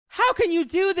How can you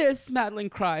do this? Madelyne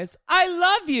cries. I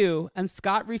love you. And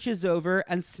Scott reaches over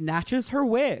and snatches her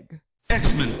wig.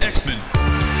 X-Men. In the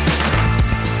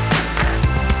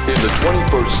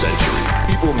 21st century,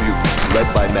 evil mutants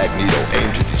led by Magneto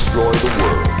aim to destroy the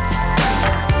world.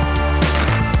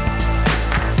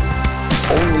 The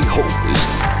only hope is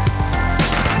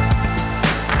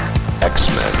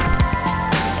X-Men.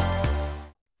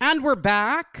 And we're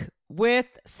back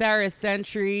with Sara's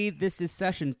Century. This is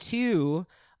session 2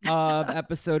 of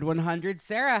episode 100.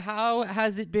 Sara, how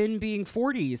has it been being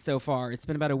 40 so far? It's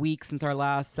been about a week since our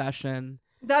last session.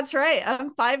 That's right.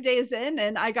 I'm 5 days in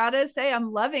and I gotta say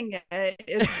I'm loving it.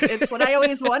 It's what I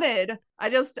always wanted.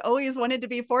 I just always wanted to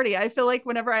be 40. I feel like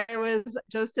whenever I was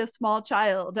just a small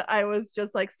child, I was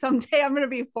just like, someday I'm gonna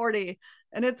be 40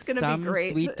 and it's gonna be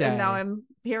great. Sweet day. And now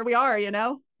here we are, you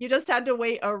know? You just had to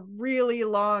wait a really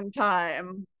long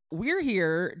time. We're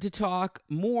here to talk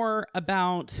more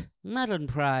about Madelyne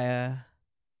Pryor,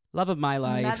 love of my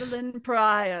life. Madelyne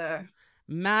Pryor.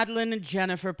 Madelyne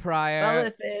Jennifer Pryor. Well,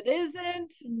 if it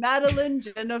isn't Madelyne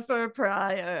Jennifer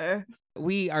Pryor.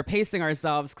 We are pacing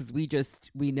ourselves because we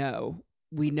know,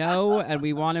 and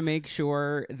we want to make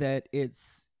sure that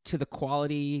it's to the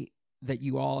quality that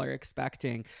you all are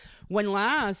expecting. When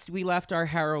last we left our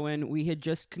heroine, we had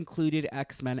just concluded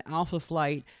X-Men Alpha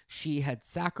Flight. She had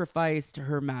sacrificed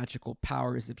her magical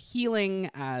powers of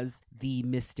healing as the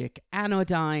mystic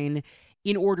Anodyne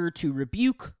in order to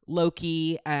rebuke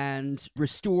Loki and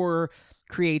restore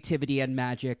creativity and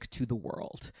magic to the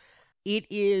world. It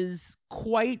is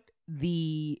quite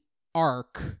the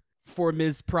arc for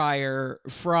Ms. Pryor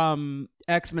from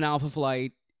X-Men Alpha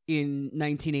Flight in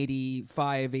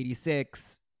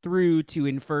 1985-86 through to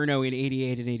Inferno in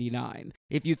 88 and 89.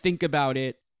 If you think about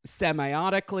it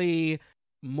semiotically,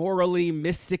 morally,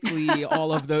 mystically,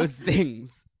 all of those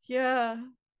things. Yeah.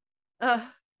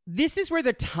 This is where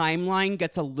the timeline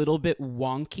gets a little bit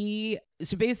wonky.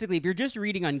 So basically, if you're just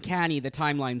reading Uncanny, the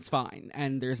timeline's fine,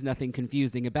 and there's nothing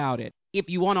confusing about it. If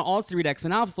you want to also read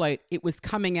X-Men Alpha Flight, it was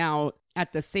coming out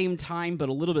at the same time, but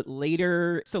a little bit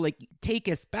later. So, like, take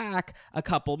us back a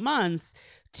couple months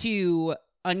to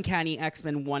Uncanny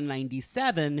X-Men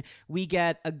 197. We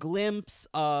get a glimpse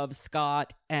of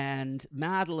Scott and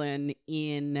Madelyne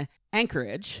in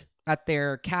Anchorage at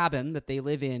their cabin that they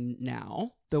live in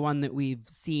now, the one that we've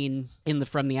seen in the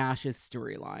From the Ashes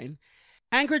storyline.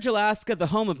 Anchorage, Alaska, the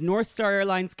home of North Star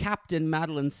Airlines captain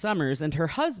Madelyne Summers and her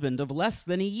husband of less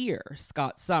than a year,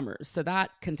 Scott Summers. So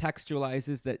that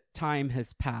contextualizes that time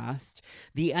has passed.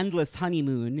 The endless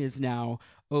honeymoon is now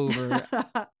over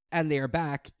and they are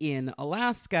back in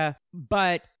Alaska.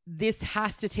 But this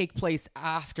has to take place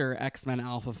after X-Men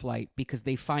Alpha Flight because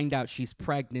they find out she's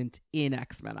pregnant in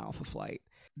X-Men Alpha Flight.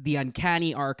 The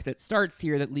Uncanny arc that starts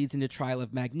here that leads into Trial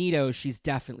of Magneto, she's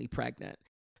definitely pregnant.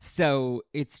 So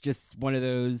it's just one of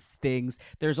those things.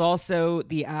 There's also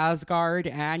the Asgard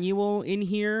annual in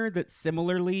here that's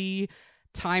similarly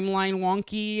timeline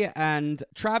wonky, and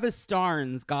Travis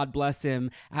Starnes, God bless him,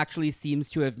 actually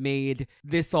seems to have made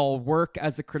this all work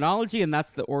as a chronology, and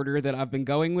that's the order that I've been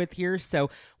going with here. So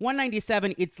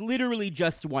 197, it's literally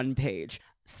just one page.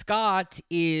 Scott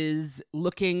is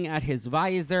looking at his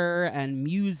visor and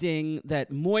musing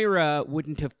that Moira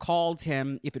wouldn't have called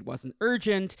him if it wasn't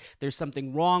urgent. There's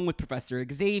something wrong with Professor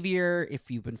Xavier. If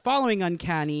you've been following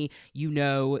Uncanny, you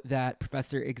know that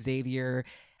Professor Xavier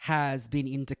has been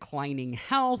in declining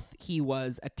health. He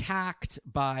was attacked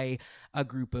by a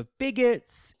group of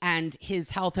bigots, and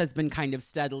his health has been kind of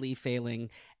steadily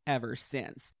failing ever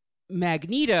since.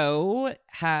 Magneto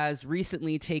has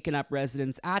recently taken up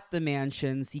residence at the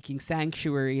mansion, seeking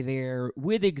sanctuary there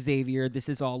with Xavier. This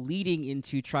is all leading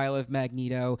into Trial of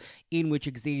Magneto, in which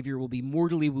Xavier will be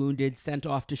mortally wounded, sent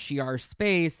off to Shi'ar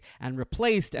space, and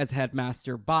replaced as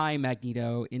headmaster by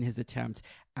Magneto in his attempt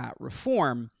at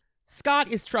reform. Scott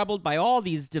is troubled by all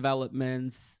these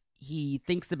developments. He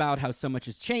thinks about how so much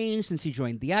has changed since he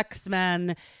joined the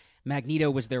X-Men. Magneto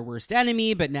was their worst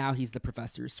enemy, but now he's the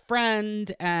professor's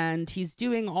friend, and he's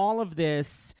doing all of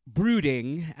this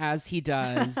brooding, as he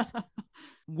does,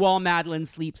 while Madelyne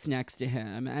sleeps next to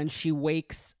him, and she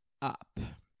wakes up.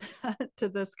 To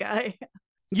this guy.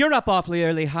 You're up awfully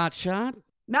early, hotshot.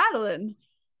 Madelyne,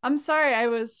 I'm sorry, I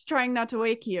was trying not to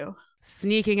wake you.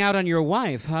 Sneaking out on your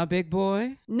wife, huh, big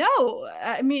boy? No,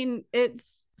 I mean,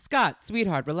 it's... Scott,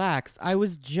 sweetheart, relax. I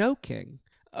was joking.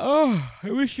 Oh, I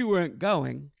wish you weren't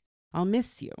going. I'll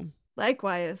miss you.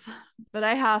 Likewise, but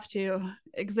I have to.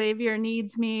 Xavier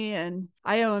needs me, and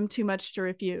I owe him too much to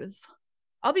refuse.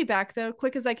 I'll be back, though,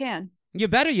 quick as I can. You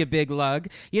better, you big lug.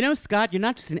 You know, Scott, you're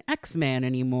not just an X-Man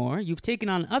anymore. You've taken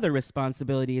on other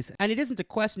responsibilities, and it isn't a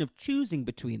question of choosing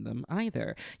between them,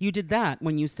 either. You did that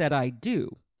when you said I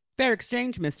do. Fair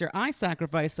exchange, mister. I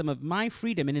sacrificed some of my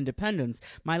freedom and independence,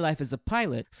 my life as a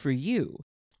pilot, for you.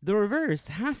 The reverse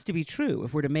has to be true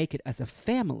if we're to make it as a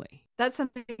family. That's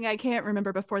something I can't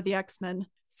remember before the X-Men.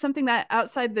 Something that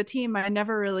outside the team I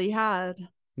never really had.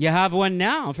 You have one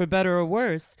now, for better or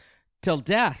worse. Till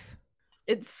death.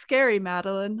 It's scary,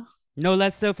 Madelyne. No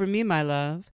less so for me, my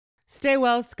love. Stay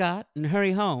well, Scott, and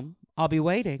hurry home. I'll be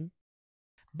waiting.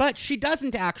 But she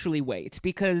doesn't actually wait,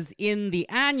 because in the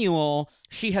annual,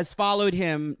 she has followed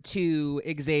him to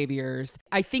Xavier's.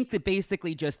 I think that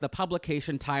basically just the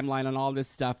publication timeline on all this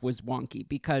stuff was wonky,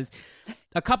 because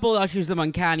a couple issues of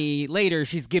Uncanny later,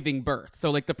 she's giving birth.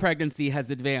 So, like, the pregnancy has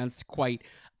advanced quite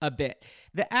a bit.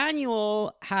 The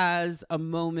annual has a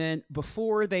moment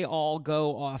before they all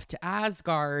go off to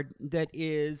Asgard that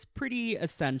is pretty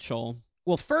essential.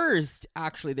 Well, first,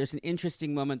 actually, there's an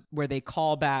interesting moment where they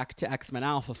call back to X-Men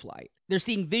Alpha Flight. They're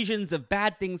seeing visions of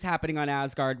bad things happening on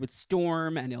Asgard with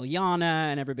Storm and Illyana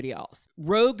and everybody else.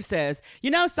 Rogue says,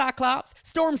 you know, Cyclops,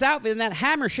 Storm's outfit and that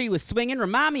hammer she was swinging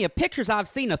remind me of pictures I've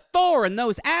seen of Thor and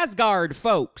those Asgard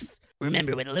folks.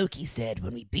 Remember what Loki said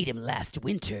when we beat him last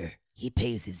winter? He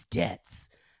pays his debts.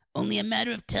 Only a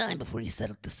matter of time before he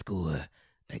settled the score.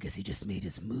 I guess he just made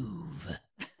his move.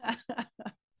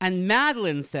 And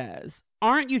Madelyne says,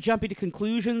 aren't you jumping to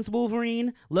conclusions,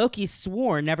 Wolverine? Loki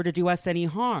swore never to do us any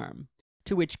harm.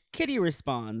 To which Kitty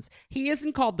responds, he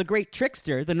isn't called the Great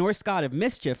Trickster, the Norse god of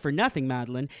mischief, for nothing,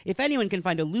 Madelyne. If anyone can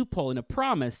find a loophole in a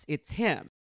promise, it's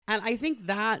him. And I think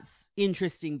that's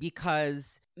interesting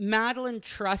because Madelyne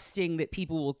trusting that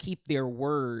people will keep their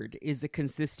word is a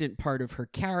consistent part of her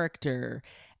character,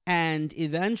 and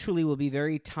eventually will be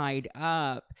very tied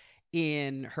up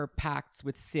in her pacts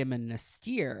with Sim and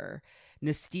Nastir.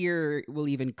 Nastir will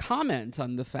even comment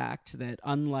on the fact that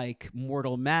unlike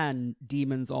mortal men,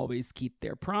 demons always keep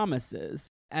their promises.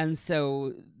 And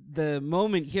so the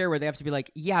moment here where they have to be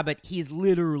like, yeah, but he's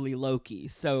literally Loki,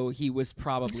 so he was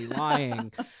probably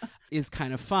lying, is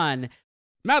kind of fun.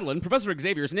 Madelyne, Professor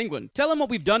Xavier's in England. Tell him what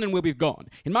we've done and where we've gone.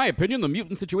 In my opinion, the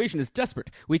mutant situation is desperate.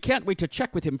 We can't wait to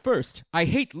check with him first. I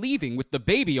hate leaving with the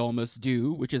baby almost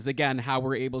due, Which is, again, how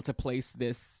we're able to place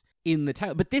this in the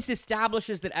title. But this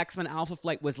establishes that X-Men Alpha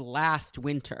Flight was last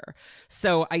winter.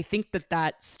 So I think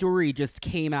that story just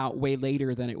came out way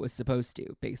later than it was supposed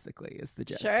to, basically, is the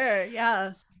gist. Sure,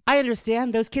 yeah. I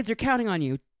understand. Those kids are counting on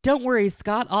you. Don't worry,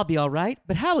 Scott. I'll be all right.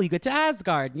 But how will you get to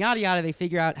Asgard? Yada, yada. They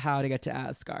figure out how to get to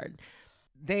Asgard.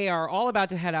 They are all about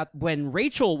to head out when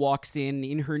Rachel walks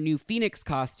in her new Phoenix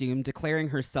costume, declaring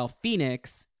herself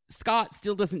Phoenix. Scott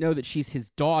still doesn't know that she's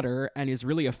his daughter and is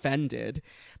really offended,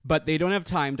 but they don't have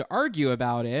time to argue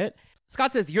about it.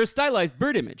 Scott says, your stylized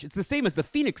bird image. It's the same as the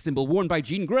Phoenix symbol worn by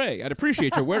Jean Grey. I'd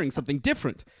appreciate your wearing something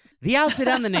different. The outfit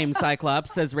and the name,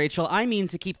 Cyclops, says Rachel. I mean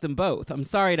to keep them both. I'm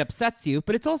sorry it upsets you,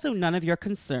 but it's also none of your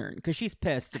concern, because she's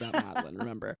pissed about Madelyne,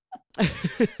 remember?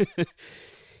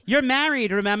 You're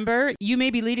married, remember? You may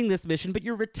be leading this mission, but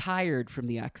you're retired from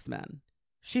the X-Men.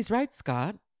 She's right,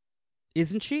 Scott.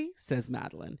 Isn't she? Says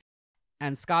Madelyne.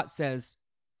 And Scott says,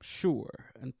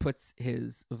 sure, and puts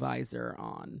his visor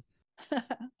on.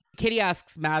 Kitty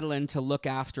asks Madelyne to look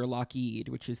after Lockheed,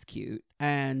 which is cute.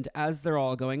 And as they're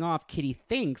all going off, Kitty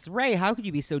thinks, Ray, how could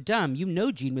you be so dumb? You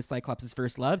know Jean was Cyclops'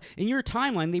 first love. In your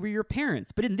timeline, they were your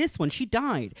parents. But in this one, she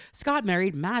died. Scott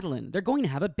married Madelyne. They're going to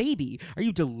have a baby. Are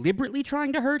you deliberately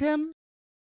trying to hurt him?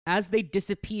 As they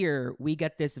disappear, we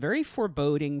get this very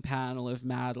foreboding panel of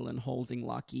Madelyne holding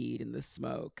Lockheed in the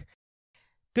smoke.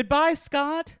 Goodbye,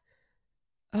 Scott.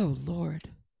 Oh,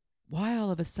 Lord. Why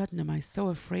all of a sudden am I so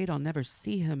afraid I'll never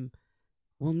see him?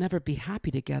 We'll never be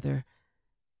happy together.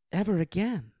 Ever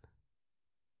again.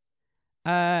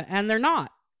 And they're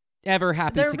not ever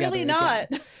happy They're together. really again. not.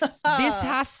 This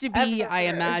has to be, I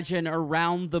Ever. imagine,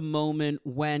 around the moment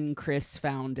when Chris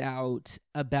found out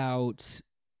about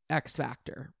X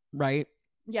Factor, right?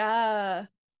 Yeah.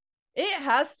 It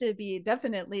has to be,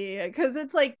 definitely, because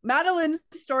it's like Madelyne's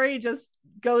story just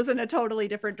goes in a totally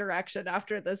different direction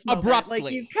after this moment. Abruptly,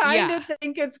 like you kind yeah. of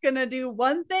think it's gonna do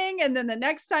one thing, and then the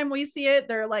next time we see it,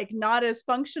 they're like not as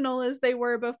functional as they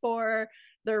were before.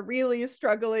 They're really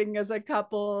struggling as a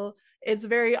couple. It's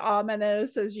very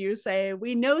ominous, as you say.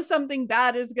 We know something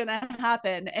bad is gonna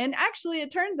happen, and actually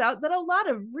it turns out that a lot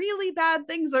of really bad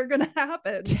things are gonna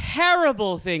happen.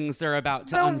 Terrible things are about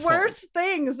to unfold. The worst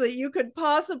things that you could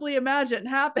possibly imagine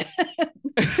happen.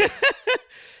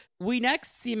 We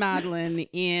next see Madelyne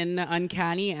in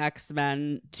Uncanny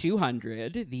X-Men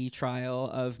 200, the trial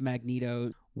of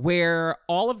Magneto, where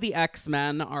all of the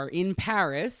X-Men are in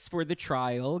Paris for the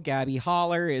trial. Gabby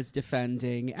Haller is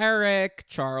defending Eric.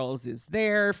 Charles is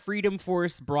there. Freedom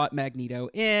Force brought Magneto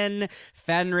in.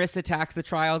 Fenris attacks the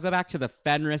trial. Go back to the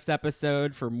Fenris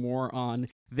episode for more on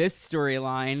this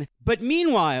storyline. But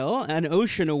meanwhile, an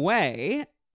ocean away,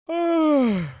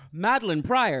 Madelyne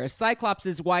Pryor,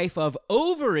 Cyclops' wife of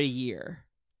over a year.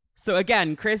 So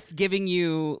again, Chris giving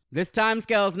you, this time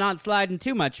scale's not sliding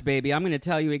too much, baby. I'm going to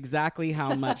tell you exactly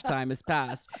how much time has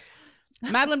passed.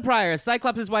 Madelyne Pryor,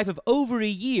 Cyclops' wife of over a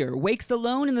year, wakes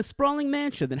alone in the sprawling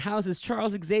mansion that houses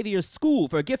Charles Xavier's school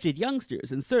for gifted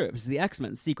youngsters and serves as the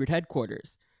X-Men's secret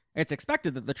headquarters. It's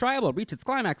expected that the trial will reach its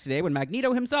climax today when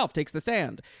Magneto himself takes the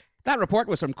stand. That report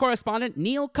was from correspondent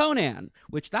Neil Conan,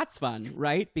 which that's fun,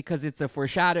 right? Because it's a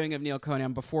foreshadowing of Neil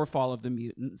Conan before Fall of the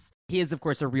Mutants. He is, of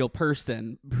course, a real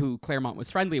person who Claremont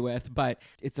was friendly with, but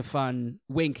it's a fun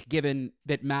wink given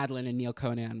that Madelyne and Neil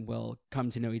Conan will come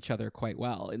to know each other quite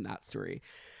well in that story.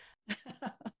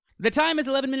 The time is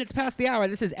 11 minutes past the hour.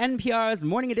 This is NPR's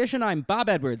Morning Edition. I'm Bob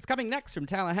Edwards. Coming next from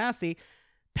Tallahassee,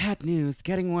 bad news,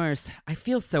 getting worse. I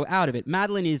feel so out of it.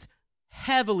 Madelyne is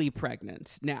heavily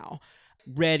pregnant now,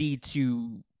 ready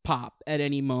to pop at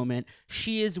any moment.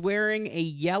 She is wearing a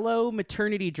yellow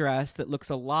maternity dress that looks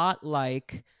a lot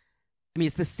like,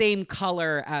 it's the same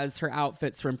color as her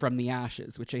outfits from the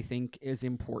Ashes, which I think is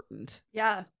important.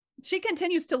 Yeah. She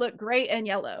continues to look great in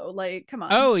yellow. Like, come on.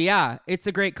 Oh, yeah. It's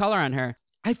a great color on her.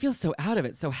 I feel so out of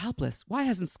it, so helpless. Why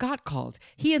hasn't Scott called?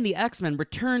 He and the X-Men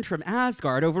returned from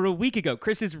Asgard over a week ago.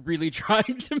 Chris is really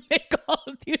trying to make all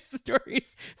of these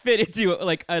stories fit into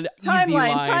like an easy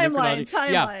line. Timeline.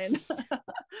 Yeah.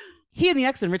 He and the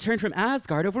X-Men returned from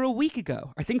Asgard over a week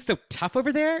ago. Are things so tough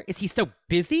over there? Is he so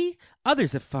busy?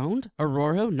 Others have phoned.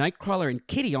 Aurora, Nightcrawler, and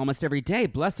Kitty almost every day,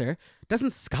 bless her.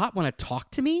 Doesn't Scott want to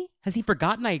talk to me? Has he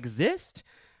forgotten I exist?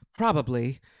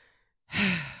 Probably.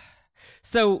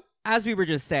 So, as we were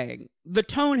just saying, the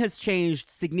tone has changed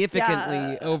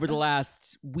significantly over the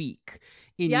last week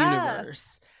in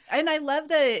universe. And I love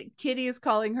that Kitty's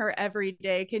calling her every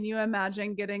day. Can you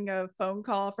imagine getting a phone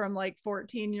call from like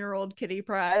 14-year-old Kitty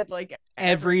Pryde like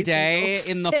every day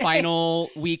in the final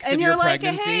weeks of your pregnancy?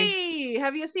 And you're like, hey,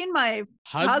 have you seen my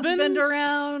husband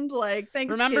around? Like,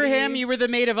 thanks, Remember Kitty. him? You were the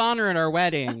maid of honor at our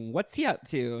wedding. What's he up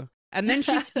to? And then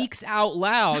she speaks out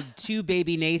loud to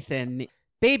baby Nathan.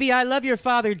 Baby, I love your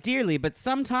father dearly, but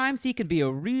sometimes he can be a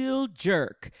real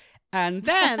jerk. And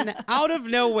then, out of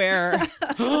nowhere,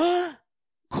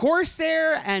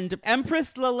 Corsair and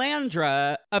Empress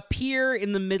Lilandra appear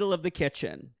in the middle of the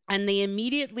kitchen. And they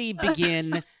immediately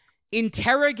begin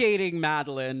interrogating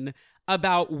Madelyne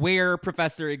about where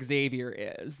Professor Xavier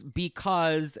is.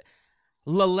 Because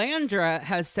Lilandra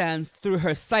has sensed through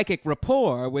her psychic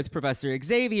rapport with Professor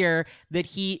Xavier that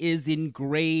he is in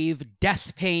grave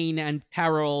death pain and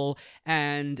peril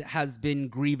and has been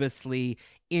grievously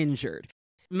injured.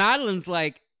 Madelyne's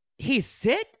like, he's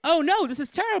sick? Oh no, this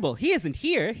is terrible. He isn't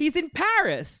here. He's in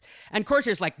Paris. And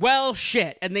Corsair's like, well,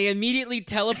 shit. And they immediately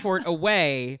teleport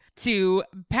away to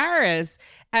Paris.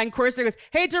 And Corsair goes,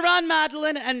 hey, to run,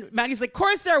 Madelyne. And Maddie's like,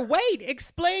 Corsair, wait,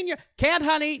 explain your... Can't,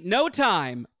 honey, no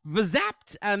time.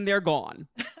 Zapped, and they're gone.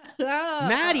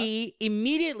 Maddie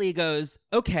immediately goes,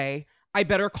 okay, I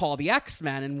better call the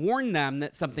X-Men and warn them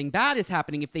that something bad is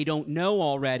happening if they don't know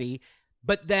already.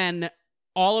 But then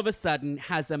all of a sudden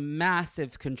has a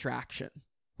massive contraction.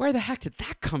 Where the heck did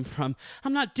that come from?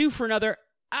 I'm not due for another...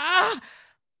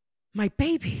 My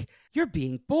baby, you're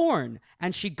being born.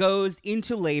 And she goes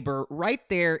into labor right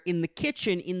there in the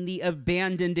kitchen in the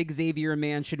abandoned Xavier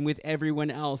mansion with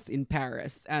everyone else in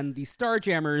Paris. And the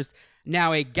Starjammers,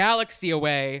 now a galaxy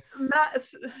away,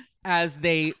 as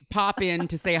they pop in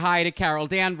to say hi to Carol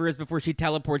Danvers before she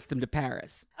teleports them to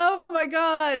Paris. Oh my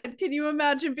God. Can you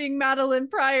imagine being Madelyne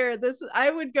Pryor? I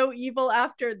would go evil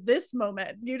after this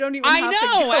moment. You don't even have to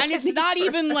go and it's not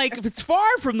even like, it's far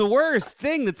from the worst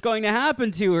thing that's going to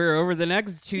happen to her over the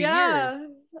next 2 years.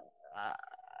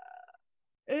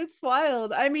 It's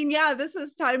wild. I mean, this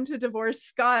is time to divorce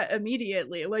Scott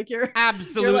immediately. Like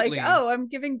absolutely. You're like, oh, I'm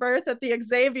giving birth at the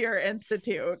Xavier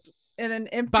Institute in an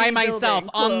empty by myself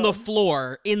building. On the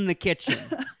floor in the kitchen.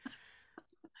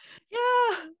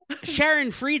 Yeah.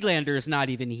 Sharon Friedlander's not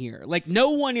even here. Like,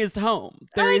 no one is home.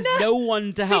 There is no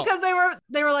one to help. Because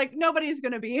they were like, nobody's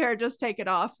gonna be here, just take it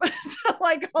off. To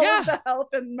like hold the help,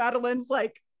 and Madelyne's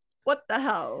like, what the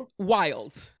hell?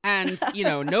 Wild. And,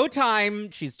 no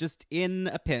time. She's just in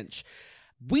a pinch.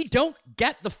 We don't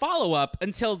get the follow-up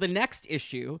until the next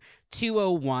issue,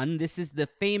 201. This is the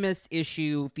famous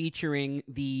issue featuring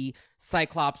the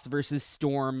Cyclops versus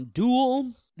Storm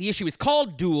duel. The issue is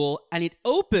called Duel, and it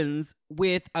opens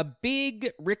with a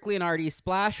big Rick Leonardi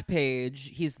splash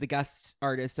page. He's the guest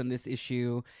artist on this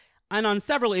issue, and on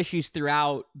several issues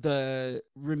throughout the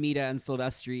Romita and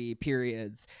Silvestri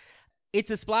periods. It's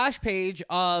a splash page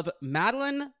of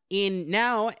Madelyne in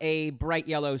now a bright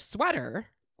yellow sweater,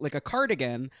 like a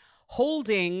cardigan,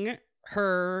 holding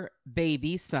her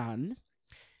baby son.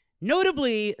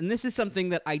 Notably, and this is something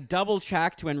that I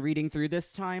double-checked when reading through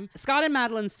this time, Scott and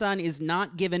Madelyne's son is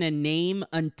not given a name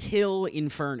until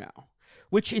Inferno,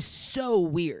 which is so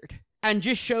weird and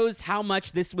just shows how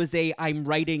much this was a I'm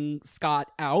writing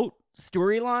Scott out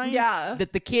storyline. Yeah.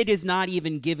 That the kid is not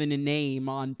even given a name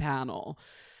on panel.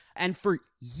 And for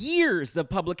years of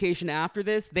publication after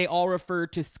this, they all refer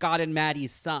to Scott and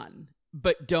Maddie's son,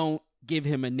 but don't give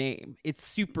him a name. It's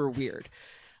super weird.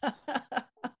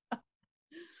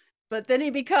 But then he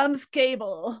becomes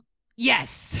Cable.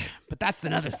 Yes, but that's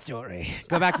another story.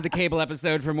 Go back to the Cable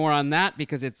episode for more on that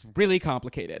because it's really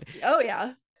complicated. Oh,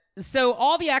 yeah. So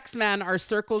all the X-Men are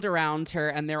circled around her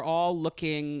and they're all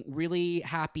looking really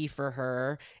happy for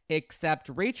her, except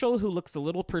Rachel, who looks a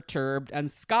little perturbed, and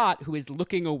Scott, who is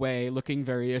looking away, looking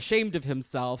very ashamed of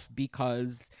himself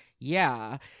because,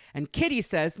 yeah. And Kitty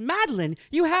says, Madelyne,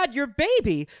 you had your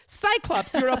baby.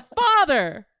 Cyclops, you're a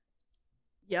father.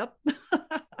 Yep.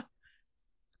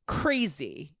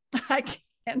 Crazy. I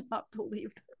cannot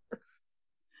believe this.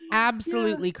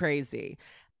 Absolutely crazy.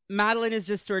 Madelyne is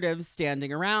just sort of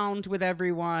standing around with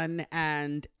everyone,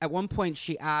 and at one point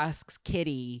she asks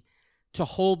Kitty to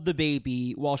hold the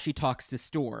baby while she talks to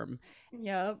Storm.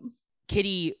 Yep.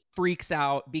 Kitty freaks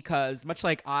out because, much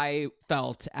like I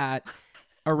felt at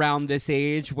around this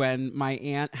age when my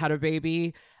aunt had a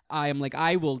baby, I am like,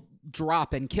 I will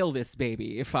drop and kill this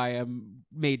baby if I am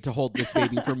made to hold this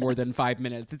baby for more than 5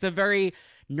 minutes. It's a very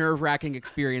nerve-wracking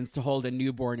experience to hold a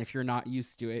newborn if you're not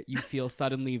used to it. You feel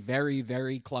suddenly very,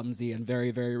 very clumsy and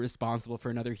very, very responsible for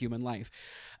another human life.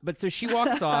 But so she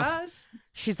walks off.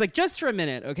 She's like, just for a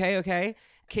minute, okay?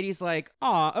 Kitty's like,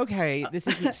 aw, okay, this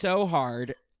isn't so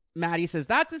hard. Maddie says,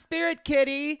 that's the spirit,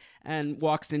 Kitty, and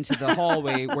walks into the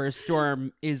hallway where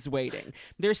Storm is waiting.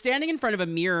 They're standing in front of a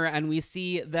mirror, and we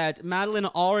see that Madelyne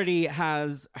already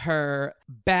has her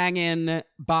banging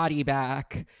body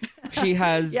back. She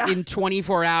has, in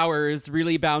 24 hours,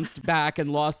 really bounced back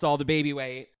and lost all the baby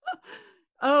weight.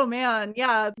 Oh, man.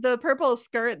 Yeah. The purple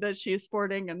skirt that she's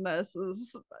sporting in this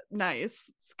is nice.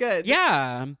 It's good.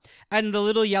 Yeah. And the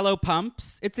little yellow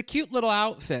pumps. It's a cute little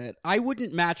outfit. I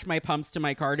wouldn't match my pumps to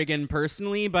my cardigan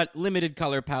personally, but limited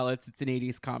color palettes. It's an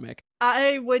 80s comic.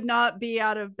 I would not be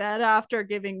out of bed after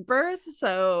giving birth,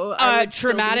 so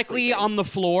traumatically on the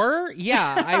floor?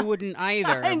 Yeah, I wouldn't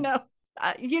either. I know.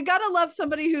 You gotta love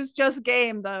somebody who's just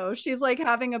game, though. She's like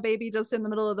having a baby just in the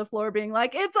middle of the floor being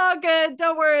like, it's all good,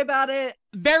 don't worry about it.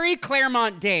 Very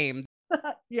Claremont Dame.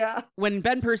 Yeah. When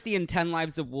Ben Percy in 10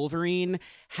 Lives of Wolverine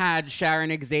had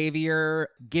Sharon Xavier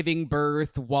giving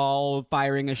birth while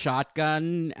firing a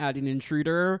shotgun at an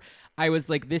intruder, I was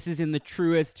like, this is in the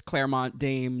truest Claremont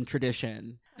Dame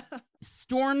tradition.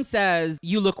 Storm says,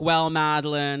 you look well,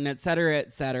 Madelyne, et cetera,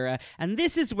 et cetera. And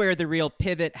this is where the real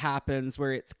pivot happens,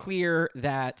 where it's clear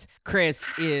that Chris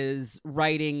is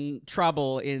writing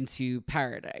trouble into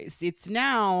paradise. It's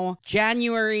now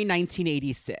January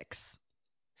 1986.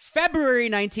 February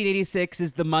 1986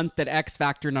 is the month that X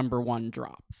Factor #1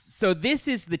 drops. So this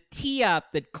is the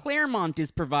tee-up that Claremont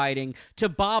is providing to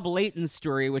Bob Layton's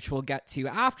story, which we'll get to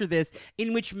after this,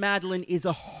 in which Madelyne is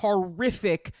a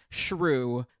horrific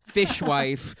shrew,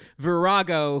 fishwife,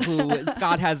 virago, who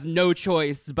Scott has no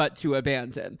choice but to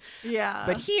abandon. Yeah.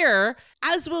 But here,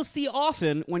 as we'll see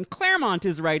often, when Claremont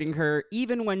is writing her,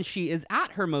 even when she is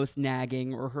at her most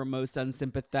nagging or her most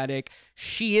unsympathetic,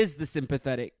 she is the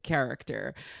sympathetic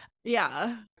character.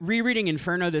 Yeah. Rereading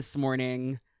Inferno this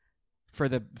morning for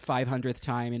the 500th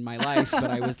time in my life,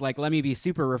 but I was like, let me be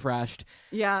super refreshed.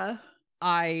 Yeah.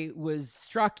 I was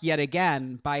struck yet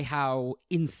again by how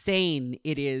insane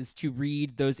it is to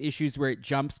read those issues where it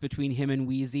jumps between him and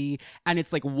Wheezy, and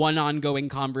it's like one ongoing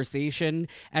conversation.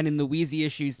 And in the Wheezy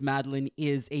issues, Madelyne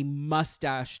is a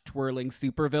mustache-twirling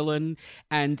supervillain,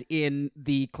 and in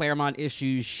the Claremont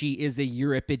issues, she is a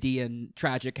Euripidean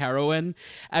tragic heroine,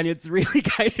 and it's really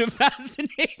kind of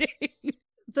fascinating.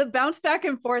 The bounce back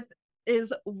and forth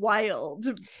is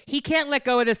wild. He can't let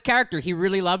go of this character. He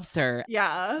really loves her.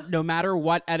 Yeah. No matter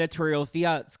what editorial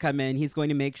fiats come in, he's going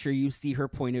to make sure you see her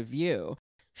point of view.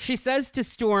 She says to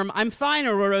Storm, I'm fine,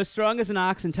 Aurora, strong as an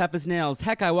ox and tough as nails.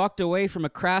 Heck, I walked away from a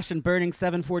crash and burning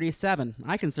 747.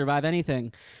 I can survive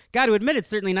anything. Got to admit, it's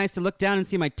certainly nice to look down and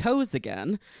see my toes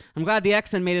again. I'm glad the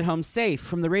X-Men made it home safe.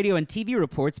 From the radio and TV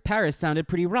reports, Paris sounded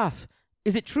pretty rough.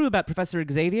 Is it true about Professor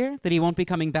Xavier that he won't be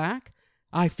coming back?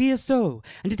 I fear so,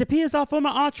 and it appears our former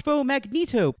archfoe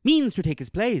Magneto means to take his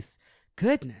place.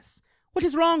 Goodness, what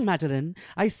is wrong, Madelyne?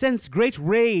 I sense great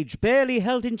rage, barely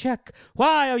held in check.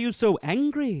 Why are you so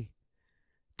angry?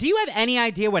 Do you have any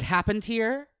idea what happened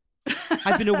here?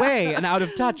 I've been away and out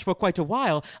of touch for quite a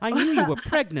while. I knew you were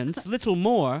pregnant, little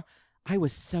more. I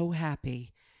was so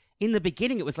happy. In the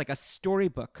beginning, it was like a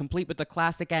storybook, complete with the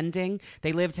classic ending.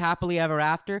 They lived happily ever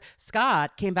after.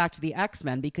 Scott came back to the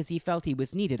X-Men because he felt he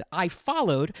was needed. I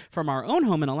followed from our own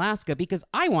home in Alaska because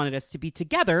I wanted us to be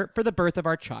together for the birth of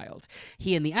our child.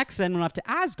 He and the X-Men went off to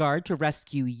Asgard to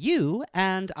rescue you,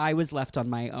 and I was left on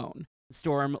my own.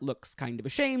 Storm looks kind of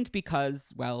ashamed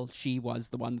because, well, she was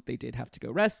the one that they did have to go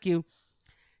rescue.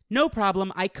 No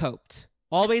problem, I coped.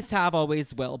 Always have,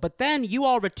 always will. But then you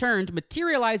all returned,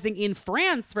 materializing in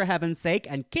France, for heaven's sake,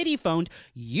 and Kitty phoned.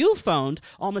 You phoned.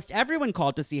 Almost everyone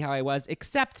called to see how I was,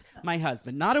 except my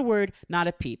husband. Not a word, not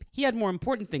a peep. He had more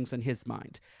important things on his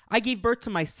mind. I gave birth to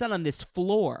my son on this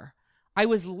floor. I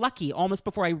was lucky. Almost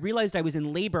before I realized I was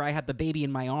in labor, I had the baby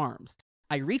in my arms.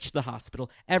 I reached the hospital.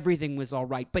 Everything was all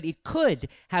right, but it could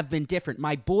have been different.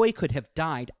 My boy could have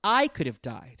died. I could have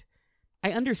died.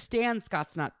 I understand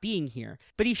Scott's not being here,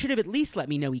 but he should have at least let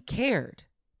me know he cared.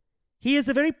 He is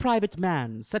a very private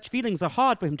man. Such feelings are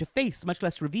hard for him to face, much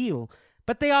less reveal.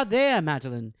 But they are there,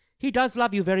 Madelyne. He does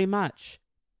love you very much.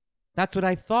 That's what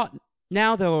I thought.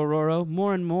 Now, though, Aurora,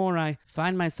 more and more I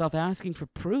find myself asking for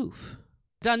proof.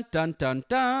 Dun, dun, dun,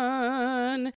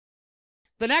 dun.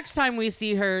 The next time we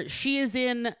see her, she is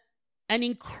in an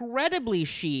incredibly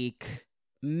chic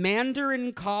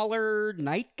Mandarin collar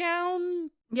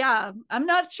nightgown. Yeah, I'm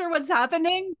not sure what's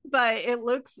happening, but it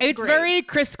looks It's great. very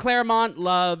Chris Claremont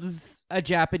loves a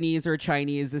Japanese or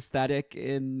Chinese aesthetic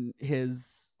in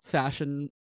his fashion.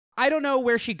 I don't know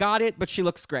where she got it, but she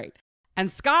looks great.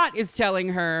 And Scott is telling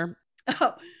her,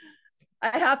 Oh,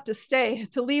 I have to stay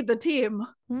to lead the team.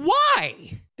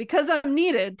 why? Because I'm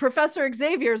needed. Professor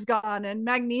Xavier's gone, and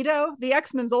Magneto, the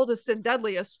X-Men's oldest and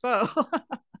deadliest foe.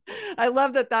 I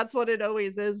love that that's what it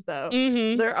always is, though.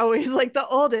 Mm-hmm. They're always like the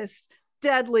oldest,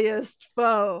 deadliest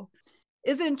foe.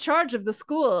 Is in charge of the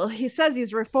school. He says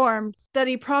he's reformed, that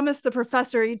he promised the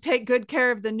professor he'd take good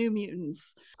care of the New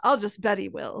Mutants. I'll just bet he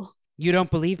will. You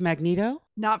don't believe Magneto?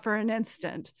 Not for an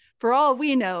instant. For all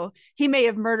we know, he may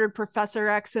have murdered Professor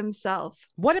X himself.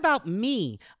 What about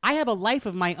me? I have a life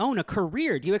of my own, a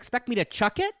career. Do you expect me to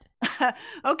chuck it?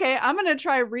 Okay, I'm going to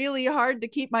try really hard to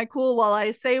keep my cool while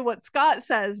I say what Scott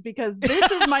says, because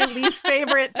this is my least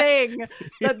favorite thing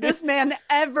that this man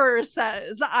ever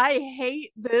says. I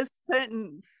hate this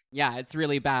sentence. Yeah, it's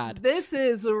really bad. This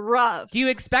is rough. Do you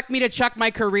expect me to chuck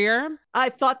my career? I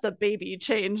thought the baby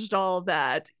changed all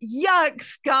that. Yuck,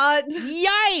 Scott.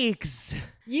 Yikes!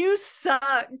 You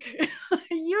suck.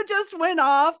 You just went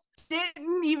off,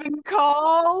 didn't even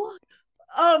call.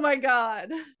 Oh my God.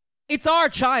 It's our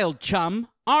child, chum.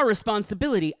 Our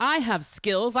responsibility. I have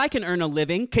skills. I can earn a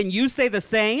living. Can you say the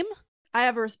same? I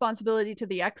have a responsibility to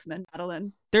the X-Men,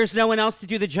 Madelyne. There's no one else to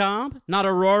do the job? Not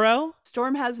Aurora?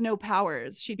 Storm has no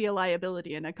powers. She'd be a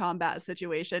liability in a combat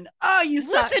situation. Oh, you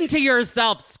suck. Listen to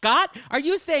yourself, Scott. Are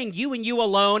you saying you and you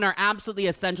alone are absolutely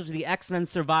essential to the X-Men's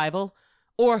survival?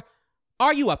 Or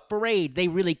are you afraid they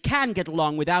really can get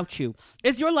along without you?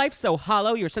 Is your life so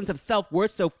hollow, your sense of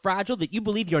self-worth so fragile that you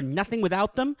believe you're nothing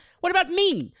without them? What about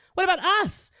me? What about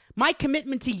us? My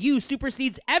commitment to you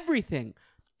supersedes everything.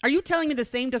 Are you telling me the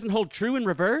same doesn't hold true in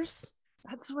reverse?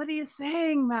 That's what he's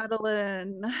saying,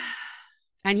 Madelyne.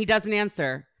 And he doesn't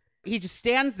answer. He just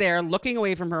stands there looking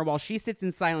away from her while she sits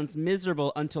in silence,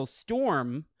 miserable, until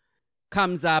Storm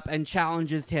comes up and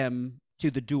challenges him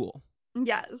to the duel.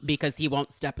 Yes. Because he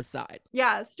won't step aside.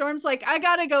 Yeah, Storm's like, I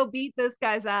gotta go beat this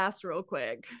guy's ass real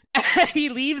quick. He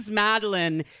leaves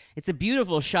Madelyne. It's a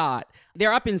beautiful shot.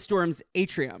 They're up in Storm's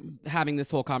atrium having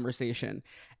this whole conversation.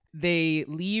 They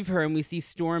leave her and we see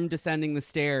Storm descending the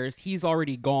stairs. He's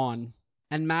already gone.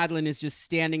 And Madelyne is just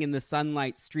standing in the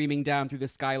sunlight, streaming down through the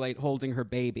skylight, holding her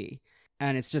baby.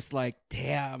 And it's just like,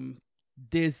 damn,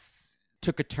 this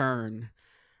took a turn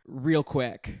real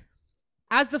quick.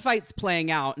 As the fight's playing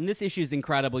out, and this issue is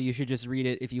incredible, you should just read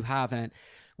it if you haven't,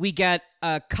 we get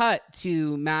a cut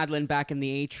to Madelyne back in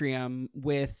the atrium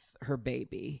with her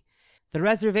baby. The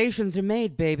reservations are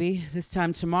made, baby. This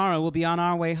time tomorrow we'll be on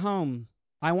our way home.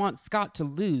 I want Scott to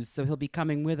lose, so he'll be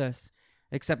coming with us.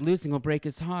 Except losing will break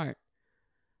his heart.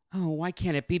 Oh, why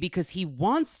can't it be because he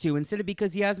wants to instead of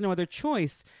because he has no other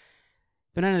choice?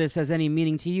 But none of this has any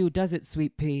meaning to you, does it,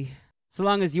 sweet pea? So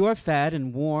long as you're fed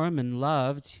and warm and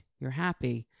loved, you're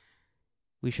happy.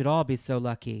 We should all be so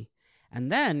lucky.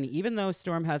 And then, even though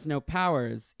Storm has no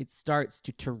powers, it starts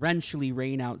to torrentially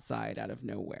rain outside out of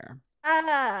nowhere.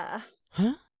 Ah.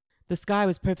 Huh? The sky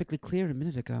was perfectly clear a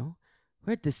minute ago.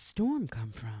 Where'd this storm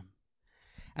come from?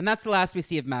 And that's the last we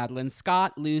see of Madelyne.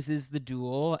 Scott loses the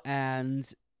duel, and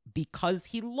because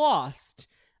he lost,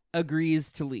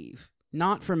 agrees to leave.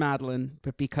 Not for Madelyne,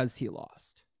 but because he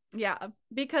lost. Yeah,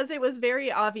 because it was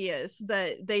very obvious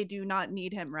that they do not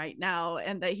need him right now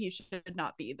and that he should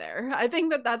not be there. I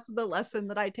think that that's the lesson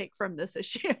that I take from this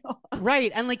issue.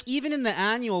 Right. And like even in the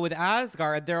annual with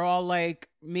Asgard, they're all like,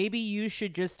 maybe you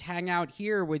should just hang out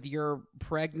here with your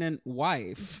pregnant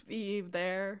wife. Be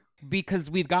there. Because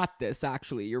we've got this,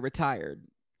 actually. You're retired.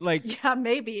 Like, yeah,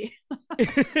 maybe.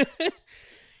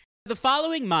 The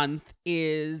following month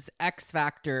is X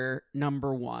Factor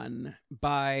 #1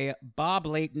 by Bob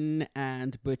Layton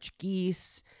and Butch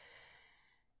Geese.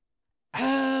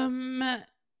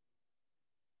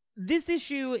 This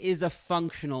issue is a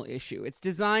functional issue. It's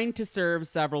designed to serve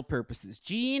several purposes.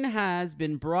 Jean has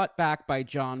been brought back by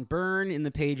John Byrne in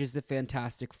the pages of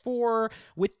Fantastic Four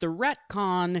with the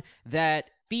retcon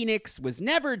that Phoenix was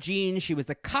never Jean. She was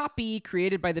a copy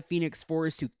created by the Phoenix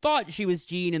Force who thought she was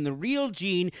Jean, and the real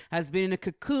Jean has been in a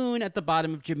cocoon at the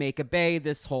bottom of Jamaica Bay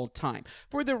this whole time.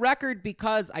 For the record,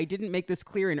 because I didn't make this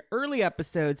clear in early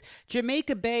episodes,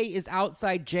 Jamaica Bay is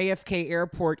outside JFK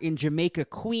Airport in Jamaica,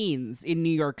 Queens in New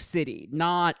York City,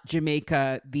 not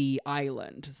Jamaica, the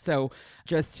island. So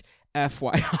just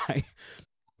FYI.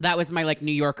 That was my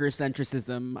New Yorker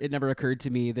centricism. It never occurred to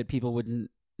me that people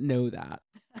wouldn't know that.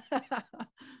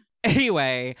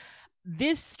 Anyway,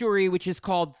 this story, which is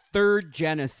called Third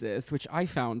Genesis, which I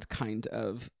found kind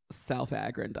of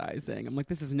self-aggrandizing. I'm like,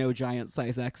 this is no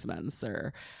giant-size X-Men,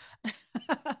 sir.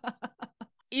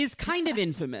 Is kind of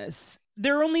infamous.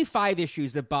 There are only 5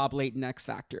 issues of Bob Layton X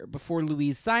Factor before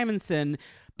Louise Simonson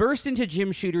burst into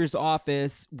Jim Shooter's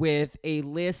office with a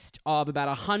list of about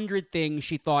 100 things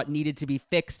she thought needed to be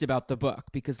fixed about the book,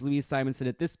 because Louise Simonson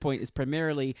at this point is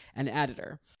primarily an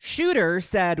editor. Shooter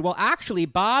said, well, actually,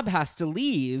 Bob has to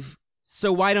leave,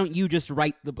 so why don't you just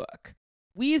write the book?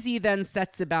 Wheezy then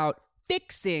sets about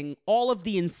fixing all of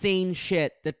the insane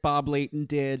shit that Bob Layton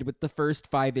did with the first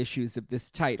 5 issues of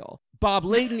this title. Bob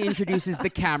Layton introduces the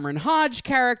Cameron Hodge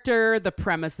character, the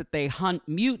premise that they hunt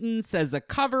mutants as a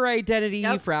cover identity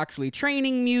for actually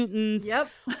training mutants.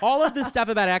 All of the stuff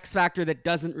about X Factor that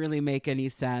doesn't really make any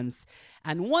sense.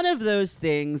 And one of those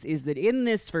things is that in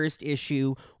this first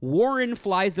issue, Warren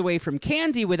flies away from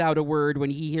Candy without a word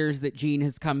when he hears that Jean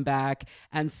has come back,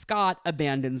 and Scott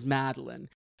abandons Madelyne.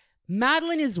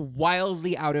 Madelyne is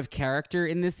wildly out of character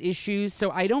in this issue, so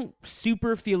I don't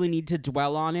super feel a need to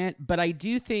dwell on it, but I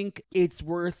do think it's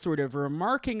worth sort of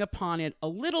remarking upon it a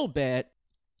little bit.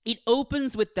 It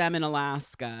opens with them in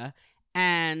Alaska,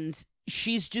 and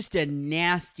she's just a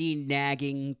nasty,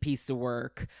 nagging piece of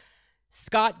work.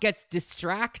 Scott gets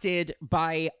distracted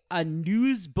by a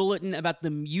news bulletin about the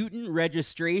Mutant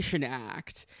Registration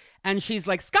Act. And she's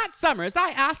like, Scott Summers,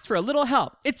 I asked for a little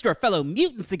help. It's your fellow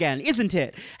mutants again, isn't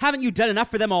it? Haven't you done enough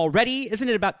for them already? Isn't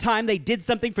it about time they did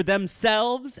something for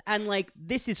themselves? And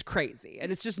this is crazy.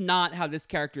 And it's just not how this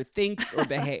character thinks or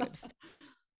behaves.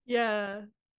 Yeah.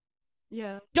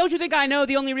 Don't you think I know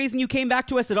the only reason you came back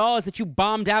to us at all is that you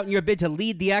bombed out in your bid to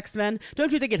lead the X-Men?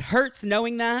 Don't you think it hurts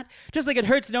knowing that? Just like it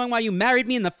hurts knowing why you married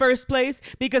me in the first place?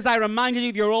 Because I reminded you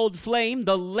of your old flame,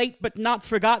 the late but not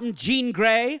forgotten Jean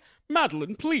Grey?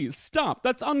 Madelyne, please stop.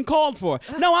 That's uncalled for.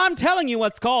 No, I'm telling you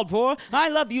what's called for. I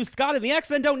love you, Scott, and the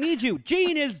X-Men don't need you.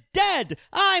 Jean is dead.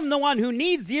 I'm the one who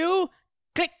needs you.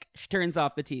 Click. She turns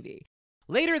off the TV.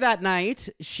 Later that night,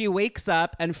 she wakes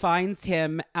up and finds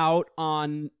him out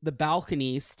on the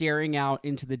balcony staring out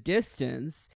into the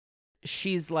distance.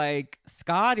 She's like,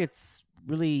 Scott, it's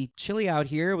really chilly out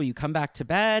here. Will you come back to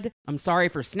bed? I'm sorry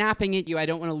for snapping at you. I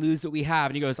don't want to lose what we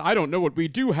have. And he goes, I don't know what we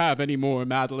do have anymore,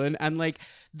 Madelyne. And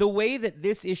the way that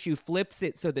this issue flips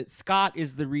it so that Scott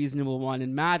is the reasonable one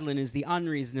and Madelyne is the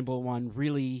unreasonable one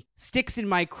really sticks in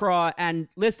my craw. And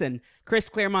listen, Chris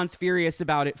Claremont's furious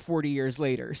about it 40 years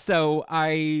later. So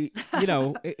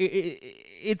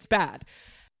it's bad.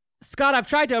 Scott, I've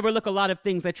tried to overlook a lot of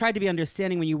things. I tried to be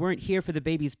understanding when you weren't here for the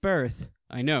baby's birth.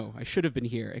 I know, I should have been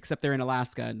here, except they're in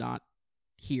Alaska and not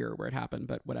here where it happened,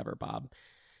 but whatever, Bob.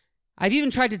 I've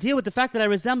even tried to deal with the fact that I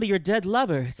resemble your dead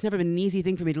lover. It's never been an easy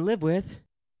thing for me to live with.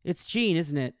 It's Jean,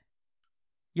 isn't it?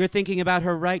 You're thinking about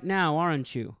her right now,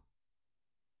 aren't you?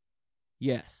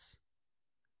 Yes.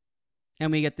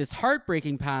 And we get this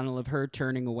heartbreaking panel of her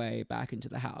turning away back into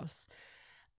the house.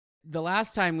 The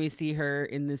last time we see her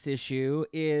in this issue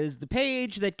is the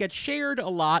page that gets shared a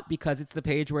lot because it's the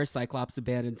page where Cyclops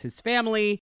abandons his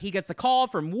family. He gets a call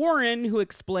from Warren, who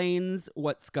explains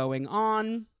what's going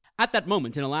on. At that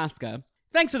moment in Alaska,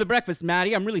 "Thanks for the breakfast,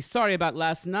 Maddie. I'm really sorry about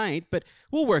last night, but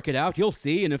we'll work it out. You'll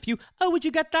see in a few." "Oh, would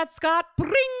you get that, Scott?"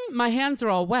 "Bring! My hands are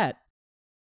all wet."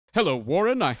 Hello,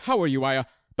 Warren. How are you?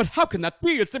 But how can that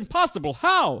be? It's impossible.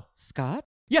 How? "Scott?"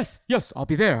 Yes, I'll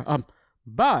be there.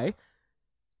 Bye.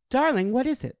 "Darling, what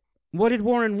is it? What did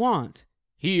Warren want?"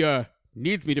 He,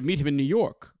 needs me to meet him in New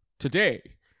York.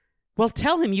 Today. "Well,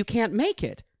 tell him you can't make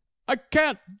it." I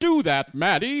can't do that,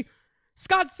 Maddie.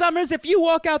 "Scott Summers, if you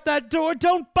walk out that door,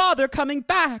 don't bother coming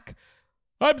back."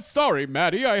 I'm sorry,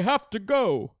 Maddie. I have to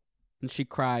go. And she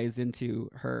cries into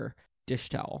her dish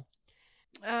towel.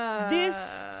 This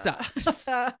sucks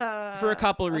for a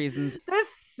couple of reasons. This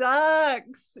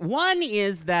sucks. One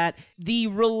is that the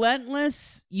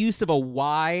relentless use of a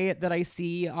Y that I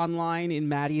see online in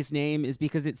Maddie's name is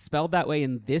because it's spelled that way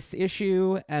in this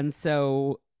issue. And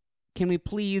so can we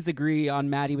please agree on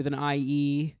Maddie with an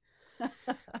IE?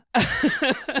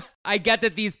 I get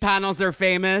that these panels are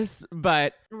famous,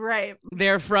 but right,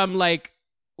 they're from like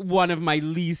one of my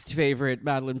least favorite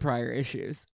Madelyne Pryor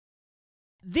issues.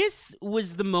 This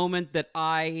was the moment that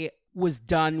I was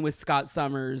done with Scott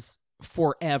Summers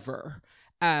forever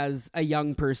as a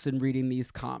young person reading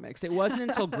these comics. It wasn't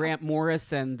until Grant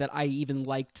Morrison that I even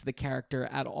liked the character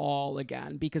at all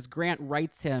again, because Grant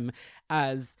writes him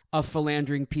as a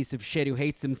philandering piece of shit who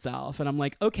hates himself. And I'm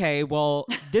like, okay, well,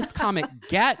 this comic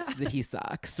gets that he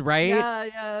sucks, right?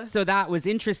 Yeah. So that was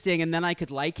interesting. And then I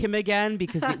could like him again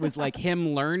because it was like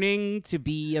him learning to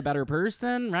be a better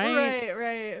person, right?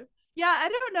 Right. Yeah, I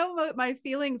don't know what my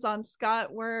feelings on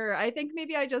Scott were. I think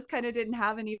maybe I just kind of didn't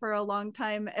have any for a long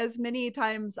time. As many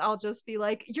times I'll just be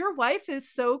like, your wife is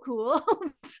so cool.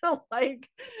 So like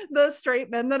the straight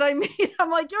men that I meet,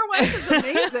 I'm like, your wife is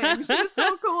amazing. She's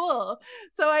so cool.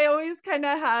 So I always kind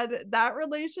of had that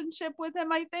relationship with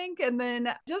him, I think. And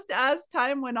then just as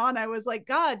time went on, I was like,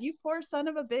 God, you poor son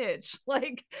of a bitch.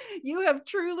 Like you have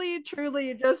truly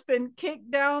just been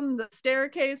kicked down the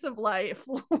staircase of life.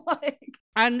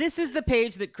 And this is the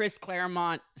page that Chris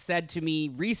Claremont said to me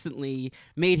recently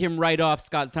made him write off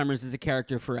Scott Summers as a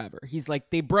character forever. He's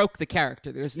like, they broke the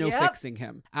character. There's no fixing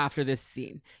him after this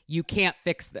scene. You can't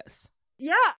fix this.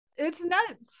 Yeah, it's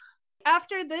nuts.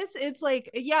 After this, it's like,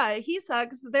 yeah, he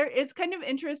sucks. It's kind of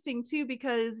interesting too,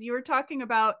 because you were talking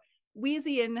about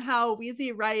Wheezy and how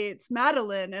Wheezy writes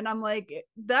Madelyne, and I'm like,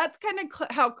 that's kind of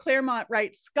how Claremont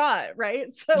writes Scott,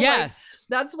 right? So yes, like,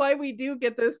 that's why we do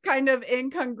get this kind of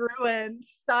incongruent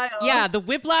style. Yeah, the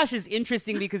whiplash is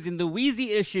interesting because in the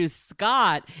Wheezy issues,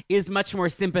 Scott is much more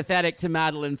sympathetic to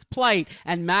Madelyne's plight,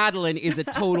 and Madelyne is a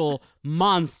total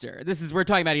monster. We're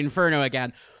talking about Inferno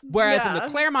again. Whereas in the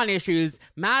Claremont issues,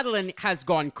 Madelyne has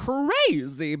gone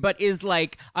crazy, but is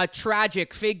like a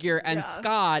tragic figure, and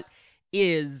Scott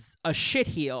is a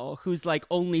shitheel who's like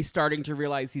only starting to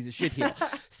realize he's a shitheel.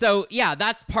 So yeah,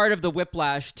 that's part of the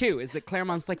whiplash too, is that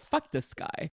Claremont's like, fuck this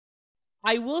guy.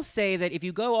 I will say that if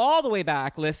you go all the way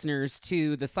back, listeners,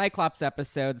 to the Cyclops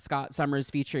episode, Scott Summers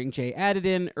featuring Jay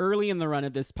Edidin, early in the run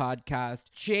of this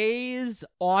podcast, Jay's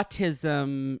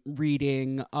autism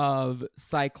reading of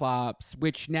Cyclops,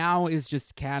 which now is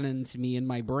just canon to me in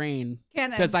my brain,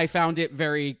 because I found it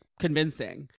very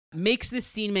convincing, makes this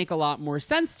scene make a lot more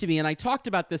sense to me. And I talked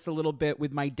about this a little bit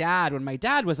with my dad when my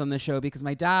dad was on the show, because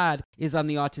my dad is on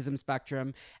the autism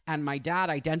spectrum, and my dad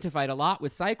identified a lot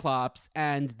with Cyclops,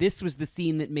 and this was the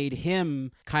scene that made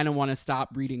him kind of want to stop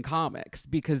reading comics,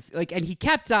 because like, and he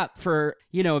kept up for,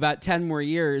 about 10 more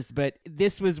years, but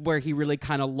this was where he really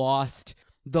kind of lost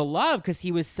the love because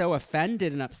he was so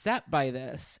offended and upset by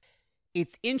this.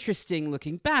 It's interesting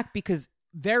looking back because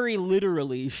very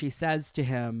literally she says to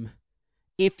him,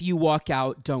 if you walk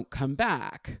out, don't come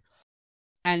back.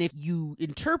 And if you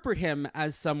interpret him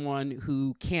as someone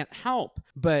who can't help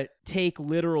but take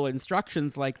literal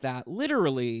instructions like that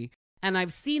literally, and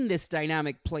I've seen this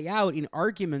dynamic play out in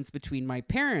arguments between my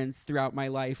parents throughout my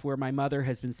life where my mother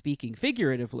has been speaking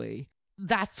figuratively,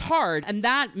 that's hard. And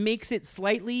that makes it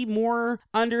slightly more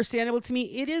understandable to me.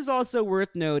 It is also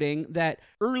worth noting that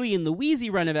early in the Wheezy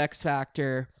run of X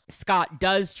Factor, Scott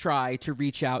does try to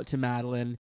reach out to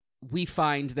Madelyne. We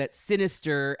find that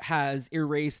Sinister has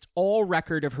erased all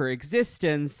record of her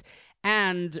existence,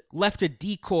 and left a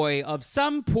decoy of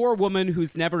some poor woman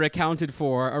who's never accounted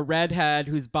for, a redhead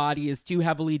whose body is too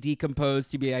heavily decomposed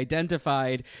to be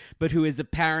identified, but who is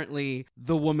apparently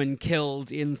the woman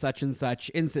killed in such and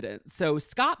such incident. So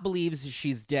Scott believes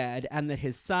she's dead and that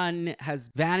his son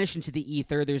has vanished into the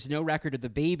ether. There's no record of the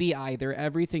baby either.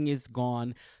 Everything is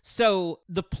gone. So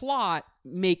the plot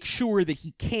makes sure that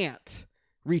he can't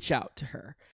reach out to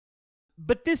her.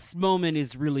 But this moment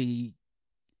is really,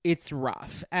 it's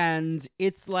rough. And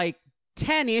it's like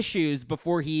 10 issues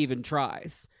before he even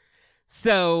tries.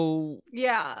 So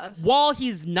yeah, while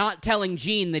he's not telling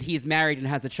Jean that he's married and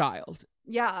has a child.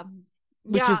 Yeah.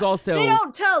 Which is also they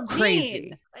don't tell crazy.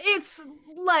 Jean. It's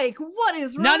like, what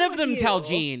is wrong None of with them you? tell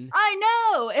Jean. I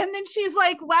know. And then she's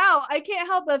like, wow, I can't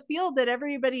help but feel that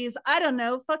everybody's, I don't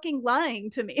know, fucking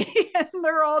lying to me. And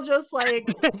they're all just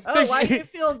like, oh, why do you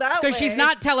feel that way? Because she's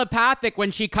not telepathic when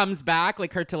she comes back.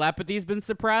 Like, her telepathy's been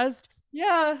suppressed.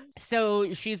 Yeah.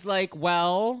 So she's like,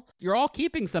 well, you're all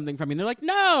keeping something from me. And they're like,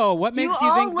 no, what makes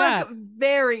you think that? You all look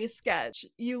very sketch.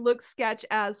 You look sketch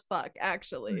as fuck,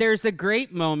 actually. There's a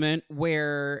great moment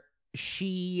where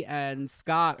she and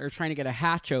Scott are trying to get a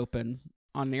hatch open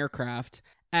on an aircraft,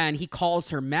 and he calls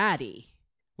her Maddie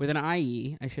with an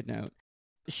IE, I should note.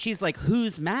 She's like,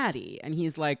 who's Maddie? And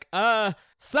he's like,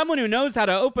 someone who knows how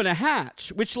to open a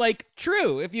hatch. Which, like,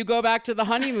 true. If you go back to the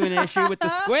honeymoon issue with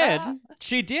the squid,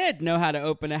 she did know how to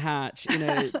open a hatch in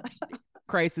a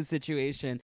crisis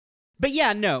situation. But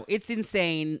yeah, no, it's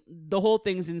insane. The whole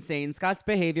thing's insane. Scott's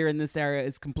behavior in this era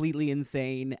is completely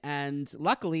insane. And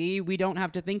luckily, we don't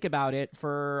have to think about it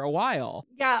for a while.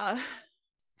 Yeah.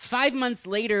 5 months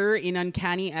later, in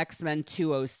Uncanny X-Men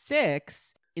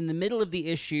 206, in the middle of the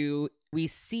issue, we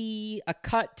see a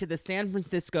cut to the San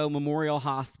Francisco Memorial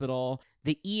Hospital,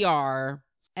 the ER,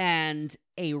 and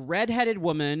a redheaded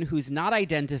woman who's not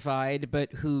identified,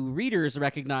 but who readers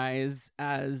recognize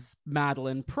as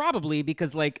Madelyne, probably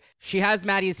because, like, she has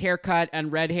Maddie's haircut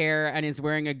and red hair and is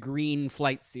wearing a green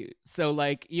flight suit. So,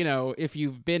 like, you know, if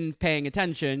you've been paying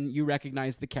attention, you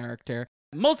recognize the character.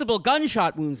 Multiple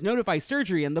gunshot wounds, notify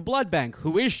surgery and the blood bank.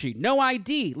 Who is she? No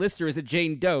ID. List her as a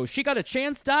Jane Doe. She got a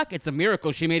chance, Doc? It's a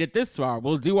miracle she made it this far.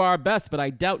 We'll do our best, but I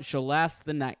doubt she'll last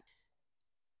the night.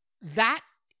 That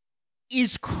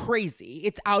is crazy.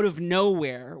 It's out of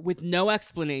nowhere with no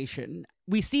explanation.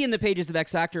 We see in the pages of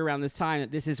X Factor around this time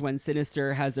that this is when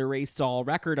Sinister has erased all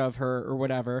record of her or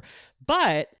whatever.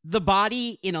 But the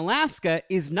body in Alaska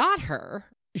is not her.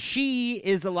 She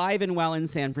is alive and well in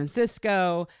San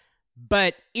Francisco,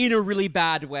 but in a really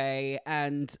bad way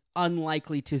and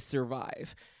unlikely to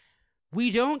survive.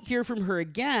 We don't hear from her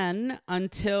again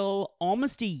until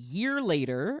almost a year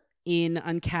later in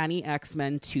Uncanny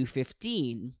X-Men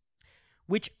 215,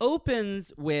 which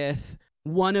opens with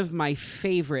one of my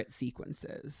favorite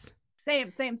sequences.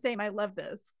 Same. I love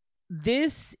this.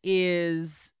 This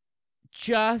is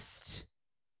just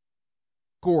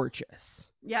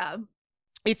gorgeous. Yeah.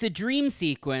 It's a dream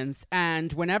sequence,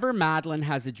 and whenever Madelyne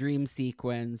has a dream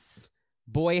sequence,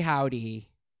 boy howdy,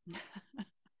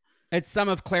 it's some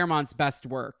of Claremont's best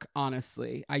work,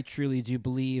 honestly. I truly do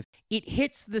believe. It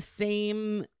hits the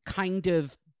same kind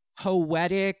of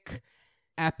poetic,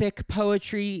 epic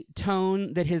poetry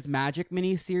tone that his Magic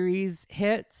miniseries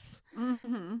hits.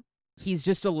 Mm-hmm. He's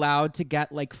just allowed to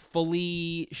get like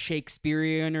fully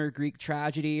Shakespearean or Greek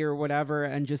tragedy or whatever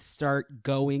and just start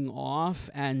going off.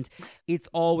 And it's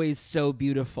always so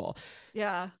beautiful.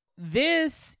 Yeah.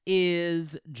 This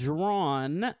is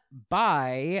drawn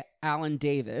by Alan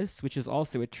Davis, which is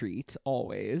also a treat,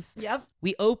 always. Yep.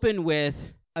 We open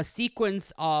with a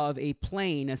sequence of a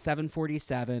plane, a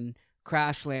 747,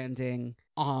 crash landing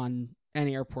on an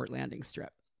airport landing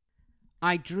strip.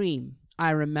 I dream.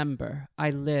 I remember.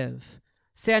 I live.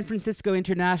 San Francisco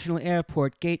International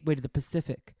Airport, gateway to the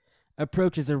Pacific.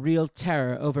 Approach is a real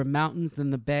terror over mountains than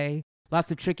the bay.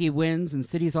 Lots of tricky winds and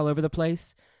cities all over the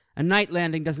place. A night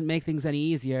landing doesn't make things any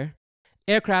easier.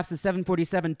 Aircraft's a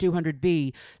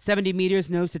 747-200B, 70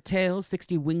 meters nose to tail,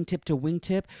 60 wingtip to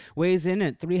wingtip, weighs in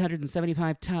at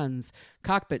 375 tons.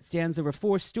 Cockpit stands over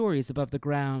 4 stories above the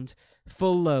ground.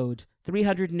 Full load,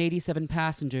 387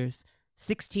 passengers,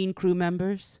 16 crew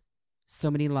members. So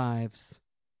many lives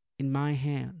in my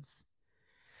hands.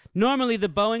 Normally the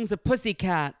Boeing's a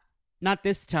pussycat. Not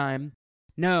this time.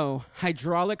 No,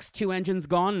 hydraulics, 2 engines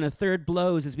gone, and a third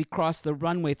blows as we cross the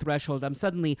runway threshold. I'm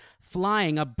suddenly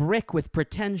flying a brick with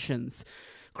pretensions.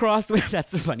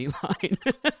 That's a funny line.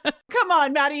 Come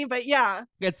on, Maddie, but yeah.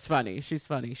 It's funny. She's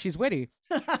funny. She's witty.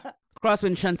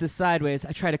 Crosswind shunts us sideways.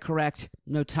 I try to correct.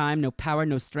 No time, no power,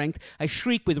 no strength. I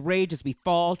shriek with rage as we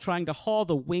fall, trying to haul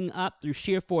the wing up through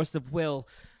sheer force of will.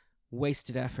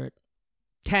 Wasted effort.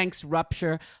 Tanks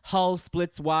rupture, hull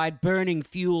splits wide, burning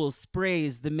fuel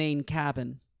sprays the main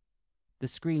cabin. The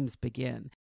screams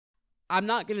begin. I'm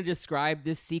not going to describe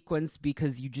this sequence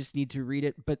because you just need to read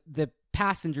it, but the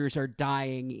passengers are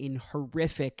dying in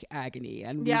horrific agony,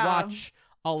 and we watch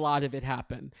a lot of it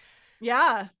happen.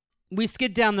 Yeah. We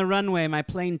skid down the runway, my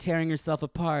plane tearing herself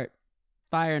apart.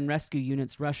 Fire and rescue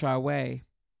units rush our way.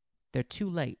 They're too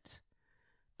late.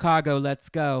 Cargo lets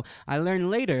go. I learned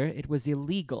later it was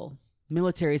illegal.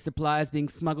 Military supplies being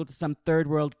smuggled to some third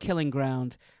world killing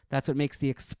ground. That's what makes the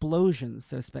explosions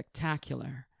so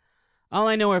spectacular. All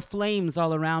I know are flames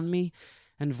all around me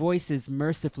and voices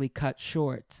mercifully cut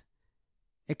short.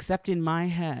 Except in my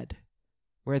head,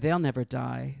 where they'll never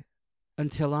die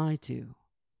until I do.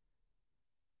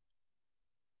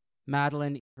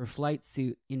 Madelyne, her flight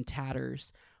suit in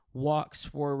tatters, walks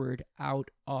forward out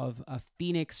of a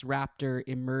phoenix raptor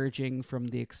emerging from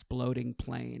the exploding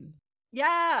plane.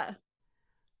 Yeah.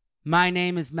 My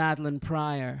name is Madelyne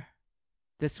Pryor.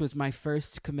 This was my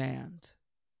first command.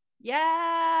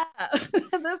 Yeah.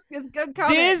 This is good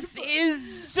comics.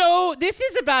 This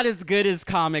is about as good as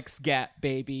comics get,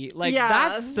 baby. Like,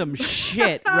 that's some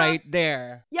shit right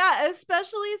there. Yeah,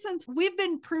 especially since we've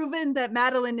been proven that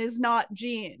Madelyne is not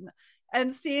Jean.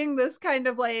 And seeing this kind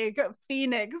of like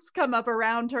phoenix come up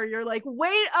around her, you're like,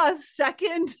 wait a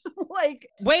second. Like,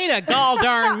 wait a gall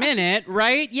darn minute,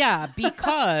 right? Yeah,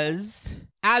 because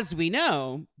as we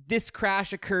know, this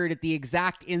crash occurred at the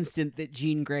exact instant that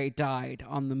Jean Grey died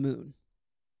on the moon.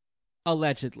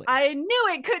 Allegedly. I knew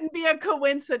it couldn't be a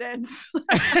coincidence.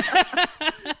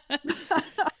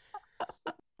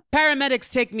 Paramedics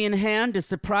take me in hand, as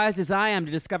surprised as I am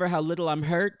to discover how little I'm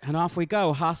hurt, and off we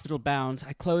go, hospital bound.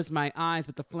 I close my eyes,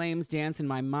 but the flames dance in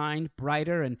my mind,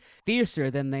 brighter and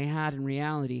fiercer than they had in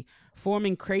reality,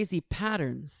 forming crazy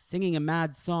patterns, singing a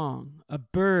mad song, a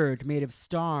bird made of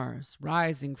stars,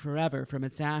 rising forever from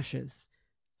its ashes.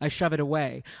 I shove it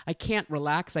away. I can't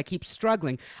relax. I keep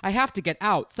struggling. I have to get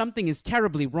out. Something is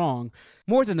terribly wrong.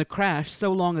 More than the crash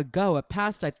so long ago, a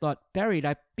past I thought buried.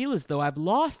 I feel as though I've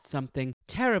lost something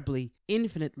terribly,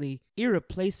 infinitely,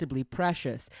 irreplaceably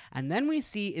precious. And then we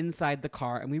see inside the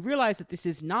car, and we realize that this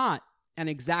is not an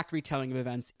exact retelling of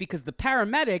events because the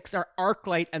paramedics are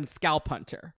Arclight and Scalp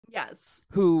Hunter. Yes.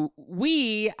 Who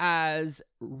we, as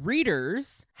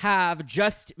readers, have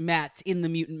just met in the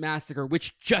Mutant Massacre,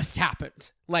 which just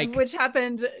happened. Which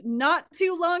happened not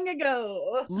too long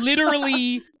ago.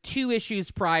 Literally 2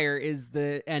 issues prior is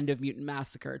the end of Mutant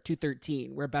Massacre,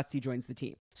 213, where Betsy joins the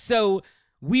team. So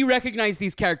we recognize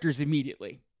these characters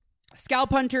immediately. Scalp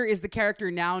Hunter is the character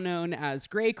now known as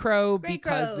Grey Crow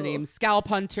because the name Scalp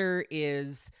Hunter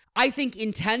is, I think,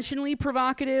 intentionally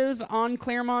provocative on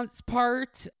Claremont's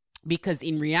part, because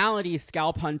in reality,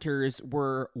 Scalp Hunters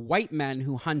were white men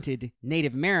who hunted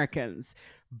Native Americans.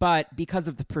 But because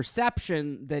of the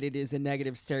perception that it is a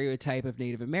negative stereotype of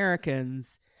Native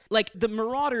Americans, like the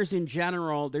Marauders in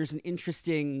general, there's an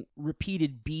interesting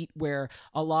repeated beat where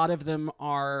a lot of them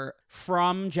are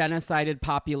from genocided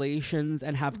populations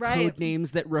and have code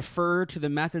names that refer to the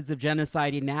methods of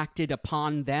genocide enacted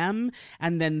upon them,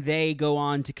 and then they go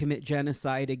on to commit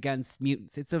genocide against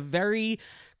mutants. It's a very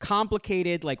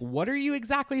complicated, like, what are you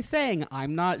exactly saying?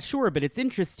 I'm not sure, but it's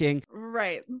interesting.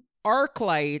 Right.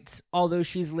 Arclight, although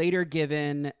she's later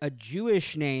given a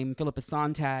Jewish name, Philippa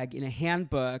Sontag, in a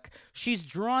handbook, she's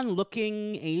drawn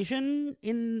looking Asian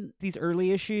in these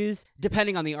early issues,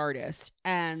 depending on the artist.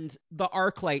 And the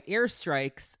Arclight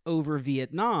airstrikes over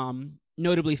Vietnam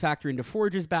notably factor into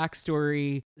Forge's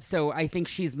backstory. So I think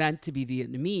she's meant to be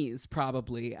Vietnamese,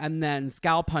 probably. And then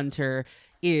Scalp Hunter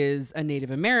is a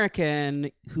Native American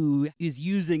who is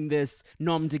using this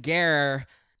nom de guerre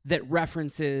that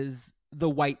references the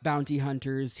white bounty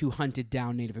hunters who hunted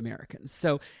down Native Americans.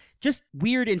 So just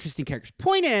weird, interesting characters.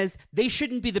 Point is, they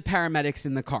shouldn't be the paramedics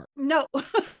in the car. No.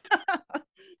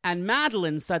 And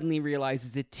Madelyne suddenly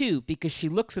realizes it too, because she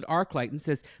looks at Arclight and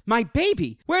says, "My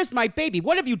baby, where's my baby?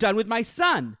 What have you done with my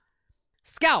son?"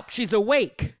 Scalp, she's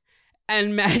awake.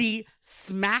 And Maddie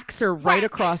smacks her right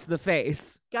across the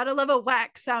face. Gotta love a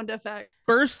whack sound effect.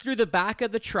 Bursts through the back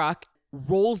of the truck,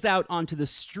 rolls out onto the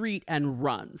street and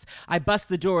runs. I bust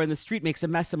the door and the street makes a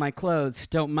mess of my clothes.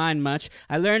 Don't mind much.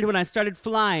 I learned when I started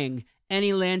flying,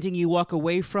 any landing you walk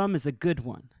away from is a good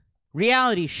one.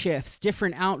 Reality shifts,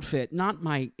 different outfit, not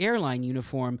my airline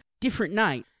uniform, different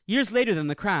night. Years later than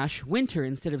the crash, winter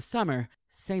instead of summer.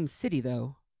 Same city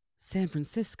though, San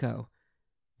Francisco.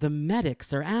 The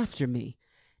medics are after me.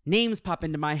 Names pop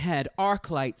into my head: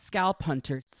 Arclight, Scalp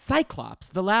Hunter, Cyclops.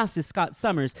 The last is Scott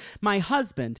Summers, my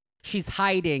husband. She's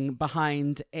hiding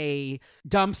behind a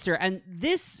dumpster. And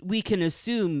this, we can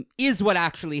assume, is what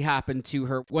actually happened to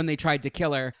her when they tried to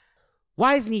kill her.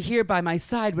 Why isn't he here by my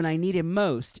side when I need him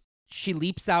most? She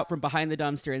leaps out from behind the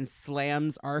dumpster and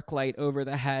slams Arclight over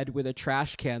the head with a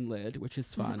trash can lid, which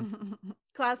is fun.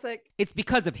 Classic. It's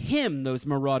because of him, those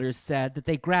marauders said, that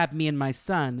they grabbed me and my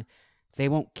son. They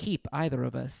won't keep either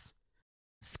of us.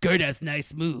 Skirt has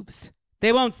nice moves.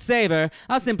 They won't save her.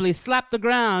 I'll simply slap the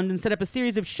ground and set up a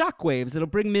series of shockwaves that'll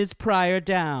bring Ms. Pryor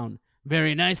down.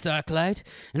 Very nice, Arclight.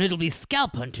 And it'll be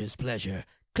Scalp Hunter's pleasure.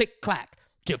 Click-clack.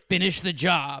 To finish the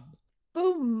job.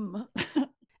 Boom.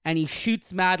 And he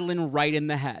shoots Madelyne right in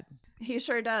the head. He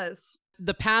sure does.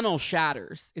 The panel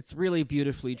shatters. It's really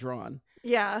beautifully drawn.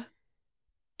 Yeah.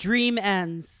 Dream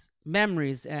ends.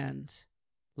 Memories end.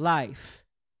 Life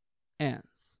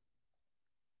ends.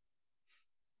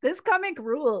 This comic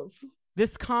rules.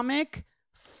 This comic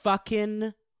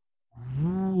fucking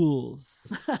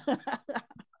rules.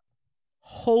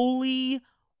 Holy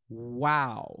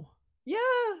wow. Yeah.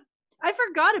 I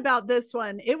forgot about this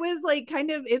one. It was like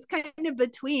it's kind of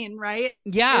between, right?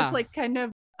 Yeah. It's like kind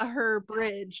of her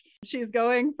bridge. She's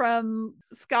going from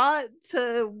Scott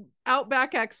to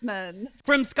Outback X-Men.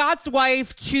 From Scott's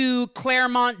wife to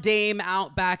Claremont Dame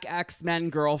Outback X-Men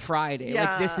Girl Friday.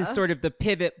 Yeah. Like, this is sort of the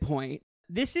pivot point.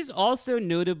 This is also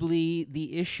notably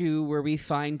the issue where we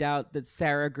find out that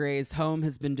Sara Gray's home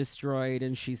has been destroyed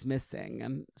and she's missing,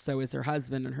 and so is her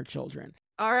husband and her children.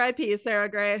 R.I.P. Sara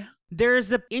Gray.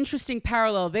 There's an interesting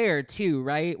parallel there, too,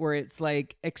 right? Where it's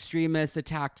like extremists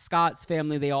attacked Scott's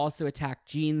family. They also attacked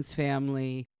Jean's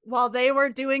family. While they were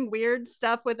doing weird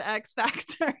stuff with X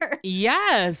Factor.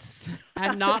 Yes.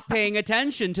 And not paying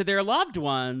attention to their loved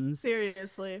ones.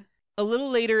 Seriously. A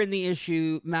little later in the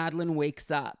issue, Madelyne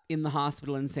wakes up in the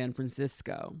hospital in San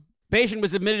Francisco. Patient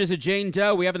was admitted as a Jane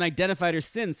Doe. We haven't identified her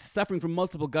since. Suffering from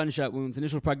multiple gunshot wounds.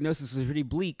 Initial prognosis was pretty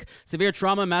bleak. Severe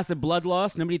trauma, massive blood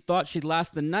loss. Nobody thought she'd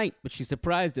last the night, but she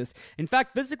surprised us. In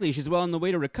fact, physically, she's well on the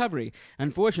way to recovery.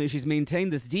 Unfortunately, she's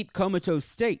maintained this deep comatose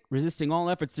state, resisting all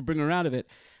efforts to bring her out of it.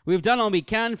 We've done all we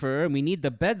can for her, and we need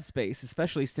the bed space,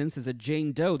 especially since as a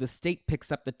Jane Doe, the state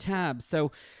picks up the tab.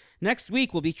 So next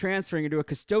week, we'll be transferring her to a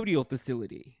custodial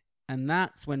facility. And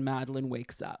that's when Madelyne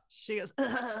wakes up. She goes,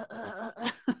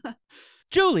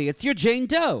 Julie, it's your Jane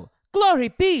Doe. Glory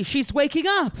be, she's waking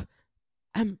up.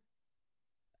 Am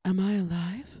I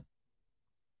alive?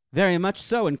 Very much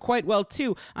so, and quite well,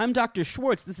 too. I'm Dr.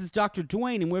 Schwartz. This is Dr.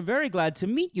 Duane, and we're very glad to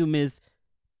meet you, Ms.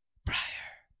 Pryor.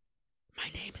 My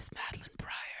name is Madelyne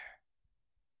Pryor.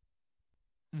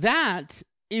 That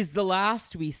is the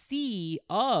last we see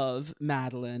of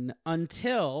Madelyne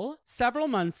until several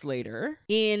months later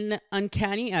in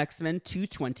Uncanny X-Men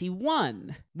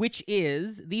 221, which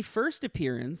is the first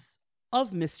appearance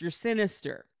of Mr.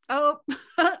 Sinister. oh,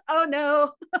 oh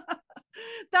no,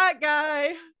 that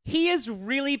guy. He is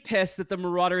really pissed that the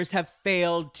Marauders have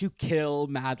failed to kill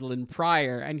Madelyne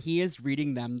Pryor, and he is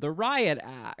reading them the Riot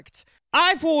Act.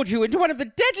 I forge you into one of the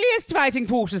deadliest fighting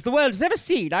forces the world has ever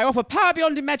seen. I offer power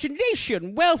beyond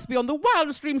imagination, wealth beyond the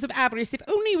wildest dreams of avarice, if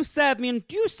only you serve me and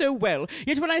do so well.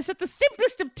 Yet when I set the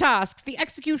simplest of tasks, the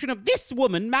execution of this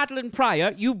woman, Madelyne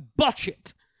Pryor, you botch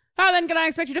it. How then can I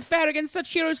expect you to fare against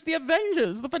such heroes as the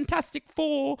Avengers, the Fantastic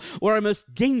Four, or our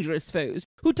most dangerous foes,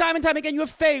 who time and time again you have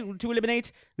failed to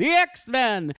eliminate? The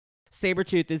X-Men!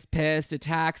 Sabretooth is pissed,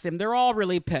 attacks him. They're all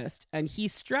really pissed. And he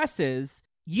stresses,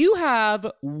 you have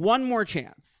one more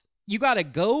chance. You got to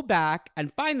go back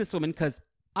and find this woman because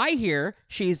I hear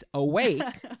she's awake.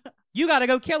 You got to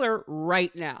go kill her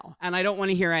right now. And I don't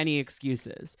want to hear any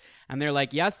excuses. And they're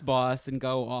like, yes, boss, and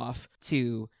go off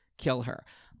to kill her.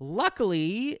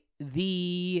 Luckily,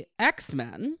 the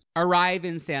X-Men arrive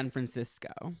in San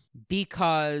Francisco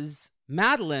because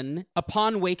Madelyne,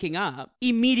 upon waking up,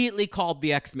 immediately called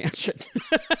the X-Mansion.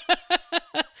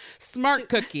 Smart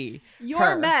cookie.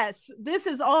 Your mess. This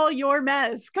is all your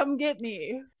mess. Come get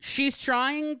me. She's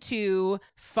trying to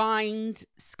find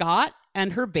Scott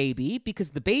and her baby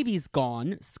because the baby's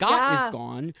gone. Scott is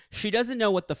gone. She doesn't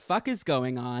know what the fuck is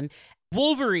going on.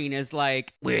 Wolverine is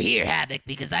like, we're here, Havoc,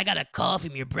 because I got a call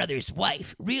from your brother's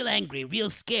wife. Real angry, real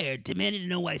scared, demanded to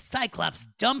know why Cyclops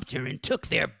dumped her and took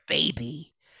their baby.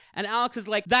 And Alex is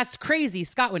like, that's crazy.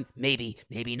 Scott went, maybe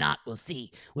not, we'll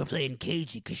see. We're playing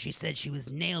cagey because she said she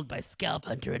was nailed by Scalp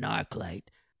Hunter and Arclight.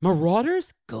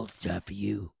 Marauders? Gold star for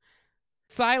you.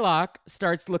 Psylocke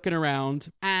starts looking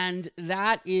around, and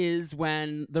that is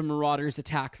when the Marauders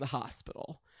attack the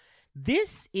hospital.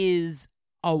 This is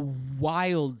a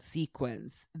wild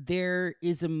sequence. There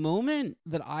is a moment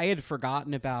that I had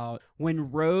forgotten about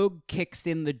when Rogue kicks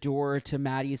in the door to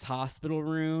Maddie's hospital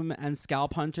room and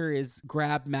Scalp Hunter is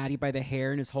grabbed Maddie by the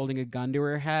hair and is holding a gun to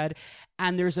her head.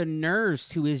 And there's a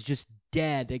nurse who is just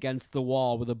dead against the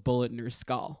wall with a bullet in her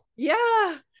skull.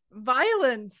 Yeah.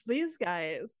 Violence, these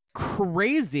guys.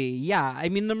 Crazy. Yeah. I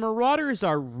mean, the Marauders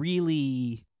are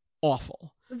really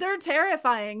awful. They're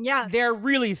terrifying. Yeah. They're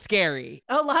really scary.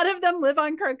 A lot of them live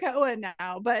on Krakoa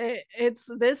now, but it's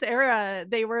this era.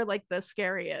 They were like the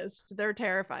scariest. They're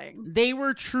terrifying. They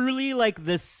were truly like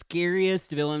the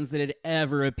scariest villains that had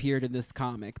ever appeared in this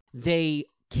comic. They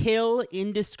kill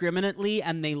indiscriminately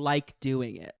and they like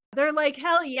doing it. They're like,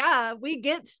 hell yeah, we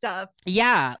get stuff.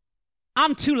 Yeah.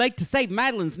 I'm too late to save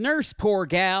Madelyne's nurse, poor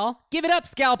gal. Give it up,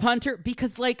 Scalp Hunter,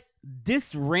 because like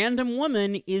this random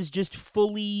woman is just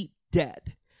fully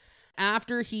dead.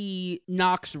 After he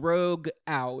knocks Rogue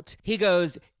out, he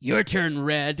goes, "Your turn,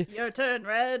 Red." Your turn,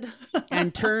 Red.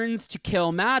 And turns to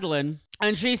kill Madelyne.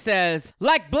 And she says,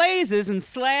 like blazes, and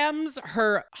slams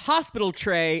her hospital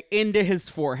tray into his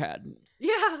forehead.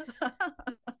 Yeah.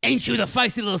 Ain't you the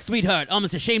feisty little sweetheart?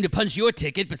 Almost ashamed to punch your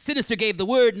ticket, but Sinister gave the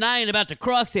word and I ain't about to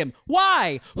cross him.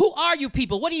 Why? Who are you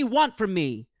people? What do you want from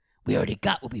me? We already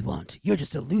got what we want. You're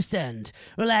just a loose end.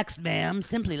 Relax, ma'am.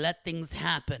 Simply let things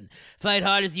happen. Fight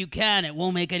hard as you can. It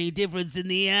won't make any difference in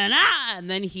the end. Ah! And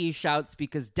then he shouts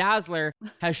because Dazzler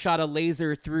has shot a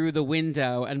laser through the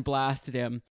window and blasted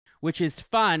him, which is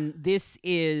fun. This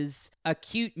is a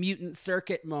cute mutant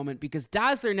circuit moment because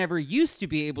Dazzler never used to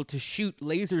be able to shoot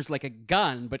lasers like a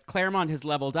gun, but Claremont has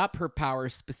leveled up her power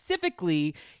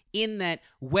specifically in that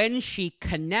when she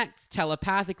connects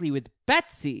telepathically with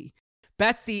Betsy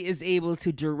is able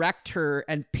to direct her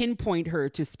and pinpoint her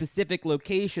to specific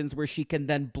locations where she can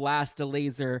then blast a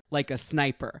laser like a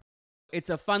sniper. It's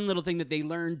a fun little thing that they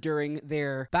learned during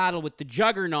their battle with the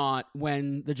Juggernaut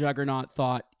when the Juggernaut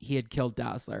thought he had killed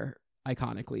Dazzler,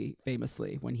 iconically,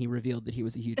 famously, when he revealed that he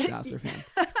was a huge Dazzler fan.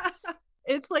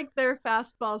 It's like their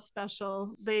fastball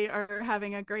special. They are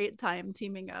having a great time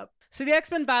teaming up. So the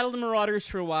X-Men battle the Marauders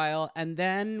for a while, and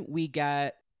then we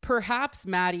get perhaps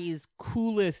Maddie's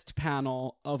coolest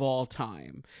panel of all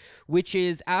time, which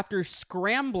is after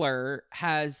Scrambler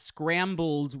has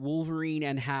scrambled Wolverine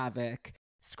and Havoc.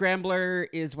 Scrambler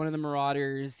is one of the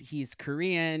Marauders. He's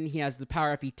Korean. He has the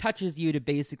power, if he touches you, to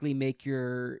basically make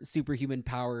your superhuman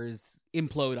powers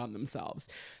implode on themselves.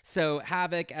 So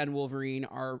Havoc and Wolverine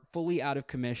are fully out of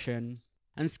commission.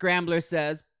 And Scrambler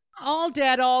says, "All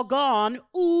dead, all gone.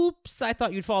 Oops, I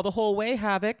thought you'd fall the whole way,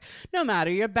 Havoc. No matter,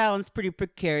 you're balanced pretty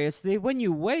precariously. When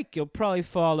you wake, you'll probably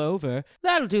fall over.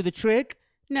 That'll do the trick.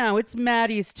 Now it's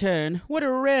Maddie's turn. What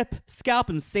a rip. Scalp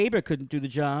and Saber couldn't do the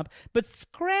job, but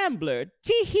Scrambler,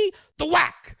 tee-hee, the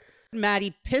whack!"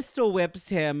 Maddie pistol whips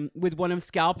him with one of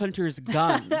Scalp Hunter's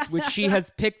guns, which she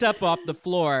has picked up off the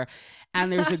floor. And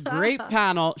there's a great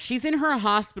panel. She's in her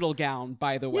hospital gown,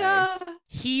 by the way. Yeah.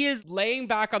 He is laying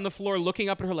back on the floor looking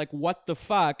up at her like, what the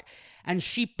fuck? And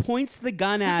she points the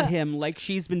gun at him like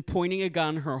she's been pointing a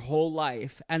gun her whole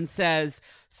life and says,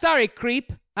 "Sorry,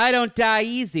 creep. I don't die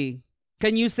easy.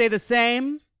 Can you say the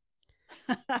same?"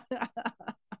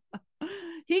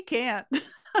 He can't.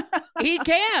 He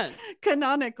can't.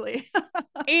 Canonically.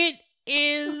 It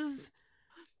is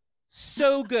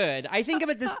so good. I think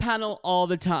about this panel all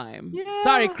the time. Yeah.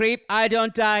 "Sorry, creep. I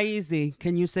don't die easy.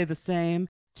 Can you say the same?"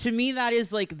 To me, that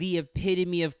is like the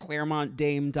epitome of Claremont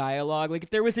Dame dialogue. Like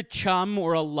if there was a chum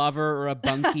or a lover or a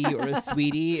bunkie or a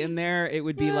sweetie in there, it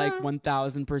would be like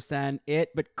 1000% it.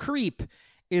 But creep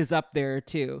is up there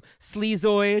too.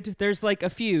 Sleazoid, there's like a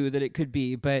few that it could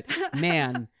be, but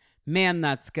man,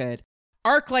 that's good.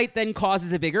 Arclight then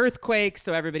causes a big earthquake,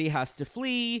 so everybody has to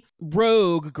flee.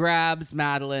 Rogue grabs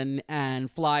Madelyne and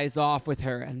flies off with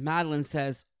her, and Madelyne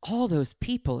says, "All those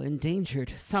people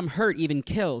endangered, some hurt, even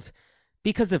killed.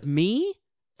 Because of me?"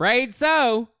 "Afraid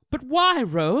so. But why,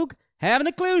 Rogue?" "Haven't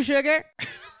a clue, sugar."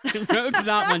 Rogue's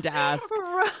not one to ask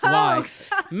why.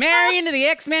 "Marry into the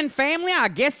X-Men family? I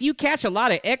guess you catch a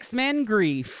lot of X-Men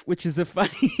grief," which is a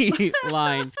funny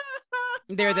line.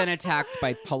 They're then attacked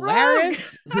by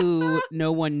Polaris, who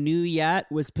no one knew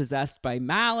yet was possessed by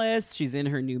Malice. She's in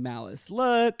her new Malice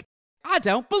look. "I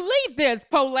don't believe this,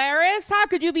 Polaris. How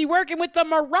could you be working with the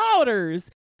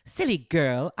Marauders?" "Silly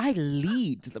girl, I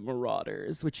lead the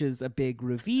Marauders," which is a big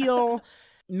reveal.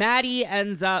 Maddie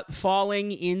ends up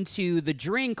falling into the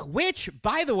drink, which,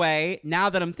 by the way, now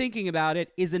that I'm thinking about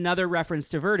it, is another reference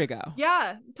to Vertigo.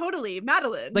 Yeah, totally.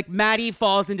 Madelyne. Like Maddie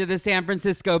falls into the San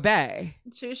Francisco Bay.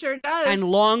 She sure does. And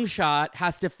Longshot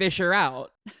has to fish her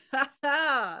out.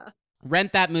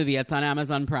 Rent that movie. It's on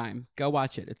Amazon Prime. Go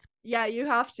watch it. It's Yeah, you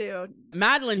have to.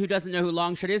 Madelyne, who doesn't know who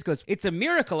Longshot is, goes, "It's a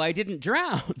miracle I didn't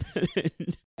drown."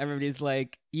 Everybody's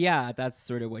like, yeah, that's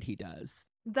sort of what he does.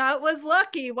 That was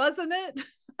lucky, wasn't it?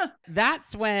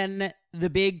 That's when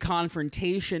the big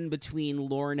confrontation between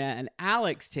Lorna and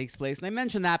Alex takes place. And I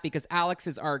mention that because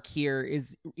Alex's arc here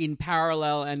is in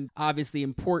parallel and obviously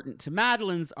important to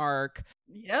Madelyne's arc.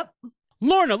 Yep.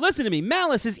 Lorna, listen to me.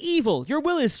 Malice is evil. Your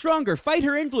will is stronger. Fight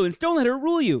her influence. Don't let her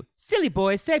rule you. Silly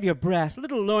boy, save your breath.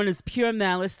 Little Lorna's pure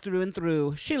malice through and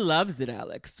through. She loves it,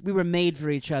 Alex. We were made for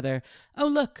each other. Oh,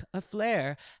 look, a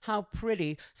flare. How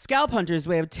pretty. Scalp Hunter's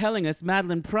way of telling us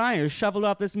Madelyne Pryor shoveled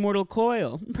off this mortal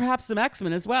coil. Perhaps some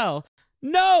X-Men as well.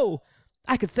 No!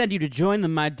 I could send you to join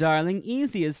them, my darling.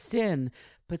 Easy as sin.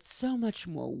 But so much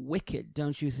more wicked,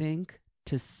 don't you think?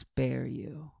 To spare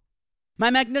you. My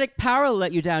magnetic power will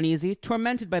let you down easy,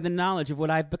 tormented by the knowledge of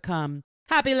what I've become.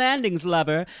 Happy landings,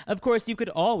 lover. Of course, you could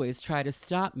always try to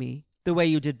stop me, the way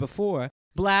you did before.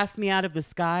 Blast me out of the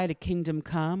sky to kingdom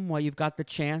come while you've got the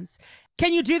chance.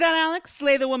 Can you do that, Alex?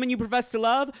 Slay the woman you profess to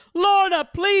love? Lorna,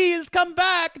 please come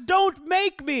back. Don't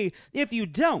make me. If you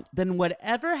don't, then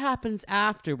whatever happens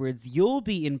afterwards, you'll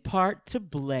be in part to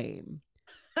blame.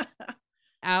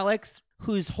 Alex,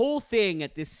 whose whole thing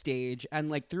at this stage and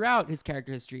like throughout his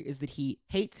character history is that he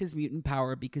hates his mutant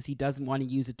power because he doesn't want to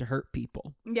use it to hurt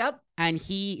people. Yep. And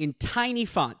he, in tiny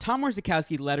font, Tom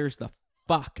Warzakowski letters the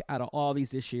fuck out of all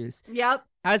these issues. Yep.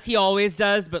 As he always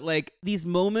does, but like these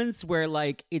moments where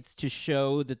like it's to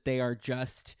show that they are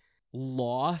just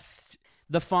lost.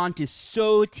 The font is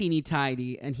so teeny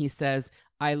tiny and he says,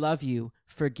 "I love you,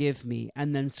 forgive me,"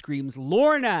 and then screams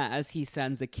Lorna as he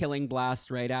sends a killing blast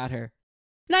right at her.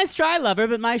 Nice try, lover,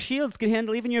 but my shields can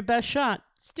handle even your best shot.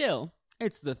 Still,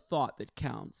 it's the thought that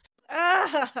counts.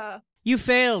 You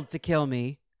failed to kill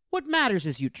me. What matters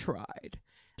is you tried.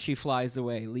 She flies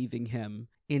away, leaving him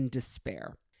in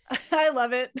despair. I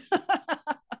love it.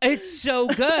 It's so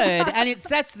good. And it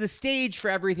sets the stage for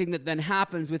everything that then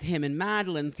happens with him and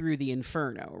Madelyne through the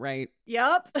Inferno, right?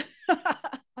 Yep.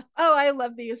 Oh, I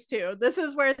love these two. This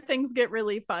is where things get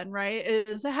really fun, right?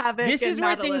 Is Havoc This and is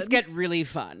where Madelyne. things get really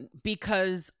fun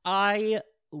because I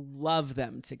love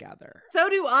them together. So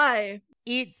do I.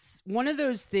 It's one of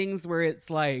those things where it's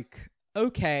like,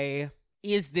 okay,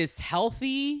 is this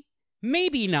healthy?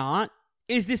 Maybe not.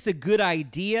 Is this a good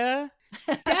idea?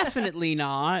 Definitely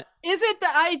not. Is it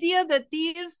the idea that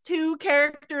these two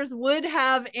characters would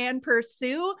have and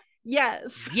pursue?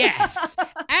 Yes. Yes.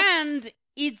 And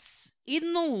it's,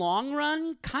 in the long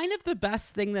run, kind of the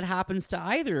best thing that happens to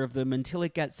either of them until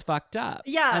it gets fucked up.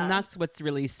 Yeah. And that's what's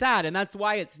really sad. And that's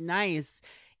why it's nice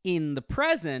in the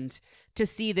present to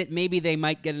see that maybe they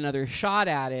might get another shot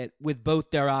at it with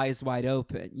both their eyes wide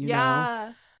open, you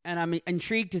know? And I'm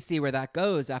intrigued to see where that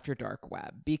goes after Dark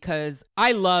Web because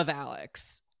I love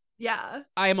Alex. Yeah.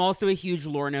 I am also a huge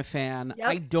Lorna fan. Yep.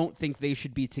 I don't think they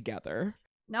should be together.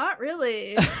 Not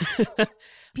really.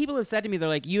 People have said to me, they're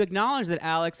like, you acknowledge that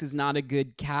Alex is not a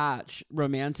good catch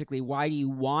romantically. Why do you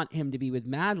want him to be with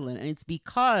Madelyne? And it's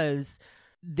because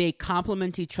they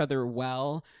complement each other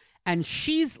well. And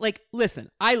she's like, listen,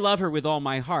 I love her with all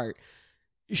my heart.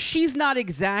 She's not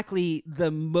exactly the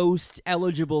most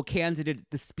eligible candidate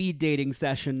at the speed dating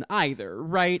session either,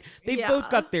 right? They've both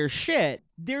got their shit.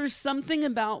 There's something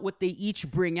about what they each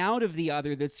bring out of the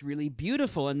other that's really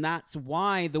beautiful, and that's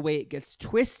why the way it gets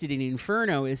twisted in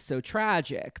Inferno is so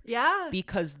tragic. Yeah.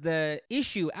 Because the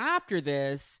issue after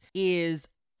this is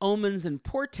Omens and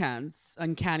Portents,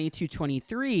 Uncanny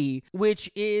 223, which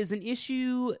is an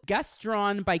issue guest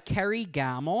drawn by Kerry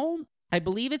Gamble. I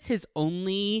believe it's his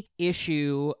only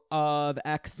issue of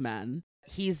X-Men.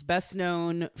 He's best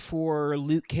known for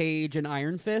Luke Cage and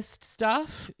Iron Fist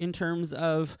stuff in terms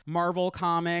of Marvel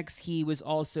comics. He was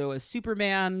also a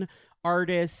Superman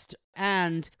artist.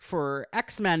 And for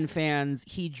X-Men fans,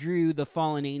 he drew the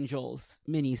Fallen Angels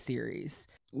miniseries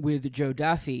with Joe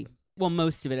Duffy. Well,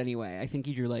 most of it anyway. I think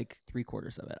he drew like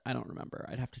 3/4 of it. I don't remember.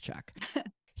 I'd have to check.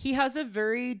 He has a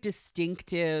very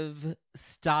distinctive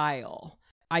style.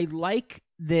 I like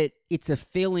that it's a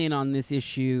fill-in on this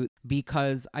issue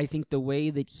because I think the way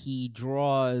that he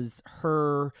draws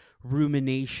her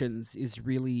ruminations is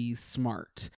really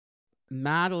smart.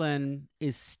 Madelyne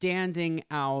is standing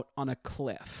out on a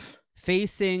cliff,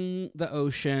 facing the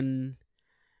ocean.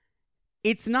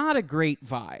 It's not a great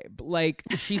vibe. Like,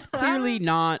 she's clearly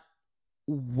not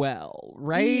well,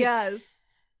 right? Yes.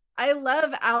 I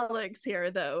love Alex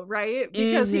here, though, right?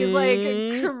 Because he's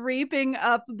like creeping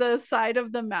up the side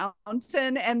of the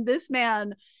mountain, and this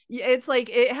man, It's like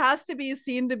it has to be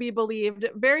seen to be believed.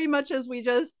 Very much as we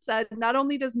just said, not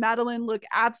only does Madelyne look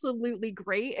absolutely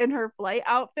great in her flight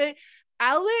outfit,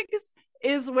 Alex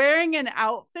is wearing an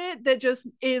outfit that just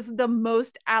is the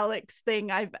most Alex thing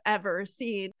I've ever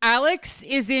seen. Alex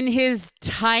is in his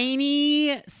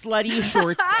tiny slutty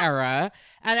shorts era.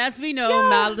 And as we know,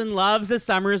 Madelyne loves a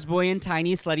summer's boy in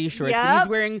tiny slutty shorts. But he's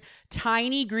wearing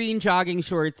tiny green jogging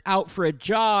shorts out for a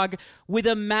jog with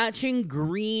a matching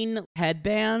green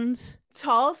headband.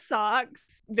 Tall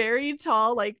socks, very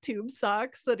tall, like tube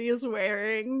socks that he is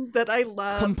wearing that I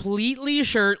love. Completely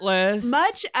shirtless.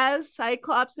 Much as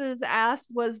Cyclops's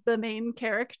ass was the main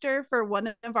character for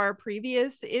one of our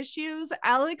previous issues,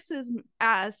 Alex's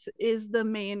ass is the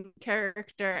main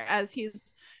character as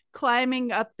he's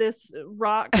climbing up this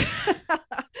rock.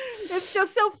 It's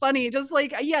just so funny. Just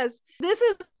like, yes, this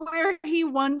is where he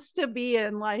wants to be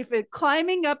in life.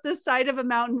 Climbing up the side of a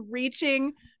mountain,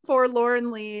 reaching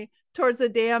forlornly towards a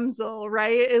damsel,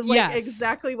 right, is like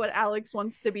exactly what Alex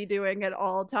wants to be doing at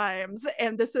all times,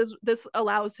 and this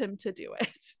allows him to do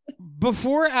it.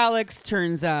 Before Alex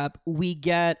turns up, we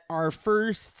get our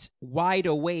first wide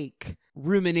awake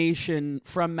rumination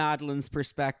from Madelyne's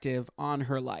perspective on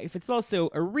her life. It's also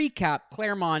a recap.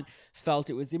 Claremont felt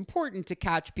it was important to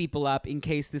catch people up in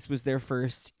case this was their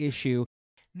first issue.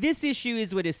 This issue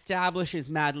is what establishes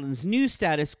Madelyne's new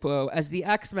status quo as the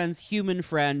X-Men's human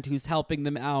friend who's helping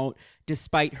them out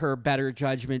despite her better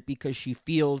judgment because she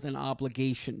feels an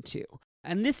obligation to.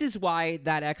 And this is why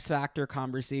that X Factor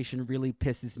conversation really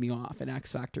pisses me off in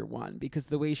X Factor 1, because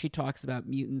the way she talks about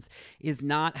mutants is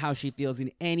not how she feels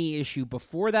in any issue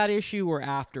before that issue or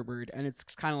afterward. And it's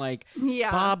kind of like,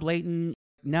 Bob Layton,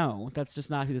 no, that's just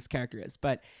not who this character is.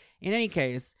 But in any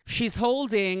case, she's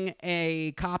holding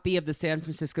a copy of the San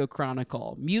Francisco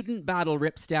Chronicle. Mutant battle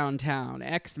rips downtown.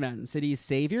 X-Men, city's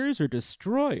saviors or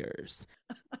destroyers?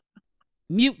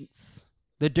 Mutants.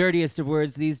 The dirtiest of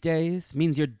words these days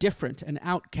means you're different, an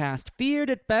outcast,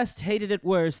 feared at best, hated at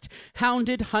worst,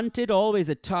 hounded, hunted, always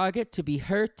a target, to be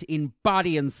hurt in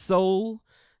body and soul,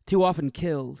 too often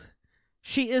killed.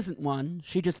 She isn't one.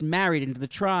 She just married into the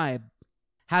tribe.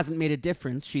 Hasn't made a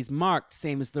difference. She's marked,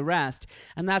 same as the rest.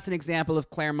 And that's an example of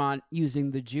Claremont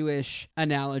using the Jewish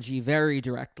analogy very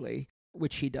directly,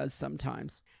 which he does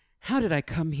sometimes. How did I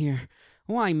come here?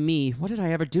 Why me? What did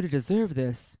I ever do to deserve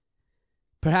this?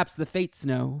 Perhaps the fates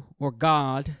know, or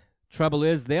God. Trouble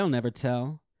is, they'll never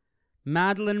tell.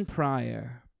 Madelyne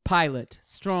Pryor, pilot,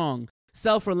 strong,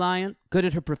 self-reliant, good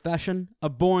at her profession, a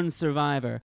born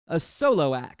survivor, a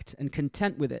solo act and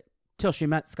content with it, till she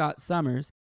met Scott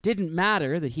Summers. Didn't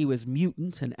matter that he was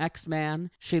mutant, an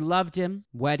X-Man. She loved him,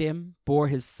 wed him, bore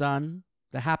his son.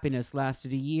 The happiness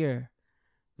lasted a year.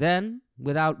 Then,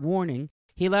 without warning,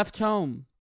 he left home.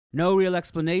 No real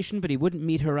explanation, but he wouldn't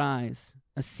meet her eyes.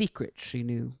 A secret, she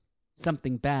knew.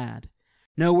 Something bad.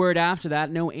 No word after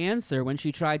that, no answer when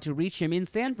she tried to reach him in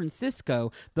San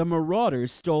Francisco. The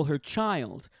marauders stole her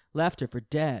child, left her for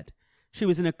dead. She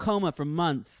was in a coma for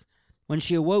months. When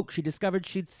she awoke, she discovered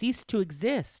she'd ceased to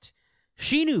exist.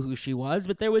 She knew who she was,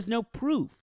 but there was no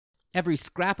proof. Every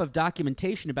scrap of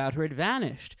documentation about her had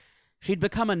vanished. She'd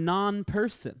become a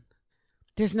non-person.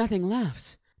 There's nothing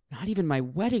left. Not even my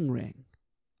wedding ring.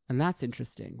 And that's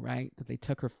interesting, right? That they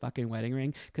took her fucking wedding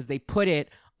ring because they put it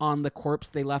on the corpse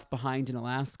they left behind in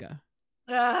Alaska.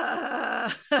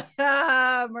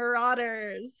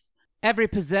 Marauders. Every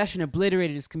possession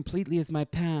obliterated as completely as my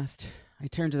past. I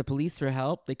turned to the police for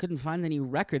help. They couldn't find any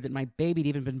record that my baby'd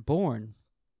even been born.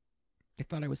 They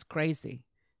thought I was crazy.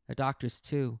 The doctors,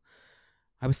 too.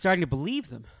 I was starting to believe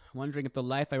them, wondering if the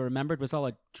life I remembered was all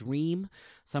a dream,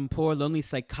 some poor, lonely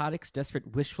psychotic's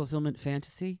desperate wish-fulfillment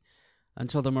fantasy,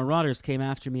 until the marauders came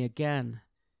after me again.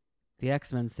 The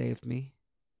X-Men saved me.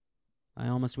 I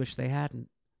almost wish they hadn't.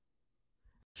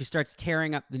 She starts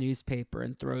tearing up the newspaper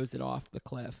and throws it off the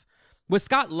cliff. Was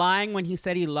Scott lying when he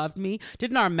said he loved me?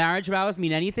 Didn't our marriage vows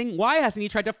mean anything? Why hasn't he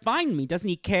tried to find me? Doesn't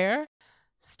he care?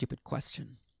 Stupid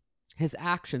question. His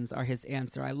actions are his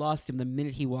answer. I lost him the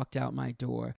minute he walked out my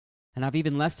door, and I've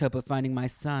even less hope of finding my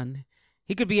son.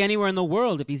 He could be anywhere in the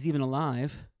world if he's even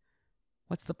alive.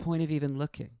 What's the point of even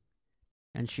looking?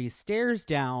 And she stares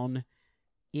down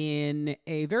in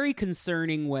a very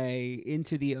concerning way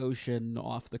into the ocean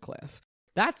off the cliff.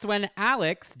 That's when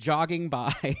Alex, jogging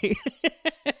by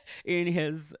in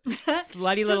his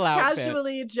slutty little outfit. Just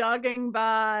casually jogging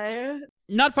by.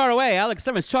 Not far away, Alex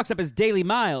Summers chalks up his daily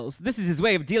miles. This is his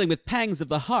way of dealing with pangs of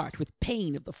the heart, with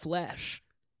pain of the flesh.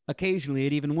 Occasionally,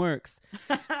 it even works.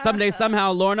 Someday,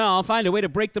 somehow, Lorna, I'll find a way to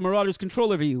break the Marauders'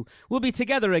 control over you. We'll be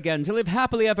together again to live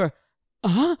happily ever...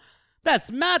 Huh?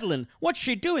 That's Madelyne. What's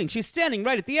she doing? She's standing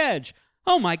right at the edge.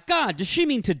 Oh my God, does she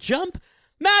mean to jump?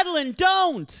 Madelyne,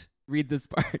 don't! Read this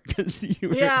part, because you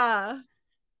were... Yeah.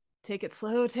 Take it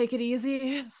slow, take it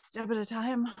easy, step at a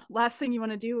time. Last thing you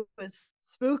want to do is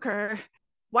spook her.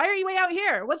 Why are you way out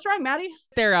here? What's wrong, Maddie?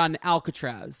 They're on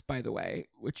Alcatraz, by the way,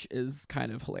 which is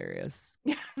kind of hilarious.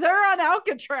 They're on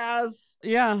Alcatraz.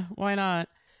 Yeah, why not?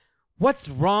 What's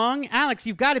wrong? Alex,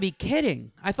 you've got to be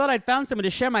kidding. I thought I'd found someone to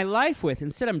share my life with.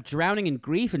 Instead, I'm drowning in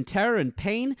grief and terror and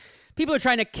pain. People are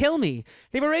trying to kill me.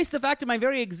 They've erased the fact of my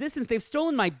very existence. They've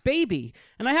stolen my baby.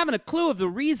 And I haven't a clue of the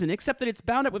reason, except that it's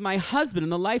bound up with my husband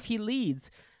and the life he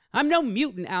leads. I'm no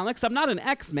mutant, Alex. I'm not an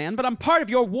X-Man, but I'm part of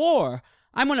your war.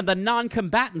 I'm one of the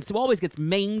non-combatants who always gets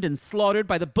maimed and slaughtered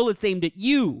by the bullets aimed at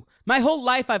you. My whole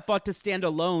life I've fought to stand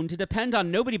alone, to depend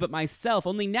on nobody but myself,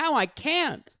 only now I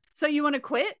can't. So you want to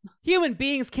quit? Human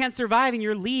beings can't survive in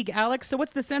your league, Alex, so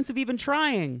what's the sense of even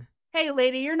trying? Hey,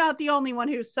 lady, you're not the only one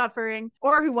who's suffering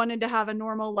or who wanted to have a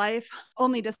normal life,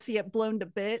 only to see it blown to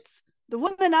bits. The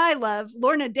woman I love,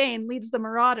 Lorna Dane, leads the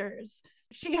Marauders.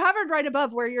 She hovered right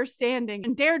above where you're standing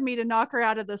and dared me to knock her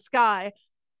out of the sky.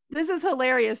 This is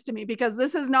hilarious to me because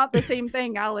this is not the same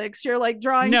thing, Alex. You're like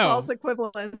drawing false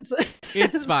equivalents.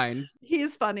 It's fine.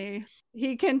 He's funny.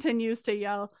 He continues to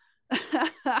yell.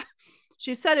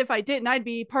 She said if I didn't, I'd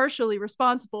be partially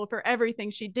responsible for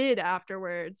everything she did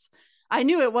afterwards. I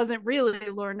knew it wasn't really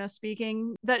Lorna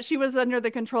speaking, that she was under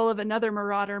the control of another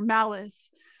marauder,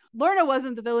 Malice. Lorna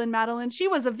wasn't the villain, Madelyne. She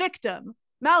was a victim.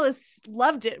 Malice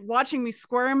loved it. Watching me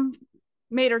squirm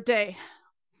made her day.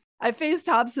 I faced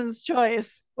Hobson's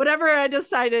choice. Whatever I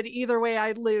decided, either way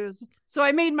I'd lose. So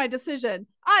I made my decision.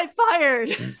 I fired.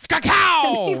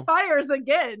 Skakaw! And he fires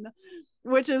again,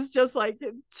 which is just like,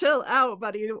 chill out,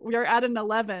 buddy. We're at an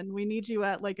 11. We need you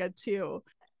at like a 2.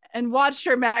 And watched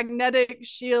her magnetic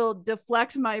shield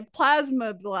deflect my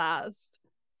plasma blast.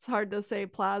 It's hard to say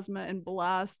plasma and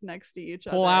blast next to each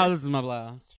other. Plasma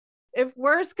blast. If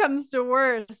worse comes to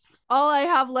worse, all I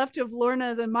have left of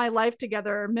Lorna and my life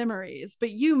together are memories.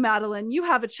 But you, Madelyne, you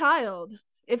have a child.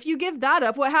 If you give that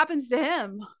up, what happens to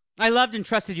him? I loved and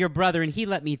trusted your brother, and he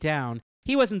let me down.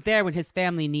 He wasn't there when his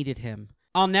family needed him.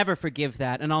 I'll never forgive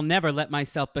that, and I'll never let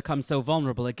myself become so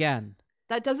vulnerable again.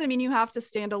 That doesn't mean you have to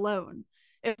stand alone.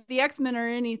 If the X-Men are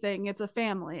anything, it's a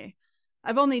family.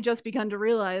 I've only just begun to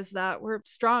realize that we're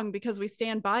strong because we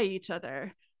stand by each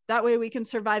other. That way we can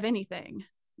survive anything.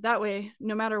 That way,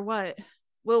 no matter what,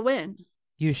 we'll win.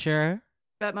 You sure?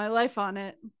 Bet my life on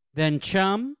it. Then,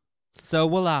 chum, so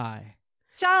will I.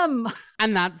 Chum!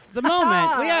 And that's the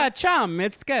moment. Yeah, chum,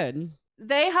 it's good.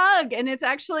 They hug, and it's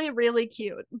actually really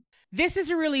cute. This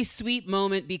is a really sweet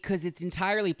moment because it's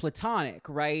entirely platonic,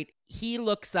 right? He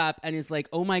looks up and is like,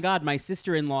 oh my God, my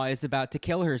sister-in-law is about to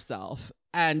kill herself,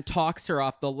 and talks her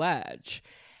off the ledge.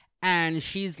 And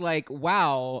she's like,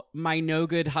 wow, my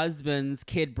no-good husband's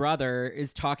kid brother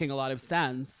is talking a lot of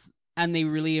sense. And they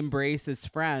really embrace as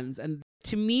friends. And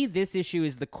to me, this issue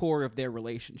is the core of their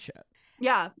relationship.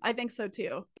 Yeah, I think so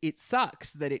too. It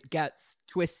sucks that it gets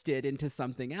twisted into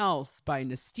something else by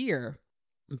Nastir.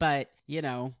 But, you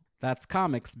know, that's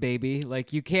comics, baby.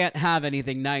 Like, you can't have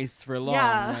anything nice for long,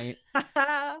 right?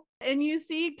 And you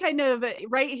see kind of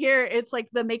right here, it's like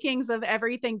the makings of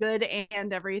everything good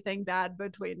and everything bad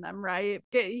between them, right?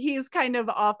 He's kind of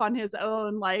off on his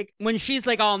own, like... When she's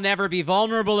like, I'll never be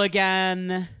vulnerable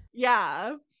again.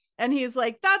 Yeah. And he's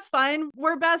like, that's fine.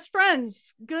 We're best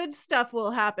friends. Good stuff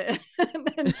will happen.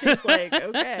 And she's like,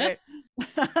 okay.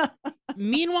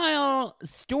 Meanwhile,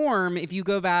 Storm, if you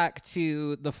go back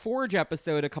to the Forge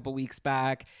episode a couple weeks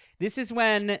back, this is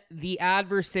when the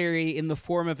adversary in the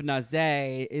form of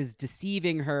Naze is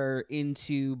deceiving her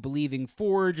into believing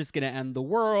Forge is going to end the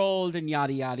world and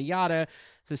yada, yada, yada.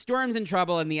 So Storm's in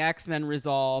trouble and the X-Men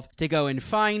resolve to go and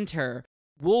find her.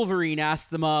 Wolverine asks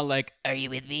them all, like, are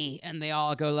you with me? And they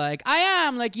all go like, I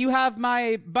am. Like, you have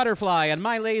my butterfly and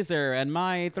my laser and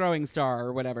my throwing star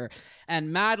or whatever.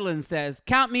 And Madelyne says,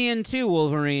 count me in too,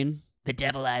 Wolverine. The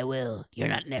devil I will. You're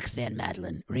not an X-Man,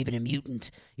 Madelyne, or even a mutant.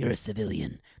 You're a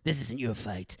civilian. This isn't your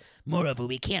fight. Moreover,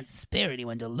 we can't spare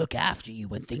anyone to look after you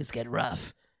when things get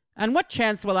rough. And what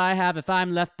chance will I have if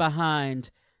I'm left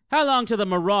behind? How long till the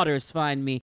Marauders find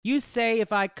me? You say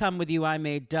if I come with you, I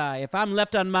may die. If I'm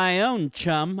left on my own,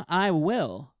 chum, I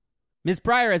will. Miss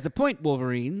Pryor has a point,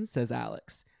 Wolverine, says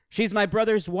Alex. She's my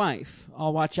brother's wife.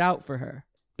 I'll watch out for her.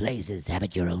 Blazes, have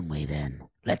it your own way then.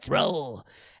 Let's roll.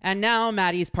 And now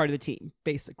Maddie's part of the team,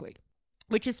 basically,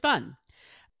 which is fun.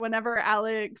 Whenever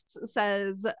Alex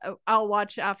says, I'll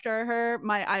watch after her,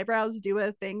 my eyebrows do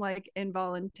a thing like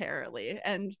involuntarily.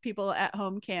 And people at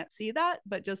home can't see that,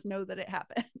 but just know that it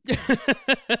happened.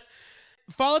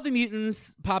 Fall of the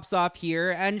Mutants pops off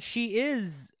here, and she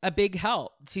is a big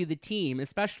help to the team,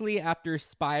 especially after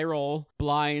Spiral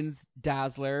blinds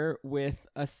Dazzler with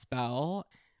a spell.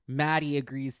 Maddie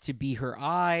agrees to be her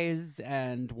eyes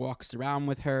and walks around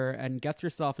with her and gets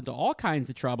herself into all kinds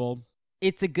of trouble.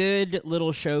 It's a good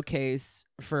little showcase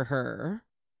for her.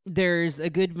 There's a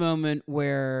good moment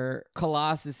where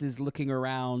Colossus is looking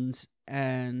around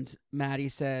and Maddie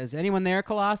says, "Anyone there,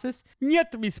 Colossus?"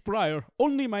 "Yet, Miss Pryor,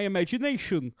 only my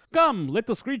imagination. Come, let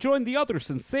us rejoin the others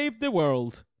and save the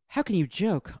world." "How can you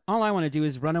joke? All I want to do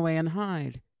is run away and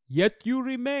hide." "Yet you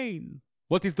remain.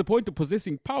 What is the point of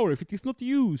possessing power if it is not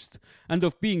used? And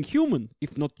of being human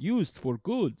if not used for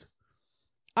good?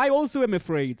 I also am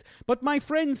afraid, but my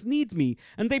friends need me,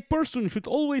 and a person should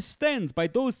always stand by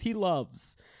those he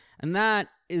loves." And that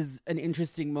is an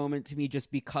interesting moment to me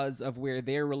just because of where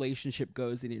their relationship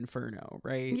goes in Inferno,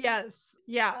 right? Yes.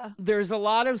 Yeah. There's a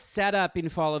lot of setup in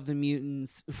Fall of the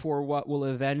Mutants for what will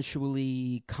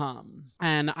eventually come.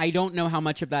 And I don't know how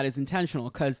much of that is intentional,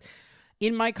 because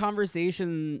in my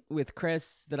conversation with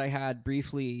Chris that I had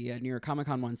briefly at New York Comic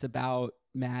Con once about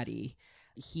Maddie,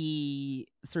 he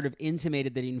sort of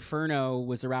intimated that Inferno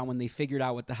was around when they figured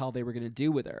out what the hell they were going to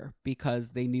do with her,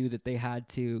 because they knew that they had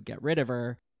to get rid of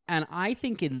her. And I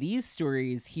think in these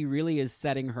stories, he really is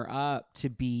setting her up to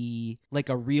be like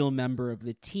a real member of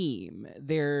the team.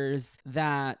 There's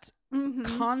that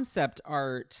concept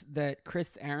art that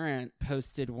Chris Arendt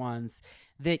posted once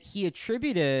that he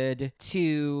attributed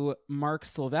to Mark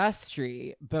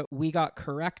Silvestri, but we got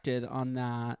corrected on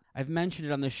that. I've mentioned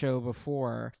it on the show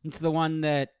before. It's the one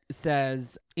that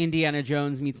says Indiana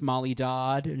Jones meets Molly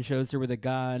Dodd and shows her with a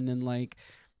gun and like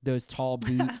those tall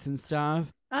boots and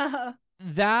stuff. Uh-huh.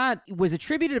 That was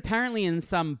attributed apparently in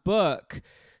some book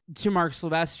to Mark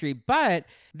Silvestri, but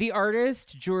the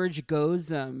artist George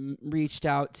Gozum reached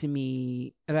out to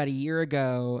me about a year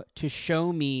ago to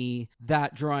show me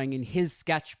that drawing in his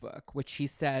sketchbook, which he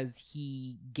says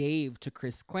he gave to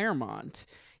Chris Claremont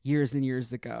years and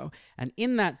years ago. And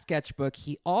in that sketchbook,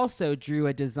 he also drew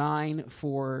a design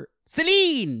for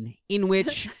Celine, in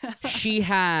which she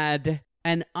had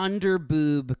an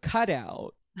underboob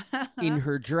cutout in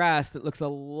her dress that looks a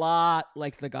lot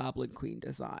like the Goblin Queen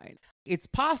design. It's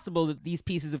possible that these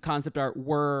pieces of concept art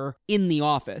were in the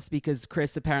office because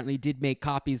Chris apparently did make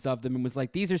copies of them and was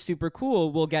like, "These are super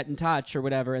cool, we'll get in touch," or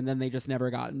whatever, and then they just never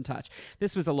got in touch.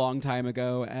 This was a long time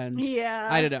ago, and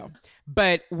I don't know.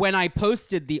 But when I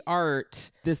posted the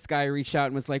art, this guy reached out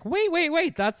and was like,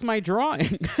 wait, that's my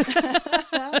drawing.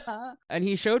 And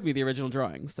he showed me the original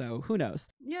drawing, so who knows?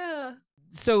 Yeah.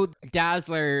 So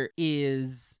Dazzler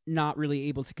is not really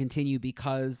able to continue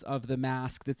because of the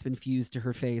mask that's been fused to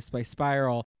her face by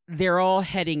Spiral. They're all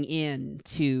heading in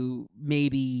to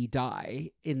maybe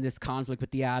die in this conflict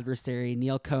with the adversary.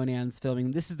 Neil Conan's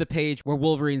filming. This is the page where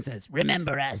Wolverine says,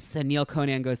 "Remember us." And Neil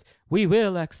Conan goes, "We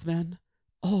will, X-Men.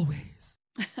 Always."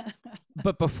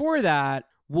 But before that,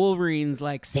 Wolverine's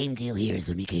like, Same deal here as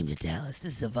when we came to Dallas.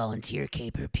 This is a volunteer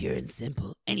caper, pure and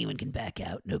simple. Anyone can back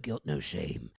out. No guilt, no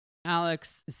shame.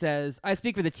 Alex says, "I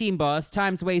speak for the team, boss.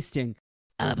 Time's wasting."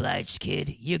 I'm obliged,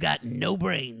 kid. You got no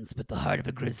brains but the heart of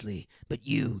a grizzly. But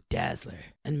you, Dazzler,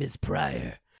 and Miss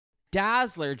Pryor.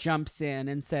 Dazzler jumps in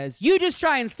and says, "You just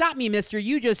try and stop me, mister.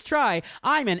 You just try.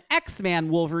 I'm an X-Man,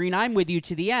 Wolverine. I'm with you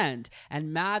to the end."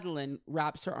 And Madelyne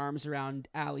wraps her arms around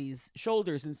Allie's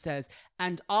shoulders and says,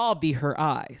 "And I'll be her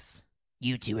eyes."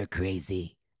 You two are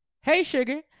crazy. "Hey,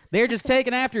 sugar. They're just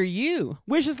taking after you.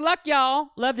 Wish us luck, y'all.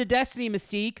 Love to Destiny,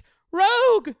 Mystique.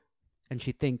 Rogue!" And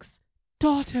she thinks,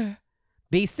 "Daughter,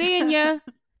 be seeing ya."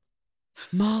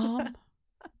 Mom.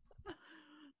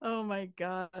 Oh my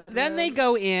God. Then they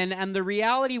go in, and the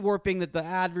reality warping that the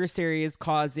adversary is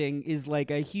causing is like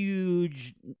a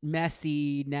huge,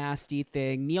 messy, nasty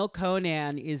thing. Neil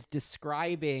Conan is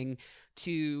describing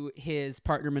to his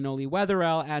partner Manoli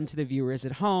Wetherell and to the viewers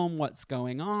at home what's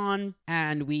going on.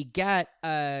 And we get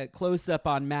a close-up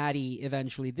on Maddie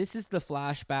eventually. This is the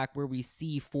flashback where we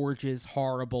see Forge's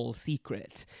horrible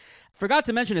secret. Forgot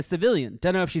to mention a civilian.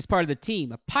 Don't know if she's part of the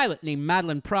team. A pilot named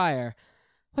Madelyne Pryor.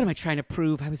 What am I trying to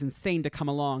prove? I was insane to come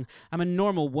along. I'm a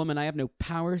normal woman. I have no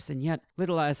powers, and yet,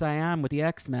 little as I am with the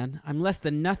X-Men, I'm less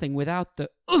than nothing without the...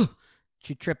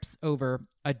 She trips over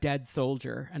a dead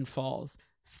soldier and falls.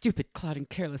 Stupid, clouding,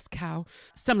 careless cow.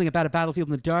 Stumbling about a battlefield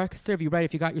in the dark. Serve you right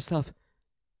if you got yourself...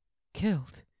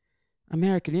 killed.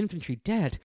 American infantry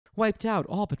dead. Wiped out,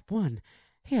 all but one.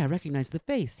 Hey, I recognize the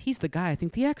face. He's the guy I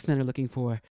think the X-Men are looking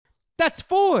for. That's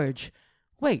Forge!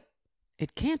 Wait,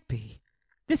 it can't be.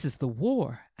 This is the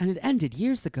war, and it ended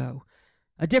years ago.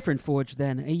 A different Forge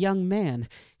then, a young man.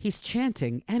 He's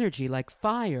chanting, energy like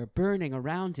fire burning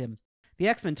around him. The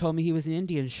X-Men told me he was an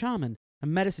Indian shaman, a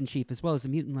medicine chief as well as a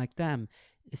mutant like them.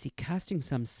 Is he casting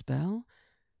some spell?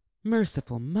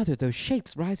 Merciful mother, those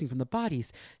shapes rising from the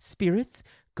bodies. Spirits?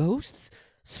 Ghosts?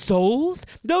 Souls?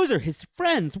 Those are his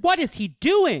friends. What is he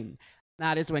doing?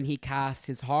 That is when he casts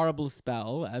his horrible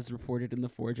spell, as reported in the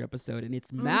Forge episode, and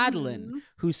it's Madelyne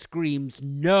who screams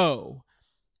no.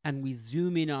 And we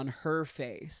zoom in on her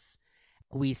face.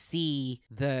 We see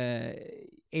the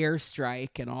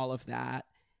airstrike and all of that.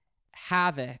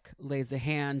 Havoc lays a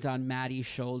hand on Maddie's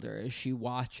shoulder as she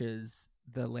watches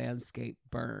the landscape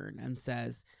burn and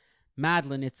says,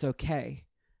 Madelyne, it's okay.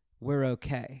 We're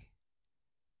okay.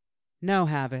 No,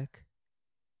 Havoc.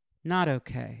 Not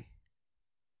okay.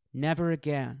 Never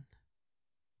again.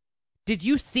 Did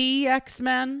you see,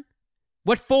 X-Men?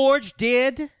 What Forge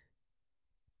did?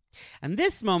 And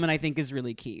this moment, I think, is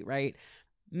really key, right?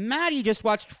 Maddie just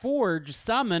watched Forge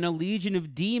summon a legion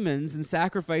of demons and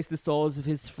sacrifice the souls of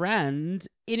his friend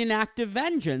in an act of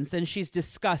vengeance, and she's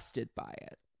disgusted by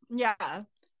it. Yeah,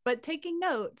 but taking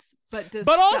notes, but disgusted.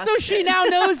 But also she now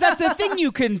knows that's a thing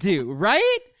you can do,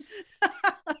 right?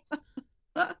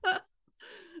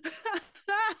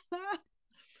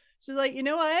 She's like, you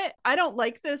know what? I don't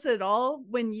like this at all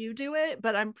when you do it,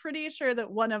 but I'm pretty sure that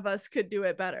one of us could do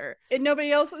it better. And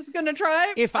nobody else is going to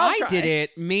try? If I did it,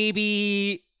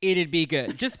 maybe it'd be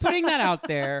good. Just putting that out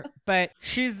there. But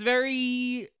she's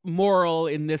very moral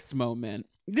in this moment.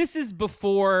 This is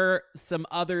before some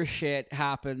other shit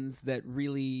happens that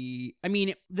really... I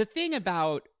mean, the thing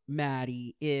about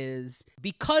Maddie is,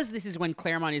 because this is when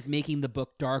Claremont is making the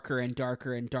book darker and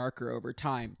darker and darker over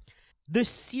time, the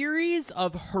series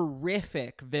of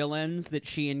horrific villains that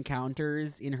she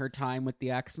encounters in her time with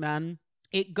the X-Men,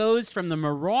 it goes from the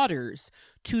Marauders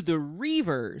to the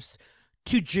Reavers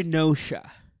to Genosha.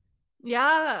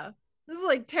 Yeah. This is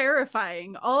like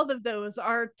terrifying. All of those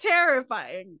are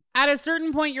terrifying. At a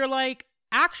certain point, you're like,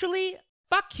 actually,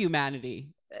 fuck humanity.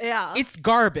 Yeah. It's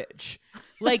garbage.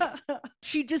 Like,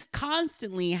 she just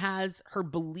constantly has her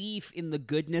belief in the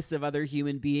goodness of other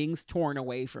human beings torn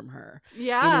away from her.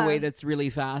 Yeah. In a way that's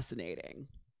really fascinating.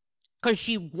 Because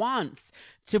she wants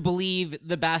to believe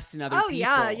the best in other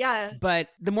people. Yeah. But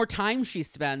the more time she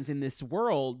spends in this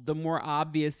world, the more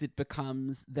obvious it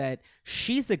becomes that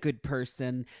she's a good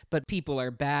person, but people are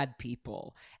bad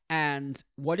people. And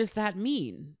what does that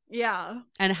mean? Yeah.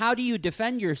 And how do you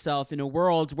defend yourself in a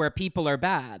world where people are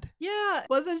bad? Yeah.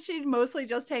 Wasn't she mostly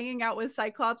just hanging out with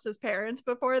Cyclops' parents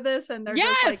before this? And they're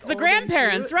yes, just, like, the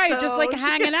grandparents, cute, right? so Just like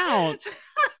hanging out.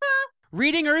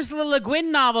 Reading Ursula Le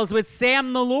Guin novels with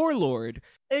Sam the Lore Lord.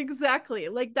 Exactly.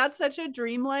 Like, that's such a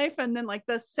dream life. And then, like,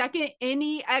 the second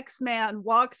any X-Man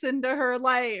walks into her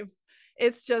life,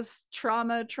 it's just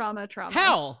trauma.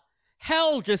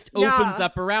 Hell just opens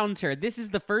up around her. This is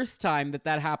the first time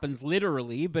that happens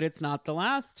literally, but it's not the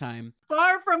last time.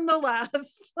 Far from the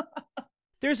last.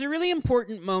 There's a really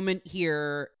important moment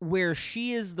here where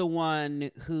she is the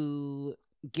one who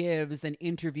gives an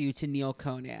interview to Neil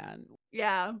Conan.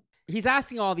 Yeah. He's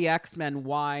asking all the X-Men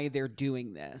why they're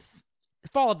doing this. The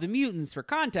Fall of the Mutants, for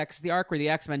context, the arc where the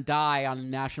X-Men die on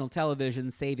national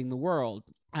television saving the world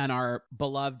and are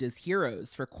beloved as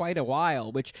heroes for quite a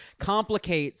while, which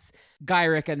complicates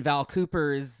Gyrick and Val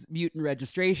Cooper's mutant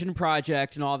registration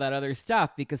project and all that other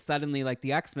stuff, because suddenly, like,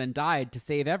 the X-Men died to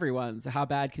save everyone. So how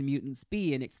bad can mutants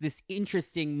be? And it's this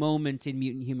interesting moment in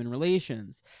mutant-human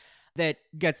relations that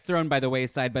gets thrown by the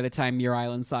wayside by the time Muir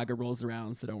Island Saga rolls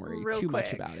around, so don't worry too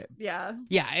much about it. Yeah.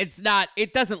 Yeah,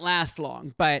 it doesn't last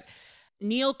long, but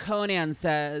Neil Conan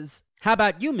says, how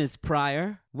about you, Ms.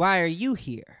 Pryor? Why are you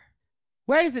here?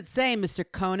 Where does it say, Mr.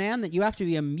 Conan, that you have to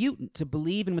be a mutant to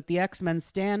believe in what the X-Men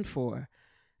stand for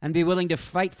and be willing to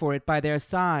fight for it by their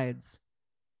sides?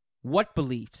 What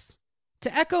beliefs?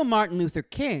 To echo Martin Luther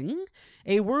King,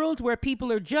 a world where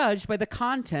people are judged by the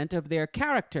content of their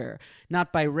character,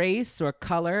 not by race or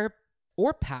color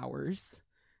or powers.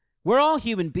 We're all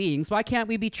human beings. Why can't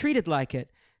we be treated like it?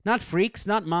 Not freaks,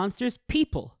 not monsters,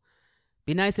 people.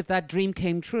 Be nice if that dream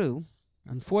came true.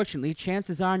 Unfortunately,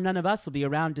 chances are none of us will be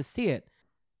around to see it.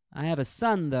 I have a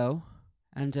son, though,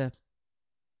 and a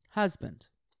husband.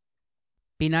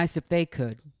 Be nice if they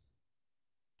could.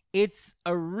 It's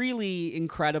a really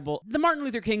incredible... The Martin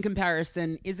Luther King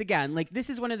comparison is, again, like, this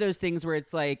is one of those things where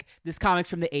it's like, this comic's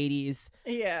from the 80s.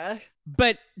 Yeah.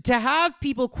 But to have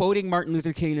people quoting Martin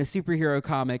Luther King in a superhero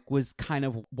comic was kind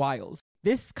of wild.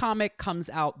 This comic comes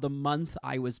out the month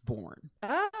I was born.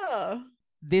 Oh.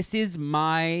 This is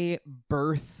my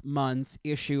birth month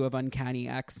issue of Uncanny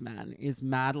X-Men, is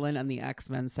Madelyne and the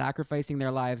X-Men sacrificing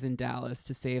their lives in Dallas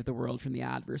to save the world from the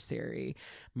adversary.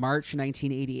 March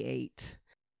 1988.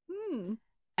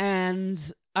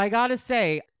 And I gotta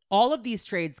say, all of these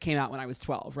trades came out when I was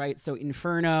 12, right? So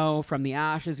Inferno, From the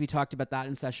Ashes, we talked about that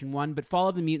in session 1, but Fall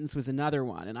of the Mutants was another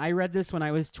one. And I read this when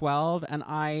I was 12,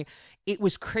 and it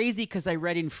was crazy because I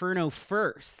read Inferno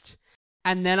first.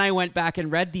 And then I went back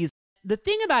and read these. The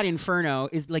thing about Inferno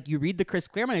is, like, you read the Chris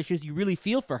Claremont issues, you really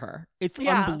feel for her. It's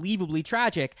unbelievably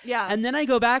tragic. Yeah. And then I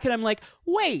go back and I'm like,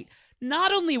 wait,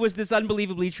 not only was this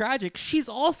unbelievably tragic, she's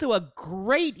also a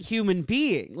great human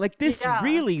being. Like, this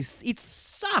really, it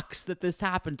sucks that this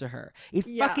happened to her. It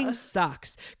fucking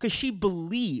sucks. Because she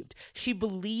believed. She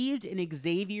believed in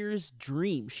Xavier's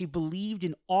dream. She believed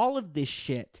in all of this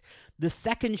shit. The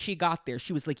second she got there,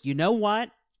 she was like, you know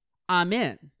what? I'm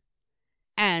in.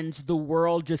 And the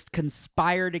world just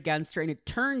conspired against her. And it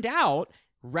turned out,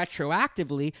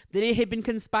 retroactively, that it had been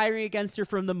conspiring against her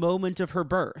from the moment of her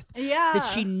birth. Yeah. That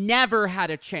she never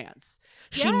had a chance.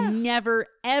 She never,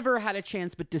 ever had a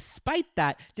chance. But despite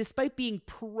that, despite being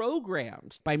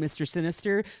programmed by Mr.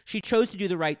 Sinister, she chose to do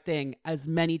the right thing as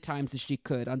many times as she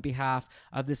could on behalf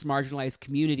of this marginalized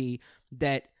community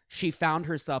that she found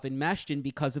herself enmeshed in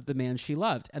because of the man she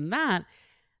loved. And that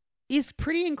is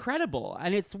pretty incredible.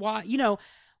 And it's why, you know,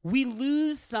 we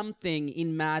lose something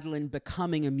in Madelyne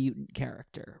becoming a mutant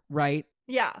character, right?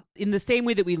 Yeah. In the same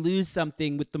way that we lose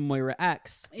something with the Moira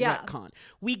X retcon.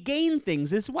 We gain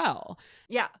things as well.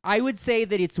 Yeah. I would say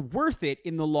that it's worth it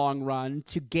in the long run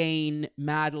to gain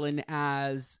Madelyne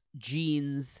as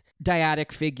Jean's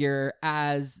dyadic figure,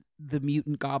 as the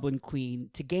mutant Goblin Queen.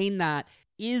 To gain that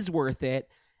is worth it.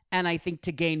 And I think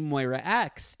to gain Moira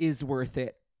X is worth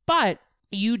it. But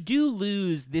you do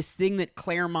lose this thing that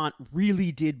Claremont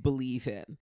really did believe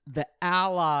in. The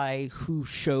ally who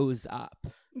shows up.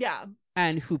 Yeah.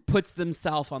 And who puts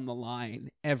themselves on the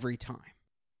line every time.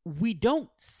 We don't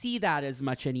see that as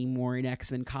much anymore in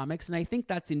X-Men comics, and I think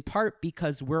that's in part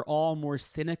because we're all more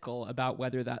cynical about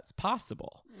whether that's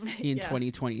possible in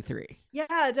 2023.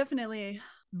 Yeah, definitely.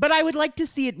 But I would like to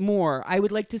see it more. I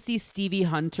would like to see Stevie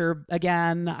Hunter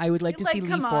again. I would like to see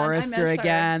Lee Forrester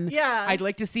again. Yeah. I'd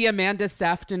like to see Amanda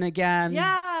Sefton again.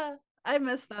 Yeah, I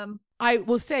miss them. I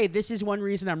will say this is one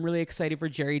reason I'm really excited for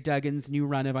Jerry Duggan's new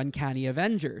run of Uncanny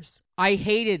Avengers. I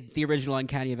hated the original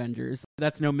Uncanny Avengers.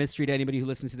 That's no mystery to anybody who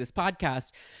listens to this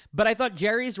podcast. But I thought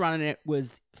Jerry's run on it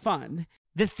was fun.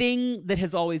 The thing that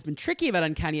has always been tricky about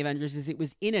Uncanny Avengers is it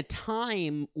was in a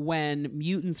time when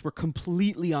mutants were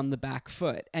completely on the back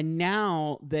foot. And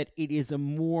now that it is a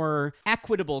more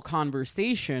equitable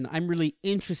conversation, I'm really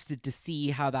interested to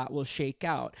see how that will shake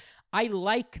out. I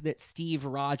like that Steve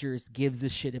Rogers gives a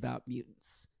shit about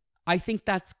mutants. I think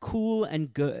that's cool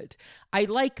and good. I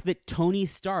like that Tony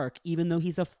Stark, even though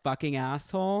he's a fucking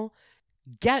asshole,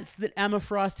 gets that Emma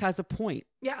Frost has a point.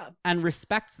 Yeah. And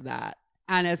respects that.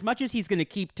 And as much as he's going to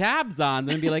keep tabs on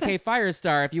them and be like, hey,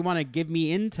 Firestar, if you want to give me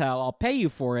intel, I'll pay you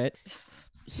for it.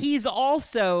 He's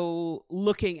also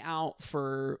looking out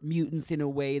for mutants in a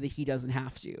way that he doesn't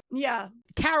have to. Yeah.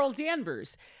 Carol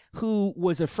Danvers, who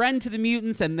was a friend to the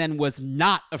mutants and then was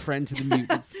not a friend to the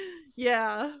mutants.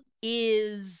 Yeah.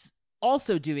 Is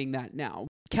also doing that now.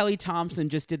 Kelly Thompson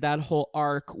just did that whole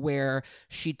arc where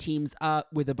she teams up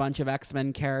with a bunch of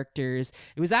X-Men characters.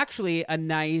 It was actually a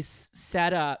nice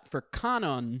setup for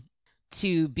Kanon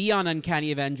to be on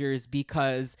Uncanny Avengers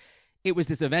because it was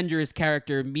this Avengers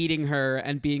character meeting her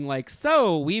and being like,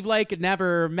 so we've like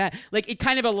never met. Like it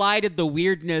kind of elided the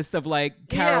weirdness of like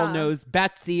Carol knows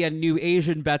Betsy and knew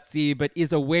Asian Betsy, but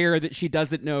is aware that she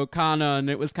doesn't know Kanon.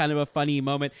 It was kind of a funny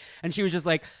moment. And she was just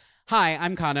like, hi,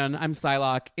 I'm Kanon. I'm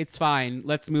Psylocke. It's fine.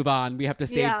 Let's move on. We have to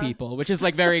save people, which is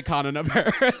like very Kanon of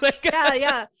her. Like,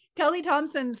 yeah. Kelly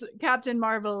Thompson's Captain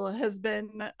Marvel has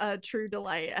been a true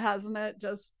delight, hasn't it?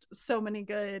 Just so many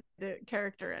good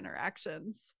character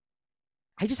interactions.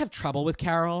 I just have trouble with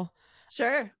Carol.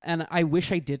 Sure. And I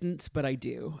wish I didn't, but I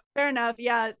do. Fair enough.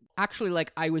 Yeah. Actually,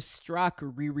 like I was struck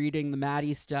rereading the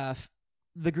Maddie stuff,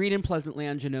 the Green and Pleasant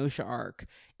Land Genosha arc.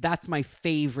 That's my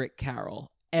favorite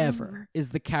Carol ever,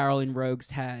 is the Carol in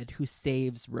Rogue's head who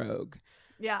saves Rogue.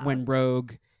 Yeah. When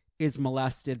Rogue is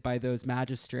molested by those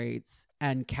magistrates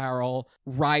and Carol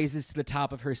rises to the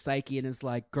top of her psyche and is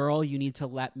like, girl, you need to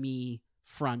let me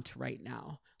front right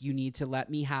now. You need to let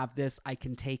me have this. I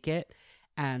can take it.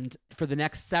 And for the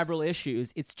next several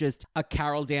issues, it's just a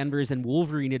Carol Danvers and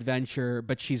Wolverine adventure,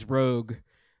 but she's Rogue.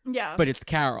 Yeah. But it's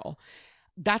Carol.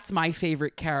 That's my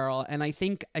favorite Carol. And I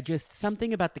think just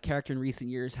something about the character in recent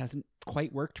years hasn't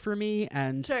quite worked for me.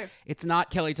 And it's not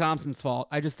Kelly Thompson's fault.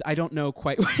 I don't know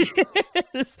quite what it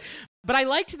is. But I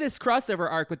liked this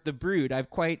crossover arc with the Brood. I've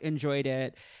quite enjoyed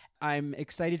it. I'm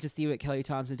excited to see what Kelly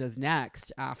Thompson does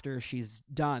next after she's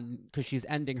done, because she's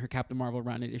ending her Captain Marvel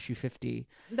run at issue 50.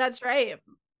 That's right.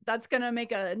 That's going to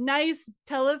make a nice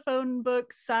telephone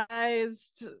book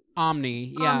sized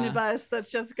omnibus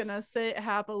that's just going to sit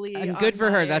happily. And good for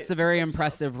her. That's a very bookshelf.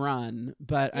 impressive run,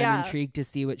 but Yeah. I'm intrigued to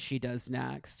see what she does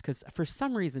next because for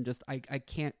some reason, just I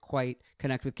can't quite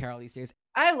connect with Carol these days.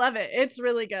 I love it. It's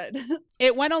really good.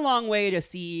 It went a long way to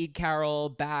see Carol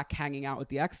back hanging out with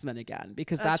the X-Men again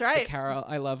because that's right. the Carol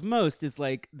I love most is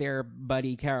like their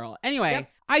buddy Carol. Anyway, Yep.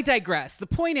 I digress. The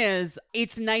point is,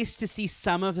 it's nice to see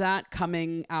some of that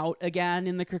coming out again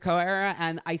in the Krakoa era,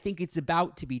 and I think it's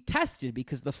about to be tested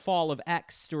because the Fall of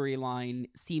X storyline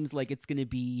seems like it's going to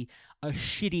be a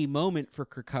shitty moment for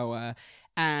Krakoa,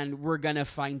 and we're going to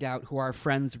find out who our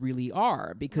friends really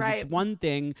are because Right. it's one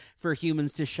thing for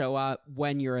humans to show up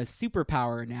when you're a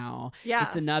superpower now. Yeah.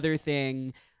 It's another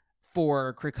thing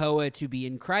for Krakoa to be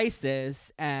in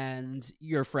crisis and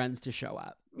your friends to show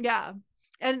up. Yeah.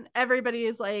 And everybody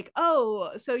is like,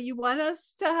 oh, so you want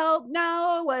us to help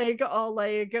now? Like, all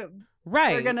like,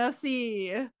 Right. we're going to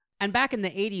see. And back in the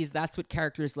 80s, that's what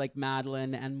characters like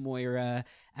Madelyne and Moira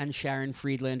and Sharon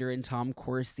Friedlander and Tom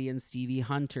Corsi and Stevie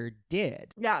Hunter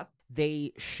did. Yeah.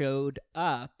 They showed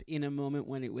up in a moment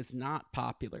when it was not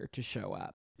popular to show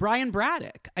up. Brian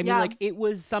Braddock. I mean, Yeah. like, it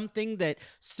was something that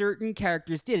certain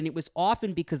characters did, and it was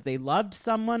often because they loved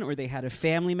someone or they had a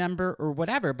family member or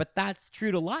whatever, but that's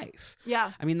true to life.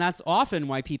 Yeah. I mean, that's often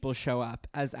why people show up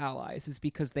as allies is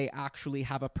because they actually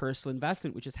have a personal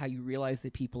investment, which is how you realize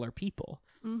that people are people.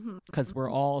 Because we're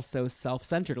all so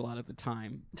self-centered a lot of the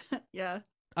time. Yeah.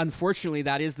 Unfortunately,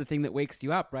 that is the thing that wakes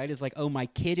you up, right? Is like, oh, my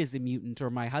kid is a mutant,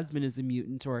 or my husband is a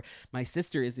mutant, or my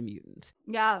sister is a mutant.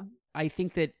 Yeah. I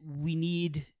think that we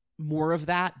need more of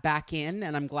that back in,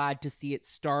 and I'm glad to see it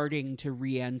starting to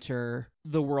re-enter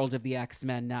the world of the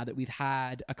X-Men now that we've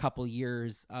had a couple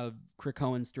years of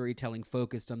Krakoan storytelling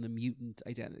focused on the mutant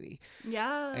identity.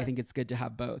 Yeah. I think it's good to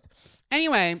have both.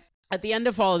 Anyway, at the end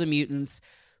of Fall of the Mutants,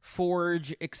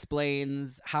 Forge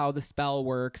explains how the spell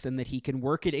works and that he can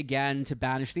work it again to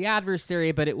banish the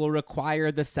adversary, but it will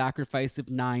require the sacrifice of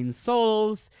 9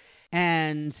 souls.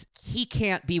 And he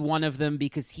can't be one of them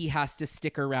because he has to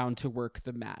stick around to work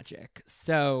the magic.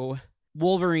 So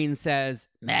Wolverine says,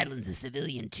 Madelyne's a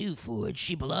civilian too, Forge.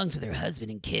 She belongs with her husband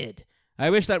and kid. I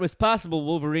wish that was possible,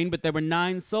 Wolverine, but there were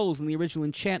 9 souls in the original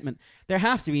enchantment. There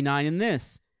have to be 9 in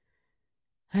this.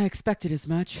 I expected as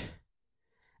much.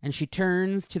 And she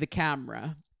turns to the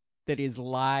camera that is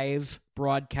live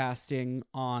broadcasting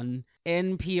on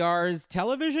NPR's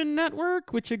television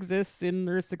network, which exists in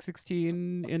Earth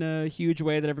 616 in a huge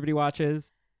way that everybody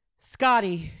watches.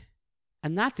 Scotty.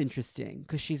 And that's interesting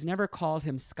because she's never called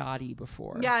him Scotty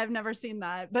before. Yeah, I've never seen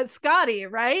that. But Scotty,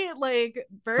 right? Like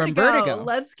Vertigo. From Vertigo.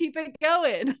 Let's keep it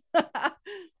going.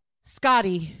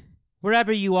 Scotty,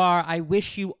 wherever you are, I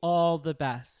wish you all the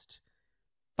best.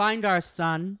 Find our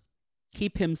son.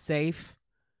 Keep him safe.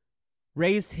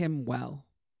 Raise him well.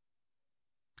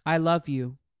 I love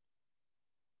you.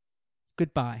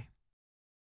 Goodbye.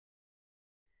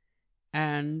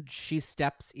 And she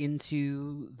steps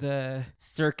into the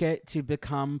circuit to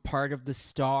become part of the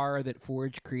star that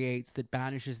Forge creates that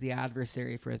banishes the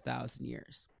adversary for 1,000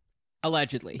 years.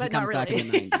 Allegedly. But he comes not back in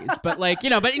really. the 90s. But like,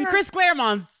 but in Chris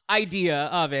Claremont's idea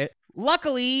of it.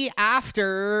 Luckily,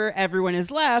 after everyone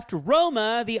is left,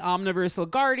 Roma, the Omniversal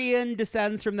Guardian,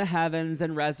 descends from the heavens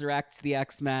and resurrects the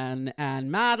X-Men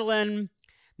and Madelyne.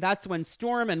 That's when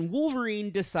Storm and Wolverine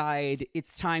decide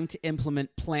it's time to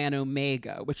implement Plan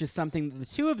Omega, which is something that the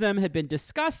two of them had been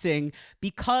discussing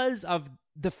because of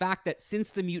the fact that since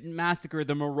the Mutant Massacre,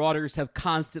 the Marauders have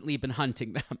constantly been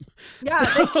hunting them.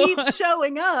 Yeah, So- they keep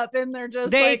showing up and they're just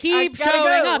they like, keep I gotta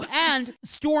showing go. up. And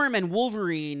Storm and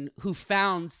Wolverine, who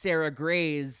found Sarah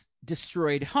Gray's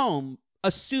destroyed home,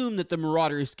 assume that the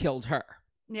Marauders killed her.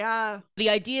 Yeah. The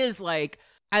idea is like,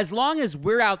 as long as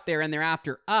we're out there and they're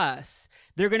after us,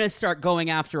 they're going to start going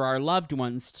after our loved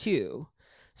ones too.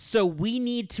 So we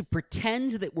need to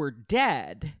pretend that we're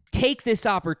dead, take this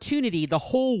opportunity. The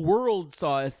whole world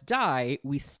saw us die.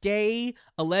 We stay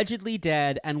allegedly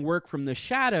dead and work from the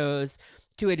shadows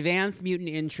to advance mutant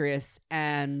interests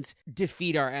and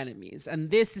defeat our enemies.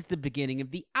 And this is the beginning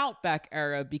of the Outback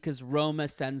era because Roma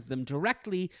sends them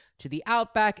directly to the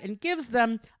Outback and gives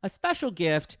them a special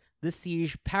gift, the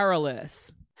Siege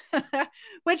Perilous.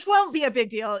 Which won't be a big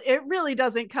deal. It really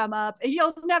doesn't come up.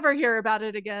 You'll never hear about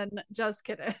it again. Just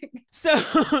kidding. So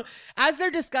as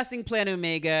they're discussing Plan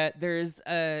Omega, there's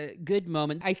a good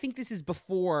moment. I think this is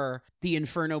before the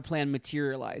Inferno plan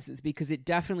materializes because it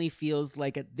definitely feels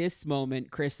like at this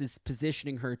moment, Chris is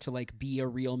positioning her to like be a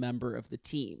real member of the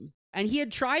team. And he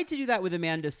had tried to do that with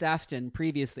Amanda Sefton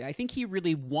previously. I think he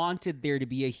really wanted there to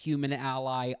be a human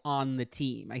ally on the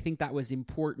team. I think that was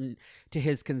important to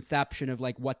his conception of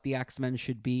like what the X-Men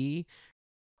should be.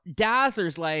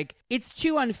 Dazzler's like, it's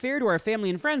too unfair to our family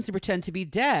and friends to pretend to be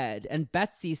dead. And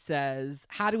Betsy says,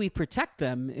 how do we protect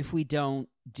them if we don't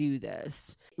do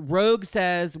this? Rogue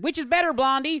says, which is better,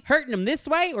 Blondie? Hurting them this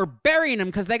way or burying them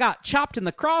because they got chopped in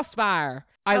the crossfire?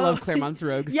 I love Claremont's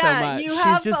Rogue so much.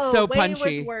 She's just so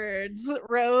punchy. With words,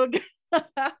 Rogue.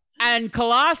 And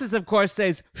Colossus, of course,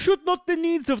 says, should not the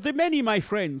needs of the many, my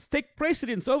friends, take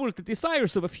precedence over the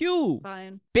desires of a few?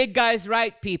 Fine. Big guy's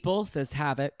right, people, says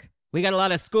Havoc. We got a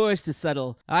lot of scores to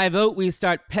settle. I vote we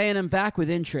start paying him back with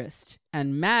interest.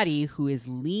 And Maddie, who is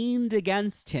leaned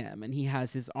against him, and he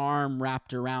has his arm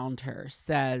wrapped around her,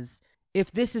 says,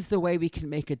 if this is the way we can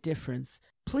make a difference,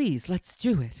 please, let's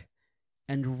do it.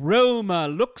 And Roma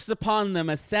looks upon them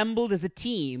assembled as a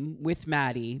team with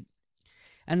Maddie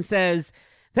and says,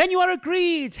 then you are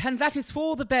agreed, and that is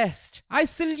for the best. I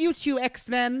salute you,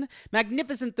 X-Men.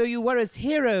 Magnificent though you were as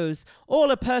heroes,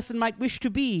 all a person might wish to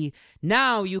be.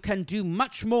 Now you can do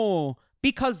much more,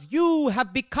 because you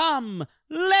have become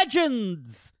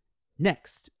legends.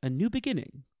 Next, a new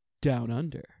beginning, Down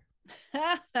Under.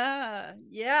 Yeah.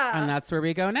 And that's where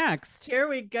we go next. Here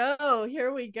we go.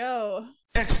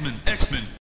 X-Men.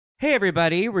 Hey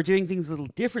everybody, we're doing things a little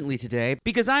differently today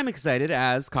because I'm excited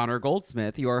as Connor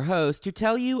Goldsmith, your host, to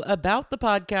tell you about the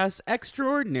podcast's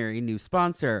extraordinary new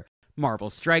sponsor,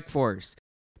 Marvel Strike Force.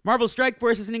 Marvel Strike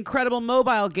Force is an incredible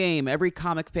mobile game, every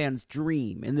comic fan's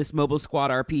dream. In this mobile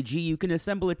squad RPG, you can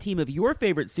assemble a team of your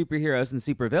favorite superheroes and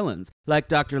supervillains, like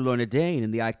Dr. Lorna Dane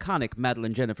and the iconic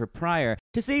Madelyne Jennifer Pryor,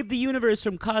 to save the universe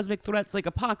from cosmic threats like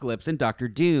Apocalypse and Doctor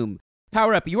Doom.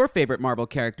 Power up your favorite Marvel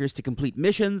characters to complete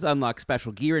missions, unlock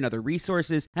special gear and other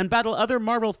resources, and battle other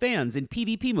Marvel fans in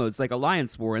PvP modes like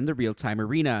Alliance War and the Real-Time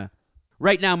Arena.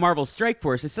 Right now, Marvel Strike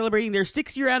Force is celebrating their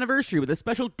 6-year anniversary with a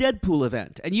special Deadpool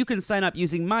event, and you can sign up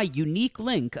using my unique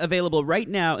link available right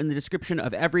now in the description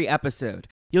of every episode.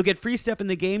 You'll get free stuff in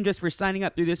the game just for signing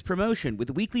up through this promotion,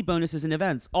 with weekly bonuses and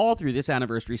events all through this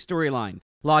anniversary storyline.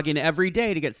 Log in every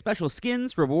day to get special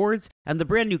skins, rewards, and the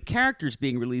brand new characters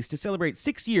being released to celebrate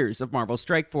 6 years of Marvel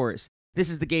Strike Force. This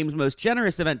is the game's most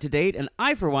generous event to date, and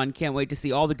I, for one, can't wait to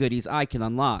see all the goodies I can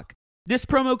unlock. This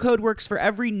promo code works for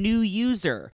every new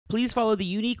user. Please follow the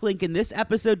unique link in this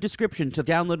episode description to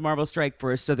download Marvel Strike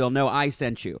Force so they'll know I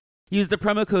sent you. Use the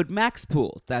promo code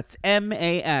MAXPOOL, that's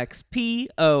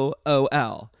MAXPOOL.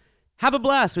 Have a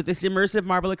blast with this immersive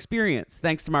Marvel experience.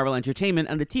 Thanks to Marvel Entertainment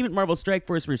and the team at Marvel Strike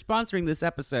Force for sponsoring this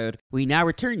episode. We now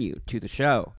return you to the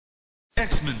show.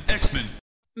 X-Men.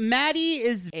 Maddie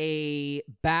is a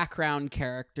background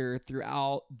character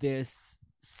throughout this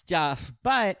stuff,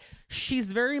 but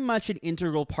she's very much an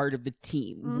integral part of the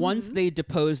team. Mm-hmm. Once they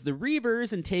depose the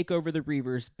Reavers and take over the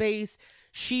Reavers base,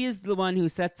 she is the one who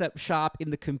sets up shop in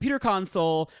the computer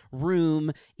console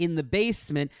room in the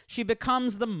basement. She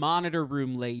becomes the monitor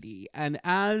room lady. And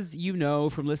as you know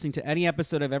from listening to any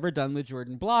episode I've ever done with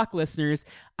Jordan Block listeners,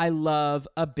 I love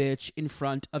a bitch in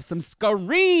front of some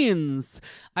screens.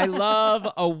 I love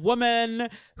a woman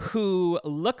who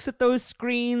looks at those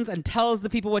screens and tells the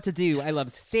people what to do. I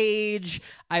love Sage.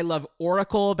 I love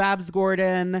Oracle Babs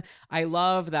Gordon. I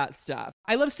love that stuff.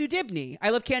 I love Sue Dibney. I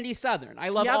love Candy Southern. I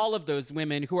love all of those women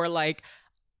who are like,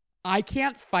 I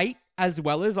can't fight as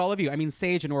well as all of you. I mean,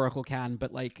 Sage and Oracle can,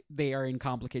 but like they are in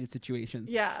complicated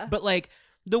situations. Yeah. But like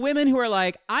the women who are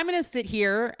like, I'm going to sit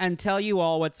here and tell you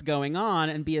all what's going on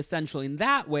and be essential in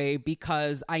that way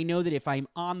because I know that if I'm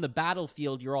on the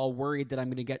battlefield, you're all worried that I'm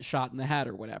going to get shot in the head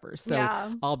or whatever. So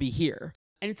I'll be here.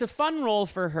 And it's a fun role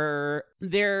for her.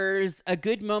 There's a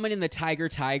good moment in the Tiger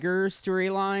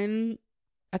storyline.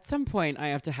 At some point, I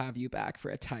have to have you back for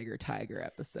a Tiger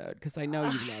episode because I know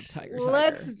you love Tiger.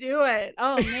 Let's do it.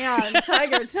 Oh, man.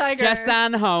 Tiger.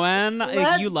 Jessan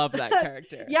Hohen, you love that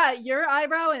character. Yeah, your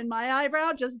eyebrow and my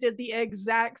eyebrow just did the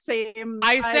exact same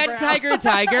I said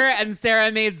Tiger, and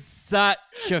Sarah made such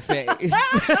a face.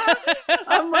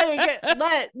 I'm like,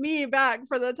 let me back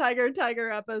for the Tiger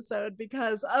episode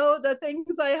because, the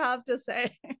things I have to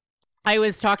say. I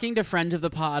was talking to friend of the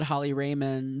pod, Holly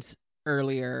Raymond,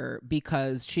 earlier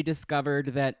because she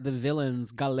discovered that the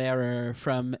villains Galera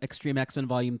from Extreme X-Men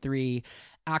Volume 3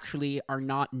 actually are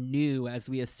not new as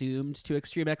we assumed to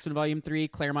Extreme X-Men Volume 3.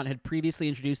 Claremont had previously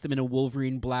introduced them in a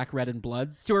Wolverine Black, Red, and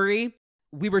Blood story.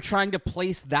 We were trying to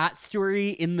place that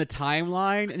story in the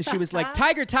timeline and she was like,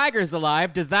 Tiger's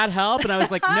alive. Does that help? And I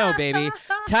was like, no, baby.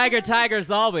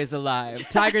 Tiger's always alive.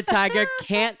 Tiger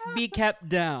can't be kept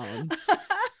down.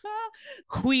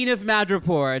 Queen of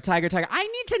Madripoor, Tiger. I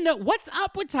need to know what's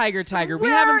up with Tiger. We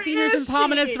Where haven't seen her is since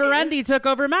Hominis she? Verendi took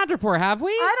over Madripoor, have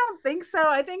we? I don't think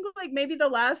so. I think like maybe the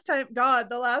last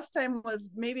time was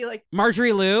maybe like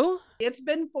Marjorie Liu? it's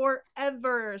been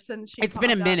forever since she It's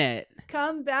been a popped up. minute.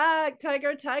 Come back,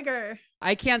 Tiger.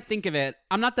 I can't think of it.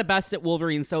 I'm not the best at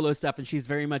Wolverine solo stuff, and she's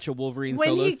very much a Wolverine When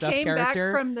solo he stuff came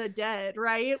character. back from the dead,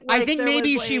 right? I think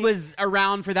maybe she was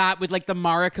around for that with like the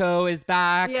Mariko is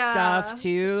back stuff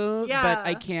too, but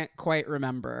I can't quite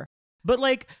remember. But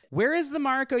like, where is the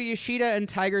Mariko Yoshida and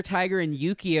Tiger and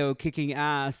Yukio kicking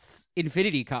ass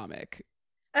Infinity comic?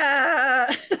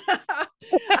 I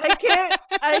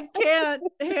can't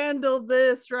handle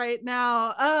this right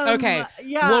now. Okay,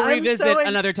 yeah, we'll revisit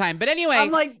another time. But anyway, I'm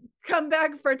like, come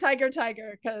back for Tiger,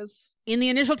 because in the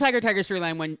initial Tiger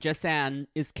storyline, when Jasan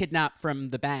is kidnapped from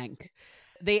the bank,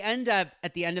 they end up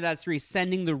at the end of that story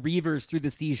sending the Reavers through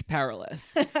the Siege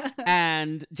Perilous,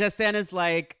 and Jasan is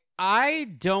like, I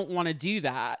don't want to do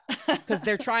that because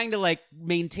they're trying to like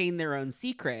maintain their own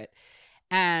secret.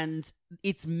 And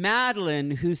it's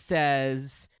Madelyne who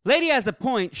says, Lady has a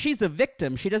point. She's a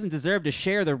victim. She doesn't deserve to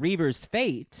share the Reaver's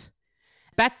fate.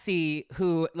 Betsy,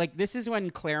 who, like, this is when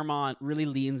Claremont really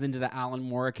leans into the Alan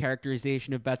Moore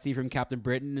characterization of Betsy from Captain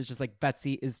Britain. It's just like,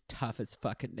 Betsy is tough as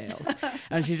fucking nails.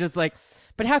 And she's just like,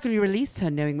 but how can we release her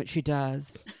knowing what she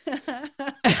does?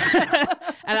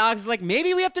 And Alex is like,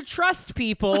 maybe we have to trust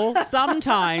people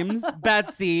sometimes,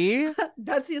 Betsy.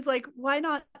 Betsy's like, why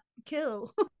not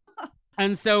kill?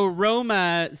 And so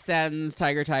Roma sends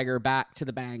Tiger back to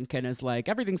the bank and is like,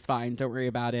 everything's fine. Don't worry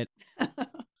about it.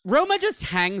 Roma just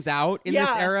hangs out in this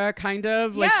era, kind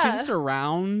of. Like, she's just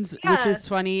around, which is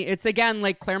funny. It's, again,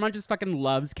 like, Claremont just fucking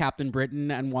loves Captain Britain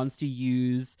and wants to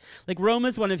use... Like,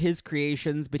 Roma's one of his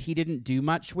creations, but he didn't do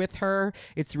much with her.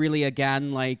 It's really,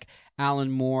 again, like...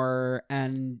 Alan Moore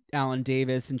and Alan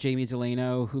Davis and Jamie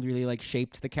Delano who really like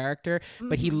shaped the character,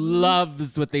 but he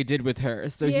loves what they did with her.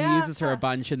 So he uses her a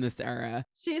bunch in this era.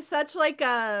 She's such like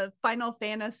a Final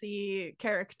Fantasy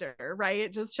character,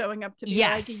 right? Just showing up to be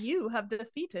like, you have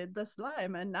defeated the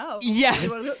slime and now you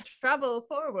will travel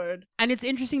forward. And it's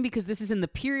interesting because this is in the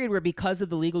period where, because of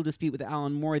the legal dispute with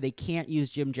Alan Moore, they can't use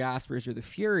Jim Jaspers or the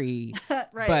Fury.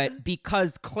 Right. But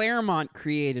because Claremont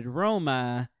created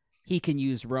Roma, he can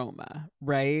use Roma,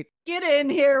 right? Get in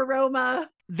here, Roma.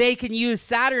 They can use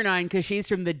Saturnine because she's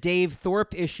from the Dave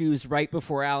Thorpe issues right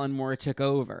before Alan Moore took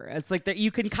over. It's like that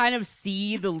you can kind of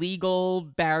see the legal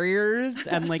barriers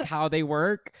and like how they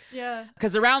work. Yeah.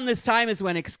 Because around this time is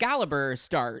when Excalibur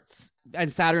starts,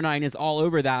 and Saturnine is all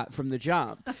over that from the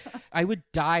jump. I would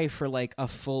die for like a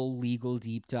full legal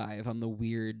deep dive on the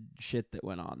weird shit that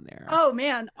went on there. Oh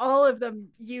man, all of the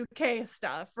UK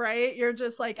stuff, right? You're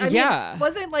just like, I mean,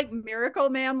 wasn't like Miracle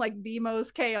Man like the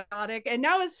most chaotic? And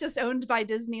now it's just owned by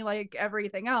Disney like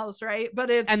everything else, right?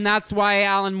 And that's why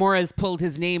Alan Moore has pulled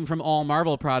his name from all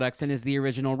Marvel products and is the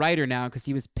original writer now, because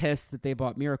he was pissed that they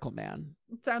bought Miracle Man.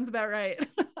 Sounds about right.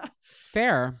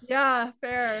 Fair. Yeah,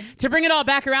 fair. To bring it all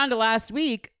back around to last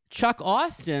week, Chuck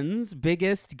Austin's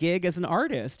biggest gig as an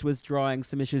artist was drawing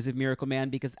some issues of Miracle Man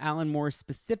because Alan Moore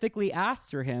specifically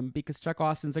asked for him because Chuck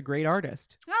Austin's a great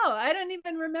artist. Oh, I don't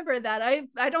even remember that.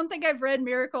 I don't think I've read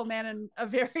Miracle Man in a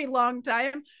very long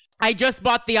time. I just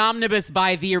bought the omnibus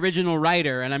by the original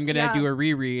writer, and I'm going to do a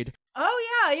reread. Oh,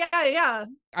 yeah.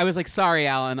 I was like, sorry,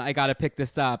 Alan, I got to pick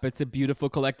this up. It's a beautiful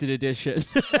collected edition.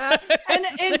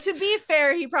 And to be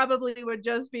fair, he probably would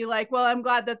just be like, well, I'm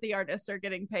glad that the artists are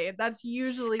getting paid. That's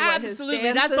usually what his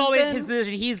stance That's always been. His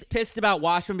position. He's pissed about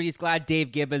Watchmen, but he's glad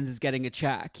Dave Gibbons is getting a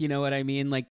check. You know what I mean?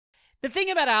 Like, the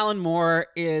thing about Alan Moore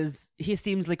is he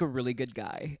seems like a really good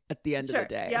guy at the end of the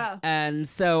day. Yeah. And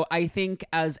so I think,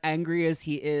 as angry as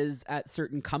he is at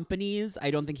certain companies, I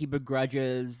don't think he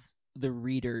begrudges the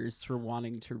readers for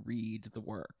wanting to read the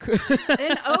work.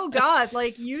 And oh god,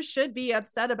 like, you should be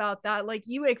upset about that. Like,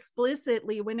 you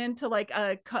explicitly went into like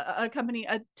a company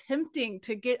attempting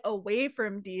to get away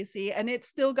from DC, and it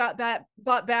still got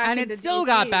bought back, and it still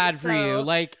got bad for you.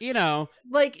 Like, you know,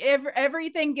 like if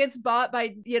everything gets bought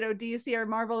by, you know, DC or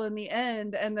Marvel in the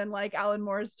end, and then like Alan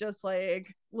Moore's just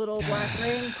like little black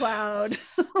rain cloud.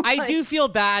 Like, I do feel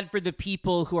bad for the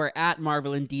people who are at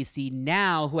Marvel and DC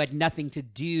now who had nothing to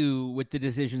do with the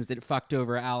decisions that fucked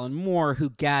over Alan Moore, who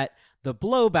get the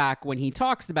blowback when he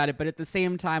talks about it. But at the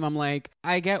same time, I'm like,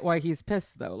 I get why he's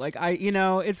pissed though. Like,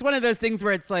 it's one of those things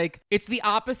where it's like, it's the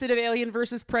opposite of Alien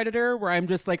versus Predator, where I'm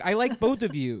just like, I like both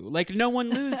of you. Like, no one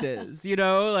loses, you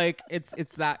know, like it's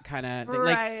that kind of thing.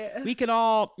 Right. Like, we can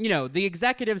all, you know, the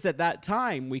executives at that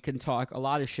time, we can talk a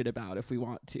lot of shit about if we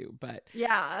want to, but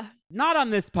yeah, not on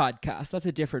this podcast. That's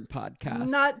a different podcast.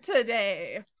 Not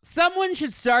today. Someone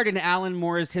should start an Alan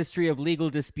Moore's History of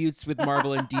Legal Disputes with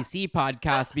Marvel and DC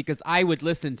podcast because I would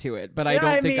listen to it, but I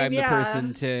don't think I'm the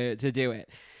person to do it.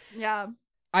 Yeah.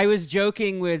 I was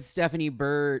joking with Stephanie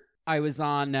Burt. I was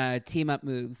on Team Up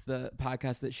Moves, the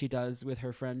podcast that she does with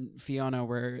her friend Fiona,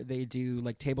 where they do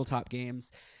like tabletop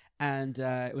games. And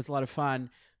it was a lot of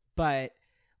fun. But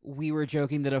we were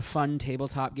joking that a fun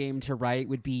tabletop game to write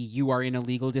would be You Are in a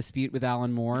Legal Dispute with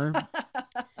Alan Moore.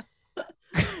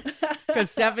 Because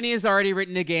Stephanie has already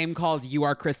written a game called You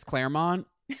Are Chris Claremont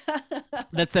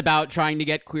that's about trying to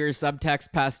get queer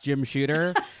subtext past Jim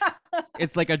Shooter.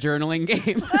 It's like a journaling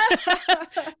game.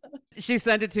 She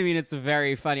sent it to me and it's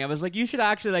very funny. I was like, you should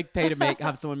actually like pay to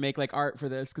have someone make like art for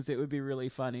this because it would be really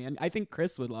funny. And I think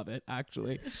Chris would love it,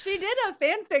 actually. She did a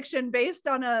fan fiction based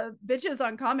on a Bitches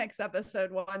on Comics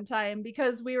episode one time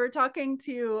because we were talking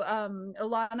to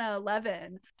Ilana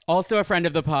Levin. Also a friend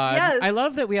of the pod. Yes. I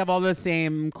love that we have all the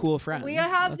same cool friends. We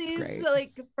have That's these great.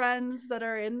 like friends that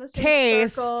are in the same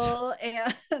Taste. circle.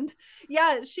 And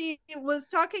yeah, she was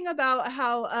talking about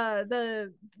how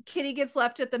the kitty gets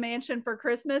left at the mansion for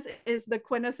Christmas is the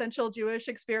quintessential Jewish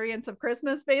experience of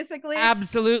Christmas, basically.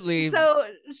 Absolutely. So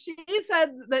she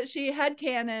said that she had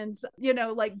cannons,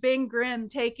 like Bing Grimm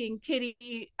taking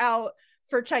Kitty out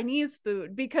for Chinese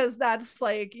food because that's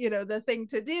like, the thing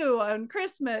to do on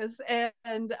Christmas.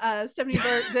 And Stephanie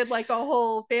Burt did like a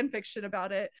whole fan fiction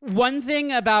about it. One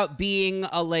thing about being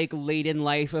a like late in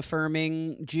life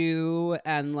affirming Jew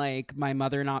and like my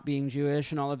mother not being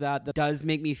Jewish and all of that does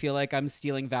make me feel like I'm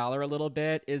stealing valor a little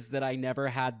bit is that I never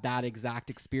had that exact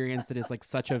experience that is like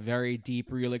such a very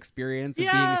deep, real experience of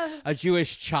being a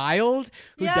Jewish child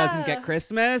who doesn't get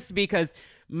Christmas because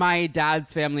my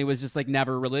dad's family was just like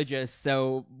never religious.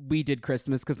 So we did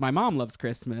Christmas because my mom loves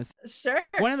Christmas. Sure.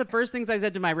 One of the first things I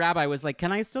said to my rabbi was like,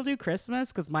 can I still do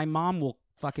Christmas? Because my mom will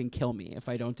fucking kill me if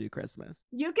I don't do Christmas.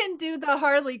 You can do the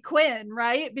Harley Quinn,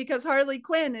 right? Because Harley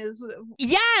Quinn is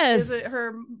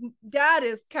her dad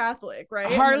is Catholic,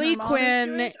 right? Harley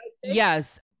Quinn,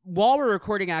 yes. While we're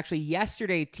recording, actually,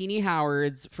 yesterday, Teenie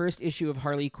Howard's first issue of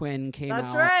Harley Quinn came out.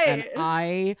 That's right. And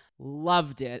I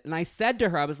loved it. And I said to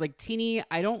her, I was like, Teenie,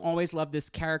 I don't always love this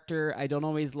character. I don't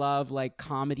always love like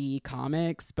comedy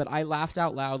comics, but I laughed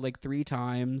out loud like 3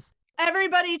 times.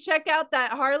 Everybody check out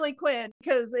that Harley Quinn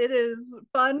because it is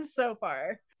fun so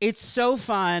far. It's so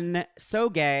fun, so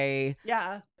gay.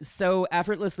 Yeah. So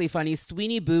effortlessly funny.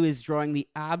 Sweeney Boo is drawing the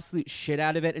absolute shit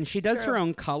out of it. And she does her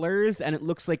own colors, and it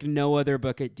looks like no other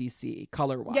book at DC,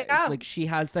 color-wise. Yeah. Like, she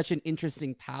has such an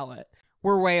interesting palette.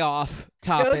 We're way off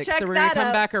topic, check so we're going to that come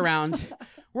out. back around.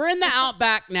 We're in the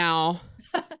Outback now.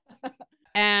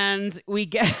 And we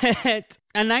get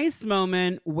a nice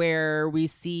moment where we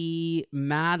see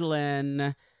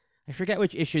Madelyne. I forget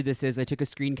which issue this is. I took a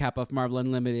screen cap off Marvel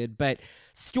Unlimited, but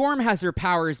Storm has her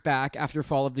powers back after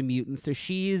Fall of the Mutants, so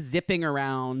she's zipping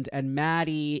around, and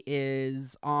Maddie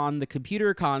is on the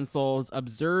computer consoles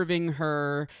observing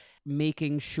her,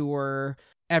 making sure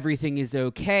everything is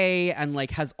okay, and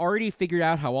like has already figured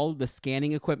out how all of the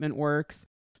scanning equipment works.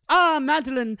 Ah,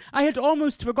 Madelyne, I had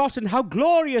almost forgotten how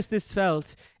glorious this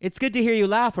felt. It's good to hear you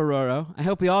laugh, Aurora. I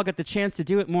hope we all get the chance to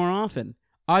do it more often.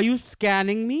 Are you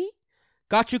scanning me?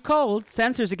 Got you cold?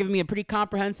 Sensors are giving me a pretty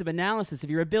comprehensive analysis of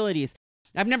your abilities.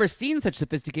 I've never seen such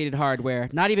sophisticated hardware,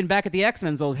 not even back at the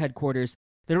X-Men's old headquarters.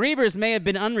 The Reavers may have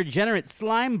been unregenerate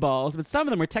slime balls, but some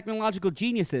of them were technological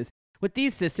geniuses. With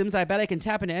these systems, I bet I can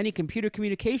tap into any computer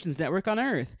communications network on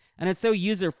Earth. And it's so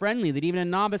user-friendly that even a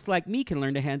novice like me can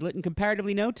learn to handle it in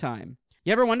comparatively no time.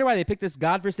 You ever wonder why they picked this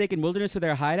godforsaken wilderness for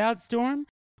their hideout, Storm?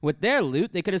 With their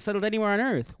loot, they could have settled anywhere on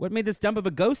Earth. What made this dump of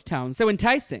a ghost town so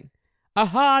enticing? A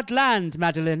hard land,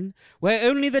 Madelyne, where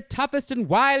only the toughest and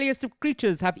wiliest of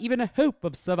creatures have even a hope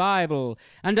of survival.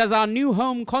 And as our new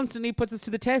home constantly puts us to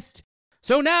the test,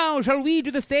 so now shall we do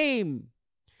the same.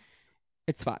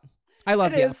 It's fun. I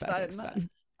love the Outback.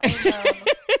 It's fun.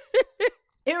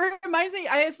 It reminds me,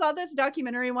 I saw this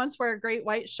documentary once where great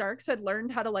white sharks had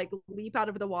learned how to like leap out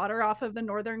of the water off of the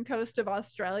northern coast of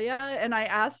Australia. And I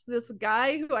asked this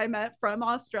guy who I met from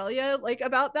Australia like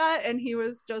about that. And he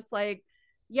was just like,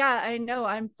 yeah, I know,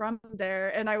 I'm from there.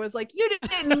 And I was like, you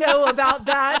didn't know about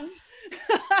that.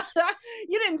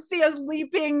 You didn't see a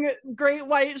leaping great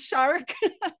white shark.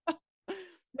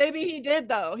 Maybe he did,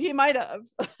 though. He might have.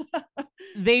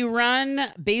 They run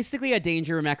basically a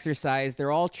danger room exercise.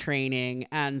 They're all training,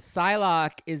 and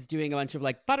Psylocke is doing a bunch of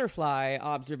like butterfly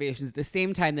observations at the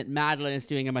same time that Madelyne is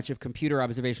doing a bunch of computer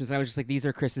observations. And I was just like, these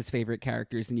are Chris's favorite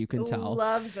characters, and you can tell.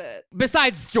 Loves it.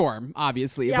 Besides Storm,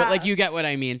 obviously, but like you get what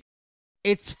I mean.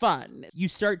 It's fun. You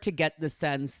start to get the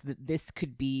sense that this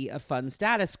could be a fun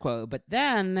status quo. But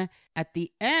then at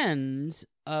the end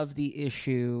of the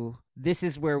issue, this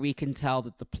is where we can tell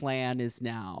that the plan is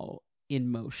now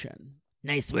in motion.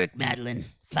 Nice work, Madelyne.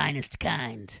 Finest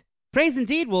kind. Praise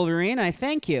indeed, Wolverine. I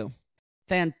thank you.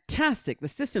 Fantastic. The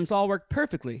systems all worked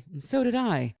perfectly, and so did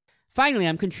I. Finally,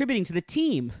 I'm contributing to the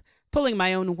team, pulling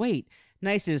my own weight.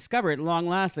 Nice to discover at long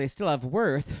last that I still have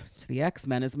worth, to the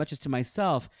X-Men as much as to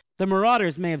myself. The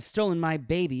Marauders may have stolen my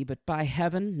baby, but by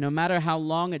heaven, no matter how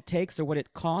long it takes or what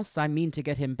it costs, I mean to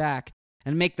get him back,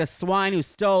 and make the swine who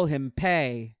stole him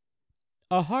pay.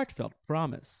 A heartfelt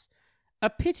promise. A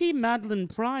pity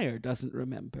Madelyne Pryor doesn't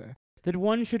remember that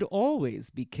one should always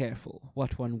be careful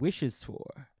what one wishes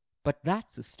for. But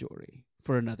that's a story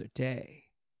for another day.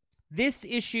 This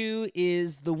issue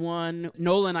is the one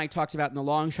Nola and I talked about in the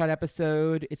Long Shot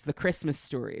episode. It's the Christmas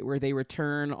story where they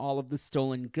return all of the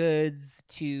stolen goods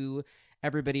to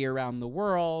everybody around the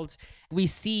world. We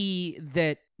see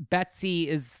that Betsy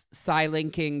is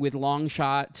psi-linking with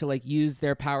Longshot to use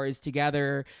their powers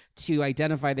together to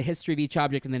identify the history of each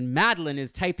object, and then Madelyne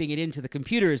is typing it into the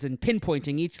computers and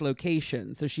pinpointing each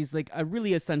location. So she's a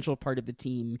really essential part of the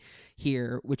team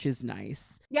here, which is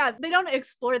nice. Yeah, they don't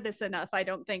explore this enough, I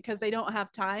don't think, because they don't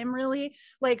have time really.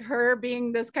 Her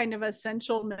being this kind of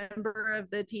essential member of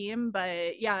the team,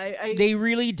 but yeah, they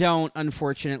really don't,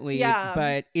 unfortunately. Yeah,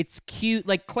 but it's cute.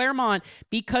 Claremont,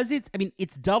 because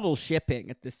it's double shipping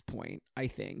at this point, I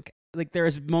think.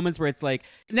 There's moments where it's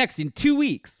next in 2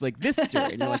 weeks, this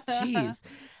story. And you're geez.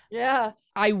 Yeah.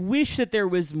 I wish that there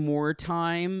was more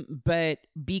time, but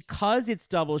because it's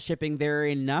double shipping, there are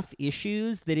enough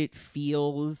issues that it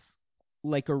feels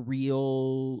like a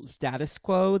real status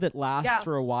quo that lasts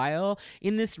for a while.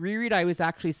 In this reread, I was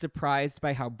actually surprised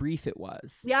by how brief it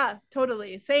was. Yeah,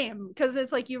 totally. Same. Because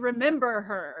it's you remember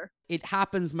her. It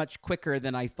happens much quicker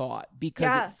than I thought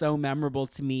because it's so memorable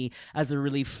to me as a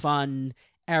really fun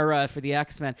era for the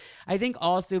X-Men. I think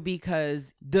also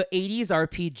because the 80s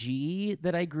RPG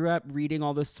that I grew up reading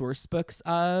all the source books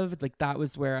of, that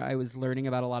was where I was learning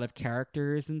about a lot of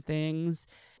characters and things.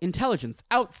 Intelligence,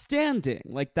 outstanding,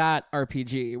 that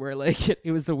RPG where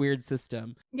it was a weird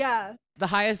system. Yeah. The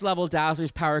highest level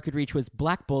Dazzler's power could reach was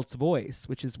Black Bolt's voice,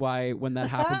 which is why when that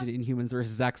happened in Inhumans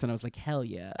vs. X-Men, I was hell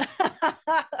yeah.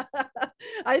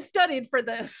 I studied for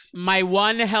this. My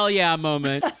one hell yeah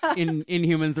moment in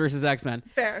Inhumans vs. X-Men.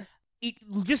 Fair. It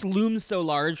just looms so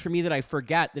large for me that I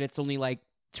forget that it's only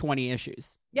 20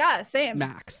 issues. Yeah, same.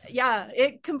 Max. Yeah,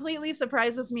 it completely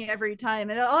surprises me every time.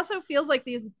 And it also feels like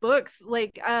these books,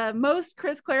 most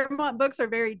Chris Claremont books are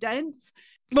very dense.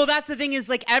 Well, that's the thing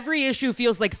is every issue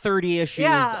feels 30 issues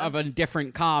of a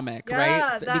different comic,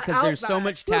 right? Because there's so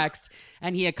much text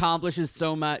and he accomplishes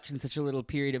so much in such a little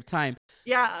period of time.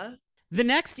 Yeah. The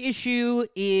next issue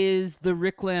is the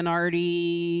Rick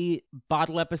Leonardi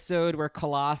bottle episode where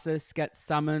Colossus gets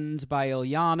summoned by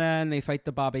Ilyana and they fight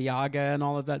the Baba Yaga and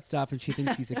all of that stuff, and she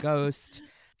thinks he's a ghost.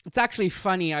 It's actually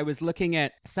funny. I was looking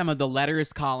at some of the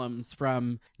letters columns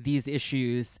from these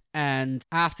issues, and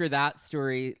after that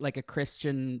story, a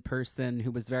Christian person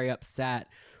who was very upset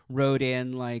wrote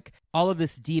in all of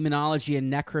this demonology and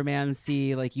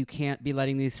necromancy, you can't be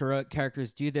letting these heroic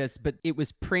characters do this. But it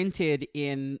was printed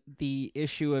in the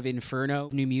issue of Inferno,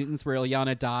 New Mutants, where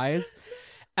Ilyana dies.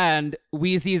 And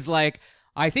Wheezy's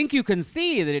I think you can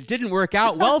see that it didn't work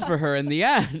out well for her in the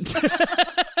end.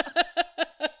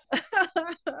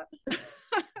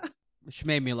 Which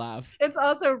made me laugh. It's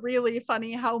also really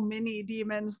funny how many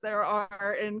demons there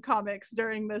are in comics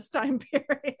during this time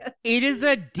period. It is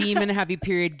a demon-heavy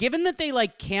period. Given that they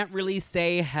can't really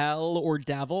say hell or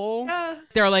devil,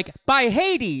 they're by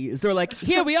Hades, or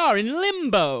here we are in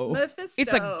limbo. Mephisto,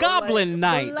 it's a goblin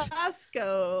night.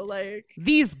 Velasco,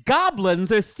 these goblins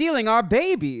are stealing our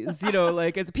babies.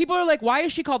 It's people are why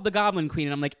is she called the Goblin Queen?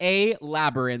 And I'm A,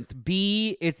 labyrinth.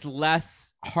 B, it's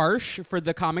less harsh for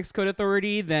the Comics Code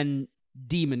Authority than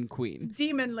Demon Queen.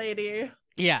 Demon lady.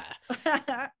 Yeah.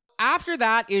 After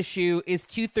that issue is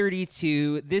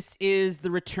 232. This is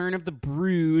the return of the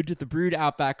Brood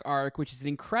Outback arc, which is an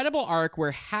incredible arc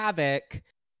where Havoc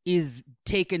is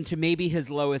taken to maybe his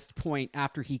lowest point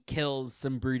after he kills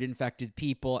some Brood-infected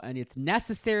people, and it's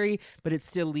necessary, but it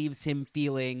still leaves him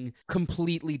feeling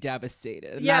completely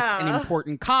devastated. And that's an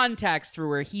important context for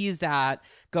where he's at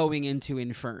going into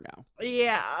Inferno.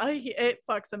 Yeah, it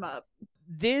fucks him up.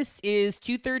 This is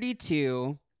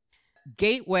 232.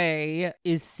 Gateway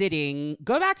is sitting.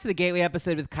 Go back to the Gateway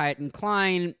episode with Kite and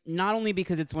Klein, not only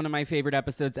because it's one of my favorite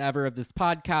episodes ever of this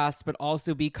podcast, but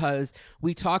also because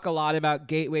we talk a lot about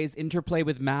Gateway's interplay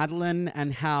with Madelyne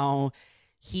and how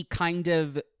he kind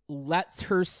of lets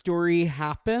her story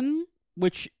happen,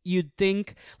 which you'd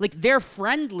think, like, they're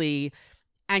friendly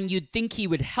and you'd think he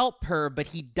would help her, but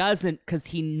he doesn't because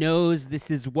he knows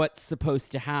this is what's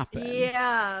supposed to happen.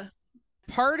 Yeah.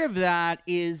 Part of that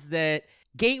is that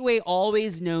Gateway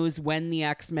always knows when the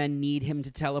X-Men need him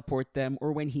to teleport them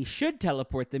or when he should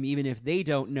teleport them, even if they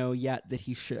don't know yet that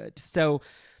he should. So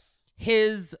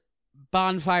his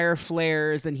bonfire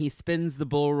flares and he spins the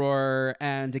bull roar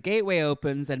and a gateway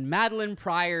opens and Madelyne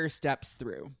Pryor steps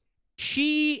through.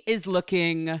 She is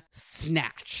looking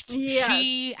snatched. Yes.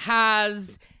 She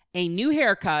has a new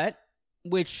haircut,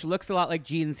 which looks a lot like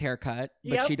Jean's haircut,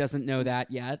 but she doesn't know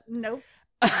that yet. Nope.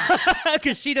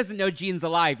 Because she doesn't know Jean's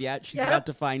alive yet. She's about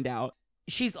to find out.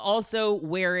 She's also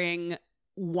wearing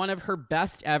one of her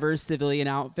best ever civilian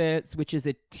outfits, which is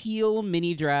a teal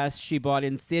mini dress she bought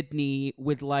in Sydney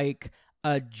with like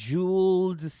a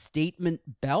jeweled statement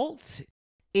belt.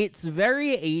 It's very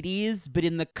 80s, but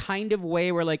in the kind of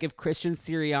way where, like, if Christian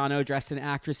Siriano dressed an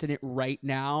actress in it right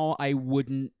now, I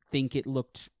wouldn't think it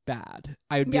looked bad.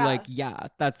 I would be like, yeah,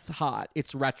 that's hot.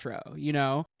 It's retro, you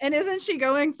know? And isn't she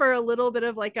going for a little bit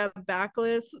of like a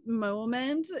backless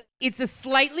moment? It's a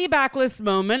slightly backless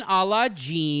moment a la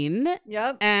Jean.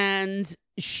 Yep. And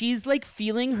she's like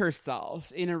feeling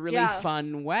herself in a really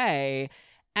fun way.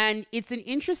 And it's an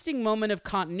interesting moment of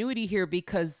continuity here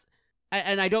because,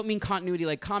 and I don't mean continuity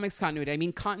like comics continuity, I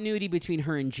mean continuity between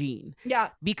her and Jean. Yeah.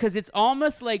 Because it's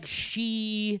almost like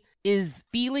she is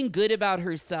feeling good about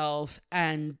herself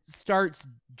and starts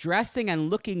dressing and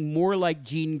looking more like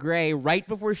Jean Grey right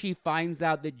before she finds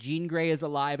out that Jean Grey is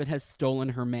alive and has stolen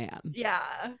her man.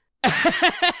 Yeah.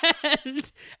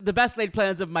 And the best laid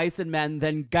plans of mice and men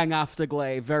then gang after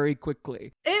Glay very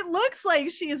quickly. It looks like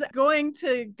she's going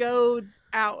to go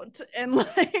out and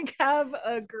like have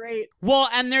a great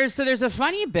and there's a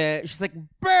funny bit. She's like,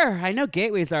 brr, I know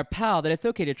Gateway's our pal, that it's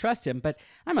okay to trust him, but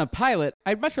I'm a pilot.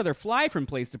 I'd much rather fly from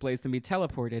place to place than be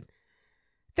teleported.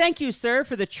 Thank you, sir,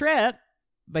 for the trip.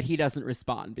 But he doesn't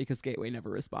respond because Gateway never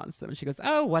responds to them. And she goes,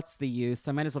 oh, what's the use?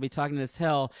 I might as well be talking to this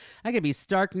hill. I could be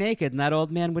stark naked and that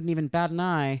old man wouldn't even bat an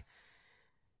eye.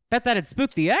 Bet that'd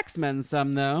spook the X-Men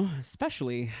some, though,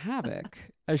 especially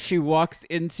Havoc, as she walks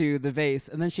into the vase.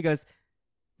 And then she goes,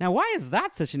 now, why is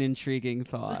that such an intriguing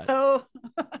thought? Oh,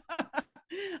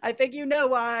 I think you know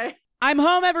why. I'm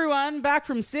home, everyone. Back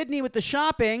from Sydney with the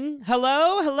shopping.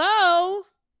 Hello? Hello?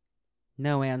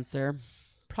 No answer.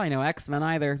 Probably no X-Men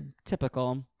either.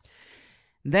 Typical.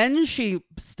 Then she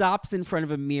stops in front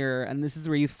of a mirror, and this is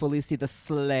where you fully see the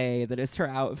sleigh that is her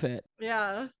outfit.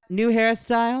 Yeah. New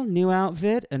hairstyle, new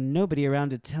outfit, and nobody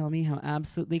around to tell me how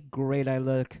absolutely great I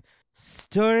look.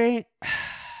 Story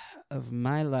of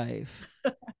my life.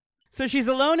 So she's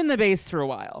alone in the base for a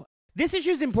while. This issue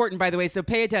is important, by the way, so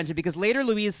pay attention, because later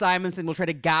Louise Simonson will try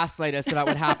to gaslight us about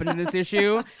what happened in this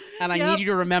issue, and I need you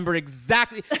to remember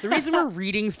exactly. The reason we're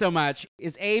reading so much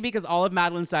is, A, because all of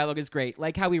Madelyne's dialogue is great,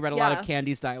 like how we read a lot of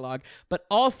Candy's dialogue, but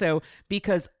also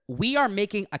because we are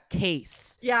making a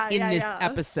case in this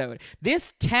episode.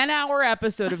 This 10-hour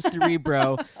episode of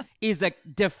Cerebro is a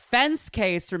defense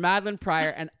case for Madelyne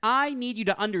Pryor, and I need you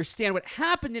to understand what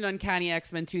happened in Uncanny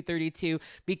X-Men 232,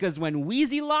 because when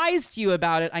Wheezy lies to you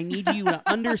about it, I need you to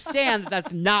understand that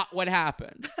that's not what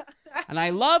happened. And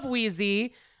I love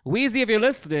Wheezy. Wheezy, if you're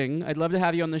listening, I'd love to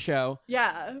have you on the show.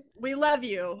 Yeah, we love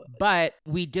you. But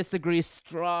we disagree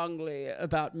strongly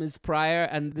about Ms. Pryor,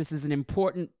 and this is an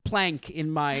important plank in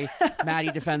my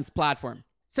Maddie defense platform.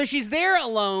 So she's there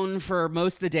alone for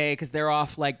most of the day because they're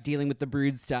off, like, dealing with the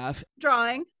Brood stuff.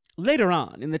 Drawing. Later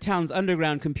on, in the town's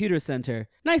underground computer center,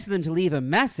 nice of them to leave a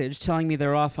message telling me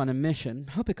they're off on a mission.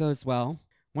 Hope it goes well.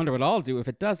 Wonder what I'll do if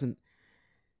it doesn't.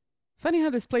 Funny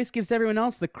how this place gives everyone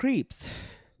else the creeps.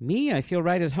 Me, I feel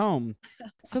right at home.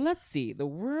 So let's see. The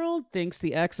world thinks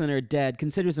the X-Men are dead,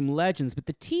 considers them legends, but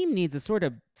the team needs a sort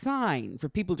of sign for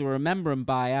people to remember them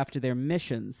by after their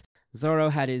missions.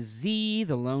 Zorro had his Z,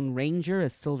 the Lone Ranger, a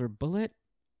silver bullet.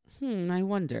 I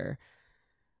wonder.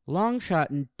 Longshot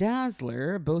and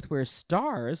Dazzler both wear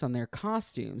stars on their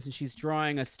costumes, and she's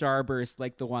drawing a starburst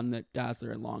like the one that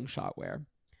Dazzler and Longshot wear.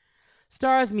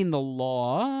 Stars mean the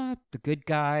law, the good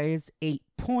guys, 8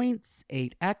 points,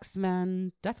 8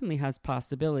 X-Men, definitely has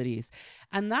possibilities.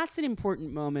 And that's an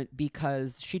important moment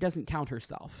because she doesn't count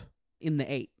herself in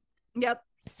the 8. Yep.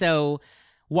 So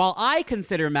while I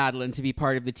consider Madelyne to be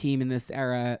part of the team in this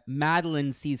era,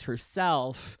 Madelyne sees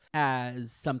herself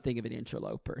as something of an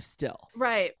interloper still.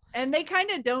 Right. And they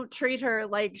kind of don't treat her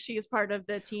like she's part of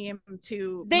the team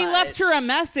too They much. left her a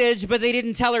message, but they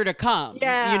didn't tell her to come, you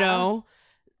know?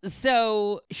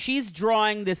 So she's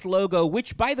drawing this logo,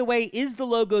 which, by the way, is the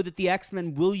logo that the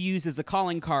X-Men will use as a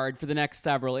calling card for the next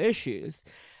several issues.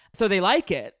 So they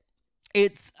like it.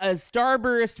 It's a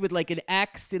starburst with like an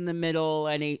X in the middle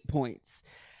and 8 points.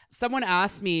 Someone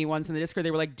asked me once in the Discord,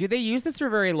 they were like, do they use this for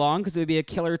very long? Because it would be a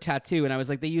killer tattoo. And I was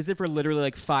like, they use it for literally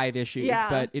like 5 issues,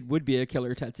 but it would be a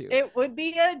killer tattoo. It would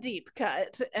be a deep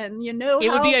cut. And you know it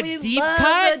how would be a we deep love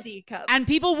cut, a deep cut. And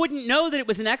people wouldn't know that it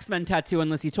was an X-Men tattoo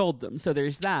unless you told them. So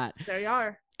there's that. There you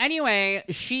are. Anyway,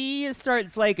 she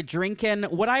starts like drinking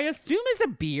what I assume is a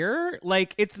beer.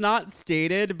 Like, it's not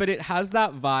stated, but it has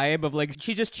that vibe of like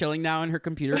she's just chilling now in her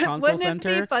computer console center. Wouldn't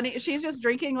it be funny? She's just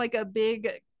drinking like a big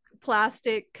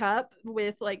plastic cup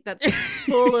with like that's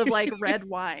full of like red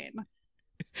wine.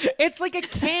 It's like a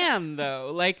can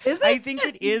though. Like, I think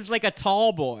it is like a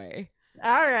tall boy.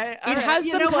 All right. It has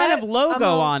some kind of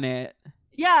logo on it.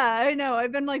 Yeah, I know.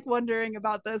 I've been like wondering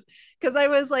about this because I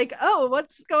was like, oh,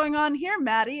 what's going on here,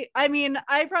 Maddie? I mean,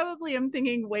 I probably am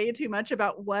thinking way too much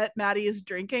about what Maddie is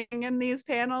drinking in these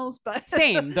panels, but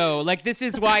same though. Like, this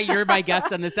is why you're my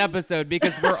guest on this episode,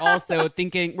 because we're also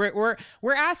thinking we're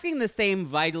asking the same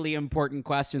vitally important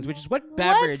questions, which is what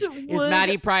beverage is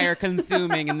Maddie Pryor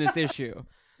consuming in this issue?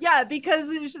 Yeah, because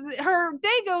her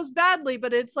day goes badly,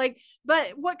 but it's like,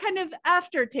 but what kind of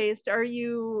aftertaste are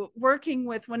you working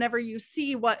with whenever you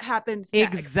see what happens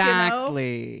next?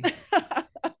 Exactly. You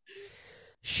know?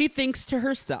 She thinks to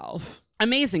herself,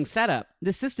 amazing setup.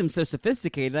 This system's so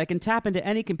sophisticated, I can tap into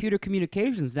any computer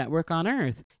communications network on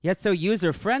Earth. Yet so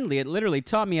user-friendly, it literally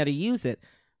taught me how to use it.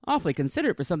 Awfully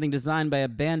considerate for something designed by a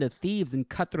band of thieves and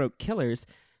cutthroat killers.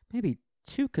 Maybe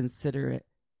too considerate.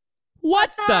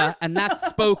 What the? And that's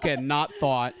spoken, not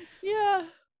thought. Yeah.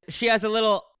 She has a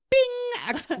little bing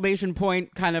exclamation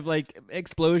point kind of like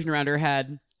explosion around her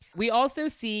head. We also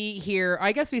see here,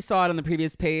 I guess we saw it on the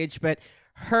previous page, but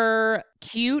her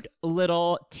cute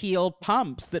little teal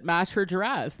pumps that match her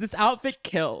dress. This outfit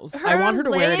kills. I want her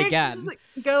to wear it again.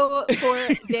 Go for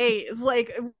days.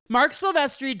 Like, Mark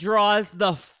Silvestri draws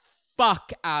the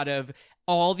fuck out of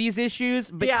all these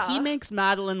issues, but he makes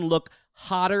Madelyne look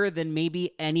hotter than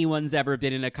maybe anyone's ever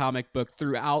been in a comic book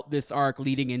throughout this arc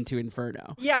leading into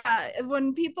Inferno. Yeah,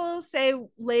 when people say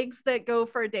legs that go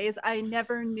for days, I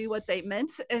never knew what they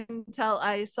meant until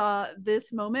I saw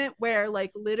this moment where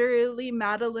like literally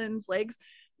Madelyne's legs,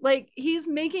 like he's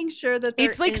making sure that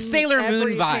they're it's like in Sailor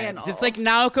Moon vibes. panel. It's like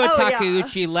Naoko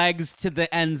Takeuchi legs to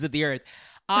the ends of the earth.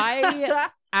 I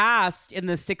asked in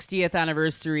the 60th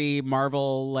anniversary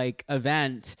Marvel like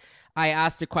event, I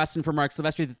asked a question for Mark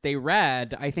Silvestri that they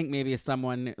read. I think maybe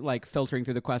someone like filtering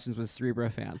through the questions was Cerebro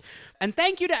fan. And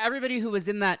thank you to everybody who was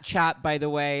in that chat, by the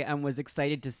way, and was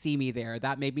excited to see me there.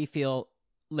 That made me feel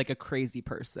like a crazy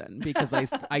person because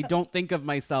I don't think of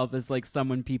myself as like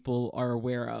someone people are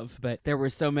aware of. But there were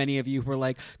so many of you who were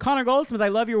like, Connor Goldsmith, I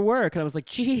love your work. And I was like,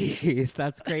 geez,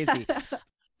 that's crazy.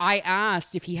 I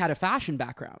asked if he had a fashion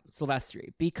background,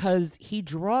 Silvestri, because he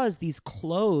draws these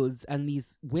clothes and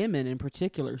these women in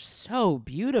particular so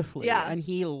beautifully. Yeah. And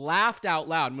he laughed out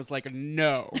loud and was like,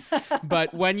 no.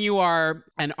 But when you are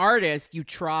an artist, you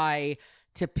try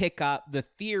to pick up the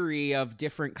theory of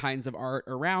different kinds of art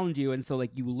around you. And so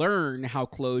like you learn how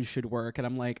clothes should work. And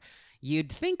I'm like,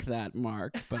 you'd think that,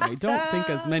 Mark, but I don't think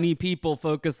as many people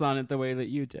focus on it the way that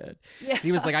you did. Yeah.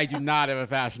 He was like, I do not have a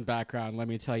fashion background, let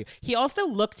me tell you. He also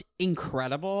looked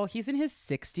incredible. He's in his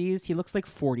 60s. He looks like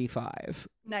 45.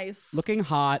 Nice. Looking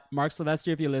hot. Mark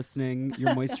Silvestri, if you're listening,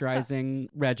 your moisturizing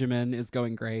regimen is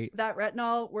going great. That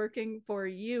retinol working for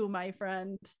you, my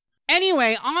friend.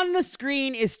 Anyway, on the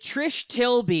screen is Trish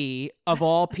Tilby, of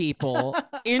all people.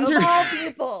 Of all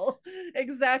people.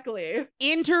 Exactly.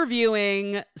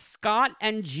 Interviewing Scott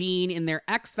and Jean in their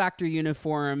X Factor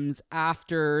uniforms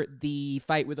after the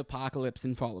fight with Apocalypse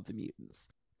in Fall of the Mutants.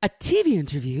 A TV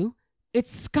interview?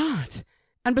 It's Scott.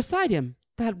 And beside him,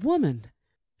 that woman.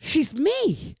 She's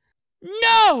me.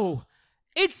 No!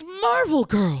 It's Marvel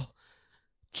Girl.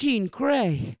 Jean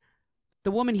Grey.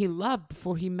 The woman he loved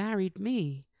before he married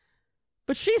me.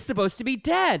 But she's supposed to be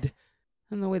dead.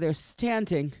 And the way they're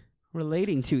standing,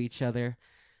 relating to each other.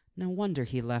 No wonder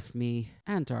he left me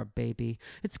and our baby.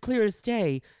 It's clear as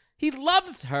day. He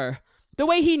loves her the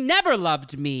way he never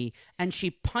loved me. And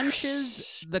she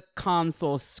punches the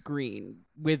console screen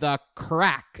with a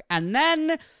crack. And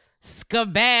then,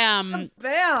 skabam!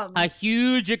 Bam! A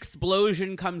huge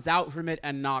explosion comes out from it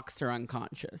and knocks her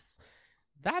unconscious.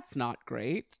 That's not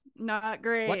great. Not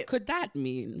great. What could that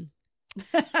mean?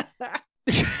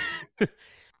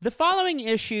 The following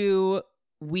issue,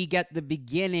 we get the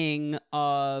beginning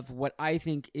of what I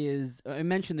think is, I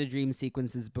mentioned the dream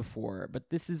sequences before, but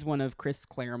this is one of Chris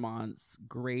Claremont's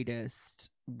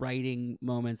greatest writing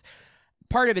moments.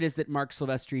 Part of it is that Mark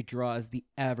Silvestri draws the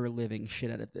ever-living shit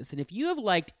out of this. And if you have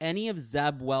liked any of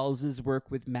Zeb Wells'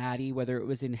 work with Maddie, whether it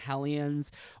was in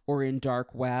Hellions or in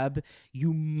Dark Web,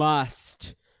 you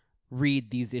must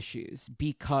read these issues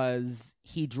because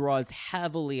he draws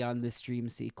heavily on this dream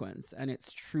sequence. And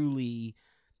it's truly,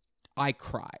 I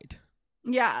cried.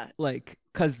 Yeah. Like,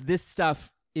 because this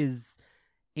stuff is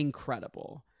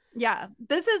incredible. Yeah,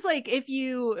 this is like if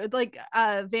you like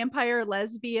vampire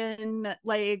lesbian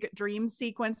like dream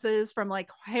sequences from like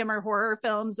Hammer horror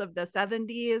films of the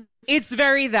 70s. It's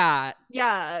very that.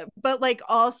 Yeah, but like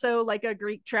also like a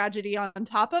Greek tragedy on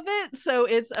top of it. So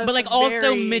it's but like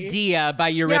also Medea by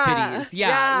Euripides.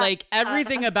 Yeah, like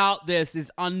everything about this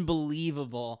is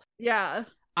unbelievable. Yeah.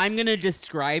 I'm going to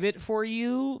describe it for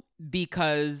you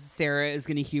because Sara is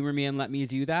going to humor me and let me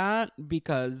do that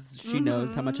because she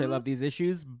knows how much I love these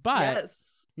issues, but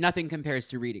nothing compares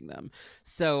to reading them.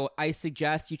 So I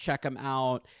suggest you check them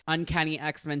out. Uncanny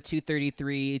X-Men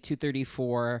 233,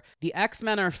 234. The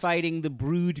X-Men are fighting the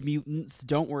Brood mutants.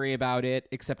 Don't worry about it,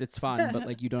 except it's fun, but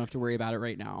like you don't have to worry about it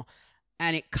right now.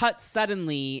 And it cuts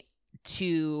suddenly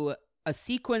to a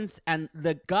sequence, and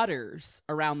the gutters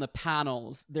around the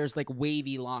panels, there's like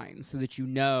wavy lines so that you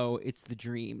know it's the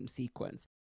dream sequence.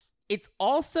 It's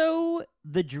also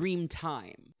the dream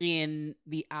time in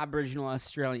the Aboriginal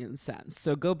Australian sense.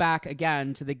 So go back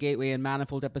again to the Gateway and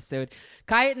Manifold episode.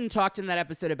 Kayetan talked in that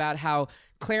episode about how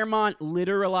Claremont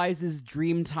literalizes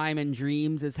dream time and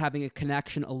dreams as having a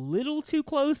connection a little too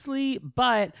closely,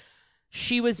 but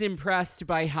she was impressed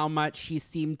by how much he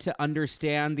seemed to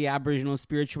understand the Aboriginal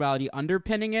spirituality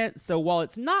underpinning it. So while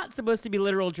it's not supposed to be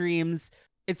literal dreams,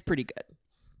 it's pretty good.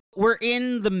 We're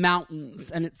in the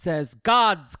mountains, and it says,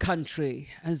 God's country,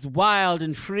 as wild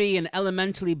and free and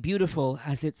elementally beautiful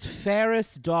as its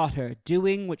fairest daughter,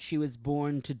 doing what she was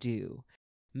born to do.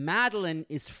 Madelyne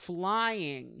is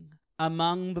flying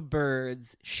among the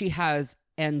birds. She has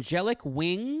angelic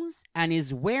wings and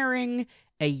is wearing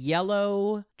a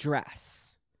yellow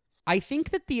dress. I think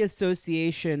that the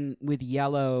association with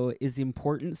yellow is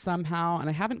important somehow, and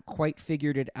I haven't quite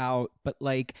figured it out, but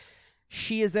like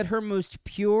she is at her most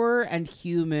pure and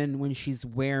human when she's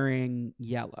wearing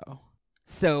yellow.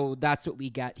 So that's what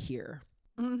we get here.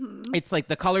 Mm-hmm. It's like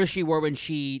the color she wore when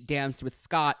she danced with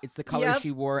Scott. It's the color she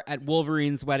wore at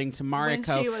Wolverine's wedding to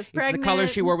Mariko. When she was pregnant. It's the color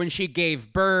she wore when she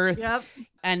gave birth. Yep.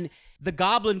 And the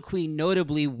Goblin Queen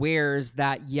notably wears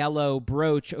that yellow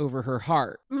brooch over her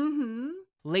heart. Mm-hmm.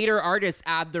 Later artists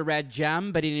add the red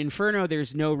gem, but in Inferno,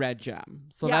 there's no red gem.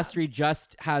 Silvestri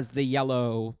just has the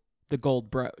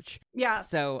gold brooch. Yeah.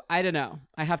 So I don't know.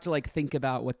 I have to like think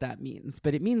about what that means,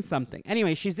 but it means something.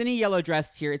 Anyway, she's in a yellow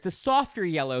dress here. It's a softer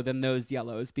yellow than those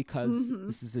yellows because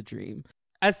this is a dream.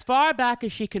 As far back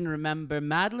as she can remember,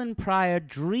 Madelyne Pryor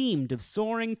dreamed of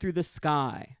soaring through the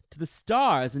sky to the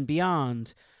stars and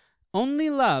beyond. Only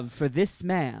love for this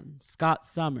man, Scott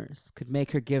Summers, could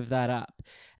make her give that up.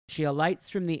 She alights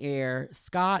from the air.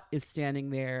 Scott is standing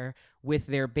there with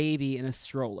their baby in a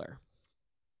stroller.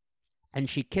 And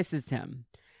she kisses him.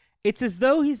 It's as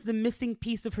though he's the missing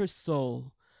piece of her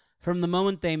soul. From the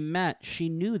moment they met, she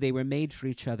knew they were made for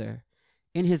each other.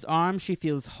 In his arms, she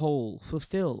feels whole,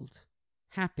 fulfilled,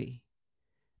 happy.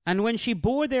 And when she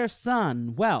bore their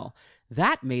son, well,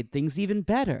 that made things even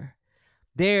better.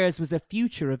 Theirs was a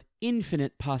future of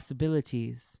infinite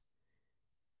possibilities.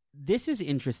 This is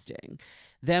interesting.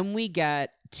 Then we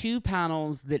get two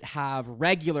panels that have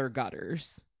regular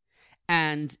gutters,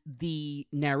 and the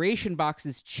narration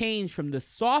boxes change from the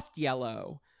soft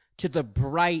yellow to the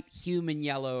bright human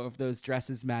yellow of those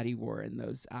dresses Maddie wore in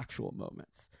those actual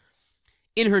moments.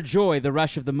 In her joy, the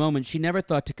rush of the moment, she never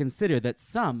thought to consider that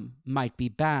some might be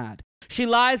bad. She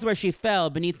lies where she fell,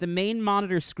 beneath the main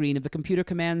monitor screen of the computer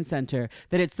command center,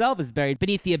 that itself is buried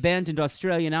beneath the abandoned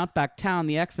Australian outback town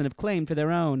the X-Men have claimed for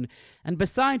their own. And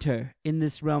beside her, in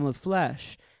this realm of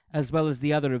flesh, as well as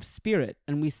the other of spirit,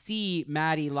 and we see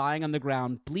Maddie lying on the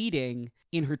ground, bleeding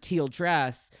in her teal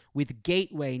dress, with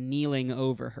Gateway kneeling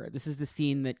over her. This is the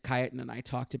scene that Kayetan and I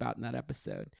talked about in that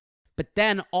episode. But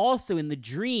then also in the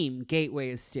dream, Gateway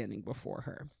is standing before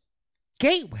her.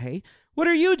 Gateway? What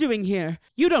are you doing here?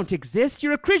 You don't exist.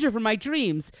 You're a creature from my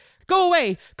dreams. Go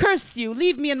away. Curse you.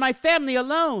 Leave me and my family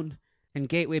alone. And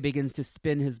Gateway begins to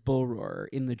spin his bull roarer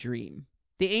in the dream.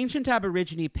 The ancient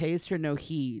Aborigine pays her no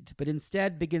heed, but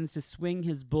instead begins to swing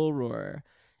his bull roarer.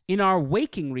 In our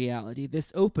waking reality,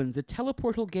 this opens a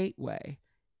teleportal gateway.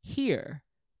 Here,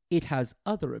 it has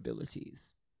other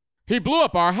abilities. He blew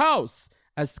up our house!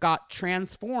 As Scott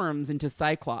transforms into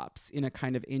Cyclops in a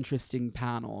kind of interesting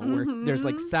panel where there's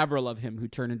like several of him who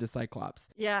turn into Cyclops.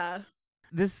 Yeah.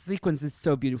 This sequence is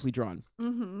so beautifully drawn.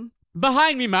 Mm-hmm.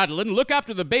 Behind me, Madelyne. Look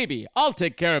after the baby. I'll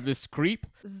take care of this creep.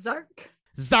 Zark.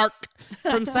 Zark.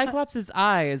 From Cyclops'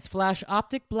 eyes flash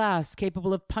optic blasts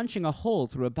capable of punching a hole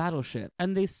through a battleship,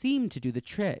 and they seem to do the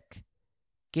trick.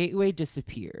 Gateway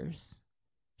disappears.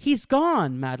 He's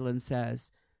gone, Madelyne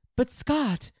says. But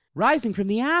Scott, rising from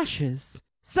the ashes,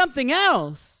 something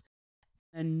else.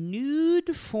 A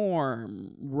nude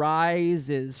form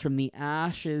rises from the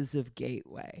ashes of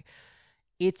Gateway.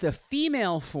 It's a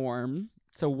female form.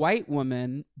 It's a white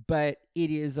woman, but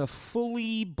it is a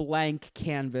fully blank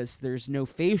canvas. There's no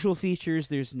facial features.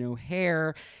 There's no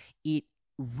hair. It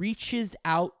reaches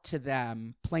out to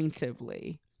them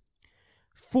plaintively.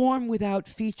 Form without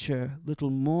feature, little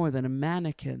more than a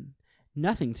mannequin.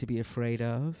 Nothing to be afraid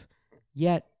of.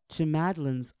 Yet, to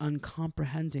Madelyne's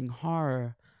uncomprehending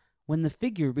horror, when the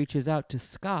figure reaches out to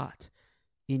Scott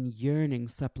in yearning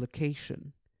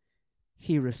supplication,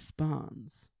 he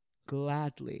responds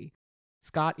gladly.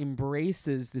 Scott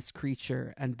embraces this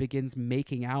creature and begins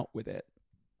making out with it.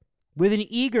 With an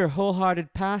eager,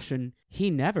 wholehearted passion he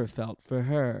never felt for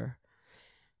her.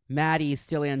 Maddie,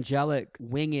 still angelic,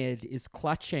 winged, is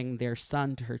clutching their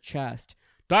son to her chest.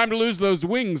 Time to lose those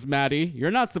wings, Maddie. You're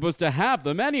not supposed to have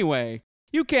them anyway.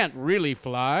 You can't really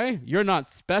fly. You're not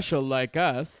special like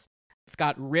us.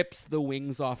 Scott rips the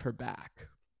wings off her back.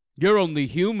 You're only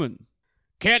human.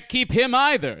 Can't keep him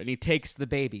either. And he takes the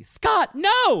baby. Scott,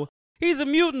 no! He's a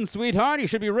mutant, sweetheart. He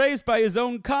should be raised by his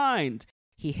own kind.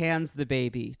 He hands the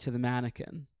baby to the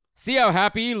mannequin. See how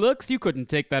happy he looks? You couldn't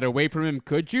take that away from him,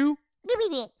 could you?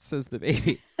 Says the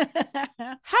baby.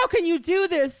 How can you do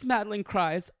this? Madelyne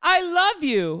cries. I love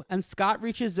you. And Scott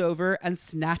reaches over and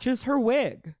snatches her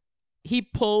wig. He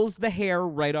pulls the hair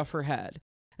right off her head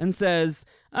and says,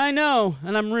 I know,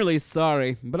 and I'm really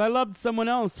sorry, but I loved someone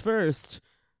else first.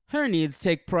 Her needs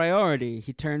take priority.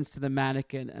 He turns to the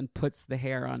mannequin and puts the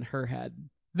hair on her head.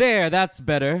 There, that's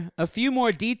better. A few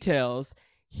more details.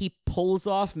 He pulls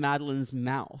off Madelyne's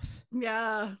mouth.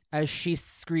 Yeah. As she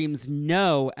screams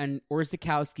no, and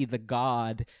Orzechowski, the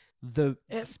god, the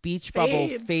speech bubble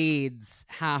fades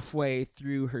halfway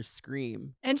through her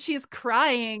scream. And she's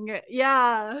crying.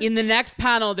 Yeah. In the next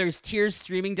panel, there's tears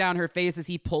streaming down her face as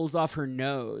he pulls off her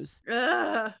nose.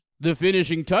 Ugh. The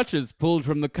finishing touches pulled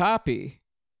from the copy.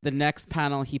 The next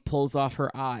panel, he pulls off her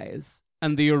eyes.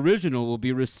 And the original will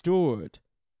be restored.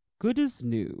 Good as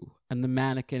new. And the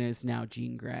mannequin is now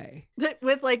Jean Grey.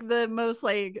 With like the most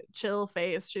like chill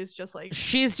face. She's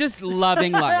just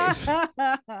loving life.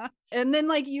 And then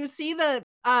like you see the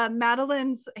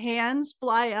Madelyne's hands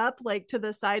fly up like to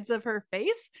the sides of her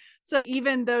face. So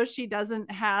even though she doesn't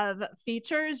have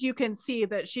features, you can see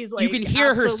that she's like, you can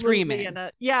hear her screaming.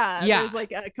 Yeah. There's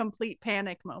like a complete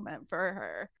panic moment for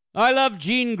her. I love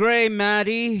Jean Grey,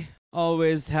 Maddie.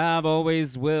 Always have,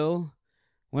 always will.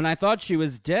 When I thought she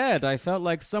was dead, I felt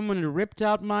like someone had ripped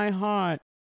out my heart.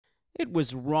 It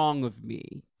was wrong of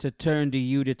me to turn to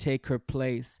you to take her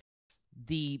place.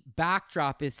 The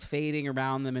backdrop is fading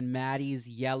around them, and Maddie's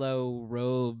yellow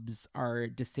robes are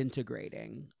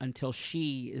disintegrating until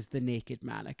she is the naked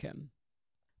mannequin.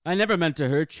 I never meant to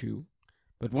hurt you,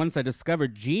 but once I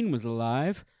discovered Jean was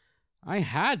alive, I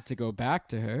had to go back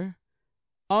to her.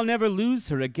 I'll never lose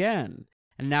her again.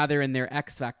 And now they're in their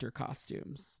X Factor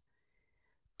costumes.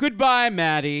 Goodbye,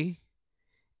 Maddie.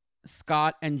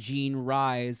 Scott and Jean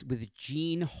rise, with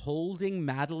Jean holding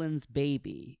Madelyne's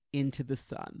baby into the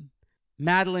sun.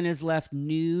 Madelyne is left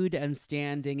nude and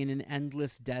standing in an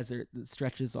endless desert that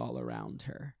stretches all around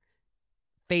her.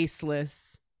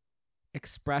 Faceless,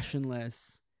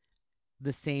 expressionless,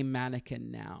 the same mannequin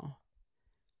now.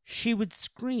 She would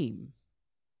scream,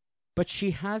 but she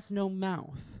has no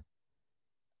mouth.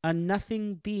 A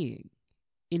nothing being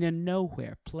in a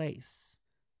nowhere place.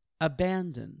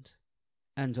 Abandoned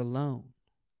and alone.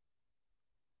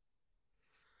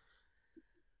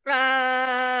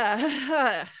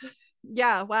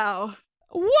 Yeah, wow.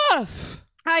 Woof!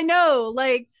 I know,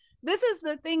 like, this is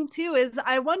the thing too, is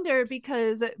I wonder,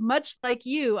 because much like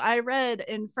you, I read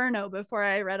Inferno before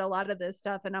I read a lot of this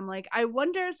stuff, and I'm like, I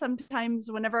wonder sometimes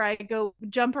whenever I go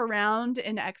jump around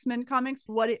in X-Men comics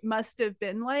what it must have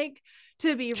been like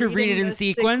to be to read it in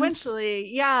sequence sequentially.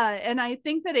 Yeah, and I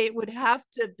think that it would have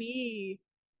to be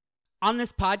on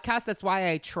this podcast. That's why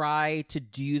I try to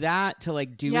do that, to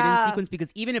like do it in sequence,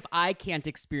 because even if I can't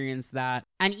experience that,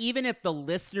 and even if the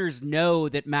listeners know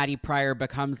that Maddie Pryor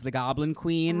becomes the Goblin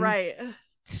Queen, right,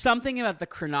 something about the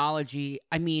chronology.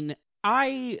 I mean,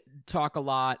 I talk a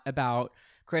lot about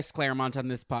Chris Claremont on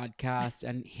this podcast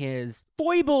and his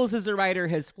foibles as a writer,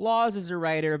 his flaws as a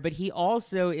writer, but he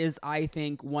also is, I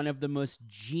think, one of the most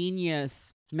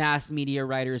genius mass media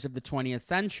writers of the 20th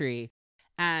century.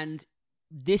 And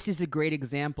this is a great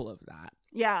example of that.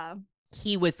 Yeah.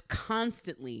 He was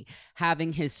constantly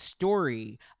having his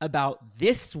story about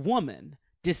this woman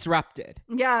disrupted.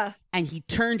 Yeah. And he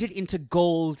turned it into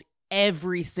gold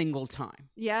every single time.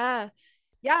 Yeah.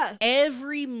 Yeah.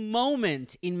 Every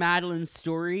moment in Madelyne's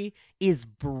story is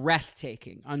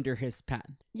breathtaking under his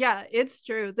pen. Yeah, it's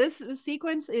true. This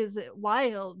sequence is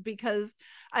wild because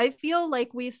I feel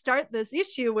like we start this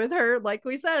issue with her, like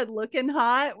we said, looking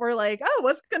hot. We're like, oh,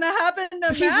 what's going to happen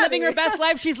to She's Maddie? living her best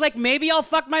life. She's like, maybe I'll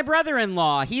fuck my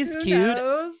brother-in-law. He's Who cute.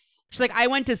 knows? She's like, I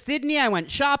went to Sydney, I went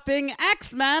shopping.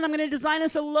 X-Man, I'm going to design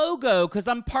us a logo because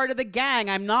I'm part of the gang.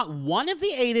 I'm not one of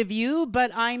the 8 of you, but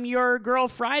I'm your girl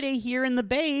Friday here in the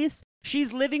base.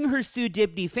 She's living her Sue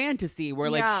Dibney fantasy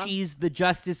where, like, she's the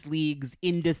Justice League's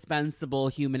indispensable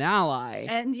human ally.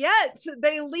 And yet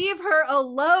they leave her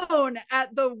alone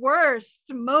at the worst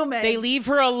moment. They leave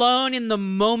her alone in the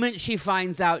moment she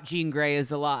finds out Jean Grey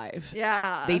is alive.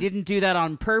 Yeah. They didn't do that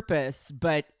on purpose,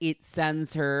 but it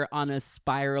sends her on a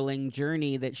spiraling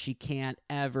journey that she can't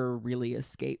ever really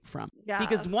escape from. Yeah.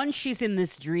 Because once she's in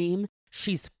this dream,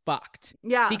 she's fucked.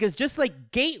 Yeah. Because just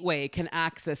like Gateway can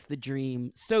access the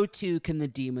dream, so too can the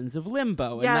demons of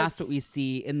Limbo. And that's what we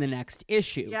see in the next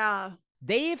issue. Yeah.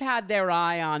 They've had their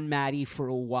eye on Maddie for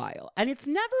a while, and it's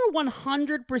never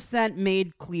 100%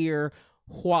 made clear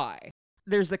why.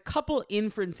 There's a couple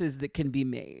inferences that can be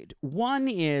made. One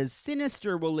is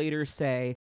Sinister will later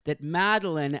say that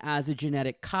Madelyne, as a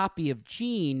genetic copy of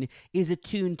Jean, is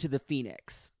attuned to the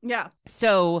Phoenix. Yeah.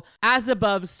 So, as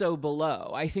above, so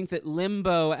below. I think that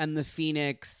Limbo and the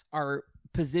Phoenix are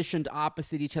positioned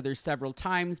opposite each other several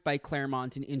times by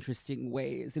Claremont in interesting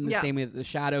ways, in the same way that the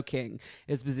Shadow King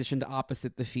is positioned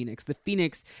opposite the Phoenix. The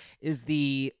Phoenix is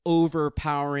the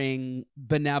overpowering,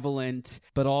 benevolent,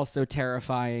 but also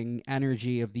terrifying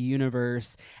energy of the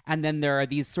universe. And then there are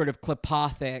these sort of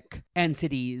klepothic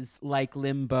entities like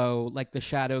Limbo, like the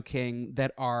Shadow King,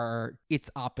 that are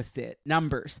its opposite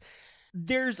numbers.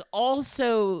 There's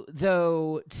also,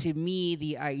 though, to me,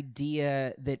 the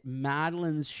idea that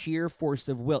Madelyne's sheer force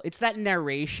of will, it's that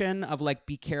narration of like,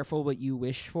 be careful what you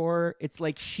wish for. It's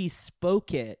like she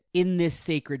spoke it in this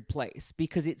sacred place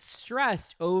because it's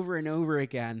stressed over and over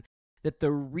again that the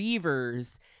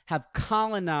Reavers have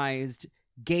colonized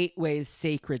Gateway's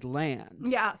sacred land.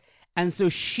 Yeah. And so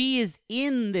she is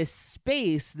in this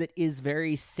space that is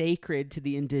very sacred to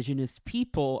the indigenous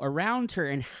people around her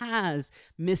and has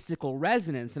mystical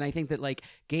resonance. And I think that like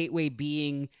Gateway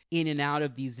being in and out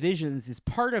of these visions is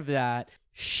part of that.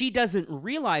 She doesn't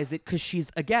realize it because she's,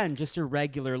 again, just a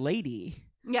regular lady.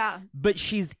 Yeah. But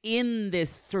she's in this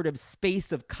sort of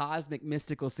space of cosmic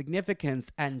mystical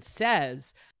significance and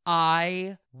says,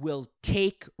 I will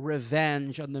take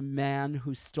revenge on the man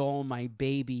who stole my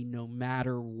baby no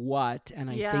matter what.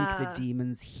 And I think the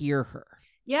demons hear her.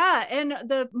 Yeah. And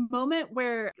the moment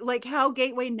where, like, how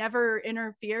Gateway never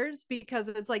interferes because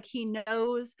it's like he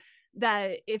knows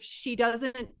that if she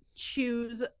doesn't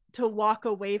choose to walk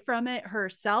away from it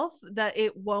herself, that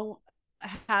it won't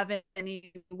have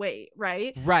any weight,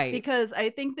 right? Because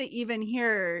I think that even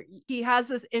here he has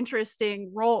this interesting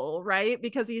role, right?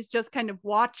 Because he's just kind of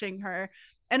watching her.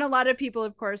 And a lot of people,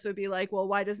 of course, would be like, well,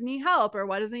 why doesn't he help? Or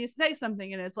why doesn't he say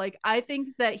something? And it's like, I think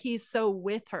that he's so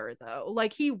with her, though.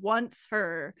 Like, he wants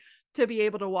her to be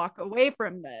able to walk away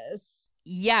from this.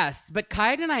 Yes, but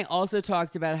Kaid and I also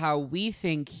talked about how we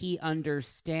think he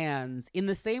understands in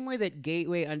the same way that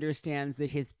Gateway understands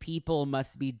that his people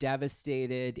must be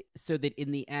devastated so that in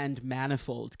the end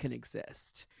Manifold can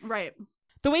exist. Right.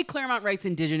 The way Claremont writes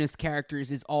indigenous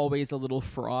characters is always a little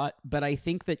fraught, but I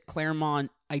think that Claremont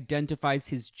identifies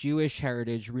his Jewish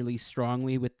heritage really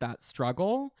strongly with that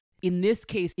struggle. In this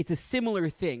case, it's a similar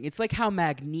thing. It's like how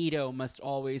Magneto must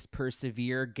always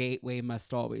persevere, Gateway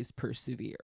must always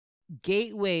persevere.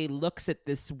 Gateway looks at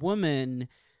this woman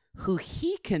who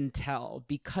he can tell,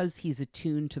 because he's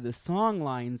attuned to the song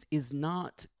lines, is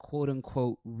not quote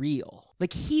unquote real.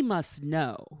 Like, he must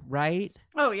know, right?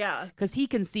 Oh, yeah. Because he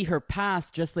can see her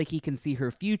past just like he can see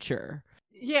her future.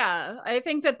 Yeah, I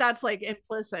think that that's like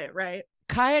implicit, right?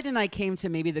 Kaid and I came to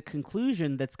maybe the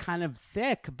conclusion that's kind of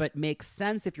sick, but makes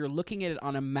sense if you're looking at it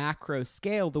on a macro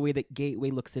scale, the way that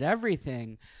Gateway looks at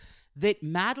everything, that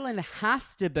Madelyne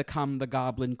has to become the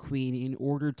Goblin Queen in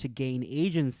order to gain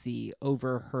agency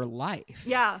over her life.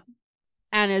 Yeah.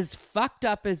 And as fucked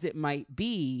up as it might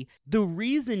be, the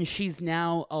reason she's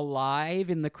now alive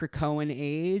in the Krakoan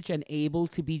age and able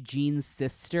to be Jean's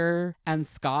sister and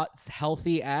Scott's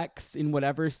healthy ex in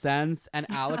whatever sense, and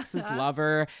Alex's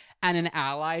lover and an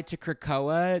ally to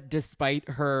Krakoa, despite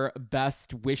her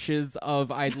best wishes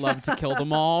of I'd love to kill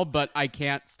them all, but I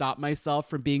can't stop myself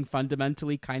from being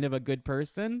fundamentally kind of a good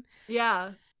person.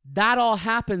 Yeah. That all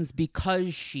happens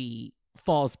because she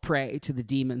falls prey to the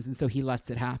demons, and so he lets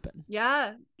it happen.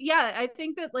 Yeah. I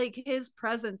think that like his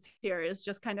presence here is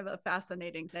just kind of a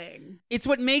fascinating thing. It's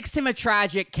what makes him a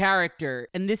tragic character.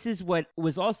 And this is what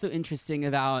was also interesting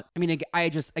about, I mean, I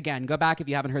just, again, go back if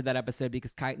you haven't heard that episode,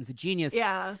 because Kyton's a genius.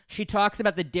 Yeah. She talks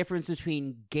about the difference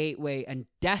between Gateway and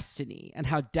Destiny, and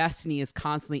how Destiny is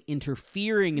constantly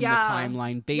interfering in the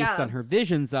timeline based on her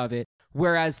visions of it.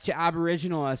 Whereas to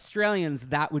Aboriginal Australians,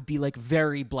 that would be like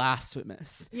very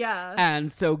blasphemous. Yeah.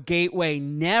 And so Gateway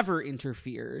never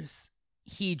interferes.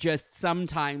 He just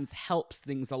sometimes helps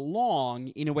things along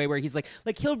in a way where he's like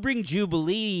he'll bring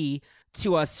Jubilee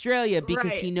to Australia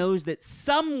because he knows that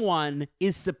someone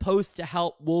is supposed to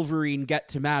help Wolverine get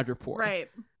to Madripoor. Right.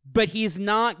 But he's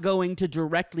not going to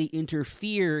directly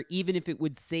interfere, even if it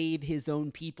would save his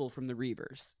own people from the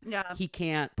Reavers. Yeah. He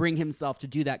can't bring himself to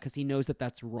do that because he knows that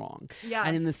that's wrong. Yeah.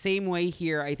 And in the same way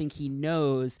here, I think he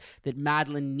knows that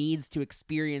Madelyne needs to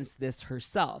experience this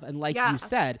herself. And like you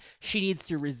said, she needs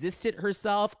to resist it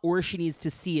herself, or she needs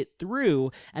to see it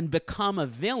through and become a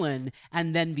villain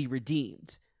and then be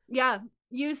redeemed. Yeah.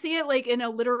 You see it like in a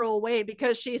literal way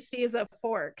because she sees a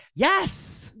fork.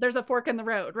 Yes. There's a fork in the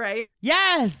road, right?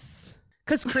 Yes.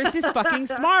 Because Chris is fucking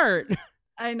smart.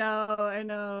 I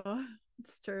know.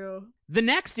 It's true. The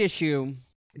next issue,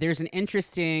 there's an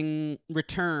interesting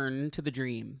return to the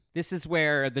dream. This is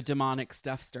where the demonic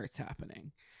stuff starts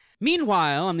happening.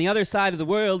 Meanwhile, on the other side of the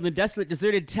world, in a desolate,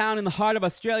 deserted town in the heart of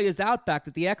Australia's outback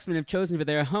that the X-Men have chosen for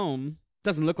their home,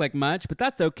 doesn't look like much, but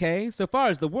that's okay. So far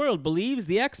as the world believes,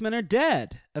 the X-Men are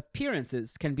dead.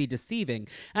 Appearances can be deceiving,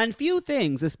 and few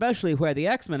things, especially where the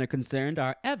X-Men are concerned,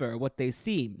 are ever what they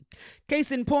seem.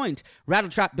 Case in point,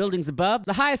 rattletrap buildings above,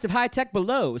 the highest of high-tech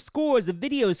below, scores of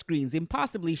video screens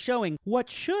impossibly showing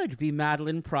what should be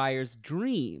Madelyne Pryor's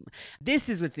dream. This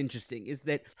is what's interesting, is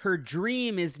that her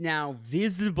dream is now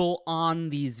visible on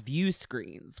these view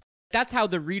screens. That's how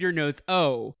the reader knows,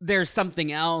 oh, there's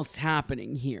something else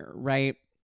happening here, right?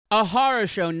 A horror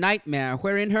show nightmare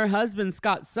wherein her husband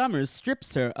Scott Summers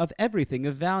strips her of everything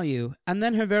of value, and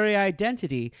then her very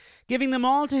identity, giving them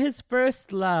all to his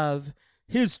first love,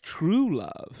 his true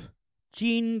love,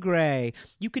 Jean Grey.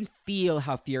 You can feel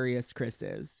how furious Chris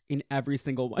is in every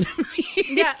single one of these.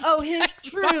 Yeah, oh, his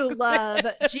true love,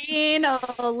 Jean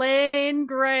Elaine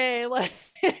Grey.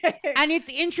 And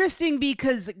it's interesting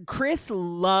because Chris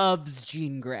loves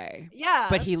Jean Grey. Yeah.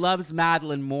 But he loves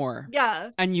Madelyne more. Yeah.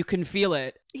 And you can feel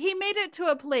it. He made it to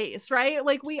a place, right?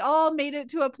 Like, we all made it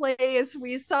to a place.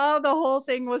 We saw the whole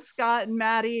thing with Scott and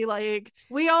Maddie. Like,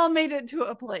 we all made it to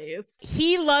a place.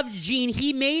 He loved Jean.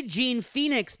 He made Jean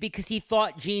Phoenix because he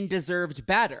thought Jean deserved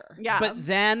better. Yeah. But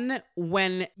then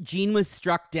when Jean was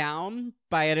struck down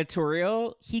by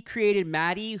editorial, he created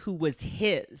Maddie, who was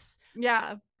his.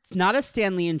 Yeah. It's not a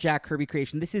Stan Lee and Jack Kirby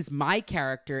creation. This is my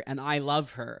character, and I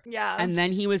love her. Yeah. And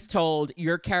then he was told,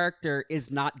 your character is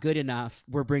not good enough.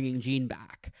 We're bringing Jean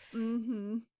back.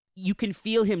 Mm-hmm. You can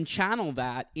feel him channel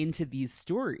that into these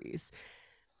stories.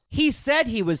 He said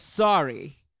he was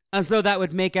sorry, as though that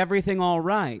would make everything all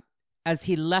right, as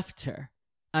he left her,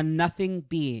 a nothing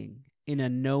being in a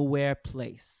nowhere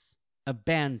place,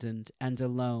 abandoned and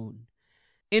alone.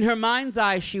 In her mind's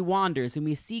eye, she wanders, and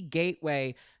we see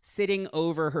Gateway sitting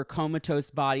over her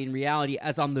comatose body in reality,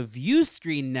 as on the view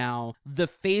screen now, the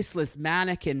faceless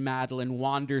mannequin Madelyne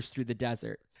wanders through the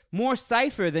desert. More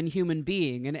cipher than human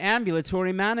being, an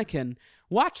ambulatory mannequin,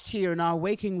 watched here in our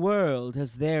waking world,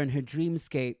 as there in her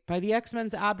dreamscape, by the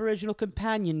X-Men's Aboriginal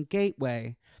companion,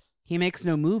 Gateway. He makes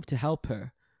no move to help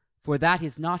her, for that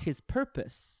is not his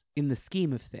purpose in the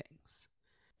scheme of things,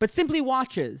 but simply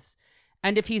watches.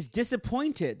 And if he's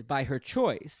disappointed by her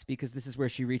choice, because this is where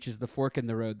she reaches the fork in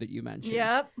the road that you mentioned,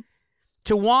 Yep.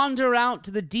 to wander out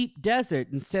to the deep desert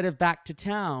instead of back to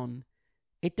town,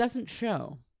 it doesn't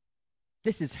show.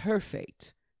 This is her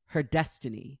fate, her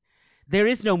destiny. There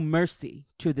is no mercy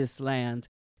to this land,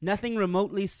 nothing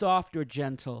remotely soft or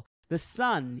gentle. The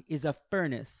sun is a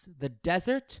furnace, the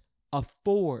desert a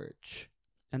forge.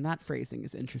 And that phrasing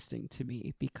is interesting to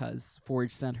me because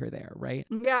Forge sent her there, right?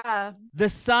 Yeah. The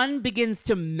sun begins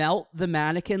to melt the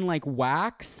mannequin like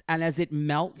wax, and as it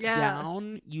melts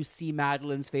down, you see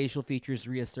Madelyne's facial features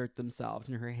reassert themselves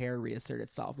and her hair reassert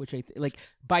itself, which like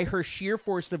by her sheer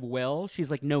force of will,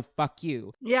 she's like, no, fuck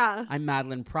you. Yeah. I'm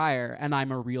Madelyne Pryor, and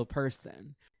I'm a real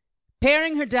person.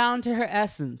 Paring her down to her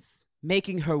essence,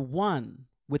 making her one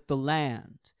with the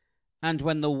land. And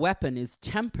when the weapon is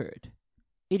tempered,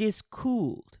 it is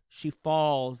cooled. She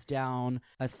falls down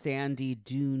a sandy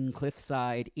dune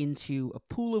cliffside into a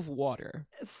pool of water.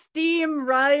 Steam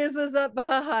rises up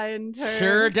behind her.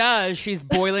 Sure does. She's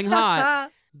boiling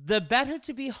hot. The better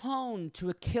to be honed to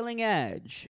a killing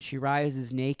edge. She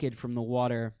rises naked from the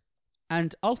water,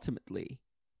 and ultimately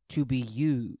to be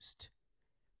used.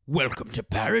 Welcome to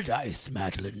paradise,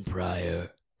 Madelyne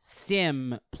Pryor.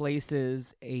 Sim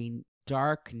places a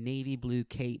dark navy blue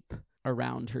cape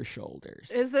around her shoulders.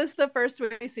 Is this the first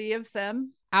we see of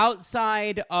Sim?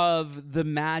 Outside of the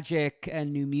magic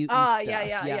and New Mutant stuff.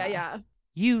 Yeah.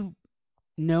 You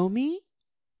know me?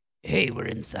 Hey, we're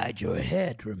inside your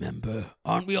head, remember?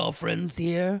 Aren't we all friends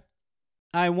here?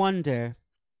 I wonder.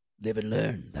 Live and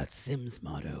learn, that's Sim's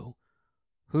motto.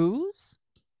 Whose?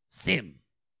 Sim.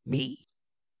 Me.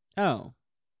 Oh.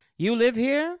 You live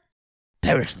here?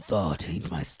 Perish the thought,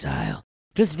 ain't my style.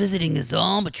 Just visiting is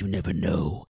all, but you never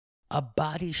know. A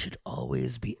body should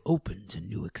always be open to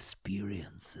new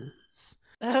experiences.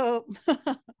 Oh.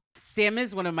 Sim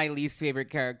is one of my least favorite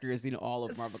characters in all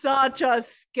of Marvel. Such a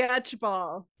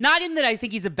sketchball. Not in that I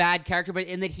think he's a bad character, but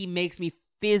in that he makes me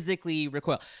physically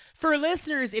recoil. For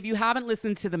listeners, if you haven't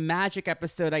listened to the Magic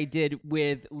episode I did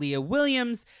with Leah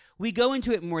Williams, we go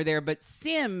into it more there, but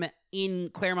Sim in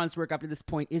Claremont's work up to this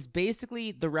point is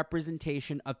basically the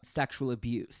representation of sexual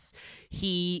abuse.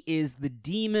 He is the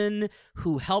demon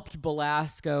who helped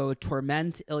Belasco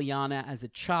torment Ilyana as a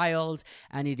child,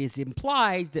 and it is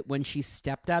implied that when she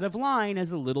stepped out of line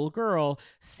as a little girl,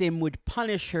 Sim would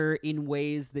punish her in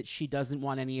ways that she doesn't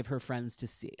want any of her friends to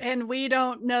see. And we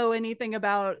don't know anything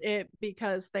about it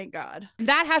because, thank God.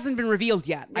 That hasn't been revealed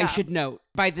yet, Yeah. I should note,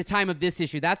 by the time of this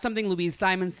issue. That's something Louise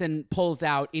Simonson pulls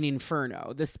out in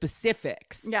Inferno, the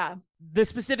specifics. Yeah. The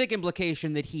specific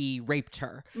implication that he raped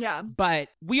her. Yeah. But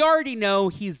we already know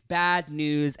he's bad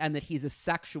news and that he's a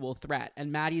sexual threat.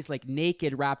 And Maddie's like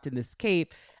naked wrapped in this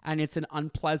cape, and it's an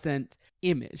unpleasant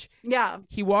image. Yeah.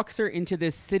 He walks her into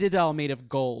this citadel made of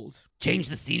gold. Change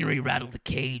the scenery, rattle the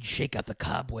cage, shake out the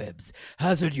cobwebs.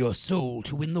 Hazard your soul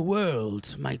to win the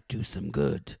world. Might do some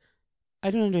good.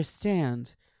 I don't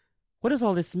understand. What does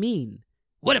all this mean?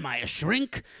 What am I, a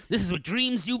shrink? This is what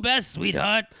dreams do best,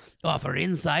 sweetheart. Offer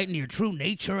insight into your true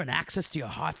nature and access to your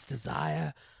heart's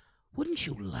desire. Wouldn't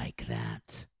you like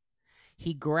that?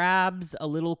 He grabs a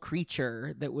little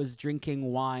creature that was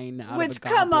drinking wine out of a Which,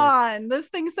 goblet. come on, this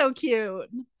thing's so cute.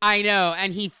 I know,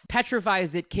 and he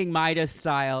petrifies it King Midas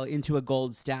style into a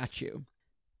gold statue.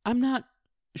 I'm not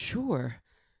sure.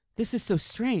 This is so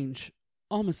strange.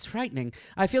 Almost frightening.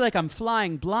 I feel like I'm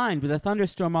flying blind with a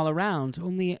thunderstorm all around,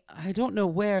 only I don't know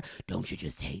where. Don't you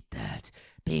just hate that?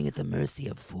 Being at the mercy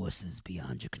of forces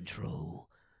beyond your control.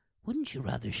 Wouldn't you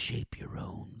rather shape your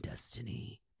own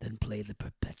destiny than play the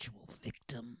perpetual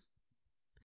victim?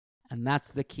 And that's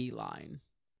the key line.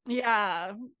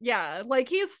 Yeah. Like,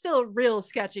 he's still real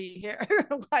sketchy here.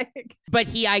 Like, But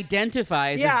he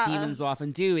identifies, Yeah. as demons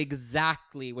often do,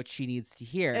 exactly what she needs to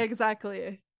hear.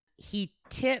 exactly. He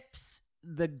tips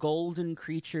the golden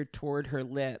creature toward her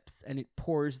lips, and it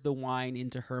pours the wine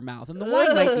into her mouth. And the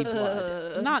wine might be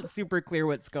blood. Not super clear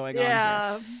what's going on here.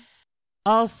 Yeah.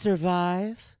 I'll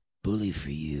survive. Bully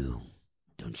for you.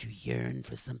 Don't you yearn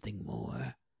for something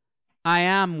more? I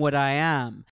am what I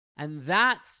am. And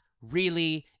that's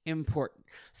really important.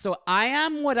 So I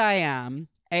am what I am,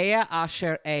 Ea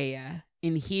Asher Ea,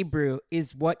 in Hebrew,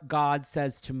 is what God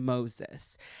says to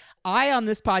Moses. I, on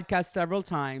this podcast several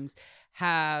times,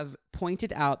 have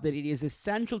pointed out that it is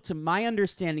essential to my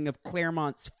understanding of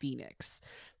Claremont's Phoenix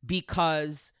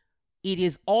because it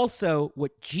is also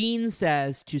what Jean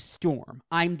says to Storm.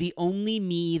 I'm the only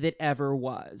me that ever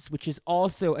was, which is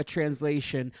also a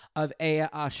translation of Ea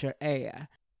Asher Ea.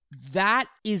 That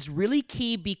is really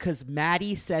key because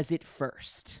Maddie says it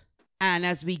first. And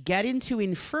as we get into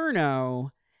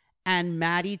Inferno, and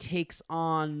Maddie takes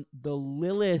on the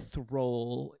Lilith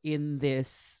role in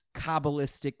this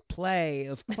Kabbalistic play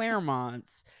of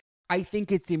Claremont's, I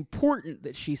think it's important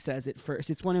that she says it first.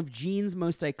 It's one of Jean's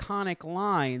most iconic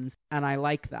lines, and I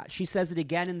like that. She says it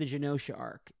again in the Genosha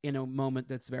arc in a moment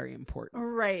that's very important.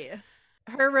 Right.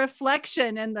 her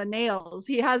reflection in the nails.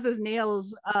 He has his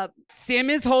nails up. Sim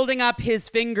is holding up his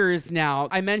fingers now.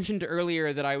 I mentioned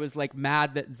earlier that I was like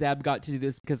mad that Zeb got to do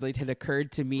this because it had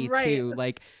occurred to me too,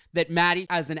 like that Maddie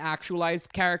as an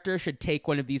actualized character should take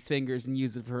one of these fingers and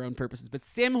use it for her own purposes. But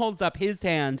Sim holds up his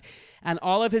hand and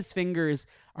all of his fingers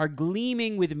are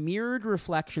gleaming with mirrored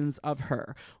reflections of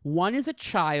her. One is a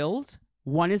child,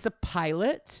 one is a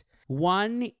pilot,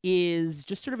 one is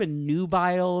just sort of a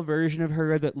nubile version of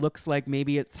her that looks like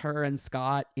maybe it's her and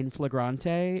Scott in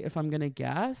Flagrante, if I'm going to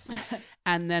guess.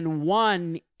 And then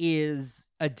one is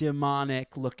a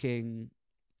demonic looking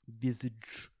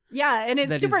visage. Yeah, and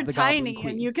it's super tiny,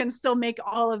 and you can still make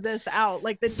all of this out.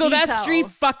 Like the detail. That Street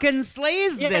fucking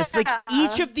slays this. Like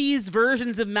each of these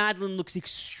versions of Madelyne looks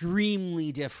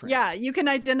extremely different. Yeah, you can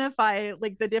identify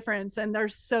like the difference, and they're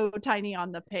so tiny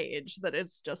on the page that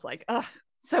it's just like, ugh,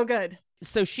 so good.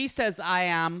 So she says, I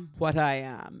am what I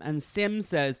am. And Sim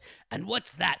says, and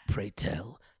what's that, pray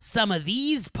tell? Some of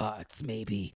these parts,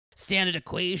 maybe. Standard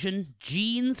equation,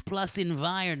 genes plus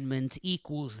environment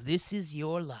equals this is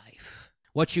your life.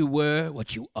 What you were,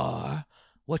 what you are,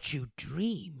 what you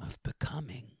dream of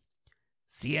becoming.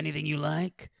 See anything you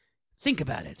like? Think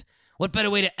about it. What better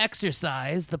way to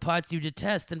exercise the parts you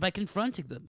detest than by confronting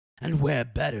them? And where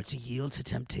better to yield to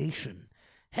temptation?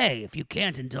 Hey, if you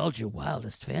can't indulge your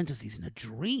wildest fantasies in a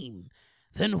dream,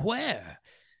 then where?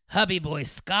 Hubby boy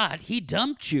Scott, he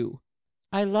dumped you.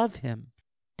 I love him.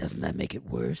 Doesn't that make it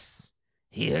worse?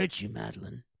 He hurt you,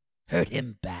 Madelyne. Hurt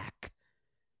him back.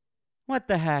 What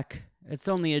the heck? It's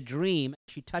only a dream.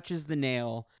 She touches the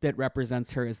nail that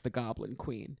represents her as the Goblin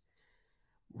Queen.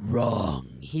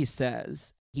 Wrong, he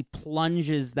says. He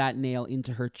plunges that nail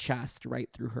into her chest right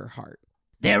through her heart.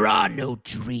 There are no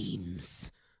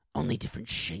dreams. Only different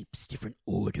shapes, different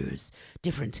orders,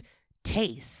 different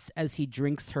tastes as he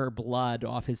drinks her blood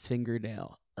off his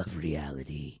fingernail. Of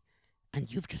reality.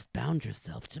 And you've just bound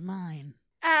yourself to mine.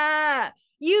 Ah!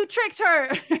 You tricked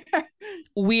her.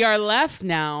 We are left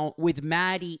now with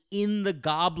Maddie in the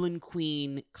Goblin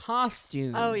Queen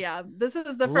costume. Oh yeah, this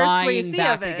is the first we see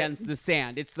back of it. Against the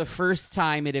sand. It's the first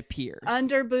time it appears.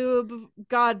 Under boob,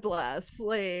 God bless,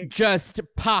 like just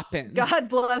popping. God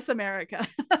bless America.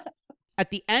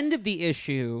 At the end of the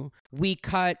issue, we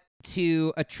cut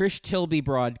to a Trish Tilby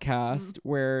broadcast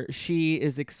where she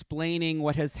is explaining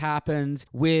what has happened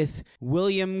with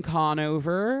William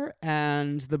Conover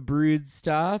and the Brood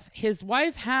stuff. His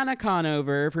wife, Hannah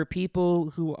Conover, for people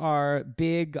who are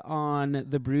big on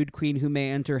the Brood Queen who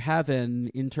may enter heaven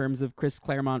in terms of Chris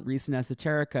Claremont recent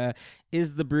esoterica,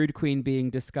 is the Brood Queen being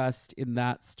discussed in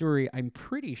that story, I'm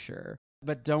pretty sure.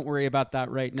 But don't worry about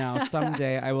that right now.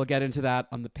 Someday I will get into that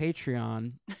on the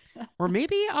Patreon. Or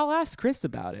maybe I'll ask Chris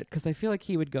about it, because I feel like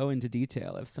he would go into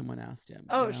detail if someone asked him.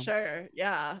 Oh, you know? Sure.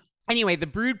 Yeah. Anyway, the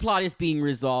Brood plot is being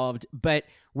resolved, but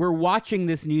we're watching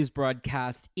this news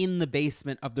broadcast in the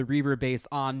basement of the Reaver base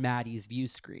on Maddie's view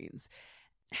screens.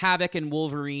 Havoc and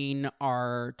Wolverine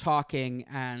are talking,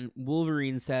 and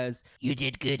Wolverine says, You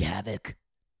did good, Havoc.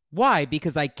 Why?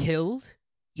 Because I killed?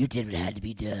 You did what had to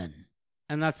be done.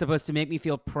 And that's supposed to make me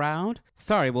feel proud?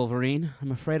 Sorry, Wolverine.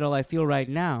 I'm afraid all I feel right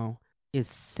now is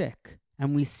sick.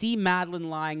 And we see Madelyne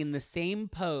lying in the same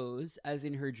pose as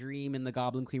in her dream in the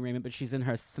Goblin Queen raiment, but she's in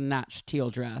her snatched teal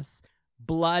dress.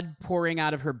 Blood pouring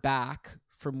out of her back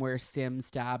from where Sim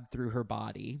stabbed through her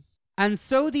body. And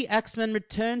so the X-Men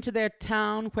return to their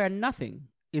town where nothing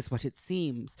is what it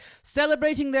seems,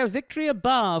 celebrating their victory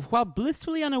above while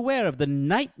blissfully unaware of the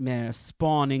nightmare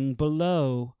spawning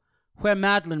below. Where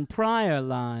Madelyne Pryor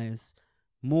lies,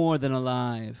 more than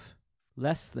alive,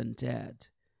 less than dead,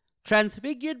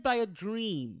 transfigured by a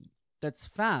dream that's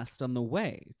fast on the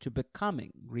way to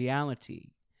becoming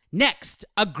reality. Next,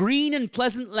 A Green and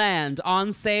Pleasant Land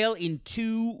on sale in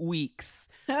 2 weeks.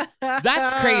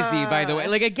 That's crazy, by the way.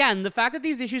 Like, again, the fact that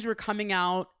these issues were coming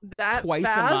out twice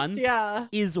a month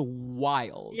is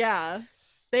wild. Yeah,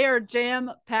 they are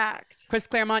jam-packed. Chris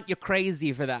Claremont, you're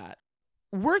crazy for that.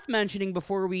 Worth mentioning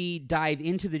before we dive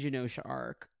into the Genosha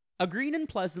arc, A Green and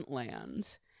Pleasant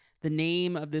Land, the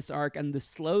name of this arc and the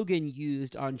slogan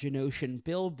used on Genoshan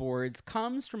billboards,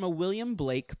 comes from a William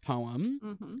Blake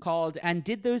poem called And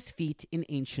Did Those Feet in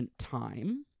Ancient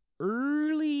Time?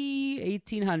 Early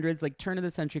 1800s, like turn of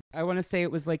the century. I want to say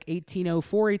it was like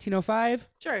 1804, 1805.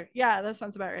 Sure. Yeah, that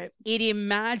sounds about right. It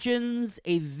imagines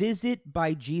a visit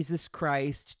by Jesus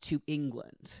Christ to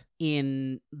England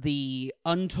in the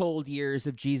untold years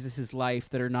of Jesus's life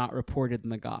that are not reported in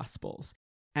the Gospels,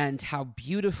 and how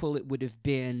beautiful it would have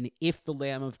been if the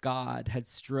Lamb of God had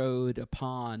strode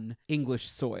upon English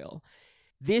soil.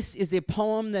 This is a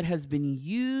poem that has been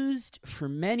used for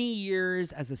many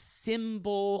years as a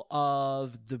symbol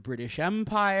of the British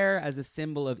Empire, as a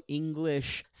symbol of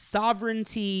English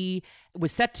sovereignty. It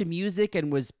was set to music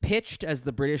and was pitched as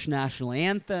the British national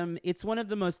anthem. It's one of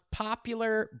the most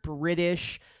popular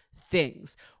British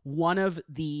things. One of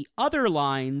the other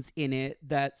lines in it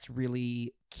that's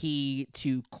really key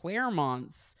to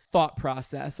Claremont's thought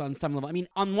process on some level. I mean,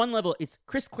 on one level, it's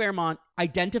Chris Claremont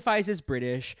identifies as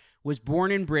British, was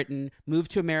born in Britain,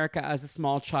 moved to America as a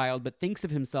small child, but thinks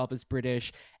of himself as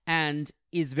British and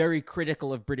is very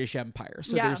critical of British Empire.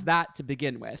 So there's that to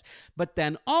begin with. But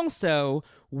then also,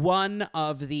 one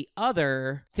of the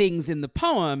other things in the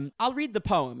poem, I'll read the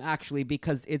poem actually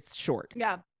because it's short.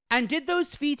 Yeah. And did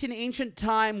those feet in ancient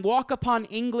time walk upon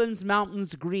England's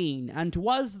mountains green? And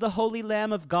was the holy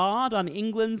Lamb of God on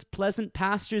England's pleasant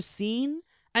pastures seen?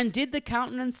 And did the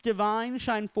countenance divine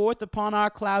shine forth upon our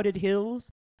clouded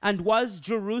hills? And was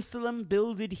Jerusalem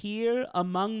builded here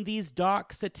among these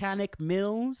dark satanic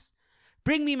mills?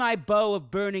 Bring me my bow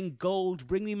of burning gold,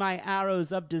 bring me my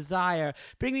arrows of desire,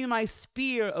 bring me my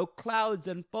spear, O clouds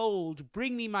unfold,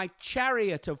 bring me my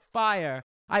chariot of fire.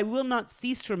 I will not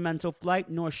cease from mental flight,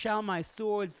 nor shall my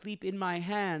sword sleep in my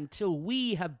hand, till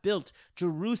we have built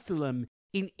Jerusalem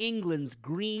in England's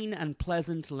green and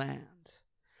pleasant land.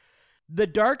 The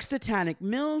Dark Satanic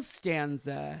Mills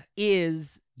stanza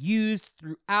is used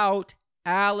throughout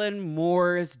Alan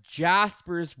Moore's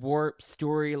Jasper's Warp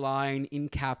storyline in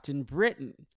Captain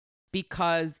Britain,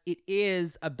 because it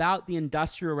is about the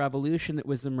Industrial Revolution that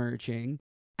was emerging,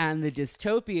 and the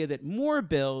dystopia that Moore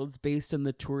builds based on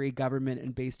the Tory government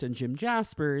and based on Jim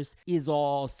Jaspers is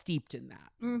all steeped in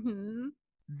that. Mm-hmm.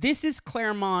 This is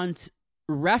Claremont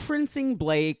referencing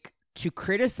Blake to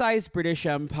criticize British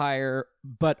Empire,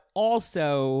 but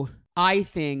also, I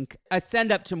think, a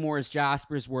send up to Moore's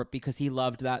Jasper's Warp because he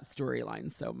loved that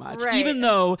storyline so much. Right. Even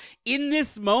though in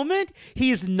this moment,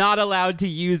 he's not allowed to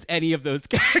use any of those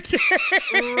characters.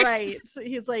 Right. So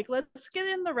he's like, let's get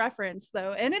in the reference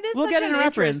though. And it is We'll such get an in a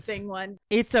reference. interesting one.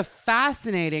 It's a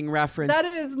fascinating reference. That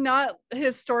is not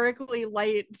historically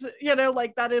light,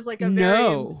 like that is like a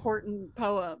very important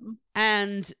poem.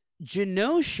 And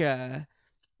Genosha,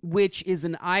 which is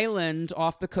an island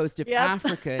off the coast of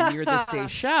Africa near the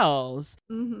Seychelles,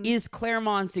 is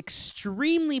Claremont's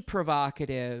extremely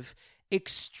provocative,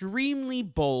 extremely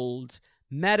bold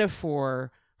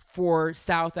metaphor for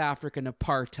South African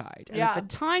apartheid. And at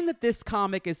the time that this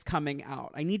comic is coming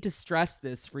out, I need to stress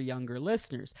this for younger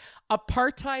listeners,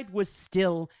 apartheid was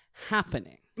still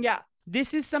happening. Yeah.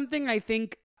 This is something I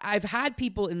think I've had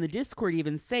people in the Discord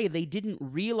even say they didn't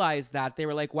realize that. They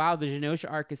were like, wow, the Genosha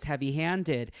arc is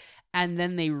heavy-handed. And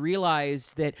then they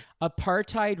realized that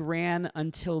apartheid ran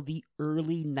until the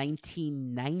early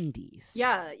 1990s.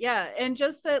 Yeah. And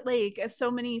just that, like,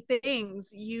 so many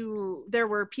things, there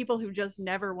were people who just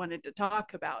never wanted to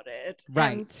talk about it.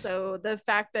 Right. And so the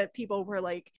fact that people were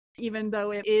like, even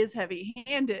though it is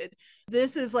heavy-handed,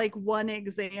 this is like one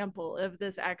example of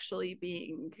this actually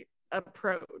being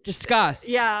approach discussed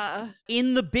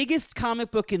in the biggest comic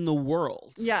book in the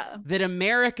world that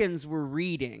Americans were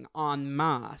reading en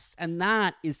masse. And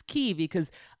that is key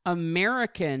because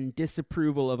American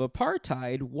disapproval of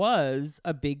apartheid was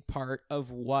a big part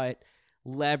of what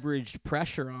leveraged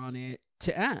pressure on it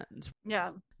to end.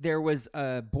 There was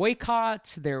a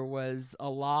boycott, there was a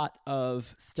lot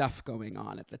of stuff going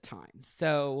on at the time.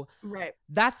 So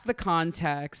that's the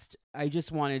context. I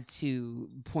just wanted to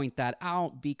point that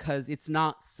out because it's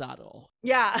not subtle.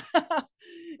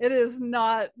 It is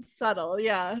not subtle.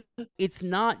 It's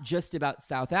not just about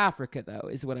South Africa, though,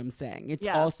 is what I'm saying. It's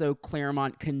also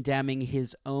Claremont condemning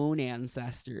his own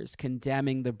ancestors,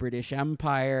 condemning the British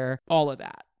Empire, all of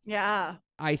that.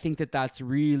 I think that that's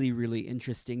really, really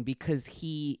interesting because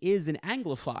he is an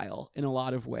Anglophile in a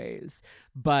lot of ways,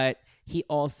 but he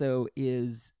also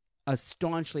is a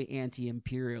staunchly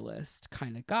anti-imperialist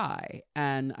kind of guy.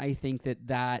 And I think that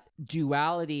that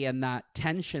duality and that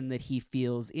tension that he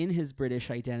feels in his British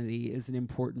identity is an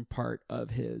important part of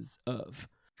his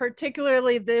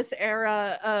particularly this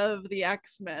era of the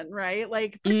X-Men, right?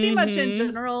 Like pretty much in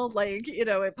general, like,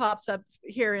 it pops up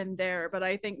here and there, but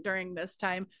I think during this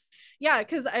time,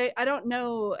 because I don't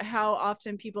know how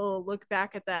often people look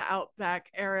back at the Outback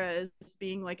era as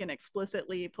being like an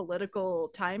explicitly political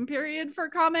time period for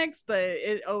comics, but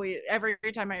it always, every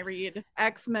time I read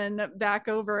X-Men back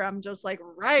over, I'm just like,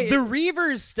 right. The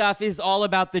Reavers stuff is all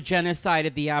about the genocide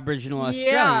of the Aboriginal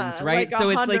Australians, right? Like so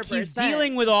it's like he's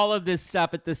dealing with all of this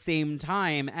stuff at the same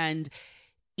time, and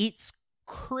it's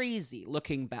crazy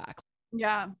looking back.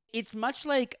 Yeah. It's much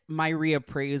like my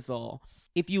reappraisal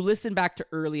If you listen back to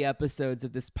early episodes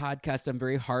of this podcast, I'm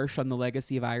very harsh on the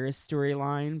Legacy of Iris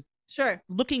storyline. Sure.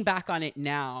 Looking back on it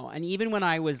now, and even when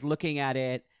I was looking at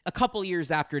it a couple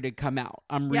years after it had come out,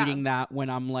 I'm reading that when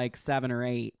I'm like 7 or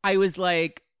 8, I was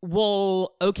like,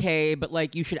 well, okay, but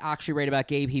like you should actually write about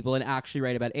gay people and actually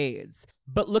write about AIDS.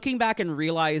 But looking back and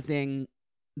realizing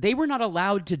they were not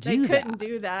allowed to do that. They couldn't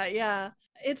do that, yeah.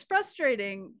 It's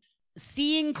frustrating.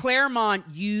 Seeing Claremont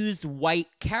use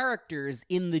white characters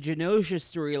in the Genosha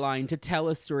storyline to tell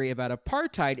a story about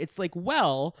apartheid, it's like,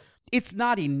 well, it's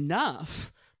not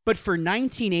enough. But for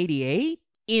 1988,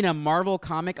 in a Marvel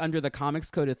comic under the Comics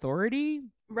Code Authority,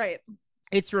 right,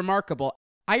 it's remarkable.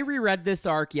 I reread this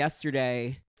arc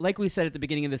yesterday. Like we said at the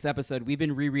beginning of this episode, we've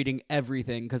been rereading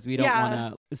everything because we don't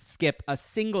want to skip a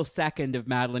single second of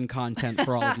Madelyne content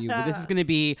for all of you. But this is going to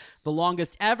be the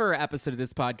longest ever episode of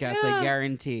this podcast, I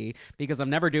guarantee, because I'm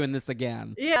never doing this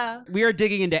again. Yeah. We are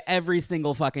digging into every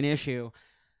single fucking issue.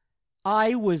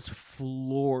 I was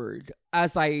floored,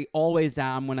 as I always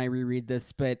am when I reread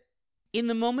this, but in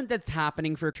the moment that's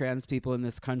happening for trans people in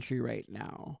this country right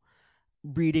now,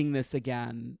 reading this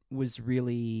again was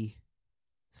really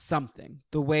something.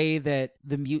 The way that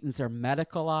the mutants are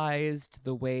medicalized,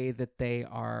 the way that they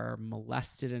are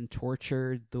molested and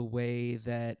tortured, the way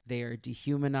that they are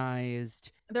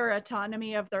dehumanized. Their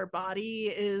autonomy of their body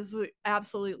is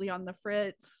absolutely on the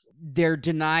fritz. They're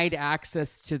denied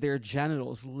access to their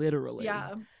genitals, literally.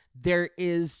 Yeah. There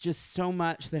is just so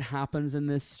much that happens in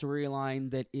this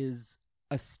storyline that is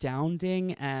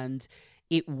astounding, and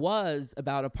it was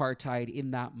about apartheid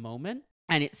in that moment.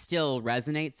 And it still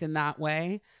resonates in that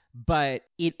way. But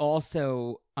it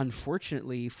also,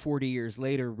 unfortunately, 40 years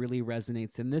later, really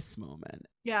resonates in this moment.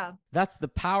 Yeah. That's the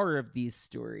power of these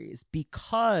stories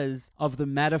because of the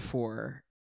metaphor.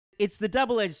 It's the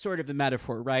double-edged sword of the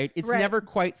metaphor, right? It's never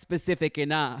quite specific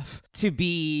enough to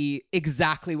be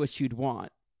exactly what you'd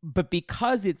want. But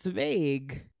because it's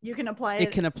vague, you can apply it.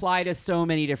 It can apply to so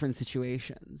many different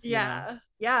situations. Yeah.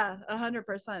 Yeah,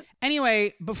 100%.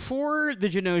 Anyway, before the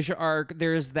Genosha arc,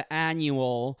 there's the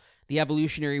annual, the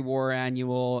Evolutionary War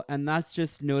annual, and that's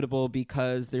just notable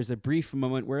because there's a brief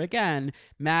moment where, again,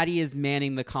 Maddie is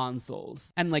manning the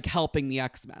consoles and, like, helping the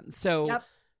X-Men. So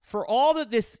for all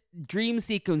that this dream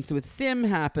sequence with Sim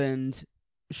happened,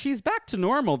 she's back to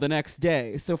normal the next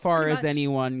day, so far as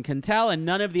anyone can tell, and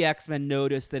none of the X-Men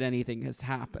notice that anything has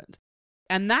happened.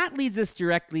 And that leads us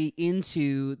directly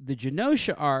into the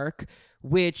Genosha arc,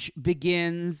 which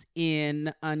begins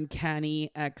in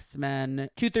Uncanny X-Men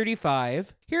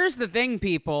 235. Here's the thing,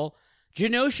 people.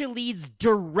 Genosha leads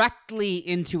directly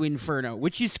into Inferno,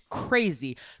 which is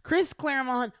crazy. Chris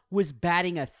Claremont was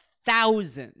batting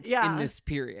 1,000 in this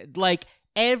period. Like,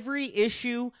 every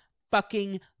issue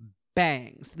fucking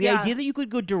bangs. The idea that you could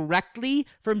go directly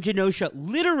from Genosha,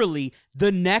 literally,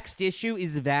 the next issue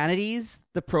is Vanities,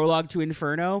 the prologue to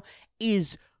Inferno,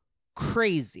 is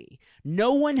crazy.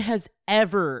 No one has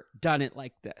ever done it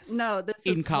like this. No, this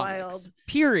in is comics, wild.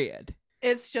 Period.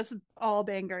 It's just all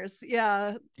bangers.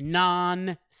 Yeah.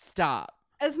 Non-stop.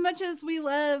 As much as we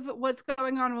love what's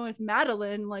going on with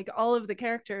Madelyne, like all of the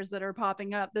characters that are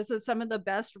popping up, this is some of the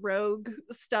best rogue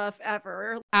stuff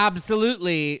ever.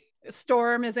 Absolutely.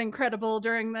 Storm is incredible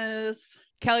during this.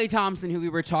 Kelly Thompson, who we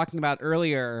were talking about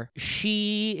earlier,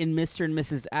 she in Mr. and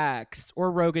Mrs. X,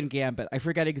 or Rogue and Gambit, I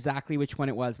forget exactly which one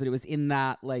it was, but it was in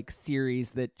that like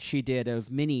series that she did of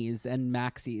minis and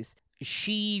maxis.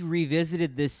 She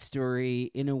revisited this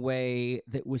story in a way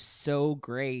that was so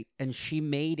great, and she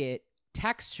made it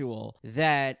textual,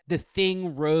 that the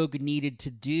thing Rogue needed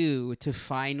to do to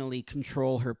finally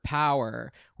control her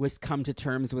power was come to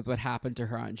terms with what happened to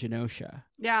her on Genosha.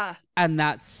 Yeah. And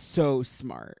that's so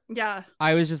smart. Yeah.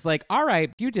 I was just like, all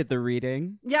right, you did the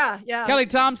reading. Yeah, yeah. Kelly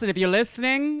Thompson, if you're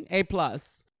listening, A+.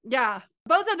 Yeah.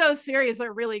 Both of those series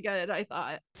are really good, I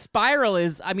thought. Spiral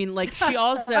is, I mean, like, she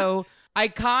also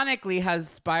iconically has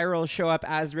Spiral show up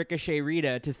as Ricochet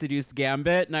Rita to seduce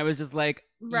Gambit, and I was just like,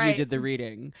 you did the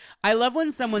reading. I love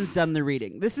when someone's done the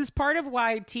reading. This is part of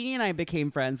why Teeny and I became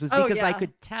friends, was because I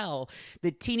could tell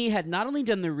that Teeny had not only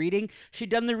done the reading, she'd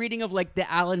done the reading of like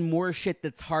the Alan Moore shit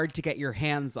that's hard to get your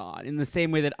hands on, in the same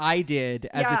way that I did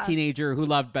as a teenager who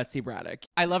loved Betsy Braddock.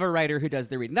 I love a writer who does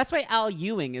the reading. That's why Al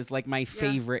Ewing is like my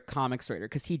favorite comics writer,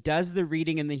 because he does the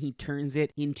reading and then he turns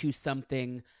it into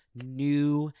something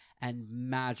new and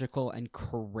magical and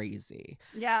crazy.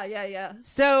 Yeah.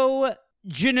 So,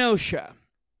 Genosha.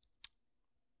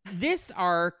 This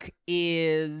arc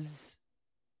is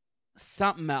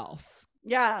something else.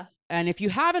 Yeah. And if you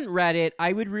haven't read it,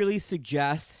 I would really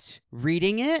suggest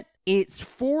reading it. It's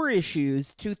 4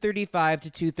 issues, 235 to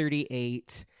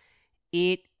 238.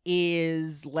 It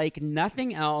is like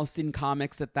nothing else in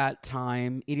comics at that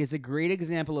time. It is a great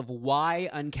example of why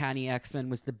Uncanny X-Men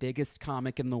was the biggest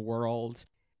comic in the world.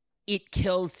 It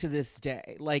kills to this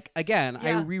day. Like, again, I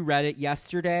reread it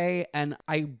yesterday and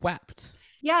I wept.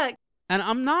 Yeah. And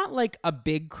I'm not like a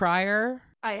big crier.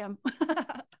 I am.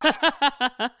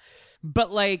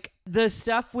 But like the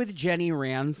stuff with Jenny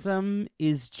Ransom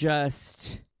is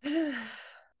just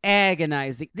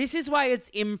agonizing. This is why it's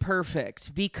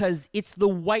imperfect, because it's the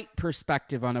white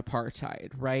perspective on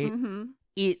apartheid, right? Mm-hmm.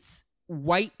 It's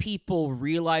white people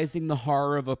realizing the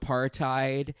horror of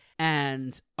apartheid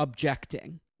and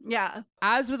objecting. Yeah.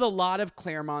 As with a lot of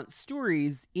Claremont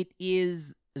stories, it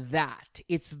is that.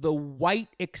 It's the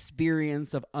white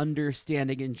experience of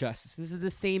understanding injustice. This is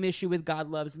the same issue with God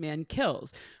Loves, Man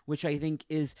Kills, which I think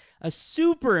is a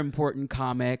super important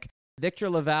comic. Victor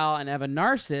LaValle and Evan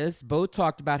Narcisse both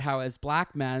talked about how, as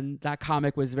black men, that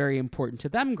comic was very important to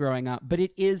them growing up, but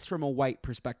it is from a white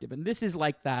perspective. And this is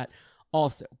like that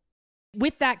also.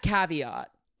 With that caveat,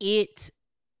 it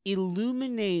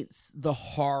illuminates the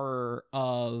horror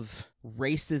of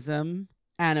racism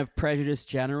and of prejudice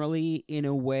generally in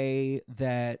a way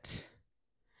that,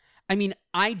 I mean,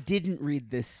 I didn't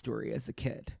read this story as a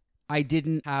kid. I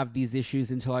didn't have these issues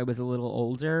until I was a little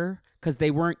older because they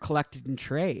weren't collected in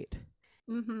trade.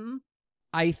 Mm-hmm.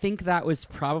 I think that was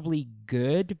probably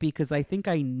good because I think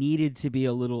I needed to be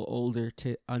a little older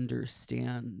to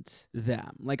understand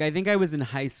them. Like, I think I was in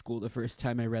high school the first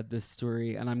time I read this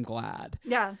story, and I'm glad.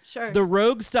 Yeah, sure. The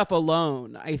Rogue stuff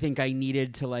alone, I think I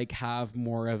needed to like have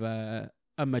more of a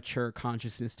mature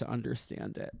consciousness to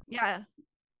understand it. Yeah.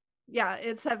 Yeah,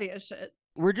 it's heavy as shit.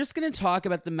 We're just going to talk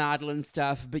about the Madelyne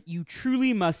stuff, but you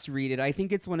truly must read it. I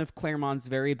think it's one of Claremont's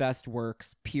very best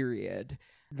works, period.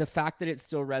 The fact that it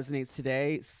still resonates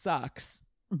today sucks,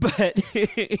 but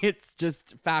it's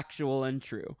just factual and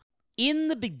true. In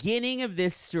the beginning of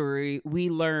this story, we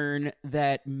learn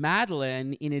that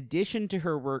Madelyne, in addition to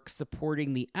her work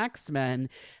supporting the X-Men,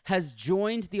 has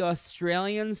joined the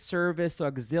Australian Service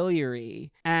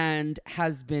Auxiliary and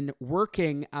has been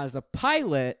working as a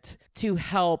pilot to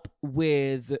help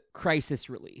with crisis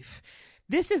relief.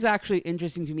 This is actually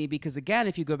interesting to me because, again,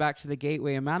 if you go back to the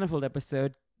Gateway and Manifold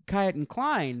episode, Kayet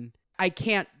Klein, I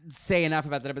can't say enough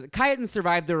about that episode. Kayet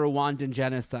survived the Rwandan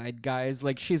genocide, guys.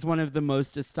 Like, she's one of the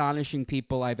most astonishing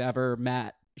people I've ever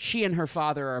met. She and her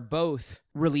father are both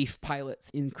relief pilots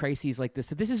in crises like this.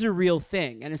 So this is a real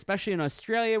thing. And especially in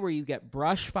Australia, where you get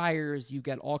brush fires, you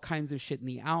get all kinds of shit in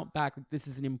the outback. This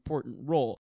is an important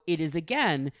role. It is,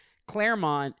 again,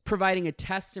 Claremont providing a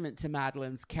testament to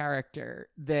Madelyne's character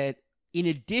that, in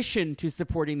addition to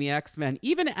supporting the X-Men,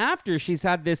 even after she's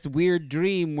had this weird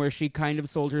dream where she kind of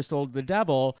sold her soul to the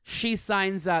devil, she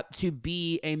signs up to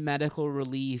be a medical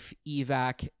relief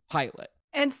evac pilot.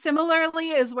 And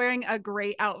similarly is wearing a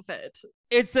great outfit.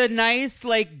 It's a nice,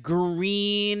 like,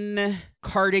 green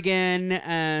cardigan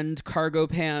and cargo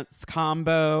pants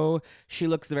combo. She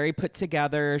looks very put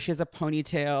together. She has a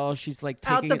ponytail. She's like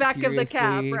taking out the back it seriously. of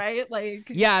the cap, right? Like,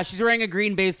 yeah, she's wearing a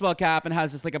green baseball cap and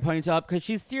has just like a ponytail up because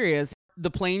she's serious. The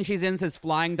plane she's in says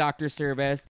Flying Doctor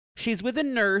Service. She's with a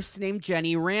nurse named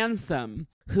Jenny Ransom,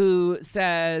 who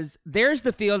says, "There's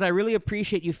the field. I really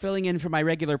appreciate you filling in for my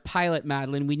regular pilot,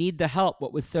 Madelyne. We need the help,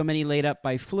 what with so many laid up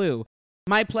by flu."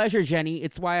 "My pleasure, Jenny.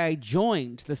 It's why I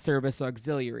joined the Service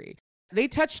Auxiliary." They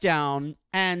touch down,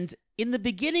 and in the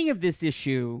beginning of this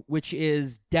issue, which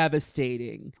is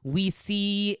devastating, we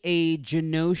see a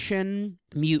Genosian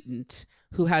mutant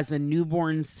who has a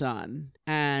newborn son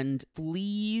and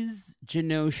flees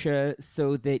Genosha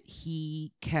so that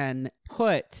he can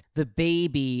put the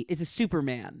baby. It's a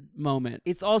Superman moment.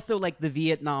 It's also like the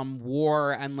Vietnam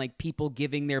War and like people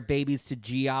giving their babies to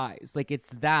GIs. Like,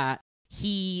 it's that.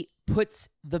 He puts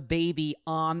the baby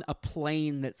on a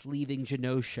plane that's leaving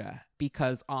Genosha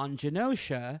because on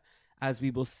Genosha, as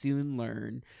we will soon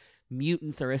learn,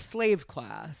 mutants are a slave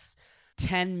class.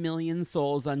 10 million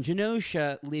souls on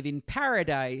Genosha live in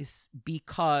paradise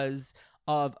because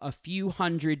of a few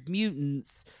hundred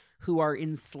mutants who are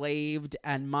enslaved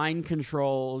and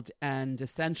mind-controlled and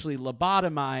essentially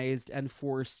lobotomized and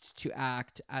forced to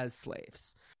act as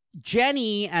slaves.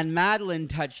 Jenny and Madelyne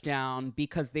touch down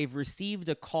because they've received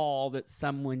a call that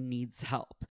someone needs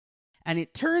help. And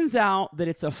it turns out that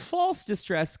it's a false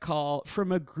distress call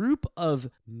from a group of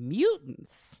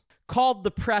mutants called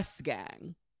the Press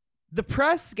Gang. The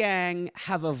Press Gang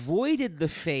have avoided the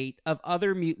fate of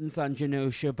other mutants on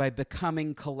Genosha by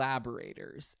becoming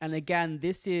collaborators. And again,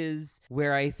 this is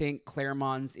where I think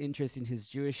Claremont's interest in his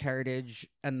Jewish heritage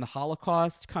and the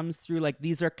Holocaust comes through. Like,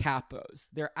 these are capos.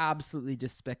 They're absolutely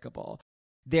despicable.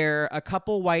 They're a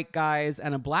couple white guys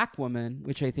and a black woman,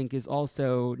 which I think is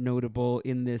also notable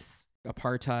in this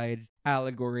apartheid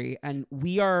allegory. And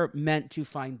we are meant to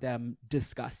find them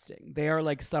disgusting. They are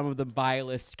like some of the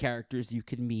vilest characters you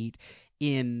can meet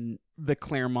in the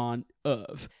Claremont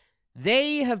of.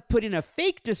 They have put in a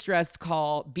fake distress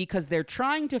call because they're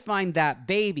trying to find that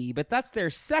baby, but that's their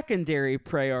secondary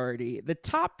priority. The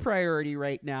top priority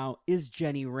right now is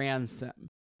Jenny Ransom,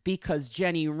 because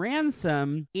Jenny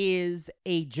Ransom is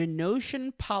a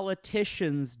Genosian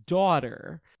politician's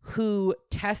daughter who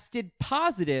tested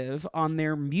positive on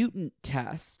their mutant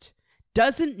test,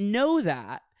 doesn't know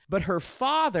that, but her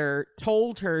father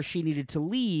told her she needed to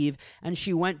leave, and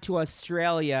she went to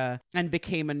Australia and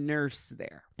became a nurse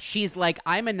there. She's like,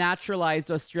 I'm a naturalized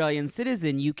Australian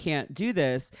citizen. You can't do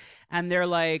this. And they're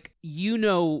like, you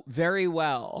know very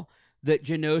well that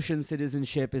Genosian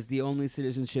citizenship is the only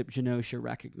citizenship Genosha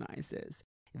recognizes.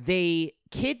 They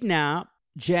kidnap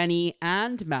Jenny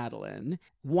and Madelyne.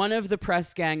 One of the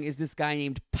press gang is this guy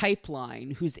named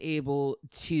Pipeline, who's able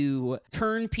to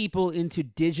turn people into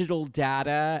digital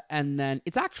data. And then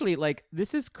it's actually like,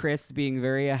 this is Chris being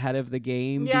very ahead of the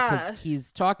game, because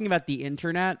he's talking about the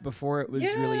internet before it was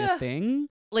really a thing.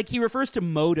 Like, he refers to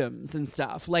modems and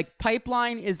stuff. Like,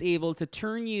 Pipeline is able to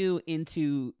turn you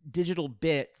into digital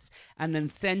bits and then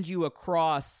send you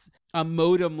across a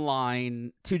modem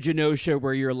line to Genosha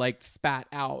where you're, like, spat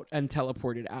out and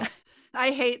teleported out.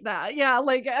 I hate that. Yeah,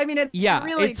 like, I mean, it's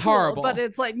really it's cool, horrible. but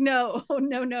it's like, no,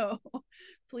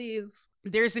 please.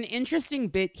 There's an interesting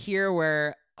bit here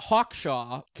where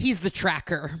Hawkshaw, he's the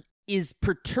tracker, is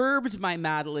perturbed by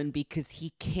Madelyne because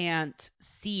he can't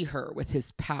see her with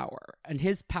his power. And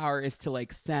his power is to,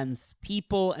 like, sense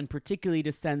people, and particularly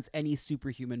to sense any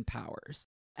superhuman powers.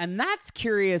 And that's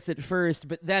curious at first,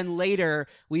 but then later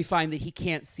we find that he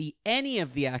can't see any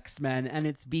of the X-Men, and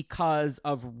it's because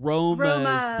of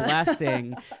Roma's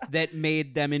blessing that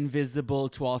made them invisible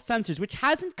to all sensors, which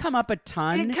hasn't come up a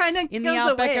ton in the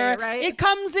Outback era. Right? It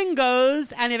comes and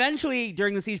goes, and eventually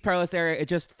during the Siege Perilous era, it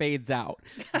just fades out.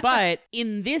 But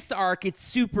in this arc, it's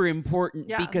super important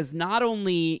because not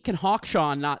only can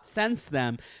Hawkshaw not sense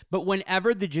them, but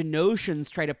whenever the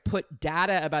Genosians try to put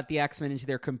data about the X-Men into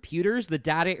their computers, the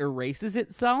data erases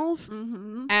itself.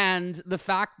 And the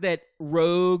fact that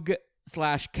Rogue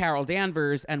 / Carol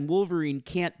Danvers and Wolverine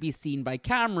can't be seen by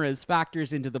cameras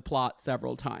factors into the plot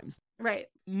several times. Right.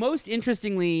 Most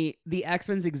interestingly, the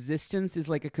X-Men's existence is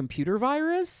like a computer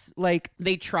virus. Like,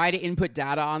 they try to input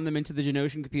data on them into the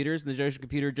Genosian computers, and the Genosian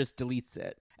computer just deletes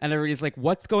it. And everybody's like,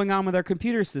 what's going on with our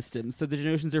computer systems? So the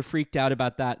Genosians are freaked out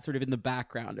about that, sort of in the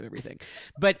background of everything.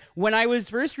 But when I was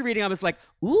first reading, I was like,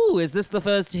 ooh, is this the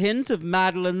first hint of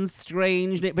Madelyne's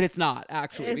strange name? But it's not,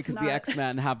 actually, because the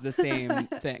X-Men have the same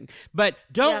thing. But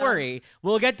don't worry,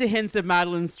 we'll get to hints of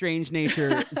Madelyne's strange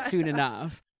nature soon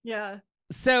enough. Yeah.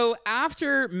 So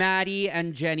after Maddie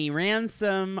and Jenny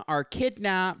Ransom are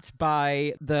kidnapped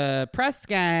by the press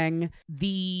gang,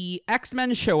 the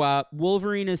X-Men show up.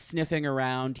 Wolverine is sniffing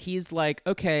around. He's like,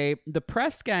 okay, the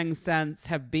press gang scents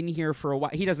have been here for a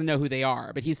while. He doesn't know who they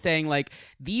are, but he's saying, like,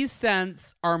 these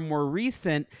scents are more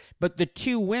recent, but the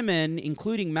two women,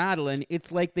 including Madelyne,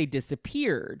 it's like they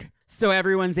disappeared. So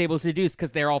everyone's able to deduce,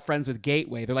 because they're all friends with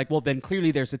Gateway. They're like, well, then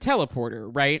clearly there's a teleporter,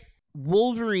 right?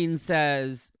 Wolverine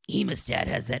says, Hemostat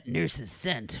has that nurse's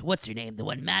scent. What's her name? The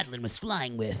one Madelyne was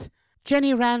flying with.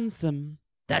 Jenny Ransom.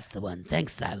 That's the one.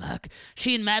 Thanks, Psylocke.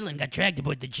 She and Madelyne got dragged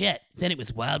aboard the jet. Then it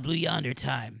was Wild Blue Yonder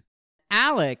time.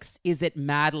 Alex is at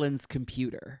Madelyne's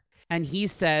computer. And he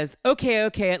says, okay,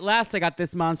 at last I got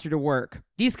this monster to work.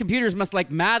 These computers must like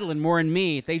Madelyne more than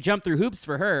me. They jump through hoops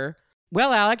for her.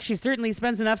 Well, Alex, she certainly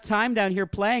spends enough time down here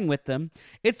playing with them.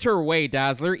 It's her way,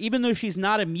 Dazzler, even though she's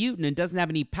not a mutant and doesn't have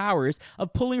any powers,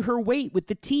 of pulling her weight with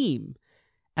the team.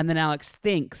 And then Alex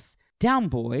thinks, down,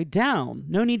 boy, down.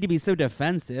 No need to be so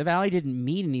defensive. Allie didn't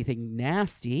mean anything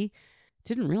nasty.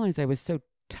 Didn't realize I was so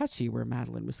touchy where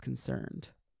Madelyne was concerned.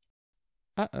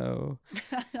 Uh-oh.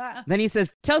 Then he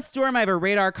says, tell Storm I have a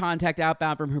radar contact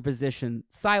outbound from her position.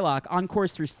 Psylocke, on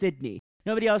course for Sydney.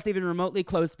 Nobody else even remotely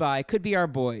close by. Could be our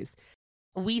boys.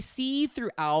 We see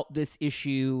throughout this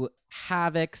issue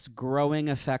Havoc's growing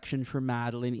affection for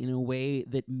Madelyne in a way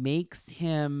that makes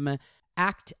him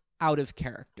act out of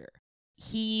character.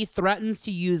 He threatens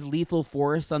to use lethal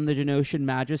force on the Genosian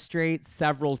magistrates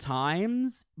several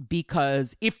times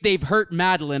because if they've hurt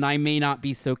Madelyne, I may not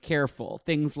be so careful.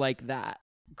 Things like that.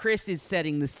 Chris is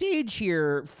setting the stage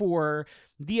here for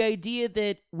the idea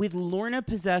that with Lorna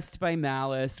possessed by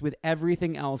malice, with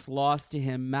everything else lost to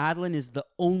him, Madelyne is the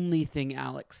only thing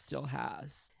Alex still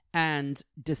has. And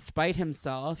despite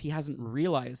himself, he hasn't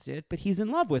realized it, but he's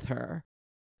in love with her.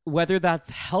 Whether that's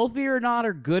healthy or not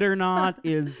or good or not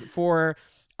is for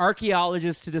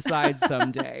archaeologists to decide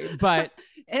someday. But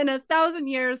in 1,000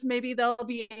 years, maybe they'll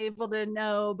be able to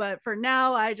know. But for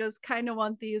now, I just kind of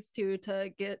want these two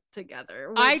to get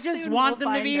together. I just want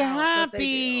them to be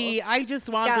happy. I just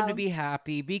want them to Yeah. be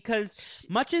happy because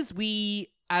much as we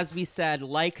said,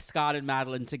 like Scott and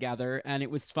Madelyne together, and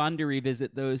it was fun to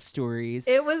revisit those stories.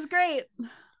 It was great.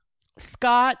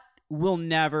 Scott will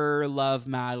never love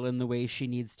Madelyne the way she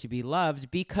needs to be loved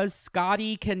because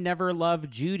Scotty can never love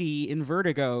Judy in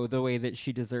Vertigo the way that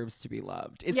she deserves to be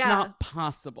loved. It's not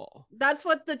possible. That's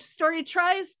what the story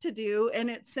tries to do, and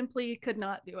it simply could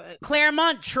not do it.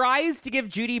 Claremont tries to give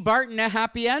Judy Barton a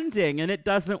happy ending, and it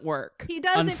doesn't work. He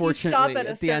does unfortunately, if you stop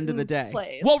at the end of the day.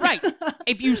 Place. Well, right.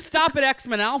 If you stop at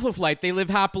X-Men Alpha Flight, they live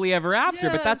happily ever after.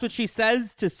 Yeah. But that's what she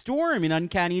says to Storm in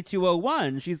Uncanny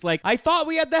 201. She's like, I thought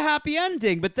we had the happy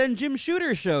ending, but then Jim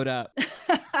Shooter showed up.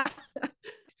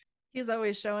 He's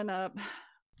always showing up.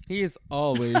 He is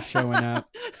always showing up.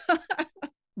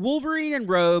 Wolverine and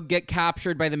Rogue get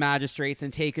captured by the magistrates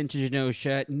and taken to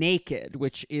Genosha naked,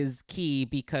 which is key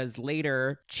because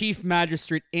later Chief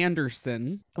Magistrate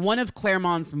Anderson, one of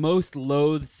Claremont's most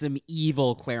loathsome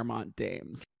evil Claremont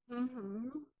dames. Mm-hmm.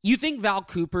 You think Val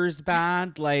Cooper's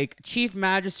bad? Like, Chief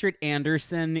Magistrate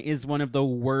Anderson is one of the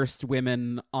worst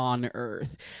women on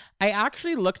Earth. I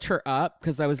actually looked her up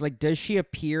because I was like, does she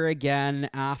appear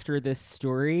again after this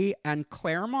story? And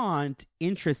Claremont,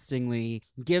 interestingly,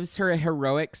 gives her a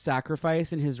heroic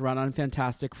sacrifice in his run on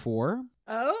Fantastic Four.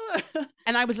 Oh.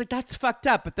 And I was like, that's fucked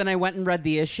up. But then I went and read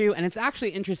the issue, and it's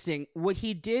actually interesting. What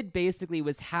he did basically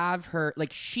was have her,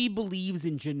 like, she believes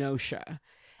in Genosha.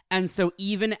 And so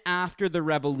even after the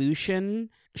revolution,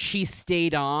 she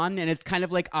stayed on, and it's kind of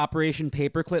like Operation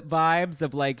Paperclip vibes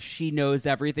of like, she knows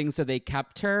everything, so they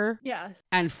kept her. Yeah.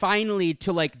 And finally,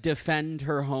 to like defend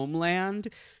her homeland,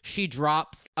 she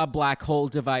drops a black hole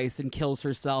device and kills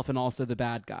herself and also the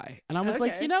bad guy. And I was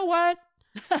like, you know what?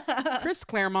 Chris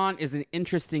Claremont is an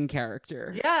interesting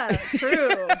character. Yeah,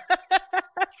 true.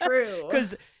 True.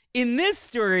 Because in this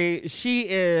story, she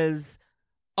is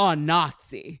a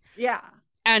Nazi. Yeah.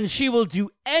 And she will do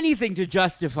anything to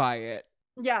justify it.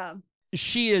 Yeah.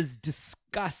 She is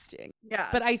disgusting. Yeah.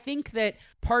 But I think that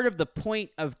part of the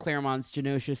point of Claremont's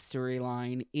Genosha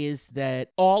storyline is that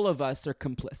all of us are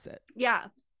complicit. Yeah.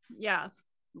 Yeah.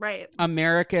 Right.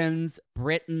 Americans,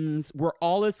 Britons, we're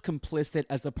all as complicit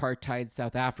as apartheid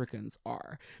South Africans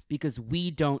are because we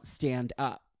don't stand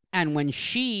up. And when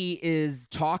she is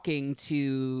talking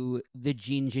to the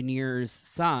Gene-Engineer's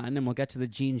son, and we'll get to the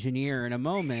Gene-Engineer in a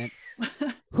moment,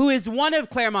 who is one of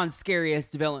Claremont's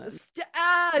scariest villains.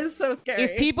 It's so scary.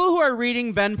 If people who are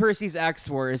reading Ben Percy's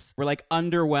X-Force were like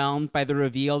underwhelmed by the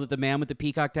reveal that the man with the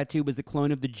peacock tattoo was a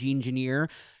clone of the Gene-Engineer,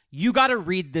 you got to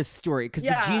read this story because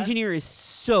the Gene-Engineer is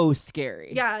so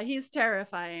scary. Yeah, he's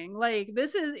terrifying. Like,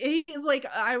 he's like,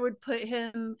 I would put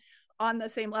him on the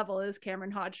same level as Cameron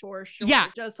Hodge for sure. Yeah.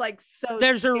 Just like so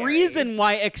There's scary. a reason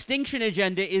why Extinction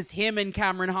Agenda is him and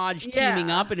Cameron Hodge teaming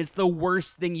up, and it's the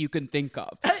worst thing you can think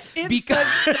of. It's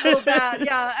so bad.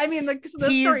 Yeah, I mean, the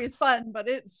story is fun, but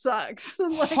it sucks.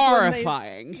 Like,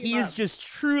 horrifying. He is just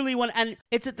truly one. And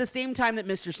it's at the same time that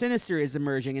Mr. Sinister is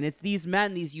emerging, and it's these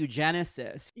men, these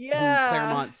eugenicists, who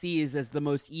Claremont sees as the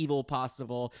most evil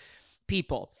possible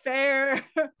people. Fair.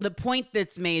 The point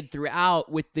that's made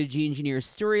throughout with the Gene-Engineer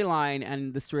storyline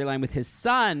and the storyline with his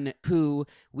son, who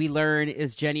we learn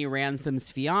is Jenny Ransom's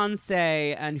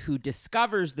fiance and who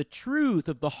discovers the truth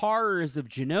of the horrors of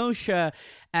Genosha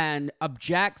and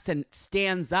objects and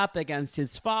stands up against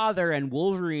his father, and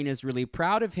Wolverine is really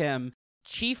proud of him.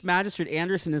 Chief Magistrate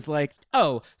Anderson is like,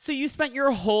 oh, so you spent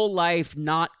your whole life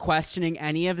not questioning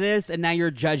any of this, and now you're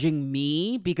judging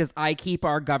me because I keep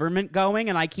our government going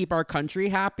and I keep our country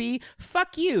happy?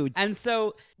 Fuck you. And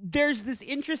so there's this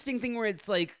interesting thing where it's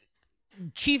like,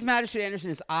 Chief Magistrate Anderson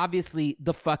is obviously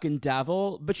the fucking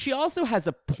devil, but she also has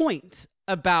a point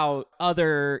about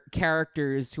other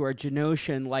characters who are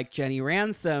Genosian, like Jenny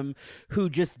Ransom, who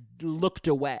just looked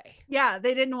away. Yeah,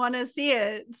 they didn't want to see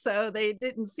it, so they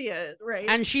didn't see it, right?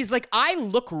 And she's like, I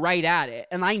look right at it,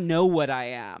 and I know what I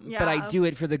am, but I do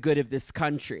it for the good of this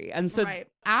country. And so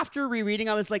after rereading,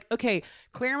 I was like, okay,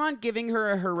 Claremont giving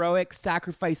her a heroic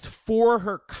sacrifice for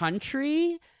her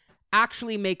country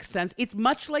actually makes sense. It's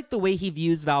much like the way he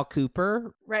views Val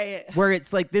Cooper. Right. Where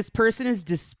it's like, this person is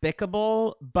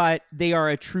despicable, but they are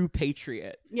a true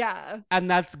patriot. Yeah. And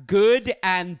that's good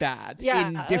and bad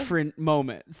in different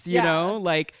moments, you know?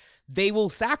 Like, they will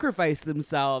sacrifice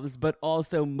themselves, but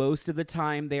also most of the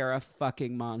time they are a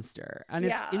fucking monster. And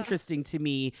it's interesting to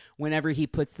me whenever he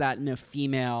puts that in a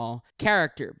female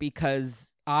character,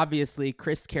 because obviously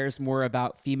Chris cares more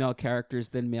about female characters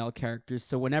than male characters.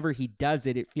 So whenever he does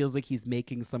it, it feels like he's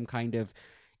making some kind of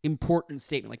important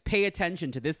statement, like, pay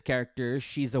attention to this character,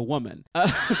 she's a woman.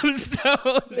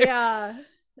 Yeah.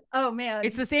 Oh man,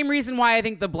 it's the same reason why I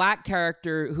think the black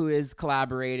character who is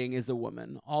collaborating is a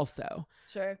woman also.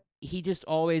 Sure. He just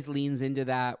always leans into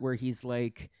that, where he's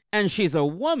like, and she's a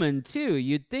woman too,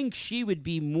 you'd think she would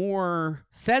be more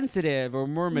sensitive or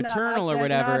more maternal or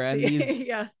whatever. And he's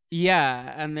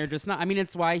yeah, and they're just not. I mean,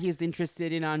 it's why he's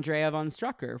interested in Andrea von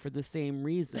Strucker, for the same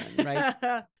reason, right?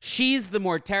 She's the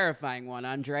more terrifying one.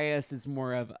 Andreas is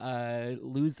more of a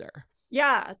loser.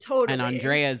 Yeah, totally. And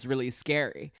Andrea is really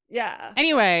scary. Yeah.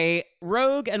 Anyway,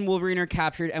 Rogue and Wolverine are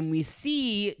captured, and we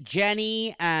see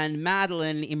Jenny and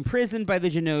Madelyne imprisoned by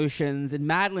the Genosians, and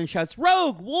Madelyne shouts,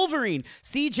 "Rogue, Wolverine!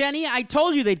 See, Jenny, I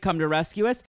told you they'd come to rescue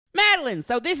us. Madelyne,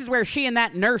 so this is where she and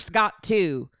that nurse got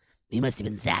to." We must have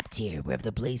been zapped here, wherever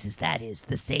the blazes that is,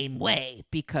 the same way.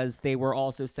 Because they were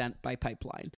also sent by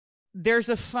pipeline. There's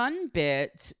a fun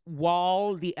bit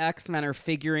while the X-Men are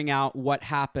figuring out what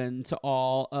happened to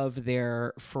all of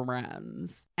their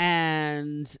friends,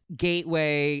 and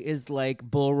Gateway is like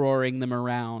bull roaring them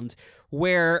around,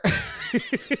 where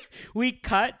we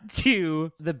cut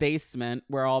to the basement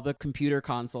where all the computer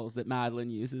consoles that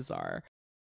Madelyne uses are.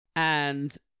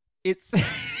 And it's...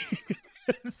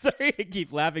 I'm sorry I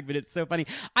keep laughing, but it's so funny.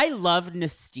 I love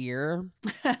Nastir.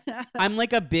 I'm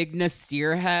like a big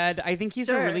Nastir head. I think he's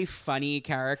a really funny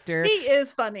character. He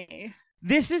is funny.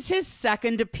 This is his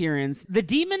second appearance. The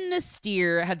demon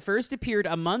Nastir had first appeared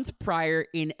a month prior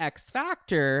in X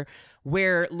Factor,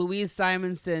 where Louise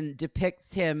Simonson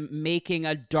depicts him making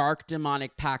a dark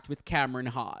demonic pact with Cameron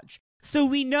Hodge. So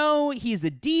we know he's a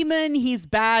demon, he's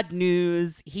bad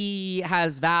news, he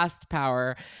has vast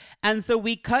power. And so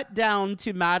we cut down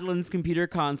to Madelyne's computer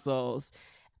consoles.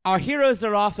 Our heroes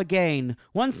are off again.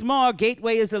 Once more,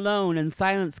 Gateway is alone and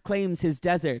silence claims his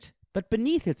desert. But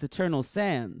beneath its eternal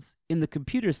sands, in the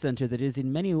computer center that is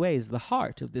in many ways the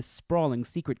heart of this sprawling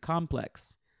secret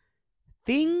complex,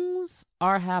 things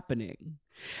are happening.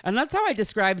 And that's how I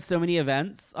describe so many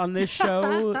events on this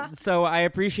show. So I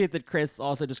appreciate that Chris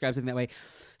also describes it that way.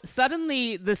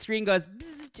 Suddenly, the screen goes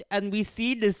bzzzt, and we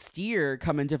see Nastir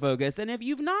come into focus. And if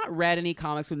you've not read any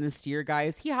comics with Nastir,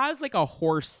 guys, he has like a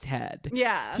horse head.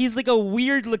 Yeah. He's like a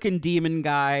weird-looking demon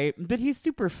guy, but he's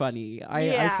super funny.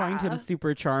 I find him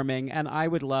super charming, and I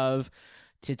would love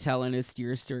to tell an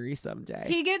Nastir story someday.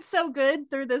 He gets so good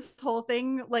through this whole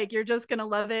thing. Like, you're just gonna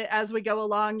love it as we go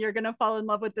along. You're gonna fall in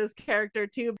love with this character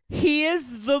too. He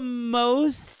is the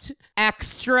most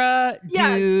extra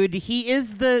dude. He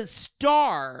is the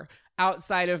star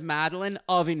outside of Madelyne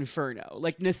of Inferno.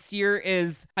 Like, Nastir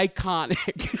is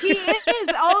iconic. He is.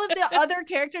 All of the other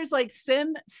characters, like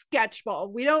Sim,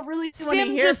 sketchball. We don't really want to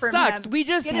hear from sucks. him. We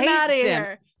just Get hate him out of Sim.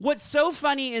 here. What's so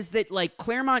funny is that, like,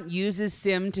 Claremont uses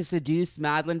Sim to seduce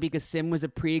Madelyne because Sim was a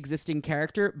pre-existing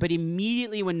character, but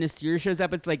immediately when Nastir shows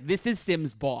up, it's like, this is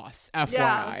Sim's boss,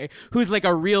 FYI, who's like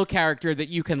a real character that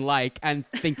you can like and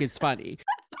think is funny.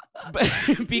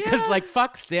 Because like,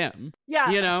 fuck Sim. Yeah,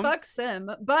 you know? fuck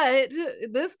Sim. But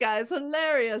this guy's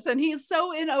hilarious, and he's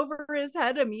so in over his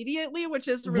head immediately, which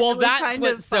is really well, that's kind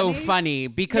what's of so funny,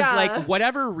 because like,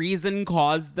 whatever reason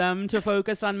caused them to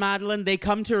focus on Madelyne, they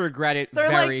come to regret it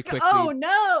very quickly. Oh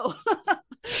no.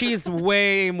 She's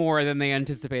way more than they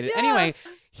anticipated. Anyway,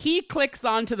 he clicks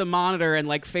onto the monitor and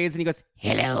like fades, and he goes,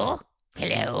 Hello?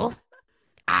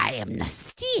 I am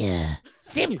Nastir.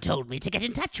 Sim told me to get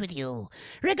in touch with you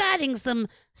regarding some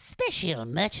special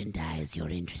merchandise you're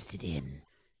interested in.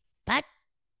 But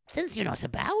since you're not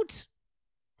about,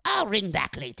 I'll ring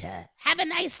back later. Have a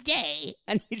nice day.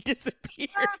 And he disappears.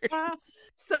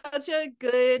 Such a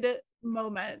good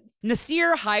moment.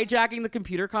 Nastir hijacking the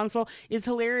computer console is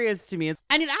hilarious to me.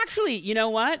 And it actually, you know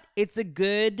what? It's a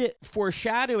good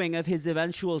foreshadowing of his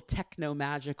eventual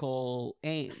techno-magical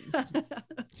aims.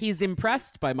 He's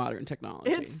impressed by modern technology.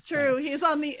 It's true. He's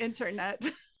on the internet.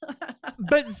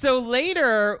 But so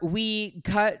later we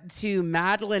cut to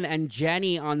Madelyne and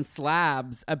Jenny on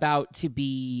slabs about to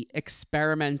be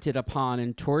experimented upon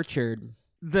and tortured.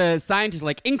 The scientist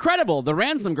like, incredible, the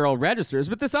ransom girl registers,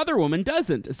 but this other woman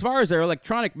doesn't. As far as our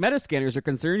electronic metascanners are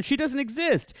concerned, she doesn't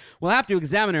exist. We'll have to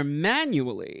examine her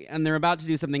manually. And they're about to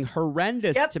do something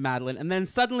horrendous to Madelyne. And then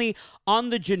suddenly on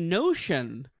the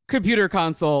Genosian computer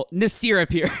console, Nastir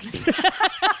appears.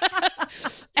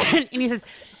 and he says,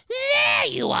 There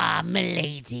you are,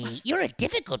 milady. You're a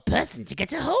difficult person to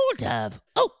get a hold of.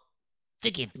 Oh,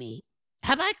 Forgive me.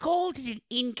 Have I called at an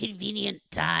inconvenient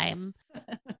time?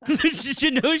 The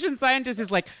Genosian scientist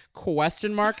is like,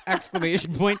 question mark,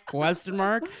 exclamation point, question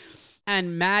mark.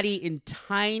 And Maddie, in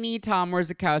tiny Tom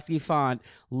Warzakowski font,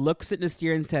 looks at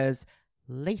Nasir and says,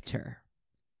 later.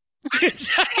 She's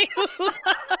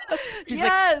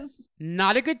Yes. like,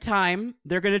 not a good time.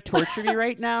 They're going to torture me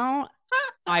right now.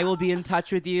 I will be in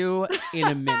touch with you in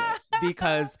a minute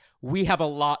because we have a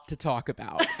lot to talk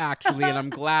about, actually. And I'm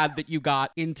glad that you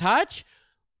got in touch.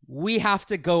 We have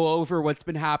to go over what's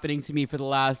been happening to me for the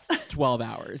last 12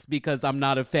 hours because I'm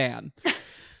not a fan.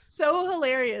 So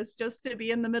hilarious just to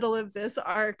be in the middle of this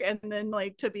arc and then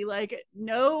like to be like,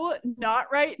 no, not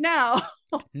right now.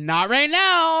 Not right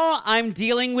now. I'm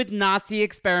dealing with Nazi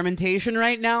experimentation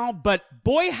right now, but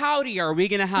boy howdy are we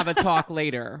going to have a talk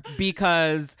later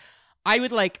because I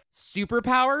would like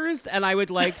superpowers and I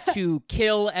would like to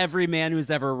kill every man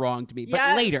who's ever wronged me. But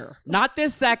Yes. later, not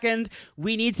this second.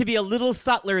 We need to be a little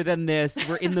subtler than this.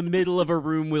 We're in the middle of a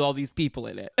room with all these people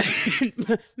in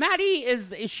it. Maddie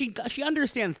she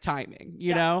understands timing,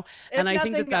 you know? If And I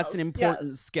think nothing that's an else, important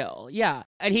yes. skill. Yeah.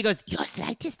 And he goes, Your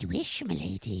slightest wish,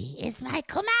 milady, is my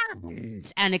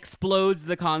command. and explodes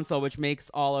the console, which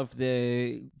makes all of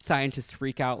the scientists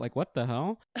freak out like, what the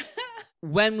hell?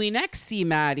 When we next see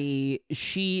Maddie,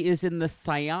 she is in the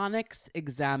psionics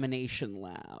examination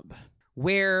lab,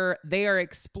 where they are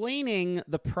explaining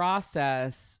the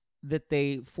process that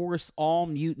they force all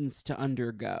mutants to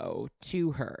undergo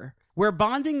to her. We're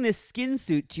bonding this skin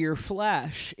suit to your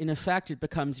flesh. In effect, it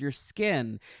becomes your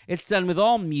skin. It's done with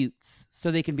all mutes, so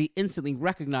they can be instantly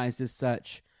recognized as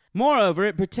such. Moreover,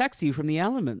 it protects you from the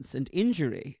elements and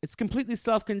injury. It's completely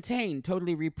self-contained,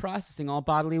 totally reprocessing all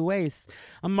bodily wastes.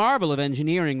 A marvel of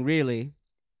engineering, really.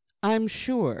 I'm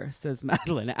sure, says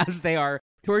Madelyne, as they are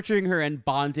torturing her and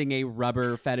bonding a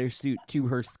rubber fetish suit to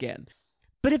her skin.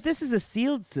 But if this is a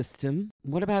sealed system,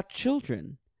 what about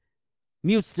children?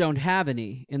 Mutes don't have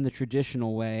any in the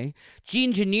traditional way.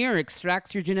 Gene engineer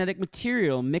extracts your genetic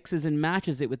material, mixes and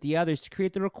matches it with the others to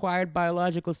create the required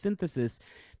biological synthesis.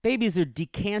 Babies are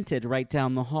decanted right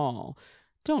down the hall.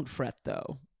 Don't fret,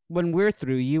 though. When we're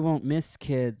through, you won't miss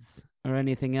kids or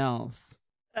anything else.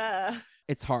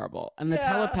 It's horrible. And the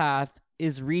telepath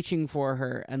is reaching for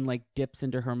her and like dips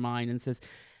into her mind and says,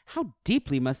 how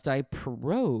deeply must I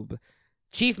probe?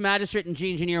 Chief Magistrate and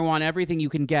Gene Engineer want everything you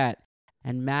can get.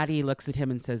 And Maddie looks at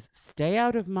him and says, stay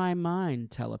out of my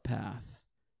mind, telepath.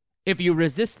 If you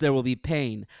resist, there will be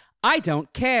pain. I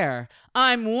don't care.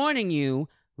 I'm warning you.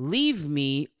 Leave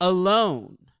me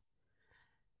alone.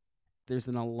 There's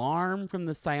an alarm from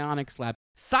the psionics lab.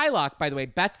 Psylocke, by the way,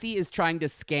 Betsy is trying to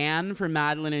scan for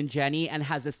Madelyne and Jenny and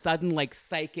has a sudden like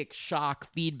psychic shock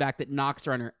feedback that knocks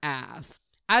her on her ass.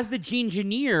 As the Gene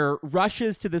Engineer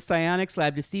rushes to the psionics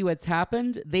lab to see what's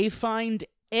happened, they find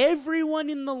everyone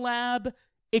in the lab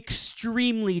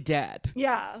extremely dead.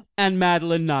 Yeah. And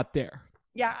Madelyne not there.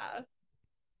 Yeah.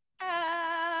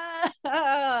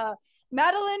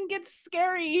 Madelyne gets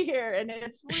scary here, and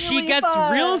it's really She gets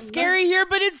fun. real scary here,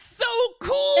 but it's so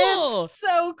cool. It's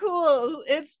so cool.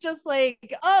 It's just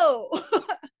like, oh.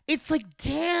 It's like,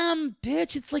 damn,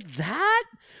 bitch. It's like that.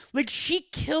 Like, she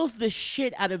kills the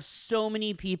shit out of so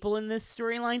many people in this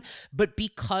storyline, but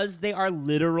because they are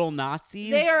literal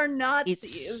Nazis, They are Nazis,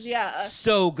 it's yeah.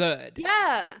 so good.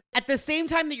 Yeah. At the same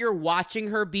time that you're watching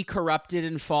her be corrupted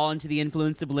and fall into the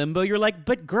influence of limbo, you're like,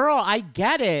 but girl, I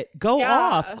get it. Go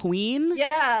off, queen.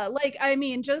 Yeah, like, I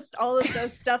mean, just all of the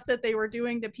stuff that they were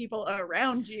doing to people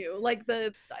around you, like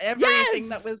the everything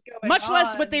that was going Much on.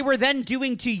 less what they were then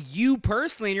doing to you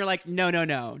personally, and you're like, no,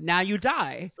 now you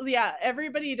die. Yeah,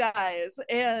 everybody dies,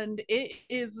 and it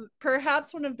is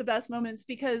perhaps one of the best moments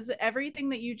because everything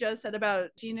that you just said about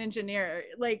Gene Engineer,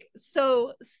 like,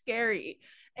 so scary,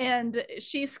 and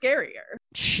she's scarier.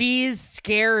 She's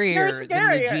scarier than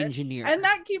the Gene Engineer. And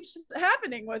that keeps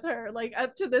happening with her, like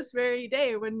up to this very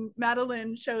day when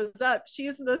Madelyne shows up.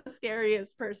 She's the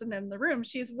scariest person in the room.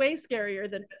 She's way scarier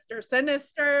than Mr.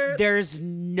 Sinister. There's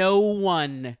no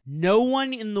one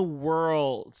in the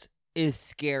world is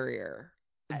scarier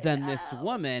than this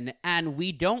woman, and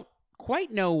we don't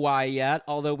quite know why yet,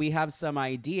 although we have some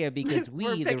idea because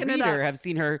we, the reader, have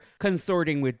seen her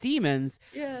consorting with demons.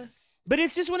 Yeah. But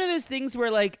it's just one of those things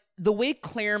where, like, the way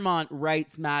Claremont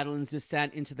writes Madelyne's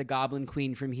descent into the Goblin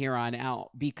Queen from here on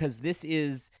out, because this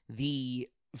is the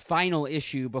final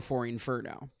issue before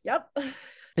Inferno. Yep.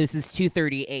 This is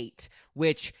 238,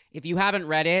 which if you haven't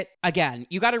read it, again,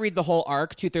 you got to read the whole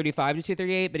arc, 235 to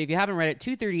 238. But if you haven't read it,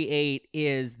 238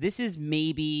 this is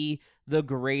maybe the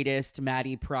greatest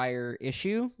Maddie Pryor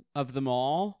issue of them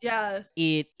all. Yeah.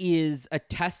 It is a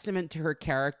testament to her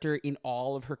character in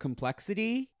all of her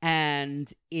complexity,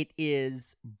 and it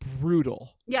is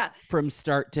brutal. Yeah. From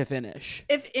start to finish.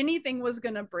 If anything was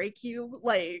going to break you,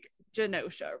 like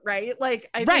Genosha, right? Like,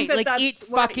 I right, think like that's it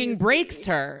fucking breaks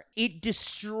her. It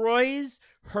destroys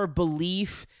her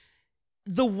belief.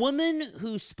 The woman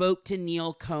who spoke to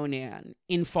Neil Conan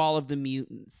in Fall of the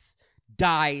Mutants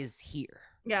dies here.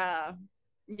 Yeah.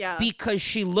 Yeah. Because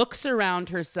she looks around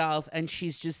herself and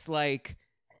she's just like,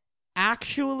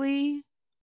 actually,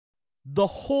 the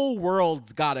whole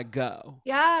world's gotta go.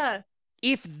 Yeah.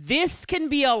 If this can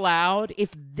be allowed, if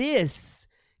this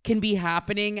can be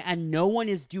happening and no one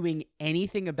is doing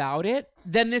anything about it,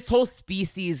 then this whole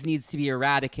species needs to be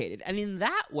eradicated. And in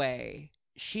that way,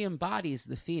 she embodies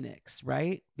the Phoenix,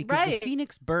 right? Because the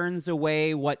Phoenix burns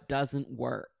away what doesn't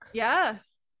work. Yeah.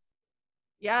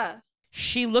 Yeah.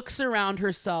 She looks around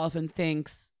herself and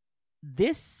thinks,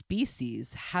 this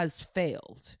species has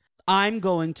failed. I'm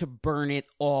going to burn it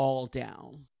all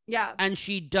down. Yeah. And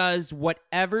she does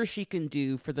whatever she can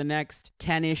do for the next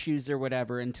 10 issues or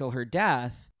whatever until her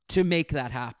death to make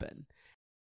that happen.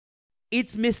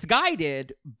 It's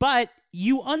misguided, but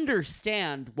you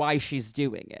understand why she's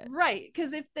doing it. Right.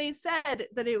 Because if they said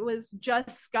that it was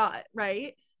just Scott,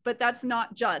 right? But that's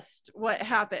not just what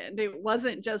happened. It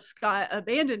wasn't just Scott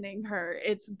abandoning her.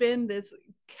 It's been this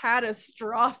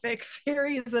catastrophic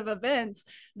series of events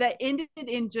that ended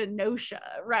in Genosha,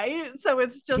 right? So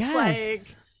it's just like,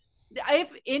 if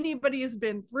anybody's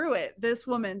been through it, this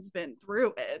woman's been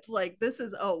through it. Like, this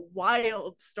is a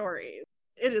wild story.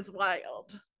 It is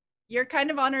wild. You're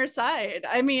kind of on her side.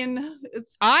 I mean,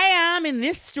 I am in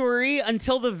this story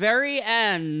until the very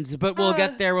end, but we'll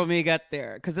get there when we get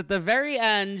there. Because at the very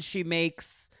end, she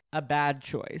makes a bad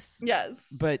choice. Yes.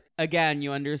 But again,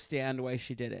 you understand why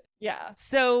she did it. Yeah.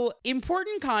 So,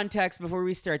 important context before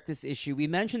we start this issue. We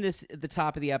mentioned this at the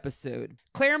top of the episode.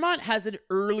 Claremont has an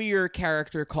earlier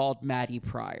character called Maddie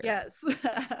Pryor. Yes.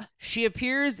 She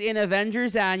appears in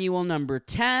Avengers Annual number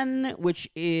 10, which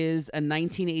is a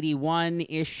 1981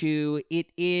 issue. It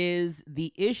is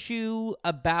the issue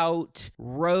about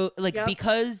Rogue,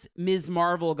 because Ms.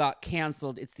 Marvel got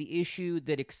canceled, it's the issue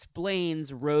that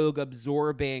explains Rogue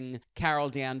absorbing Carol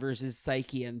Danvers'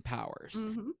 psyche and powers.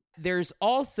 Mm-hmm. There's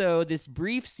also this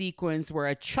brief sequence where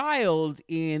a child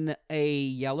in a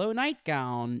yellow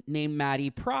nightgown named Maddie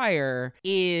Pryor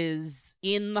is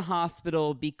in the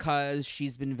hospital because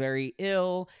she's been very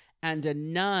ill, and a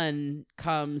nun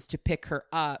comes to pick her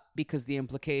up because the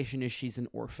implication is she's an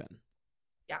orphan.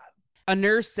 Yeah. A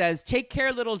nurse says, "Take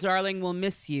care, little darling, we'll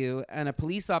miss you." And a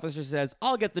police officer says,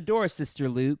 "I'll get the door, Sister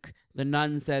Luke." The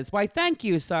nun says, "Why, thank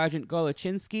you, Sergeant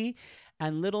Golochinsky."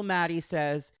 And little Maddie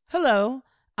says, "Hello,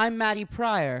 I'm Maddie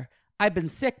Pryor. I've been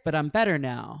sick, but I'm better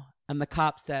now." And the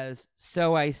cop says,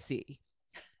 "So I see."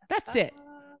 That's it.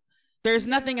 There's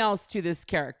nothing else to this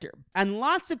character. And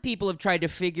lots of people have tried to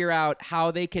figure out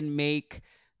how they can make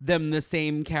them the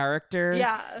same character.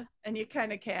 Yeah, and you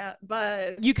kind of can't,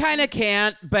 but... You kind of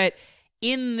can't, but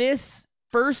in this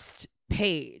first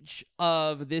page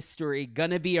of this story,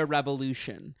 Gonna Be a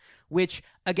Revolution, which,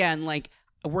 again, like...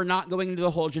 We're not going into the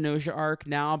whole Genosha arc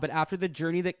now, but after the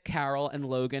journey that Carol and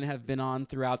Logan have been on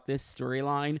throughout this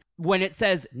storyline, when it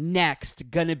says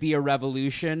next, gonna be a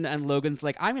revolution, and Logan's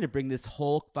like, I'm gonna bring this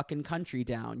whole fucking country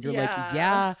down. You're like,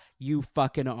 yeah, you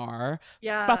fucking are.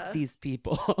 Yeah. Fuck these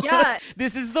people. Yeah.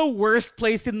 This is the worst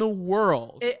place in the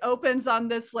world. It opens on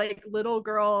this like little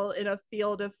girl in a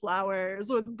field of flowers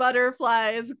with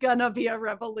butterflies. Gonna be a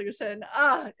revolution.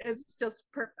 It's just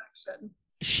perfection.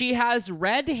 She has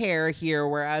red hair here,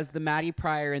 whereas the Maddie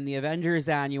Pryor in the Avengers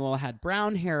Annual had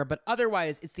brown hair, but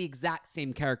otherwise it's the exact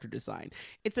same character design.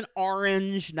 It's an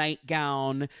orange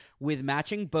nightgown with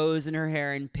matching bows in her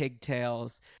hair and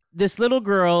pigtails. This little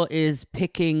girl is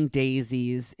picking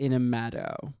daisies in a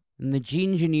meadow, and the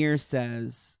Gene-Engineer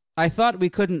says, "I thought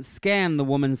we couldn't scan the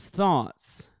woman's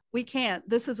thoughts." We can't.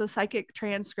 This is a psychic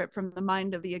transcript from the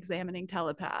mind of the examining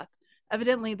telepath.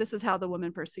 Evidently, this is how the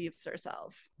woman perceives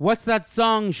herself. What's that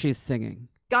song she's singing?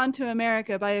 Gone to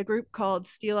America by a group called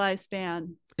Steel Eye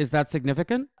Span. Is that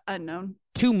significant? Unknown.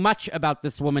 Too much about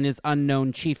this woman is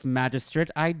unknown, Chief Magistrate.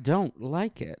 I don't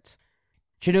like it.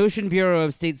 Genosian Bureau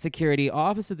of State Security,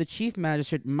 Office of the Chief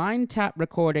Magistrate, Mind Tap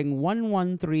Recording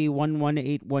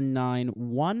 113-11819,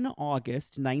 1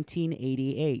 August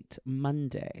 1988,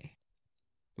 Monday.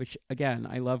 Which, again,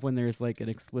 I love when there's like an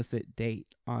explicit date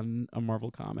on a Marvel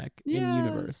comic in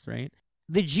universe, right?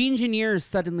 The Engineer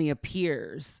suddenly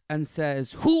appears and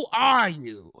says, "Who are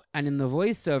you?" And in the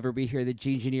voiceover, we hear the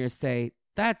Engineer say,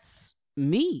 "That's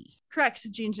me." Correct,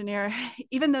 Engineer.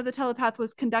 Even though the telepath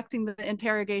was conducting the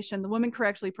interrogation, the woman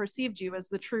correctly perceived you as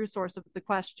the true source of the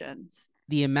questions.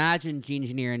 The imagined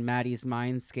Engineer in Maddie's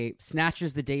mindscape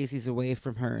snatches the daisies away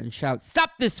from her and shouts,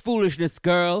 "Stop this foolishness,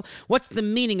 girl! What's the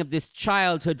meaning of this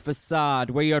childhood facade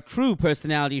where your true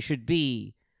personality should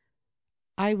be?"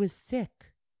 "I was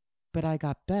sick, but I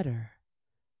got better.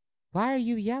 Why are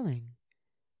you yelling?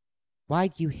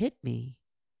 Why'd you hit me?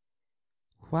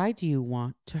 Why do you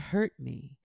want to hurt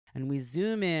me?" And we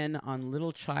zoom in on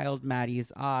little child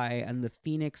Maddie's eye, and the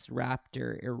Phoenix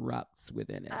Raptor erupts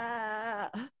within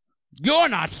it. "You're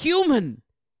not human!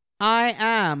 I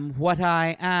am what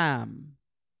I am.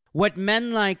 What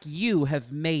men like you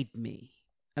have made me."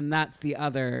 And that's the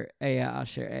other Aya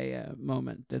Asher Aya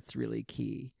moment that's really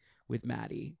key with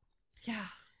Maddie. Yeah.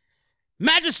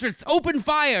 "Magistrates, open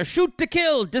fire! Shoot to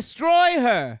kill! Destroy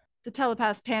her!" The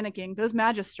telepath's panicking. Those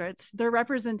magistrates, they're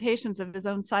representations of his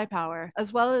own psi power,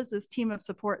 as well as his team of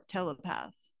support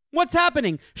telepaths. "What's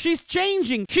happening? She's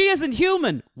changing! She isn't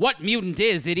human!" "What mutant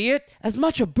is, idiot?" "As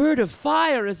much a bird of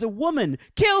fire as a woman!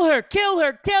 Kill her! Kill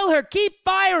her! Kill her! Keep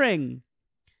firing!"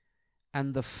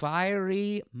 And the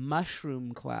fiery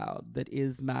mushroom cloud that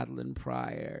is Madelyne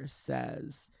Pryor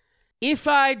says, "If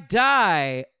I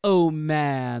die, oh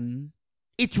man,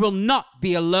 it will not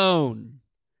be alone.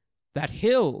 That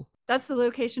hill." That's the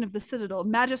location of the Citadel,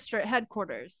 Magistrate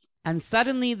headquarters. And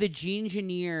suddenly the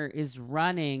Engineer is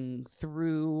running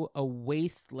through a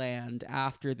wasteland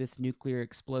after this nuclear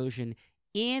explosion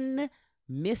in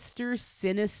Mr.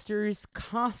 Sinister's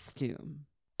costume.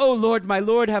 "Oh Lord, my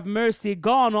Lord, have mercy.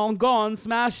 Gone, all gone,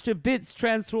 smashed to bits,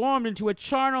 transformed into a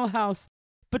charnel house.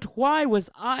 But why was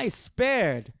I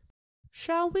spared?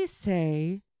 Shall we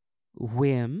say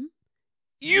whim?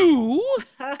 You?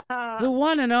 The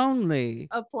one and only."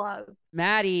 Applause.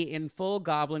 Maddie, in full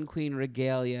Goblin Queen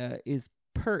regalia, is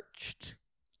perched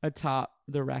atop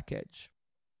the wreckage.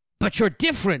 "But you're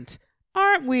different.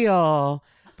 Aren't we all?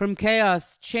 From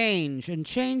chaos, change, and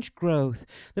change growth.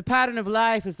 The pattern of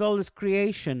life is always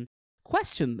creation.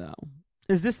 Question, though,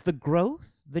 is this the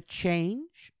growth, the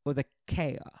change, or the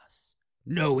chaos?"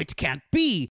 "No, it can't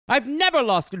be. I've never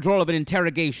lost control of an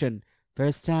interrogation."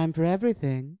 "First time for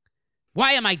everything."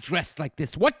 "Why am I dressed like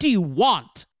this? What do you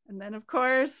want?" And then, of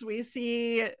course, we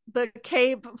see the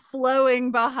cape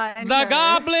flowing behind The her.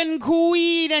 Goblin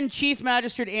Queen, and Chief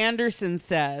Magistrate Anderson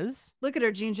says, Look at her,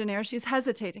 Engineer. She's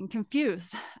hesitating,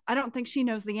 confused. I don't think she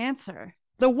knows the answer.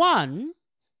 "The one,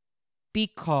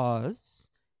 because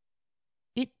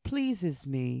it pleases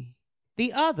me.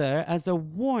 The other, as a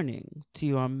warning to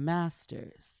your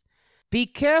masters. Be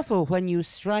careful when you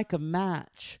strike a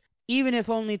match, even if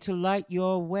only to light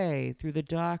your way through the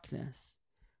darkness,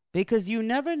 because you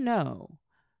never know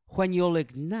when you'll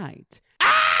ignite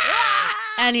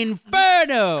an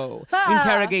inferno."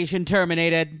 Interrogation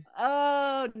terminated.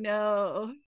 Oh,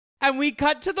 no. And we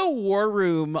cut to the war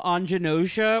room on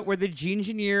Genosha, where the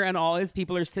Engineer and all his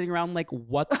people are sitting around like,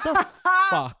 what the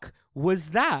fuck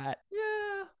was that?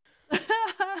 Yeah.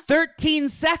 13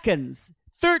 seconds.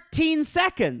 13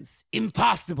 seconds.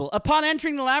 Impossible. Upon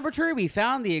entering the laboratory, we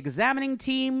found the examining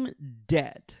team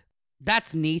dead.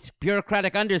 That's neat.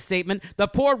 Bureaucratic understatement. The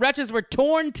poor wretches were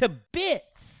torn to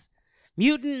bits.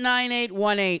 Mutant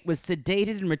 9818 was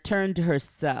sedated and returned to her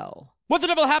cell. "What the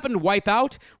devil happened,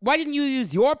 Wipeout? Why didn't you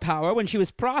use your power when she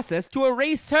was processed to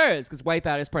erase hers?" Because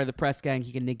Wipeout is part of the press gang.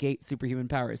 He can negate superhuman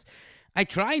powers. "I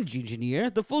tried, Engineer,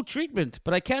 the full treatment,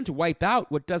 but I can't wipe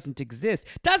out what doesn't exist."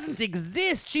 Doesn't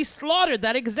exist! She slaughtered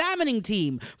that examining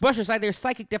team. Brushed aside their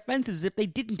psychic defenses as if they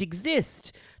didn't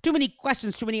exist. Too many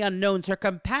questions, too many unknowns. Her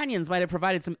companions might have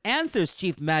provided some answers,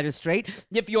 Chief Magistrate,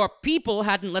 if your people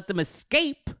hadn't let them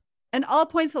escape. An all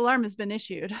points alarm has been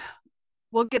issued.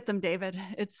 We'll get them, David.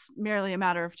 It's merely a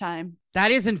matter of time.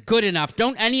 That isn't good enough.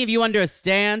 Don't any of you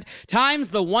understand? Time's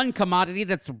the one commodity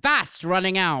that's fast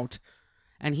running out.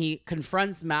 And he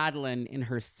confronts Madelyne in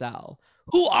her cell.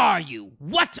 "Who are you?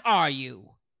 What are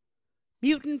you?"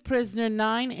 "Mutant prisoner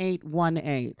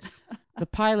 9818. The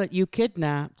pilot you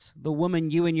kidnapped. The woman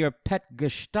you and your pet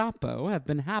Gestapo have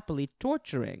been happily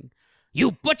torturing."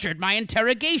 "You butchered my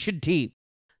interrogation team."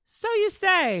 "So you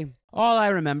say. All I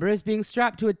remember is being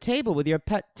strapped to a table with your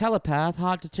pet telepath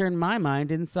hot to turn my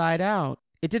mind inside out.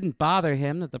 It didn't bother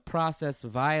him that the process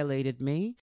violated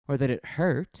me or that it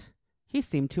hurt. He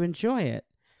seemed to enjoy it.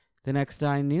 The next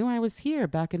I knew, I was here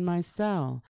back in my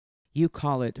cell. You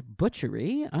call it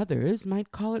butchery, others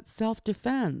might call it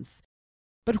self-defense.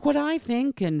 But what I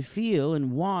think and feel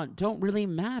and want don't really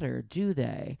matter, do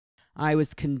they? I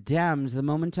was condemned the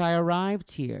moment I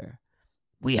arrived here.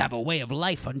 We have a way of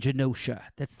life on Genosha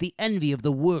that's the envy of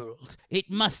the world. It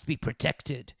must be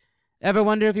protected. Ever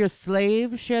wonder if your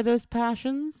slaves share those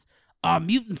passions? Our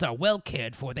mutants are well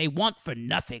cared for. They want for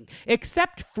nothing.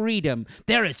 Except freedom.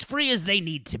 They're as free as they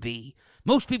need to be.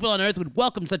 Most people on Earth would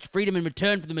welcome such freedom in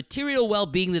return for the material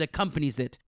well-being that accompanies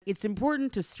it. It's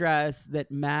important to stress that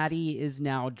Maddie is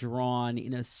now drawn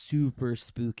in a super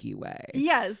spooky way.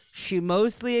 Yes. She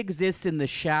mostly exists in the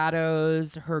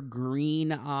shadows, her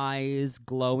green eyes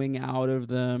glowing out of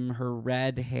them, her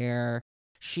red hair.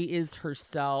 She is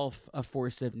herself a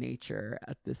force of nature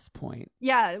at this point.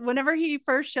 Yeah, whenever he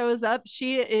first shows up,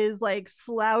 she is like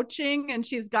slouching and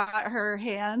she's got her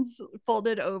hands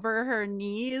folded over her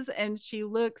knees and she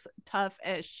looks tough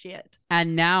as shit.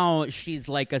 And now she's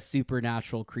like a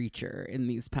supernatural creature in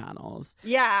these panels.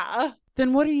 Yeah.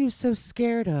 Then what are you so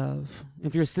scared of?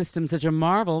 If your system's such a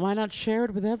marvel, why not share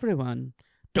it with everyone?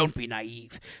 Don't be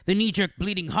naive. The knee-jerk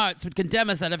bleeding hearts would condemn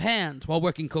us out of hand while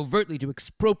working covertly to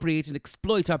expropriate and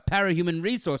exploit our parahuman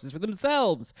resources for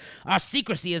themselves. Our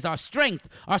secrecy is our strength,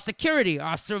 our security,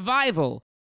 our survival.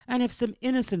 And if some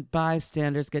innocent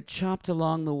bystanders get chopped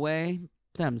along the way,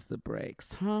 them's the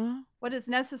breaks, huh? What is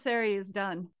necessary is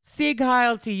done. Sieg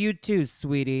Heil to you too,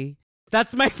 sweetie.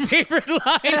 That's my favorite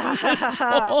line in this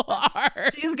whole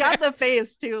arc. She's got the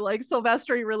face too. Like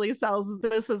Silvestri really sells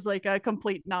this as like a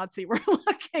complete Nazi we're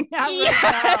looking at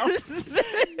right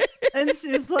now. And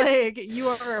she's like, you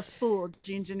are a fool,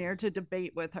 Engineer, to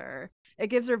debate with her. It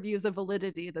gives her views of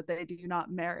validity that they do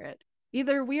not merit.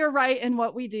 Either we are right in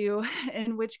what we do,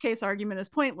 in which case argument is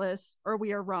pointless, or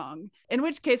we are wrong, in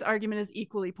which case argument is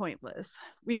equally pointless.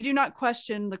 We do not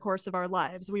question the course of our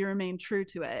lives. We remain true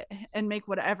to it and make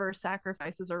whatever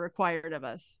sacrifices are required of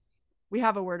us. We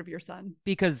have a word of your son.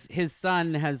 Because his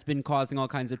son has been causing all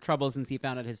kinds of trouble since he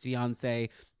found out his fiance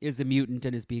is a mutant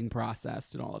and is being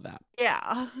processed and all of that.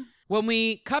 Yeah. When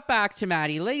we cut back to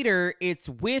Maddie later, it's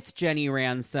with Jenny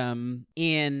Ransom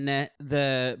in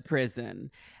the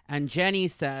prison. And Jenny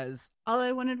says, all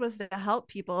I wanted was to help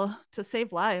people, to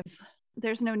save lives.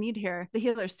 There's no need here. The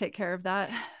healers take care of that.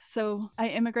 So I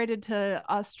immigrated to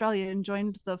Australia and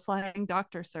joined the flying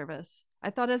doctor service. I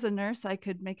thought as a nurse I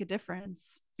could make a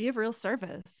difference, be of real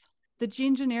service. The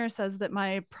engineer says that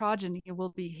my progeny will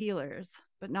be healers,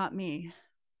 but not me.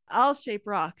 I'll shape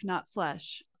rock, not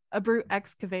flesh. A brute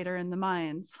excavator in the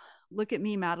mines. Look at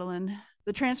me, Madelyne.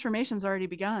 The transformation's already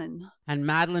begun. And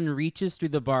Madelyne reaches through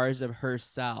the bars of her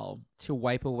cell to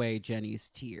wipe away Jenny's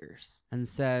tears and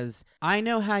says, I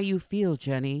know how you feel,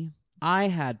 Jenny. I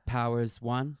had powers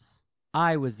once.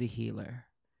 I was a healer.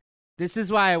 This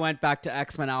is why I went back to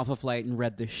X-Men Alpha Flight and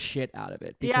read the shit out of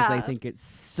it, because I think it's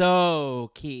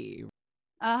so key.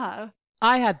 Uh-huh.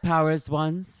 I had powers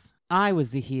once. I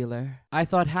was a healer. I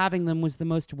thought having them was the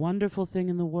most wonderful thing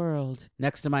in the world.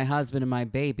 Next to my husband and my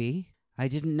baby, I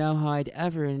didn't know how I'd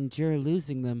ever endure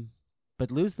losing them.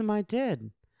 But lose them I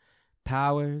did.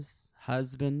 Powers,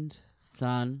 husband,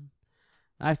 son.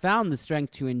 I found the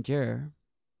strength to endure.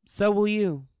 So will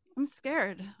you. I'm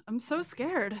scared. I'm so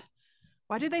scared.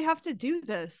 Why do they have to do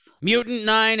this? Mutant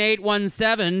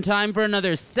 9817, time for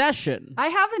another session. I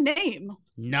have a name.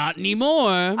 Not anymore.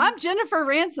 I'm Jennifer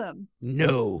Ransom.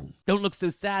 No. Don't look so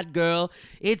sad, girl.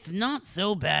 It's not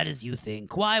so bad as you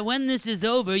think. Why, when this is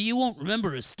over, you won't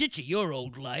remember a stitch of your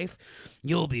old life.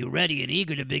 You'll be ready and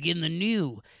eager to begin the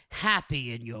new,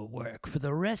 happy in your work for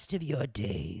the rest of your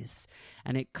days.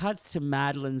 And it cuts to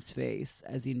Madelyne's face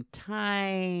as in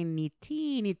tiny,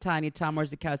 teeny, tiny Tom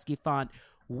Warzakowski font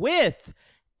with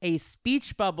a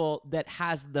speech bubble that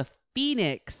has the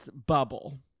Phoenix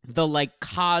bubble. The like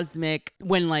cosmic,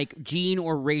 when like Jean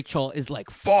or Rachel is like,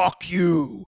 fuck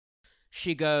you.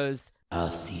 She goes,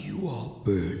 I'll see you all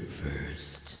burn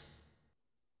first.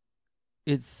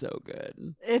 It's so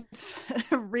good. It's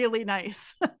really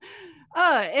nice.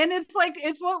 And it's like,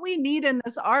 it's what we need in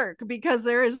this arc because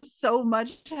there is so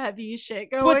much heavy shit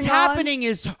going on. What's happening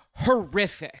is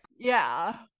horrific.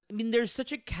 Yeah. I mean, there's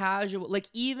such a casual, like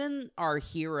even our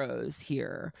heroes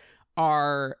here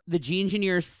are the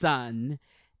Engineer's son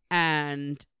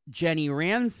and Jenny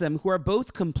Ransom, who are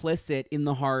both complicit in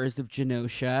the horrors of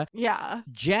Genosha. Yeah.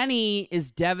 Jenny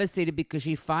is devastated because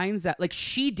she finds out, like,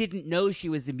 she didn't know she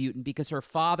was a mutant because her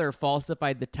father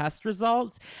falsified the test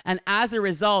results. And as a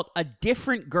result, a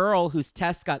different girl whose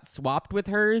test got swapped with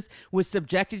hers was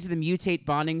subjected to the mutate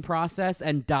bonding process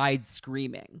and died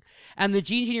screaming. And the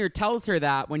engineer tells her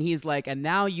that when he's like, and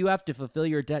now you have to fulfill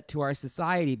your debt to our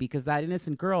society because that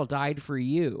innocent girl died for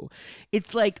you.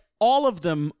 It's like all of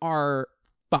them are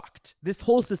fucked. This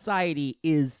whole society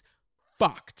is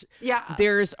fucked. Yeah.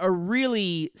 There's a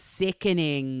really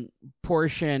sickening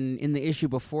portion in the issue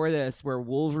before this where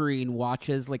Wolverine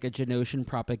watches like a Genoshan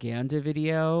propaganda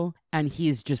video and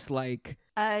he's just like,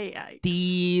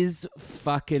 these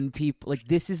fucking people, like,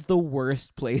 this is the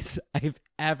worst place I've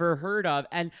ever heard of.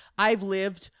 And I've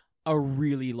lived a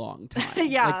really long time.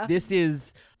 Yeah. Like, this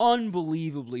is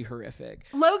unbelievably horrific.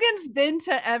 Logan's been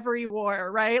to every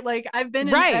war, right? Like, I've been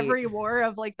in every war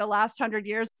of like the last 100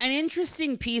 years. An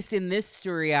interesting piece in this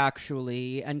story,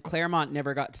 actually, and Claremont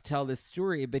never got to tell this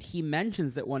story, but he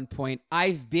mentions at one point,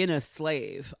 I've been a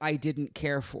slave. I didn't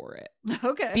care for it.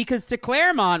 Okay. Because to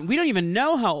Claremont, we don't even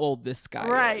know how old this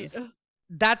guy is.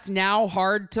 That's now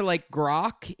hard to like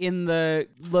grok in the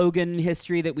Logan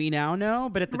history that we now know.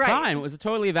 But at the time, it was a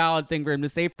totally valid thing for him to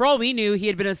say. For all we knew, he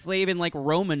had been a slave in like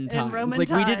Roman times. We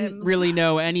didn't really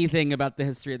know anything about the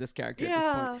history of this character at this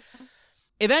point.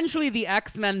 Eventually, the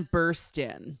X-Men burst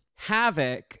in.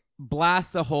 Havoc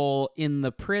blasts a hole in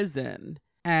the prison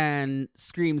and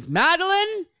screams,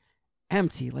 Madelyne!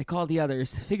 Empty, like all the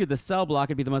others. Figured the cell block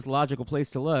would be the most logical place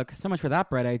to look. So much for that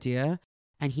bright idea.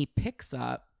 And he picks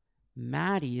up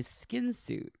Maddie's skin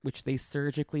suit, which they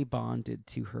surgically bonded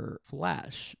to her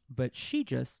flesh, but she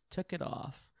just took it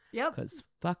off. Yep. Because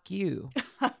fuck you.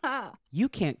 You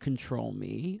can't control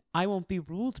me. I won't be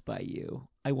ruled by you.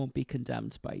 I won't be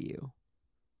condemned by you.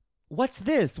 What's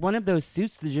this? One of those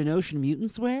suits the Genoshan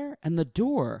mutants wear? And the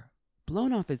door,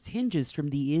 blown off its hinges from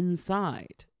the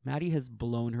inside. Maddie has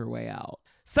blown her way out.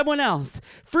 Someone else.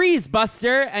 Freeze,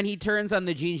 Buster! And he turns on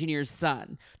the Engineer's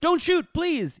son. Don't shoot,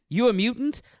 please! You a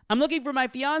mutant? I'm looking for my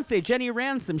fiancée, Jenny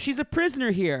Ransom. She's a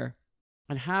prisoner here.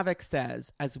 And Havoc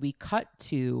says, as we cut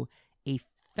to a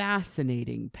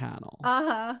fascinating panel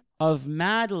of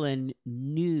Madelyne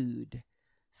nude,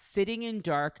 sitting in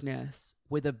darkness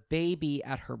with a baby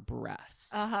at her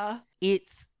breast.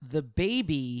 It's the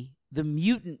baby, the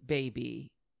mutant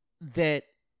baby, that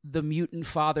the mutant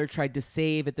father tried to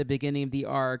save at the beginning of the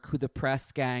arc, who the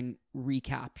press gang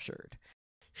recaptured.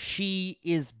 She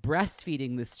is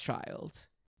breastfeeding this child.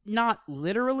 Not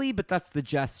literally, but that's the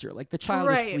gesture. Like, the child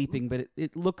is sleeping, but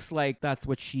it looks like that's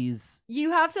what she's...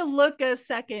 You have to look a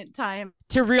second time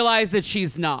to realize that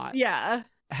she's not. Yeah.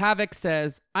 Havoc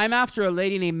says, I'm after a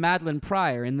lady named Madelyne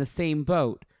Pryor in the same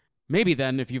boat. Maybe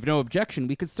then, if you've no objection,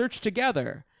 we could search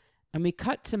together. And we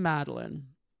cut to Madelyne.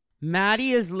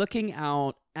 Maddie is looking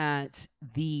out at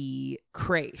the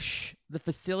creche, the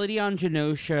facility on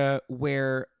Genosha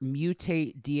where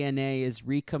mutate DNA is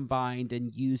recombined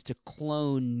and used to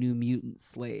clone new mutant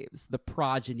slaves, the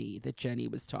progeny that Jenny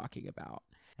was talking about.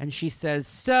 And she says,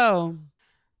 so,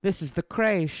 this is the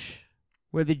creche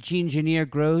where the Engineer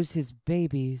grows his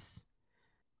babies.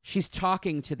 She's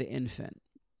talking to the infant.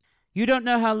 You don't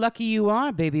know how lucky you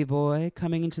are, baby boy,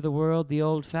 coming into the world the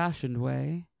old-fashioned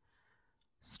way.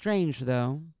 Strange,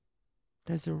 though.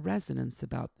 There's a resonance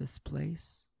about this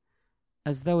place,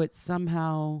 as though it's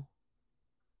somehow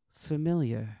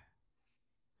familiar.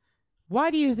 Why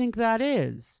do you think that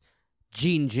is,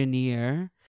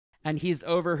 Engineer? And he's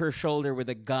over her shoulder with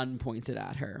a gun pointed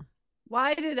at her.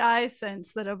 Why did I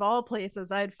sense that of all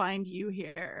places I'd find you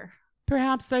here?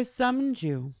 Perhaps I summoned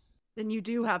you. Then you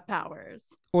do have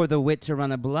powers. Or the wit to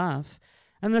run a bluff,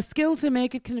 and the skill to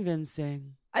make it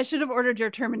convincing. I should have ordered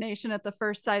your termination at the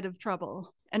first sight of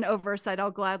trouble. An oversight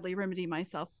I'll gladly remedy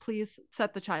myself. Please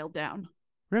set the child down.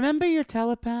 Remember your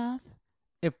telepath?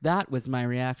 If that was my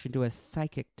reaction to a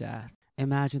psychic death,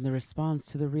 imagine the response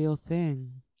to the real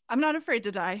thing. I'm not afraid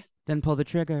to die. Then pull the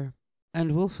trigger,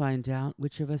 and we'll find out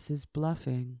which of us is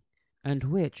bluffing, and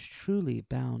which truly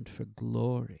bound for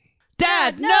glory.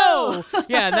 Dad, no!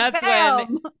 Yeah, and that's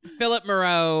when Philip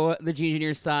Moreau, the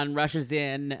Engineer's son, rushes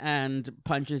in and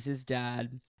punches his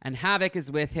dad. And Havoc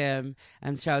is with him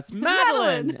and shouts,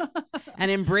 Madelyne! And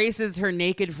embraces her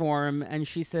naked form. And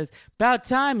she says, about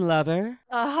time, lover.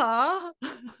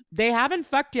 They haven't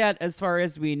fucked yet, as far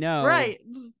as we know. Right.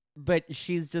 But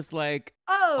she's just like,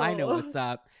 I know what's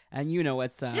up. And you know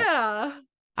what's up. Yeah.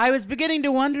 I was beginning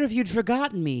to wonder if you'd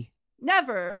forgotten me.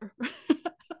 Never.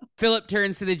 Philip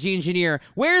turns to the Engineer.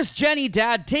 Where's Jenny,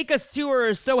 Dad? Take us to her,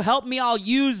 or so help me, I'll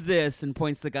use this. And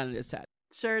points the gun at his head.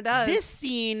 Sure does. This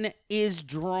scene is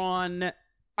drawn,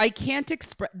 I can't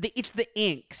express, it's the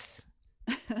inks.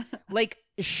 Like,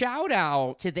 shout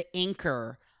out to the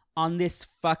inker on this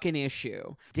fucking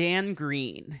issue. Dan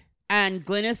Green. And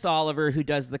Glynis Oliver, who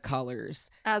does the colors.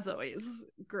 As always,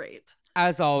 great.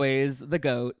 As always, the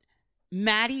GOAT.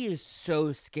 Maddie is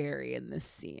so scary in this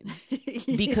scene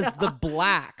because the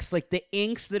blacks, like the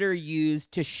inks that are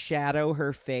used to shadow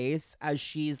her face as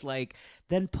she's like,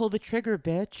 then pull the trigger,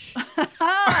 bitch.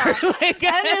 Like,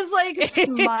 and is like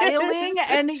smiling,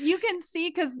 and you can see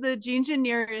because the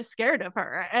engineer is scared of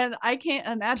her, and I can't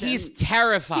imagine. He's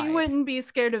terrified. He wouldn't be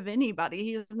scared of anybody.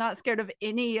 He's not scared of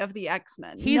any of the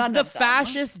X-Men. He's the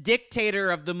fascist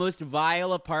dictator of the most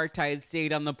vile apartheid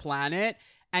state on the planet,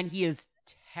 and he is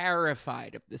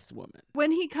terrified of this woman. When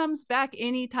he comes back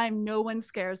anytime, no one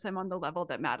scares him on the level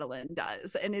that Madelyne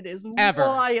does, and it is Ever.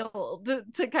 wild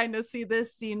to kind of see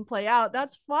this scene play out.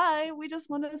 That's why we just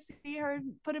want to see her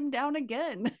put him down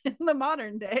again in the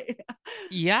modern day.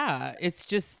 Yeah, it's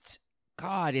just,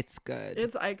 God, it's good.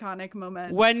 It's iconic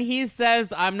moment. When he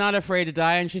says, I'm not afraid to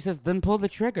die, and she says, then pull the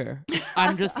trigger.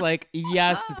 I'm just like,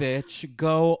 yes, bitch,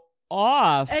 go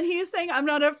off. And he's saying, I'm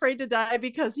not afraid to die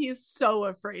because he's so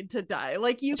afraid to die.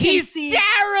 Like, you can he's see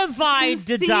terrified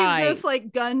to die. This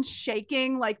like gun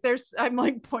shaking. Like, I'm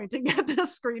like pointing at the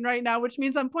screen right now, which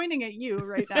means I'm pointing at you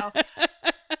right now.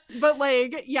 But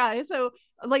like, yeah, so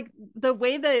like the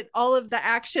way that all of the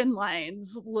action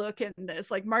lines look in this,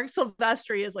 like Mark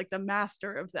Silvestri is like the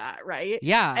master of that, right?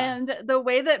 Yeah. And the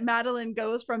way that Madelyne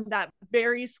goes from that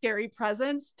very scary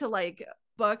presence to like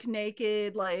buck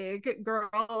naked, like girl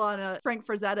on a Frank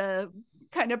Frazetta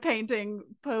kind of painting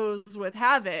pose with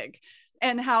Havoc,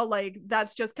 and how like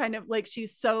that's just kind of like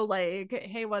she's so like,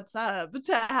 hey, what's up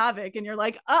to Havoc, and you're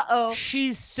like, uh-oh.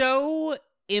 She's so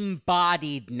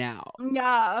embodied now.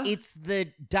 Yeah. It's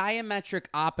the diametric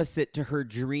opposite to her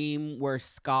dream where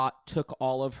Scott took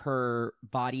all of her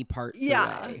body parts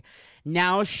away.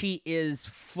 Now she is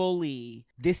fully,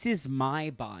 this is my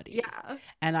body. Yeah.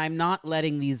 And I'm not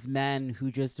letting these men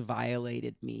who just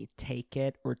violated me take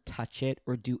it or touch it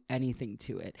or do anything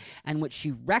to it. And what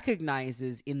she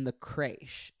recognizes in the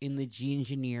creche, in the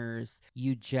engineer's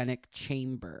eugenic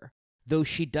chamber, though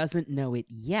she doesn't know it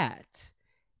yet,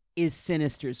 is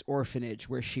Sinister's orphanage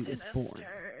where she was born.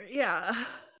 Yeah.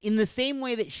 In the same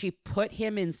way that she put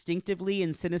him instinctively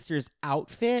in Sinister's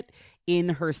outfit in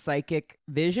her psychic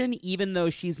vision, even though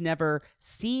she's never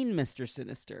seen Mr.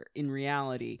 Sinister in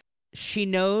reality, she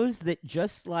knows that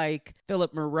just like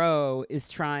Philip Moreau is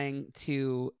trying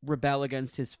to rebel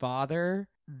against his father,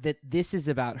 that this is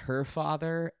about her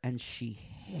father, and she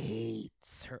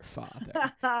hates her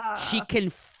father. She can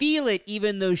feel it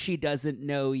even though she doesn't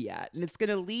know yet. And it's going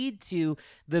to lead to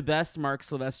the best Mark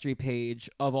Silvestri page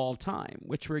of all time,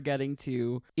 which we're getting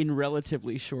to in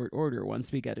relatively short order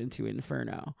once we get into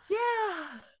Inferno.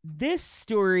 Yeah. This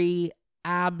story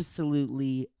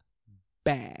absolutely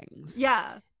bangs.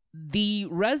 Yeah. The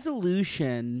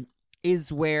resolution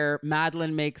is where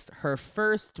Madelyne makes her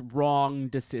first wrong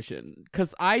decision.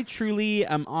 Because I truly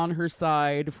am on her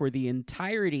side for the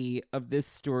entirety of this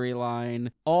storyline,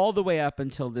 all the way up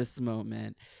until this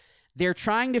moment. They're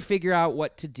trying to figure out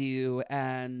what to do,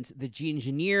 and the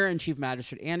engineer and Chief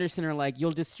Magistrate Anderson are like,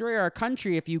 you'll destroy our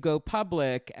country if you go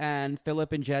public. And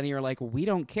Philip and Jenny are like, we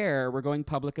don't care. We're going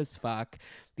public as fuck.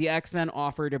 The X-Men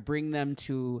offer to bring them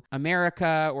to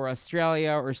America or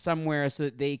Australia or somewhere so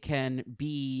that they can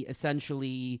be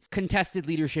essentially contested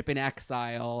leadership in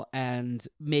exile and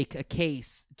make a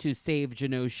case to save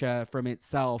Genosha from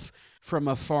itself from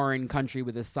a foreign country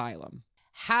with asylum.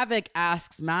 Havoc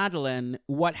asks Madelyne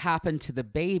what happened to the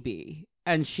baby,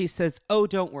 and she says, oh,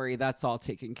 don't worry, that's all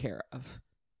taken care of.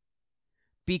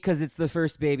 Because it's the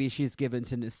first baby she's given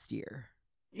to Nastir.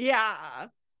 Yeah.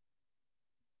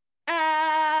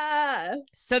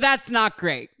 So that's not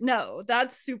great. No,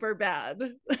 that's super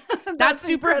bad. That's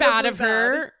super bad of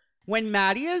her. When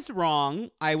Maddie is wrong,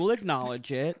 I will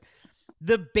acknowledge it.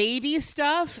 The baby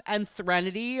stuff and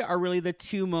Threnody are really the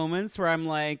two moments where I'm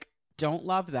like, don't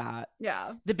love that.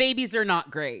 Yeah. The babies are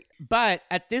not great. But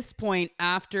at this point,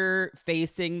 after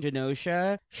facing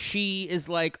Genosha, she is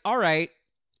like, all right,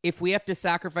 if we have to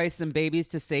sacrifice some babies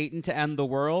to Satan to end the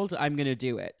world, I'm going to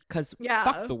do it. Because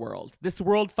fuck the world. This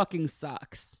world fucking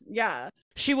sucks. Yeah.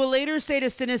 She will later say to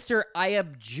Sinister, I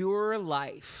abjure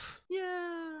life.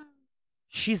 Yeah.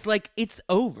 She's like, it's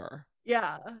over.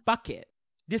 Yeah. Fuck it.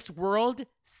 This world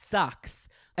sucks.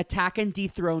 Attack and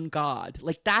dethrone God.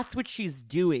 Like, that's what she's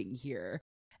doing here.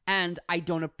 And I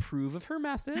don't approve of her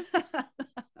methods.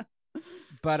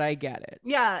 But I get it.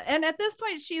 Yeah. And at this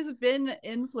point, she's been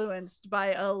influenced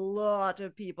by a lot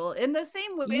of people in the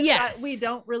same way that we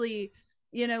don't really,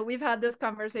 you know, we've had this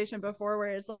conversation before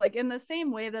where it's like, in the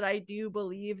same way that I do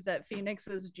believe that Phoenix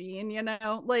is Jean, you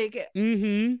know, like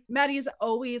Maddie's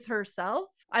always herself.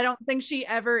 I don't think she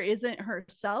ever isn't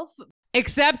herself.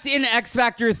 Except in X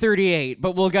Factor 38,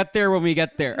 but we'll get there when we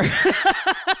get there.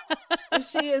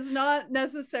 she is not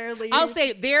necessarily. I'll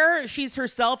say there, she's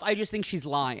herself. I just think she's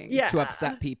lying to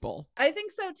upset people. I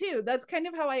think so too. That's kind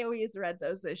of how I always read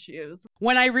those issues.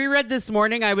 When I reread this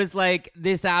morning, I was like,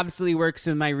 this absolutely works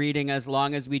in my reading as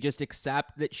long as we just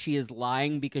accept that she is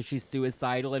lying because she's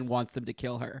suicidal and wants them to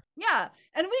kill her. Yeah.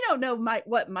 And we don't know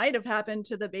what might have happened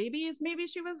to the babies. Maybe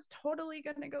she was totally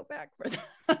going to go back for them.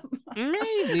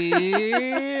 Maybe.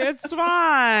 It's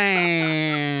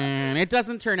fine. It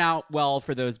doesn't turn out well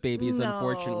for those babies,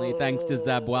 unfortunately, thanks to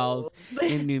Zeb Wells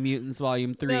in New Mutants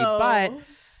Volume 3. No. But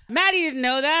Maddie didn't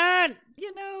know that.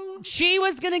 You know, She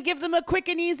was going to give them a quick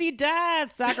and easy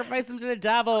death, sacrifice them to the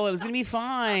devil. It was going to be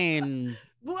fine.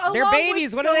 well, They're along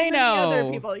babies. with What so do they many know?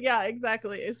 Other people. Yeah,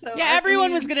 exactly. So Yeah,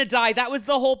 everyone was going to die. That was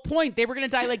the whole point. They were going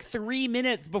to die like 3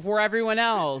 minutes before everyone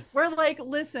else. We're like,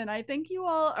 listen, I think you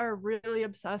all are really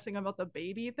obsessing about the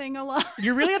baby thing a lot.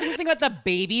 You're really obsessing about the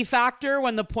baby factor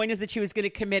when the point is that she was going to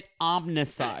commit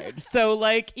omnicide. So,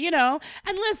 like, you know,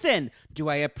 and listen, do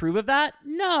I approve of that?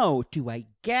 No. Do I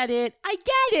get it? I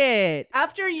get it.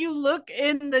 After you look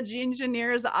in the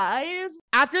Engineer's eyes.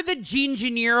 After the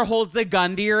Engineer holds a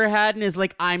gun to your head and is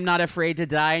like, I'm not afraid to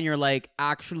die. And you're like,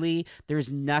 actually,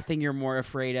 there's nothing you're more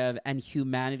afraid of. And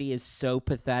humanity is so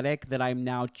pathetic that I'm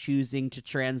now choosing to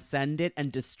transcend it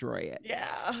and destroy it.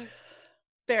 Yeah.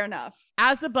 Fair enough.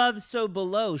 As above, so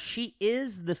below. She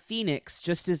is the Phoenix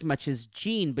just as much as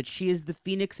Jean, but she is the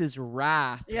Phoenix's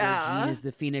wrath. Yeah. Where Jean is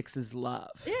the Phoenix's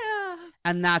love. Yeah.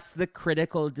 And that's the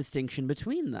critical distinction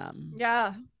between them.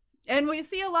 Yeah. And we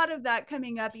see a lot of that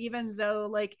coming up, even though,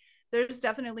 like, there's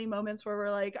definitely moments where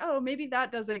we're like, oh, maybe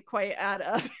that doesn't quite add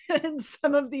up in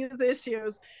some of these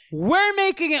issues. We're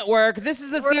making it work. This is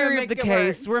the theory of the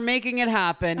case. Work. We're making it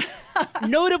happen.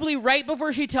 Notably, right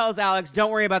before she tells Alex,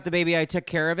 don't worry about the baby, I took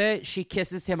care of it, she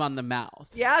kisses him on the mouth.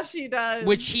 Yeah, she does.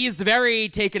 Which he's very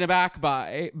taken aback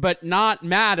by, but not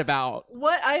mad about.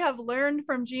 What I have learned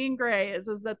from Jean Grey is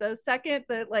that the second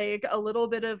that, like, a little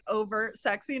bit of overt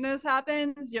sexiness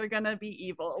happens, you're gonna be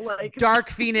evil. Like, Dark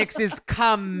Phoenix is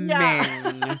coming.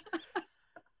 Yeah.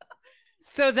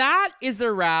 So that is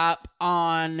a wrap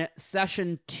on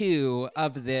session 2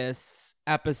 of this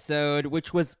episode,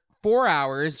 which was 4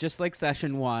 hours, just like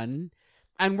session 1.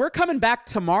 And we're coming back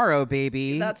tomorrow,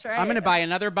 baby. That's right. I'm going to buy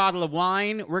another bottle of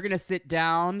wine. We're going to sit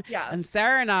down. Yeah. And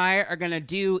Sarah and I are going to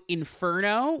do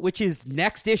Inferno, which is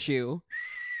next issue.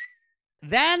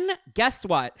 Then, guess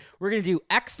what? We're going to do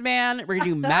X-Man. We're going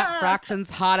to do Matt Fraction's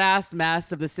hot ass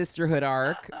mess of the Sisterhood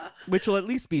arc, which will at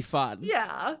least be fun.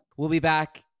 Yeah. We'll be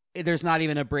back. There's not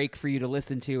even a break for you to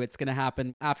listen to. It's going to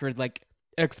happen after, like,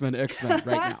 X-Men right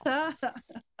now.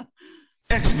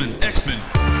 X-Men. In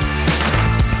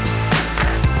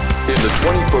the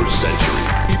 21st century,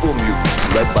 evil mutants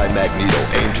led by Magneto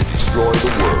aim to destroy the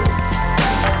world.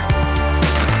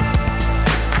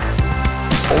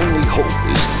 The only hope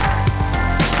is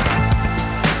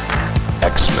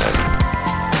X-Men.